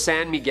Mission of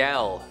San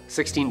Miguel,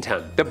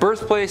 1610. The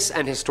birthplace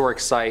and historic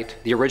site,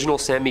 the original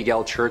San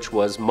Miguel Church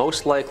was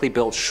most likely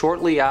built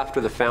shortly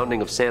after the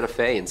founding of Santa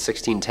Fe in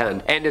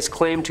 1610 and is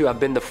claimed to have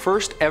been the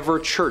first ever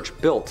church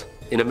built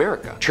in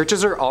America.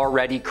 Churches are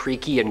already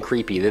creaky and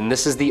creepy, then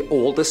this is the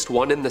oldest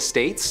one in the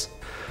States?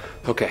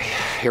 Okay,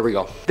 here we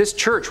go. This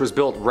church was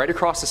built right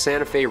across the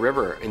Santa Fe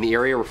River in the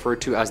area referred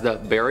to as the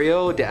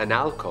Barrio de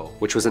Analco,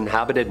 which was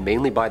inhabited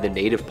mainly by the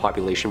native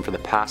population for the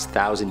past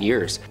 1,000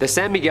 years. The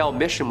San Miguel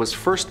mission was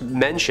first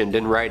mentioned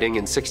in writing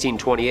in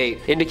 1628,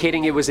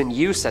 indicating it was in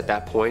use at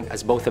that point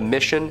as both a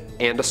mission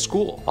and a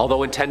school.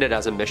 Although intended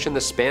as a mission,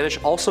 the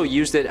Spanish also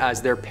used it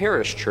as their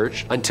parish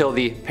church until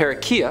the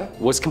parroquia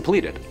was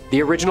completed.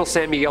 The original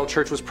San Miguel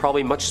church was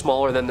probably much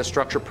smaller than the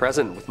structure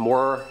present, with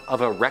more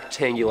of a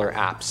rectangular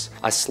apse,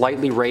 a slight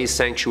slightly raised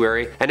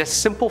sanctuary, and a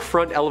simple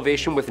front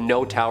elevation with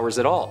no towers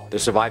at all. The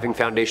surviving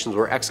foundations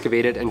were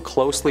excavated and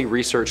closely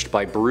researched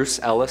by Bruce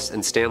Ellis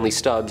and Stanley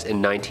Stubbs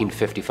in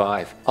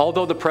 1955.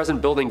 Although the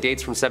present building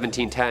dates from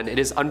 1710, it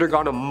has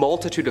undergone a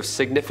multitude of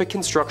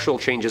significant structural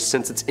changes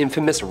since its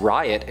infamous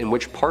riot in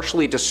which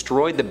partially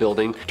destroyed the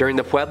building during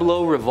the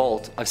Pueblo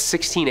Revolt of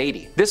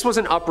 1680. This was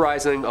an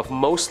uprising of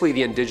mostly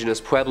the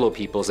indigenous Pueblo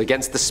peoples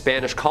against the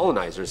Spanish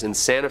colonizers in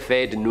Santa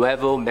Fe de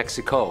Nuevo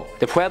Mexico.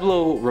 The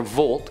Pueblo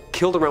Revolt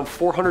killed around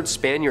 400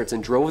 Spaniards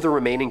and drove the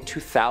remaining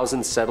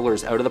 2,000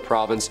 settlers out of the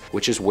province,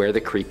 which is where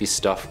the creepy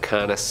stuff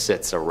kinda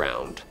sits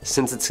around.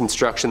 Since its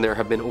construction, there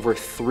have been over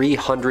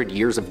 300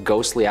 years of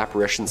ghostly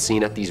apparitions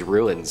seen at these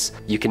ruins.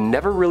 You can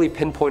never really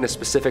pinpoint a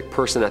specific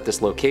person at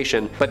this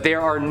location, but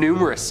there are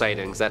numerous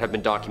sightings that have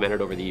been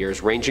documented over the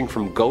years, ranging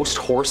from ghost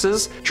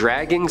horses,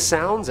 dragging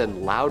sounds,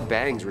 and loud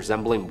bangs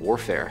resembling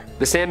warfare.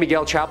 The San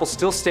Miguel Chapel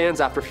still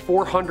stands after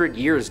 400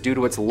 years due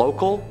to its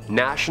local,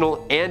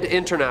 national, and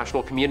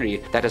international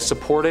community that has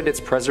supported its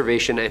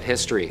preservation and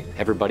history.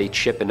 Everybody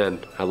chipping in.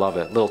 I love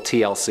it. Little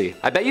TLC.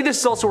 I bet you this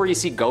is also where you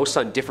see ghosts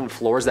on different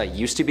floors that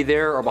used to be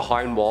there or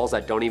behind walls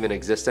that don't even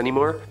exist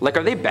anymore. Like,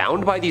 are they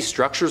bound by these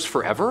structures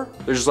forever?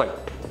 They're just like...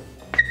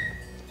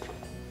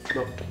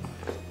 No.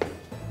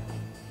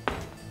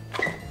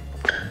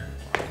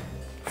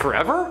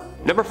 Forever?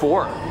 Number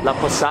 4. La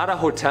Posada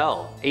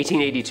Hotel,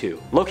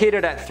 1882.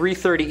 Located at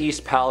 330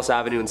 East Palace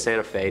Avenue in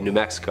Santa Fe, New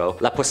Mexico,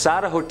 La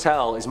Posada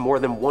Hotel is more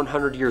than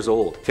 100 years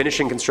old,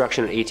 finishing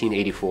construction in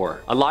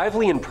 1884. A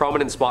lively and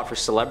prominent spot for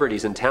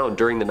celebrities in town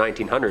during the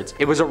 1900s,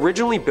 it was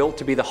originally built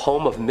to be the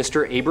home of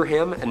Mr.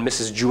 Abraham and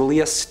Mrs.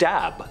 Julia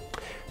Stabb.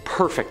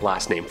 Perfect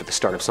last name for the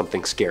start of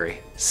something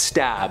scary.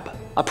 Stabb.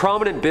 A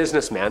prominent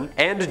businessman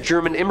and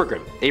German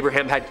immigrant,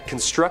 Abraham had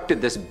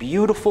constructed this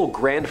beautiful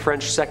Grand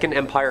French Second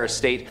Empire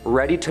estate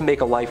ready to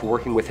make a life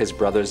working with his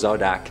brother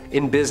Zodak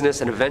in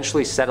business and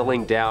eventually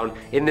settling down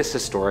in this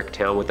historic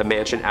town, with the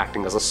mansion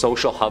acting as a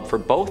social hub for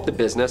both the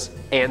business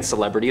and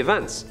celebrity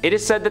events. It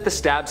is said that the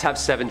Stabbs have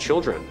 7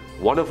 children,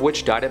 one of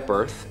which died at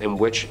birth, and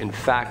which in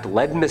fact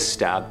led Miss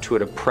Stabb to a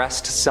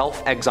depressed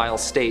self-exile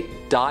state,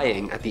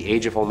 dying at the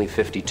age of only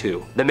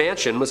 52. The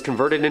mansion was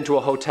converted into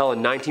a hotel in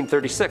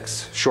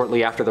 1936,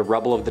 shortly after the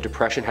rubble of the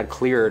Depression had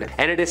cleared,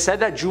 and it is said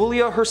that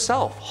Julia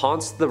herself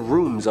haunts the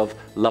rooms of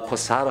La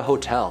Posada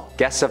Hotel.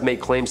 Guests have made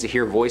claims to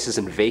hear voices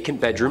in vacant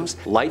bedrooms,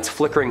 lights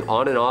flickering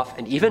on and off,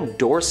 and even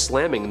doors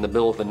slamming in the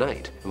middle of the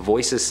night.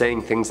 Voices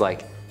saying things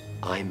like,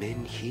 "I'm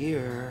in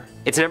here."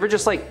 It's never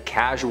just like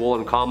casual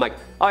and calm, like,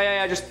 "Oh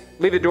yeah, just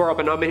leave the door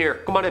open, I'm in here,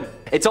 come on in."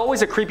 It's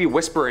always a creepy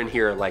whisper in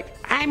here, like,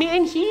 "I'm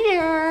in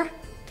here."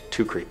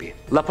 Too creepy.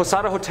 La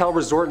Posada Hotel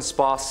Resort and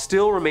Spa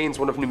still remains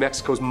one of New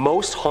Mexico's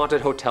most haunted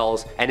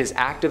hotels and is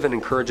active and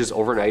encourages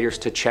overnighters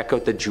to check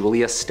out the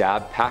Julia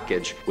Stabb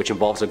package, which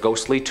involves a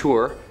ghostly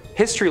tour,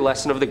 history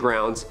lesson of the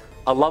grounds,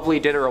 a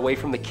lovely dinner away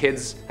from the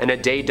kids, and a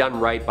day done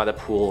right by the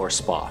pool or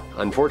spa.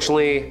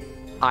 Unfortunately,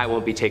 I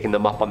won't be taking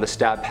them up on the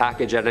Stabb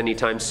package at any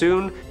time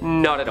soon.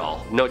 Not at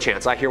all. No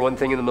chance. I hear one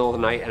thing in the middle of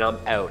the night and I'm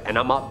out, and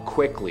I'm up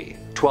quickly.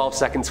 12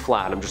 seconds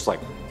flat. I'm just like...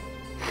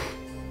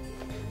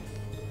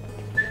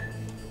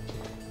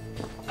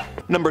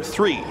 Number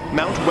 3.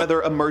 Mount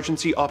Weather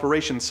Emergency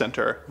Operations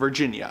Center,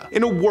 Virginia.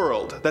 In a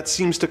world that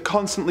seems to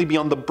constantly be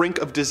on the brink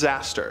of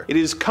disaster, it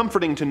is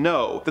comforting to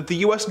know that the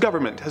US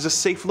government has a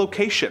safe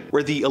location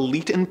where the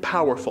elite and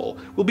powerful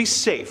will be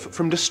safe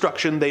from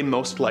destruction they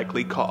most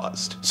likely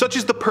caused. Such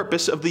is the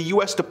purpose of the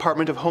US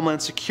Department of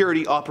Homeland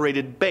Security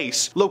operated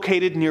base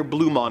located near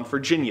Bluemont,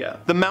 Virginia.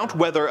 The Mount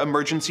Weather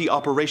Emergency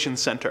Operations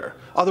Center,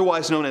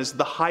 otherwise known as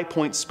the High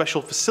Point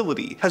Special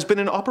Facility, has been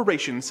in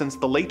operation since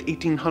the late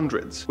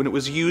 1800s, when it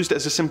was used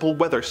as a simple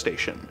weather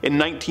station. In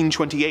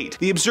 1928,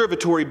 the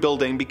observatory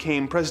building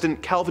became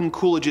President Calvin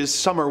Coolidge's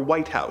summer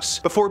White House,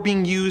 before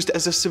being used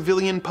as a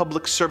civilian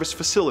public service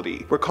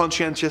facility where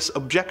conscientious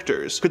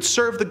objectors could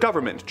serve the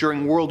government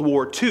during World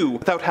War II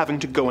without having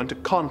to go into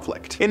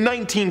conflict. In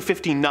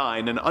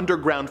 1959, an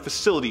underground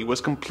facility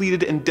was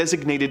completed and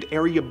designated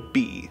Area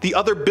B. The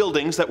other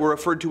buildings that were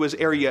referred to as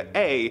Area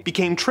A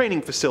became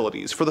training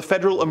facilities for the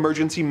Federal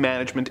Emergency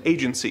Management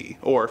Agency,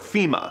 or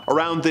FEMA.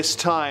 Around this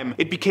time,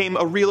 it became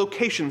a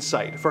relocation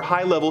site for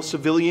high-level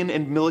civilian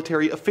and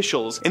military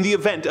officials in the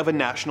event of a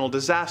national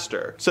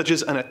disaster, such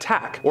as an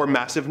attack or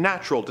massive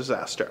natural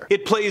disaster.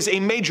 It plays a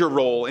major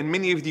role in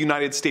many of the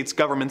United States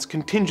government's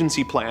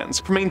contingency plans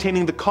for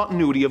maintaining the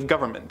continuity of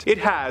government. It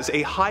has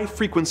a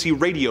high-frequency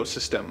radio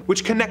system,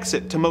 which connects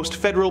it to most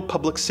federal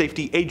public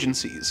safety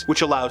agencies,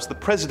 which allows the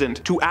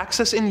president to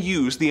access and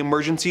use the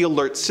emergency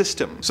alert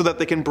system so that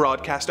they can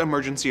broadcast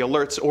emergency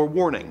alerts or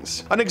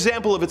warnings. An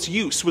example of its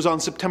use was on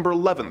September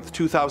 11,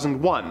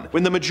 2001,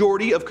 when the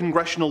majority of of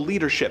congressional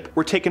leadership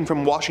were taken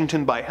from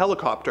Washington by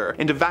helicopter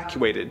and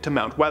evacuated to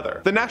Mount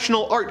Weather. The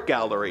National Art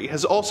Gallery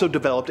has also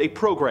developed a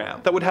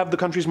program that would have the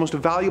country's most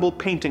valuable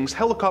paintings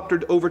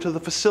helicoptered over to the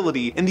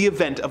facility in the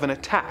event of an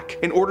attack,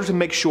 in order to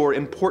make sure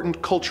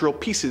important cultural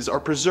pieces are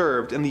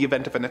preserved in the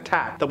event of an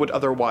attack that would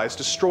otherwise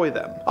destroy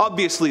them.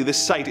 Obviously,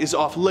 this site is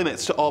off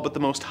limits to all but the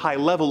most high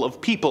level of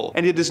people,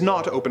 and it is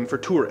not open for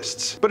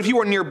tourists. But if you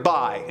are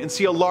nearby and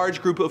see a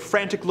large group of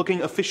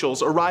frantic-looking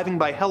officials arriving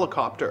by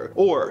helicopter,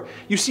 or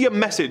you see a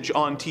message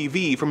on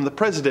TV from the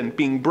president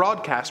being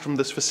broadcast from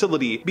this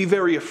facility, be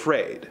very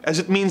afraid, as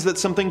it means that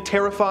something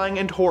terrifying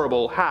and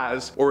horrible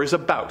has or is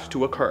about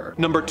to occur.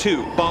 Number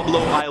 2.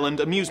 Boblo Island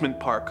Amusement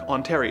Park,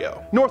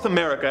 Ontario. North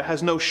America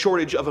has no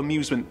shortage of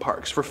amusement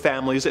parks for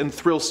families and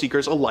thrill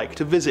seekers alike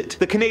to visit.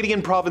 The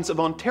Canadian province of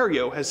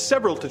Ontario has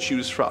several to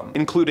choose from,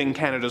 including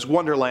Canada's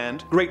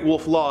Wonderland, Great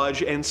Wolf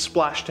Lodge, and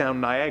Splashdown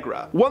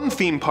Niagara. One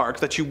theme park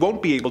that you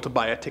won't be able to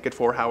buy a ticket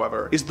for,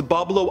 however, is the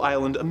Boblo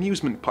Island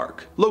Amusement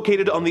Park,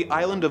 located on the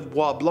island of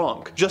Bois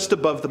Blanc, just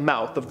above the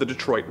mouth of the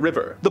Detroit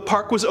River. The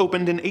park was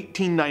opened in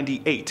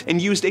 1898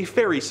 and used a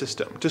ferry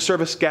system to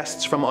service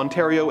guests from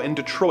Ontario and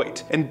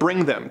Detroit and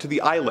bring them to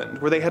the island,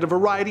 where they had a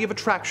variety of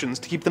attractions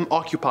to keep them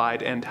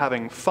occupied and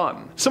having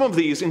fun. Some of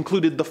these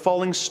included the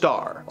Falling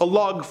Star, a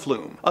log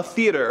flume, a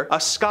theater, a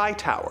sky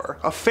tower,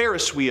 a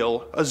Ferris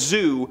wheel, a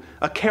zoo,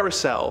 a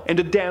carousel, and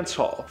a dance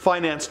hall,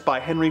 financed by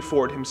Henry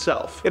Ford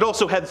himself. It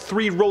also had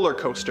 3 roller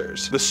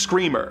coasters, the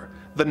Screamer,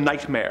 the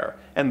Nightmare,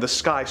 and the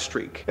Sky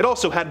Streak. It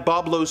also had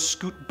Boblo's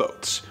scoot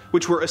boats,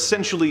 which were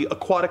essentially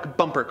aquatic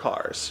bumper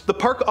cars. The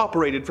park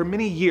operated for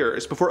many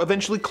years before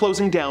eventually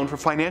closing down for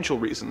financial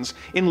reasons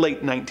in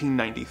late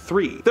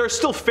 1993. There are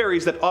still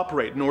ferries that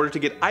operate in order to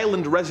get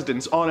island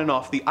residents on and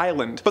off the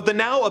island, but the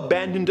now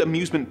abandoned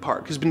amusement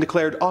park has been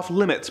declared off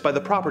limits by the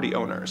property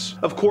owners.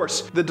 Of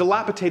course, the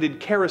dilapidated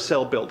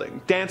carousel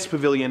building, dance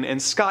pavilion, and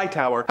sky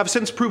tower have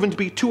since proven to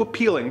be too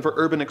appealing for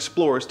urban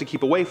explorers to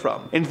keep away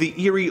from, and the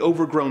eerie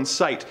overgrown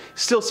site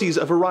still sees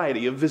a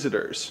variety of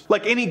visitors.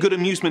 Like any good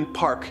amusement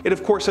park, it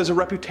of course has a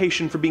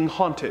reputation for being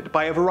haunted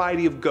by a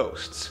variety of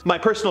ghosts. My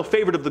personal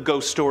favorite of the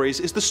ghost stories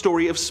is the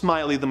story of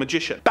Smiley the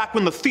Magician. Back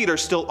when the theater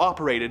still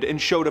operated and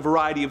showed a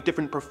variety of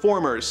different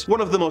performers,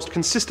 one of the most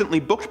consistently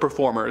booked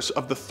performers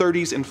of the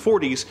 30s and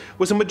 40s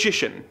was a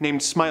magician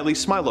named Smiley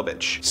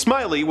Smilovich.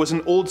 Smiley was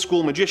an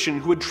old-school magician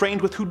who had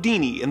trained with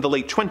Houdini in the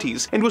late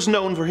 20s and was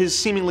known for his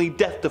seemingly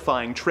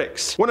death-defying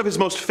tricks. One of his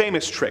most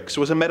famous tricks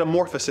was a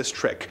metamorphosis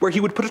trick, where he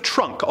would put a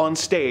trunk on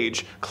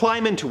stage,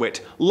 climb into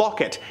it,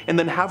 lock it, and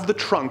then have the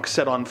trunk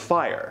set on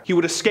fire. He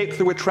would escape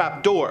through a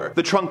trap door,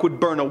 the trunk would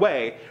burn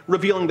away,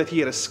 revealing that he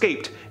had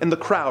escaped, and the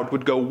crowd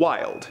would go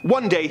wild.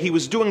 One day he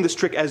was doing this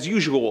trick as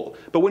usual,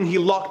 but when he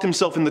locked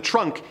himself in the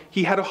trunk,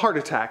 he had a heart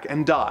attack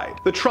and died.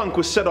 The trunk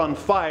was set on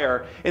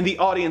fire, and the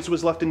audience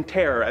was left in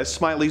terror as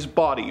Smiley's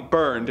body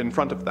burned in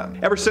front of them.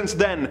 Ever since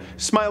then,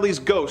 Smiley's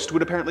ghost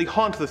would apparently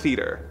haunt the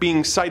theater,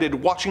 being sighted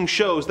watching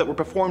shows that were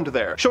performed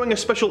there, showing a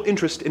special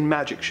interest in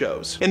magic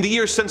shows. In the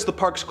years since the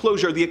park's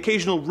closure, the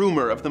occasional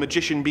rumor of the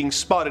magician being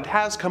spotted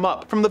has come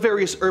up from the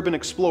various urban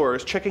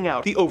explorers checking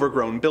out the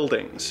overgrown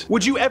buildings.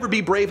 Would you ever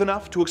be brave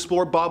enough to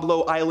explore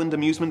Boblo Island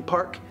Amusement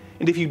Park?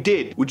 And if you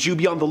did, would you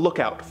be on the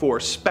lookout for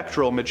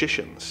spectral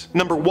magicians?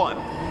 Number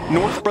 1.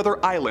 North Brother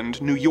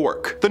Island, New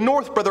York. The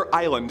North Brother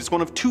Island is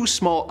one of 2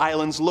 small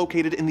islands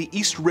located in the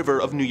East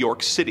River of New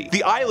York City.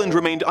 The island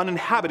remained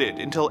uninhabited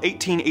until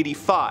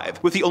 1885,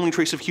 with the only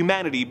trace of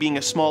humanity being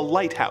a small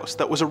lighthouse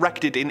that was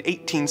erected in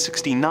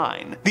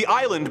 1869. The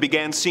island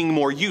began seeing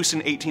more use in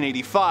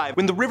 1885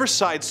 when the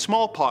Riverside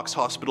Smallpox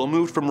Hospital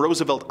moved from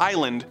Roosevelt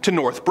Island to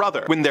North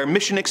Brother, when their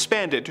mission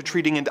expanded to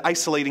treating and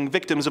isolating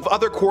victims of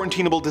other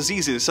quarantinable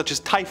diseases such as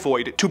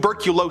typhoid,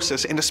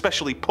 tuberculosis, and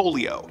especially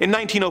polio. In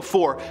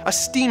 1904, a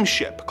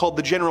steamship called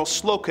the General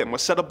Slocum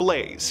was set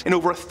ablaze, and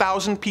over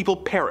 1,000 people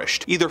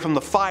perished, either from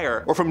the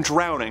fire or from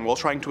drowning while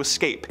trying to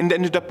escape, and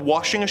ended up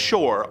washing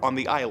ashore on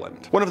the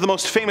island. One of the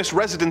most famous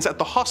residents at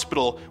the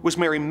hospital was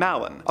Mary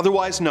Mallon,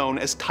 otherwise known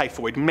as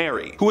Typhoid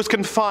Mary, who was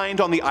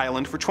confined on the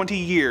island for 20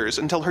 years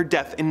until her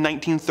death in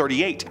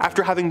 1938,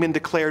 after having been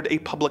declared a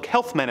public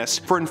health menace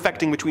for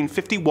infecting between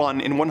 51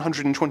 and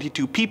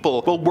 122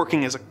 people while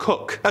working as a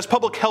cook. As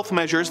public health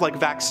measures like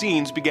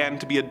vaccines began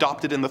to be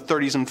adopted in the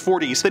 30s and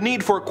 40s, the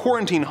need for a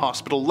quarantine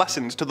hospital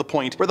lessened to the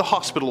point where the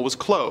hospital was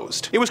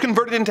closed. It was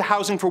converted into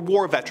housing for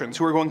war veterans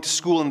who were going to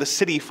school in the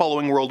city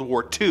following World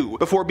War II,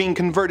 before being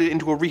converted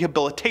into a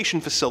rehabilitation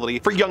facility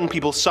for young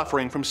people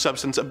suffering from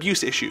substance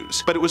abuse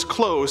issues. But it was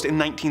closed in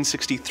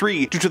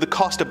 1963 due to the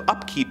cost of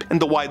upkeep and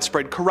the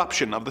widespread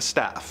corruption of the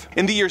staff.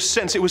 In the years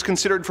since, it was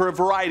considered for a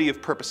variety of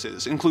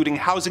purposes, including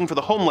housing for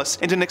the homeless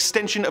and an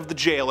extension of the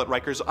jail at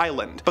Rikers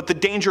Island. But the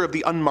danger of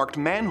the unmarked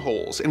man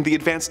manholes and the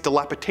advanced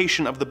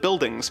dilapidation of the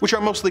buildings, which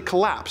are mostly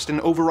collapsed and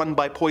overrun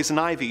by poison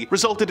ivy,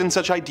 resulted in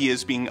such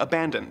ideas being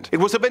abandoned. It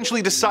was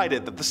eventually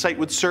decided that the site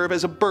would serve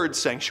as a bird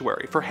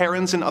sanctuary for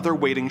herons and other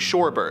wading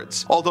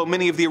shorebirds. Although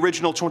many of the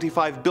original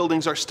 25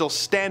 buildings are still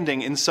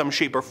standing in some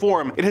shape or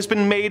form, it has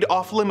been made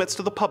off limits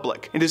to the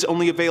public and is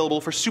only available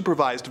for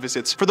supervised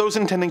visits for those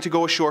intending to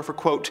go ashore for,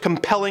 quote,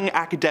 compelling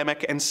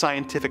academic and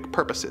scientific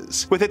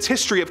purposes. With its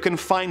history of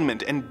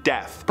confinement and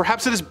death,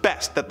 perhaps it is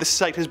best that this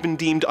site has been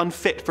deemed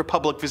unfit for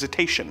public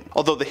visitation,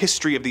 although the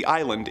history of the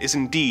island is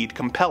indeed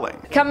compelling.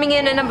 Coming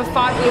in at number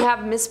 5 we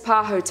have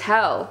Mizpah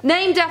Hotel.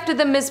 Named after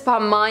the Mizpah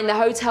mine, the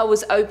hotel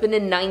was opened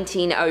in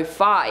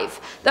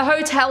 1905. The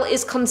hotel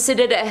is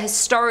considered a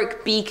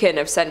historic beacon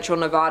of central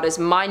Nevada's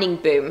mining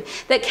boom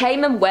that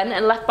came and went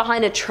and left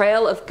behind a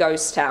trail of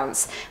ghost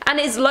towns, and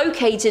is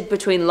located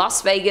between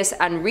Las Vegas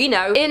and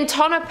Reno in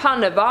Tonopah,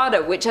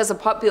 Nevada, which has a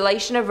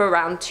population of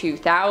around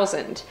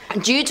 2,000.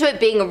 Due to it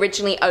being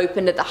originally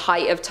opened at the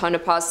height of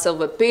Tonopah's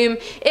silver boom,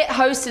 it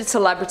hosted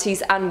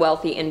celebrities and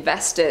wealthy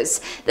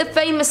investors. The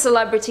famous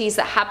celebrities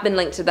that have been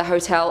linked to the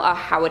hotel are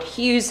Howard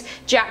Hughes,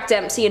 Jack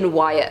Dempsey, and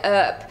Wyatt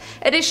Earp.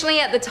 Additionally,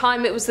 at the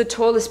time it was the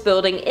tallest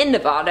building in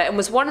Nevada and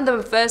was one of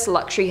the first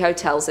luxury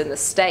hotels in the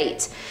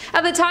state.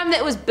 At the time that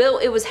it was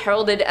built, it was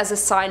heralded as a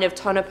sign of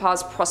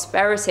Tonopah's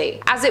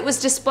prosperity, as it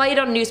was displayed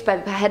on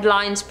newspaper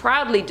headlines,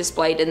 proudly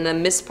displayed in the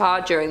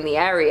Mizpah during the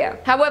area.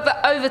 However,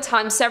 over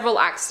time several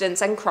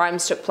accidents and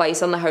crimes took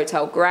place on the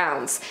hotel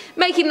grounds,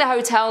 making the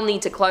hotel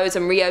need to close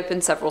and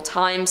reopen several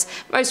times,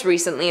 most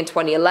recently in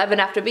 2011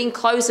 after being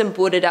closed and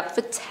boarded up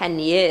for 10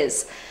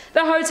 years.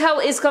 The hotel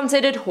is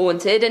considered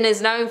haunted and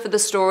is known for the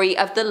story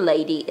of the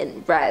Lady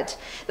in Red.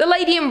 The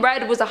Lady in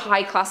Red was a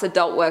high-class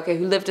adult worker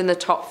who lived in the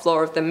top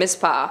floor of the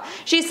Mizpah.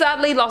 She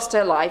sadly lost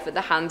her life at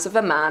the hands of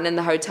a man in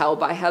the hotel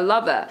by her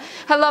lover.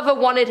 Her lover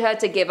wanted her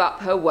to give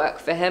up her work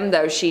for him,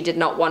 though she did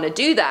not want to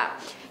do that.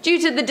 Due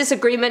to the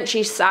disagreement,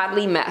 she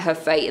sadly met her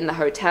fate in the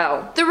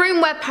hotel. The room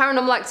where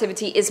paranormal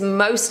activity is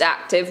most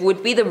active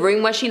would be the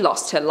room where she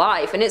lost her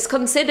life, and it's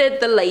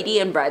considered the Lady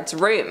in Red's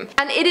room.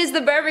 And it is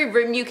the very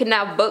room you can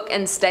now book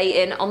and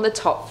stay in on the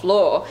top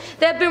floor.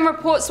 There have been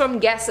reports from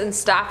guests and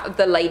staff of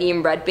the Lady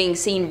in Red being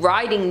seen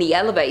riding the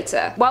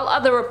elevator, while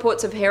other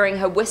reports of hearing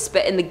her whisper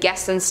in the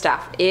guests and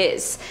staff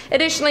ears.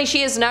 Additionally,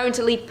 she is known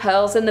to leave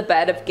pearls in the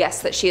bed of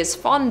guests that she is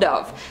fond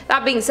of.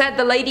 That being said,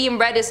 the Lady in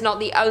Red is not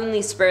the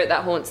only spirit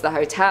that haunts the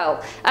hotel,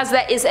 as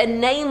there is a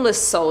nameless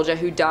soldier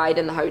who died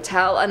in the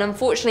hotel, and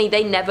unfortunately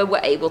they never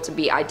were able to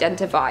be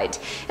identified.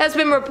 It has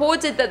been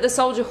reported that the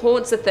soldier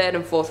haunts the 3rd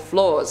and 4th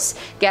floors.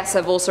 Guests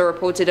have also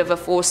reported of a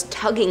force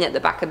tugging at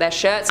the back of their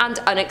shirts and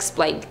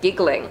unexplained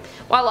giggling,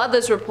 while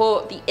others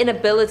report the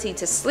inability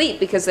to sleep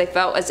because they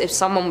felt as if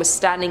someone was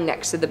standing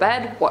next to the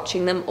bed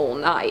watching them all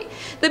night.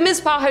 The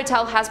Mizpah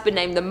Hotel has been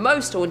named the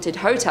most haunted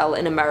hotel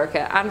in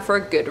America, and for a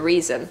good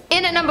reason.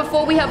 In at number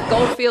 4 we have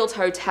Goldfield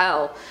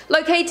Hotel.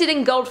 Located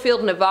in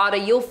Goldfield, Nevada,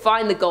 you'll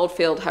find the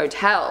Goldfield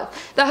Hotel.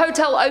 The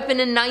hotel opened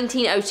in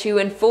 1902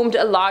 and formed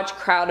a large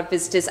crowd of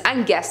visitors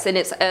and guests in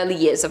its early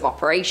years of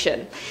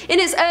operation. In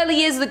its early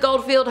years, the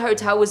Goldfield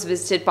Hotel was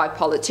visited by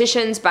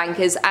politicians,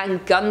 bankers, and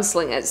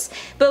gunslingers.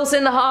 Built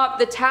in the heart of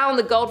the town,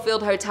 the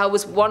Goldfield Hotel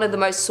was one of the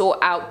most sought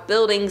out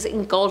buildings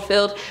in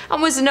Goldfield and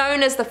was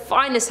known as the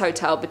finest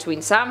hotel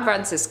between San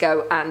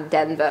Francisco and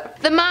Denver.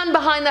 The man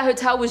behind the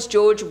hotel was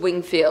George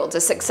Wingfield,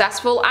 a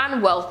successful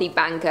and wealthy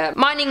banker,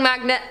 mining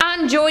magnate,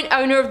 and joint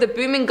owner of the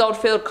booming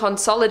Goldfield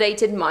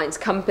Consolidated Mines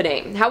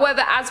Company.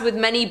 However, as with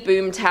many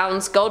boom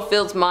towns,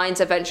 Goldfield's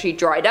mines eventually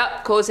dried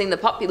up, causing the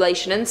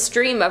population and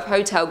stream of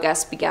hotel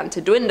guests began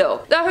to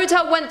dwindle. The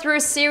hotel went through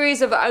a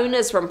series of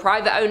owners, from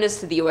private owners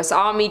to the US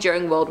Army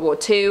during World War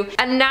II,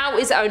 and now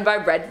is owned by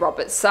Red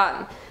Roberts'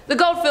 son. The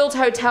Goldfield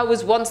Hotel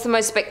was once the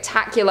most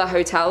spectacular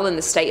hotel in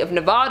the state of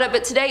Nevada,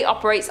 but today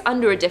operates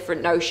under a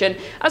different notion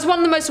as one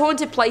of the most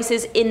haunted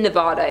places in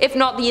Nevada, if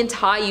not the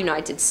entire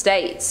United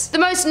States. The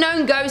most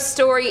known ghost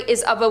story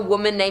is of a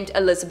woman named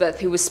Elizabeth,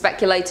 who was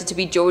speculated to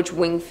be George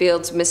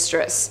Wingfield's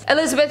mistress.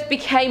 Elizabeth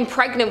became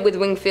pregnant with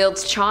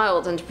Wingfield's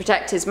child, and to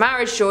protect his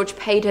marriage, George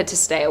paid her to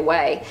stay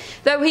away,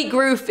 though he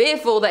grew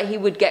fearful that he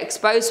would get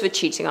exposed for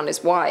cheating on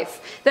his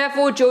wife.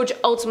 Therefore, George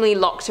ultimately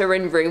locked her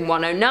in room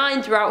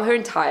 109 throughout her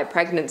entire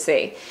pregnancy.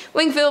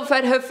 Wingfield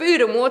fed her food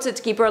and water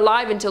to keep her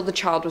alive until the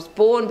child was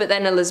born, but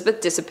then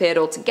Elizabeth disappeared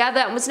altogether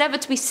and was never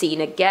to be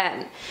seen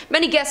again.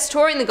 Many guests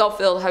touring the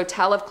Goldfield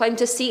Hotel have claimed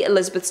to see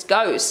Elizabeth's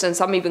ghost, and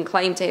some even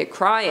claim to hear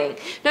crying,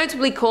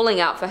 notably calling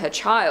out for her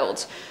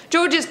child.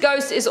 George's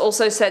ghost is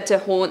also said to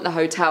haunt the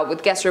hotel,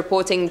 with guests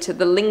reporting to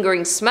the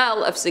lingering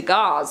smell of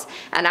cigars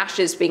and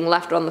ashes being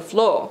left on the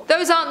floor.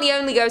 Those aren't the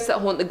only ghosts that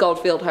haunt the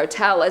Goldfield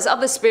Hotel, as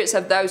other spirits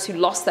of those who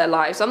lost their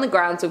lives on the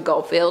grounds of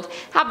Goldfield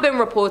have been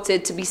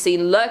reported to be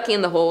seen lurking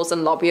in the halls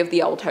and lobby of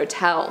the old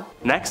hotel.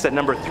 Next, at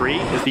number 3,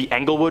 is the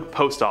Englewood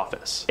Post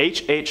Office.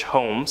 H.H.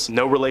 Holmes,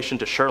 no relation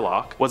to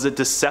Sherlock, was a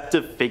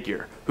deceptive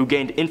figure who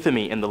gained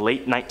infamy in the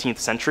late 19th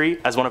century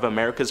as one of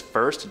America's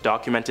first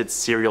documented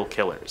serial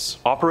killers.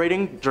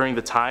 Operating during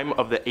the time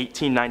of the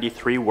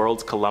 1893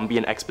 World's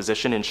Columbian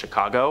Exposition in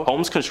Chicago,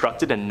 Holmes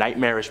constructed a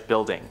nightmarish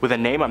building with a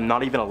name I'm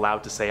not even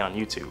allowed to say on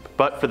YouTube.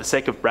 But for the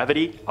sake of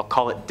brevity, I'll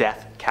call it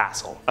Death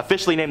Castle.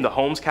 Officially named the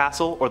Holmes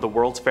Castle or the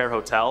World's Fair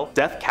Hotel,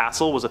 Death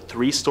Castle was a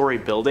 3-story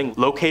building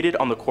located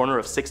on the corner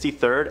of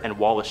 63rd and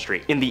Wallace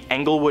Street in the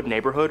Englewood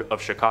neighborhood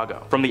of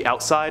Chicago. From the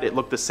outside, it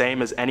looked the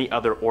same as any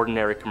other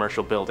ordinary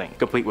commercial building,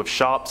 complete with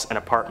shops and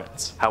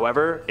apartments.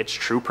 However, its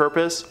true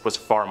purpose was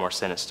far more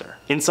sinister.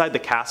 Inside the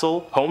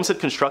castle, Holmes had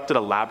constructed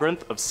a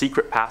labyrinth of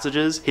secret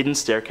passages, hidden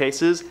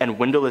staircases, and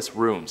windowless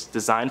rooms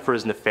designed for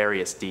his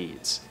nefarious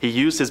deeds. He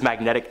used his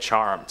magnetic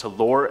charm to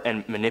lure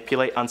and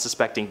manipulate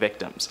unsuspecting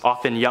victims,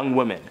 often young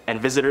women, and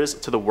visitors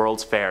to the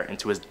World's Fair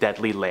into his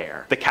deadly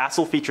lair. The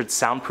castle featured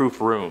soundproof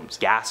rooms,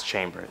 gas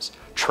chambers,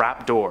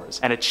 trap doors,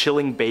 and a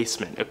chilling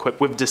basement equipped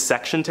with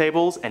dissection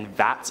tables and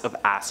vats of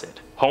acid.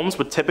 Holmes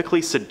would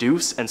typically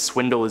seduce and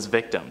swindle his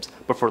victims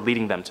before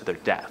leading them to their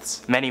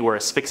deaths. Many were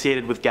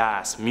asphyxiated with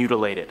gas,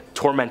 mutilated,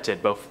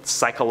 tormented both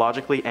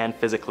psychologically and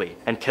physically,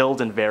 and killed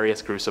in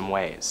various gruesome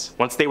ways.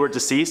 Once they were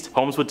deceased,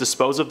 Holmes would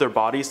dispose of their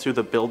bodies through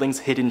the building's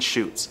hidden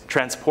chutes,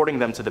 transporting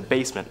them to the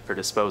basement for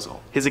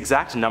disposal. His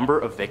exact number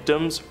of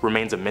victims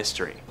remains a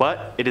mystery,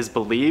 but it is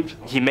believed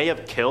he may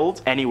have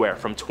killed anywhere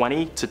from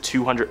 20 to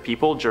 200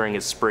 people during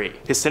his spree.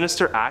 His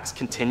sinister acts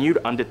continued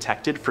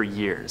undetected for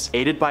years,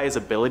 aided by his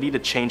ability to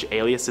change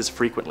aliases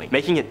frequently,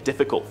 making it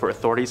difficult for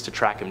authorities to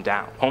track him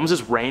down.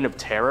 Holmes' reign of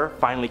terror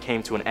finally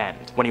came to an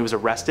end when he was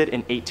arrested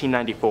in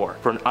 1894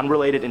 for an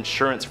unrelated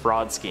insurance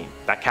fraud scheme.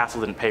 That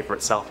castle didn't pay for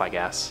itself, I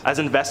guess. As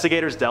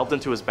investigators delved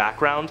into his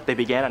background, they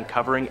began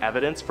uncovering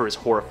evidence for his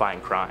horrifying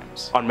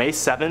crimes. On May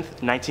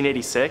 7th,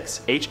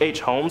 1986,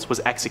 H.H. Holmes was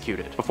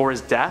executed. Before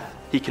his death,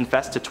 he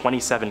confessed to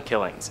 27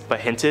 killings,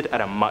 but hinted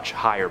at a much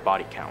higher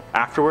body count.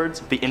 Afterwards,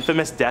 the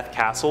infamous Death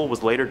Castle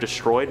was later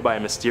destroyed by a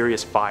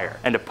mysterious fire,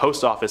 and a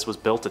post office was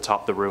built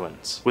atop the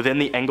ruins. Within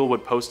the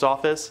Englewood post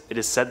office, it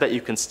is said that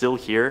you can still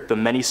hear the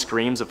many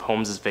screams of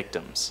Holmes'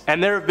 victims.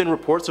 And there have been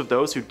reports of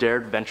those who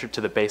dared venture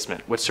to the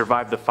basement, which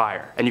survived the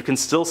fire, and you can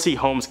still see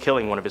Holmes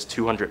killing one of his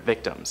 200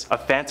 victims, a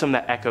phantom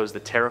that echoes the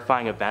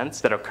terrifying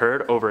events that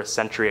occurred over a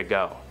century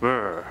ago.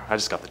 I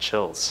just got the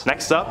chills.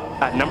 Next up,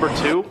 at number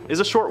 2, is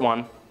a short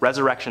one.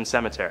 Resurrection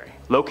Cemetery.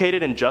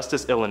 Located in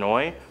Justice,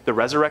 Illinois, the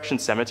Resurrection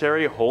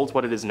Cemetery holds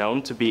what it is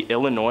known to be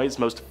Illinois'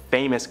 most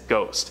famous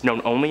ghost,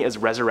 known only as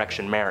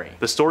Resurrection Mary.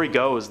 The story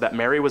goes that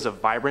Mary was a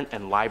vibrant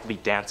and lively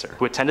dancer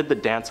who attended the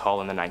dance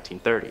hall in the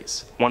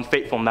 1930s. One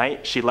fateful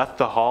night, she left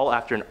the hall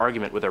after an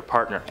argument with her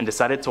partner and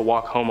decided to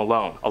walk home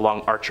alone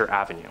along Archer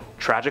Avenue.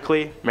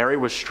 Tragically, Mary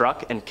was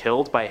struck and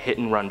killed by a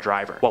hit-and-run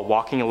driver while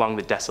walking along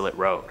the desolate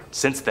road.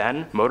 Since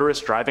then,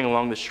 motorists driving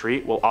along the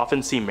street will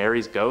often see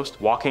Mary's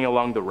ghost walking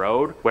along the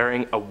road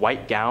wearing a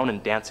white gown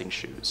and dancing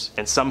shoes.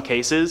 In some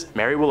cases,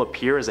 Mary will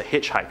appear as a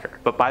hitchhiker,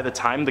 but by the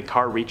time the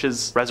car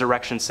reaches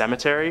Resurrection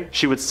Cemetery,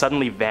 she would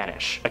suddenly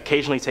vanish,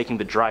 occasionally taking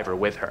the driver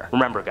with her.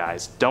 Remember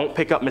guys, don't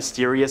pick up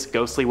mysterious,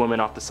 ghostly women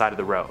off the side of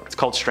the road. It's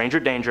called stranger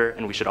danger,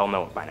 and we should all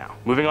know it by now.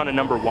 Moving on to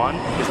number 1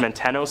 is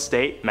Menteno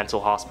State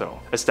Mental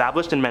Hospital.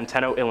 Established in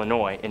Menteno,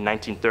 Illinois in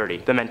 1930,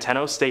 the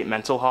Menteno State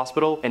Mental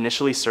Hospital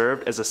initially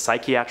served as a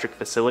psychiatric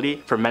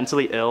facility for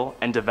mentally ill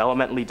and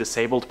developmentally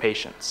disabled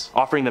patients,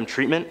 offering them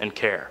treatment and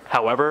care.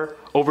 However,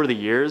 over the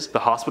years, the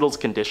hospital's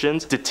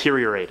conditions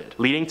deteriorated,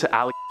 leading to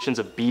allegations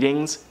of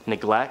beatings,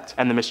 neglect,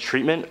 and the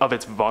mistreatment of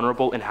its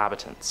vulnerable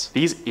inhabitants.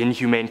 These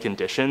inhumane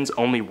conditions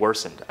only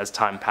worsened as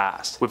time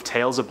passed, with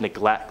tales of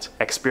neglect,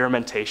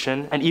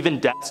 experimentation, and even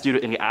deaths due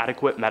to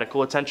inadequate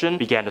medical attention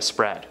began to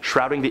spread,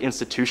 shrouding the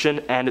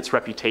institution and its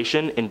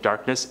reputation in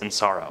darkness and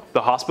sorrow.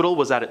 The hospital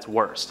was at its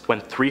worst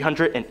when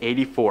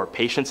 384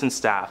 patients and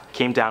staff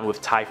came down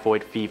with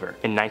typhoid fever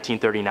in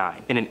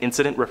 1939 in an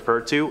incident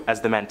referred to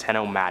as the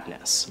Menteno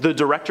Madness.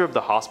 The director of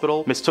the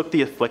hospital mistook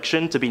the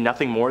affliction to be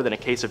nothing more than a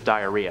case of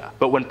diarrhea,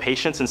 but when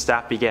patients and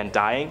staff began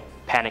dying,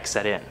 panic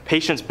set in.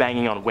 Patients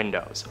banging on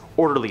windows,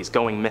 orderlies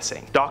going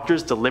missing,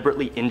 doctors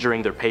deliberately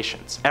injuring their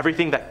patients.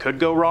 Everything that could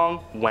go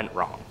wrong went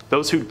wrong.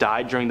 Those who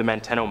died during the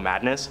Menteno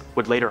Madness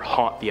would later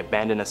haunt the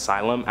abandoned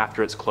asylum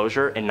after its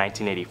closure in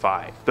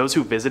 1985. Those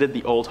who visited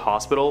the old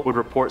hospital would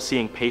report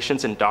seeing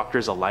patients and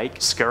doctors alike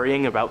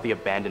scurrying about the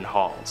abandoned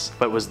halls,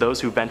 but it was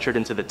those who ventured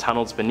into the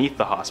tunnels beneath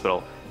the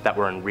hospital that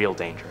were in real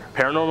danger.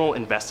 Paranormal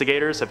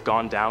investigators have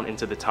gone down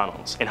into the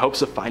tunnels in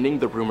hopes of finding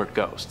the rumored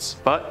ghosts,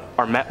 but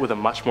are met with a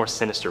much more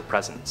sinister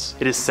presence.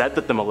 It is said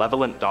that the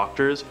malevolent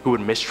doctors who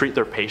would mistreat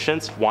their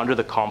patients wander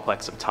the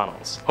complex of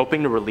tunnels,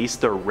 hoping to release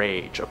their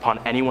rage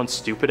upon anyone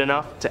stupid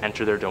enough to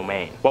enter their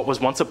domain. What was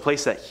once a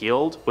place that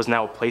healed was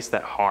now a place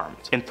that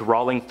harmed,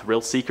 enthralling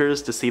thrill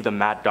seekers to see the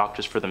mad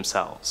doctors for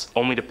themselves,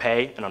 only to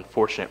pay an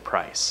unfortunate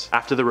price.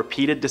 After the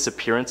repeated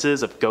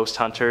disappearances of ghost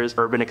hunters,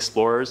 urban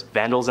explorers,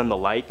 vandals, and the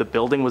like, the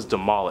building building was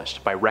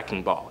demolished by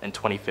Wrecking Ball in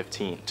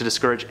 2015 to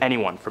discourage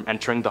anyone from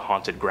entering the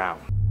haunted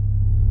ground.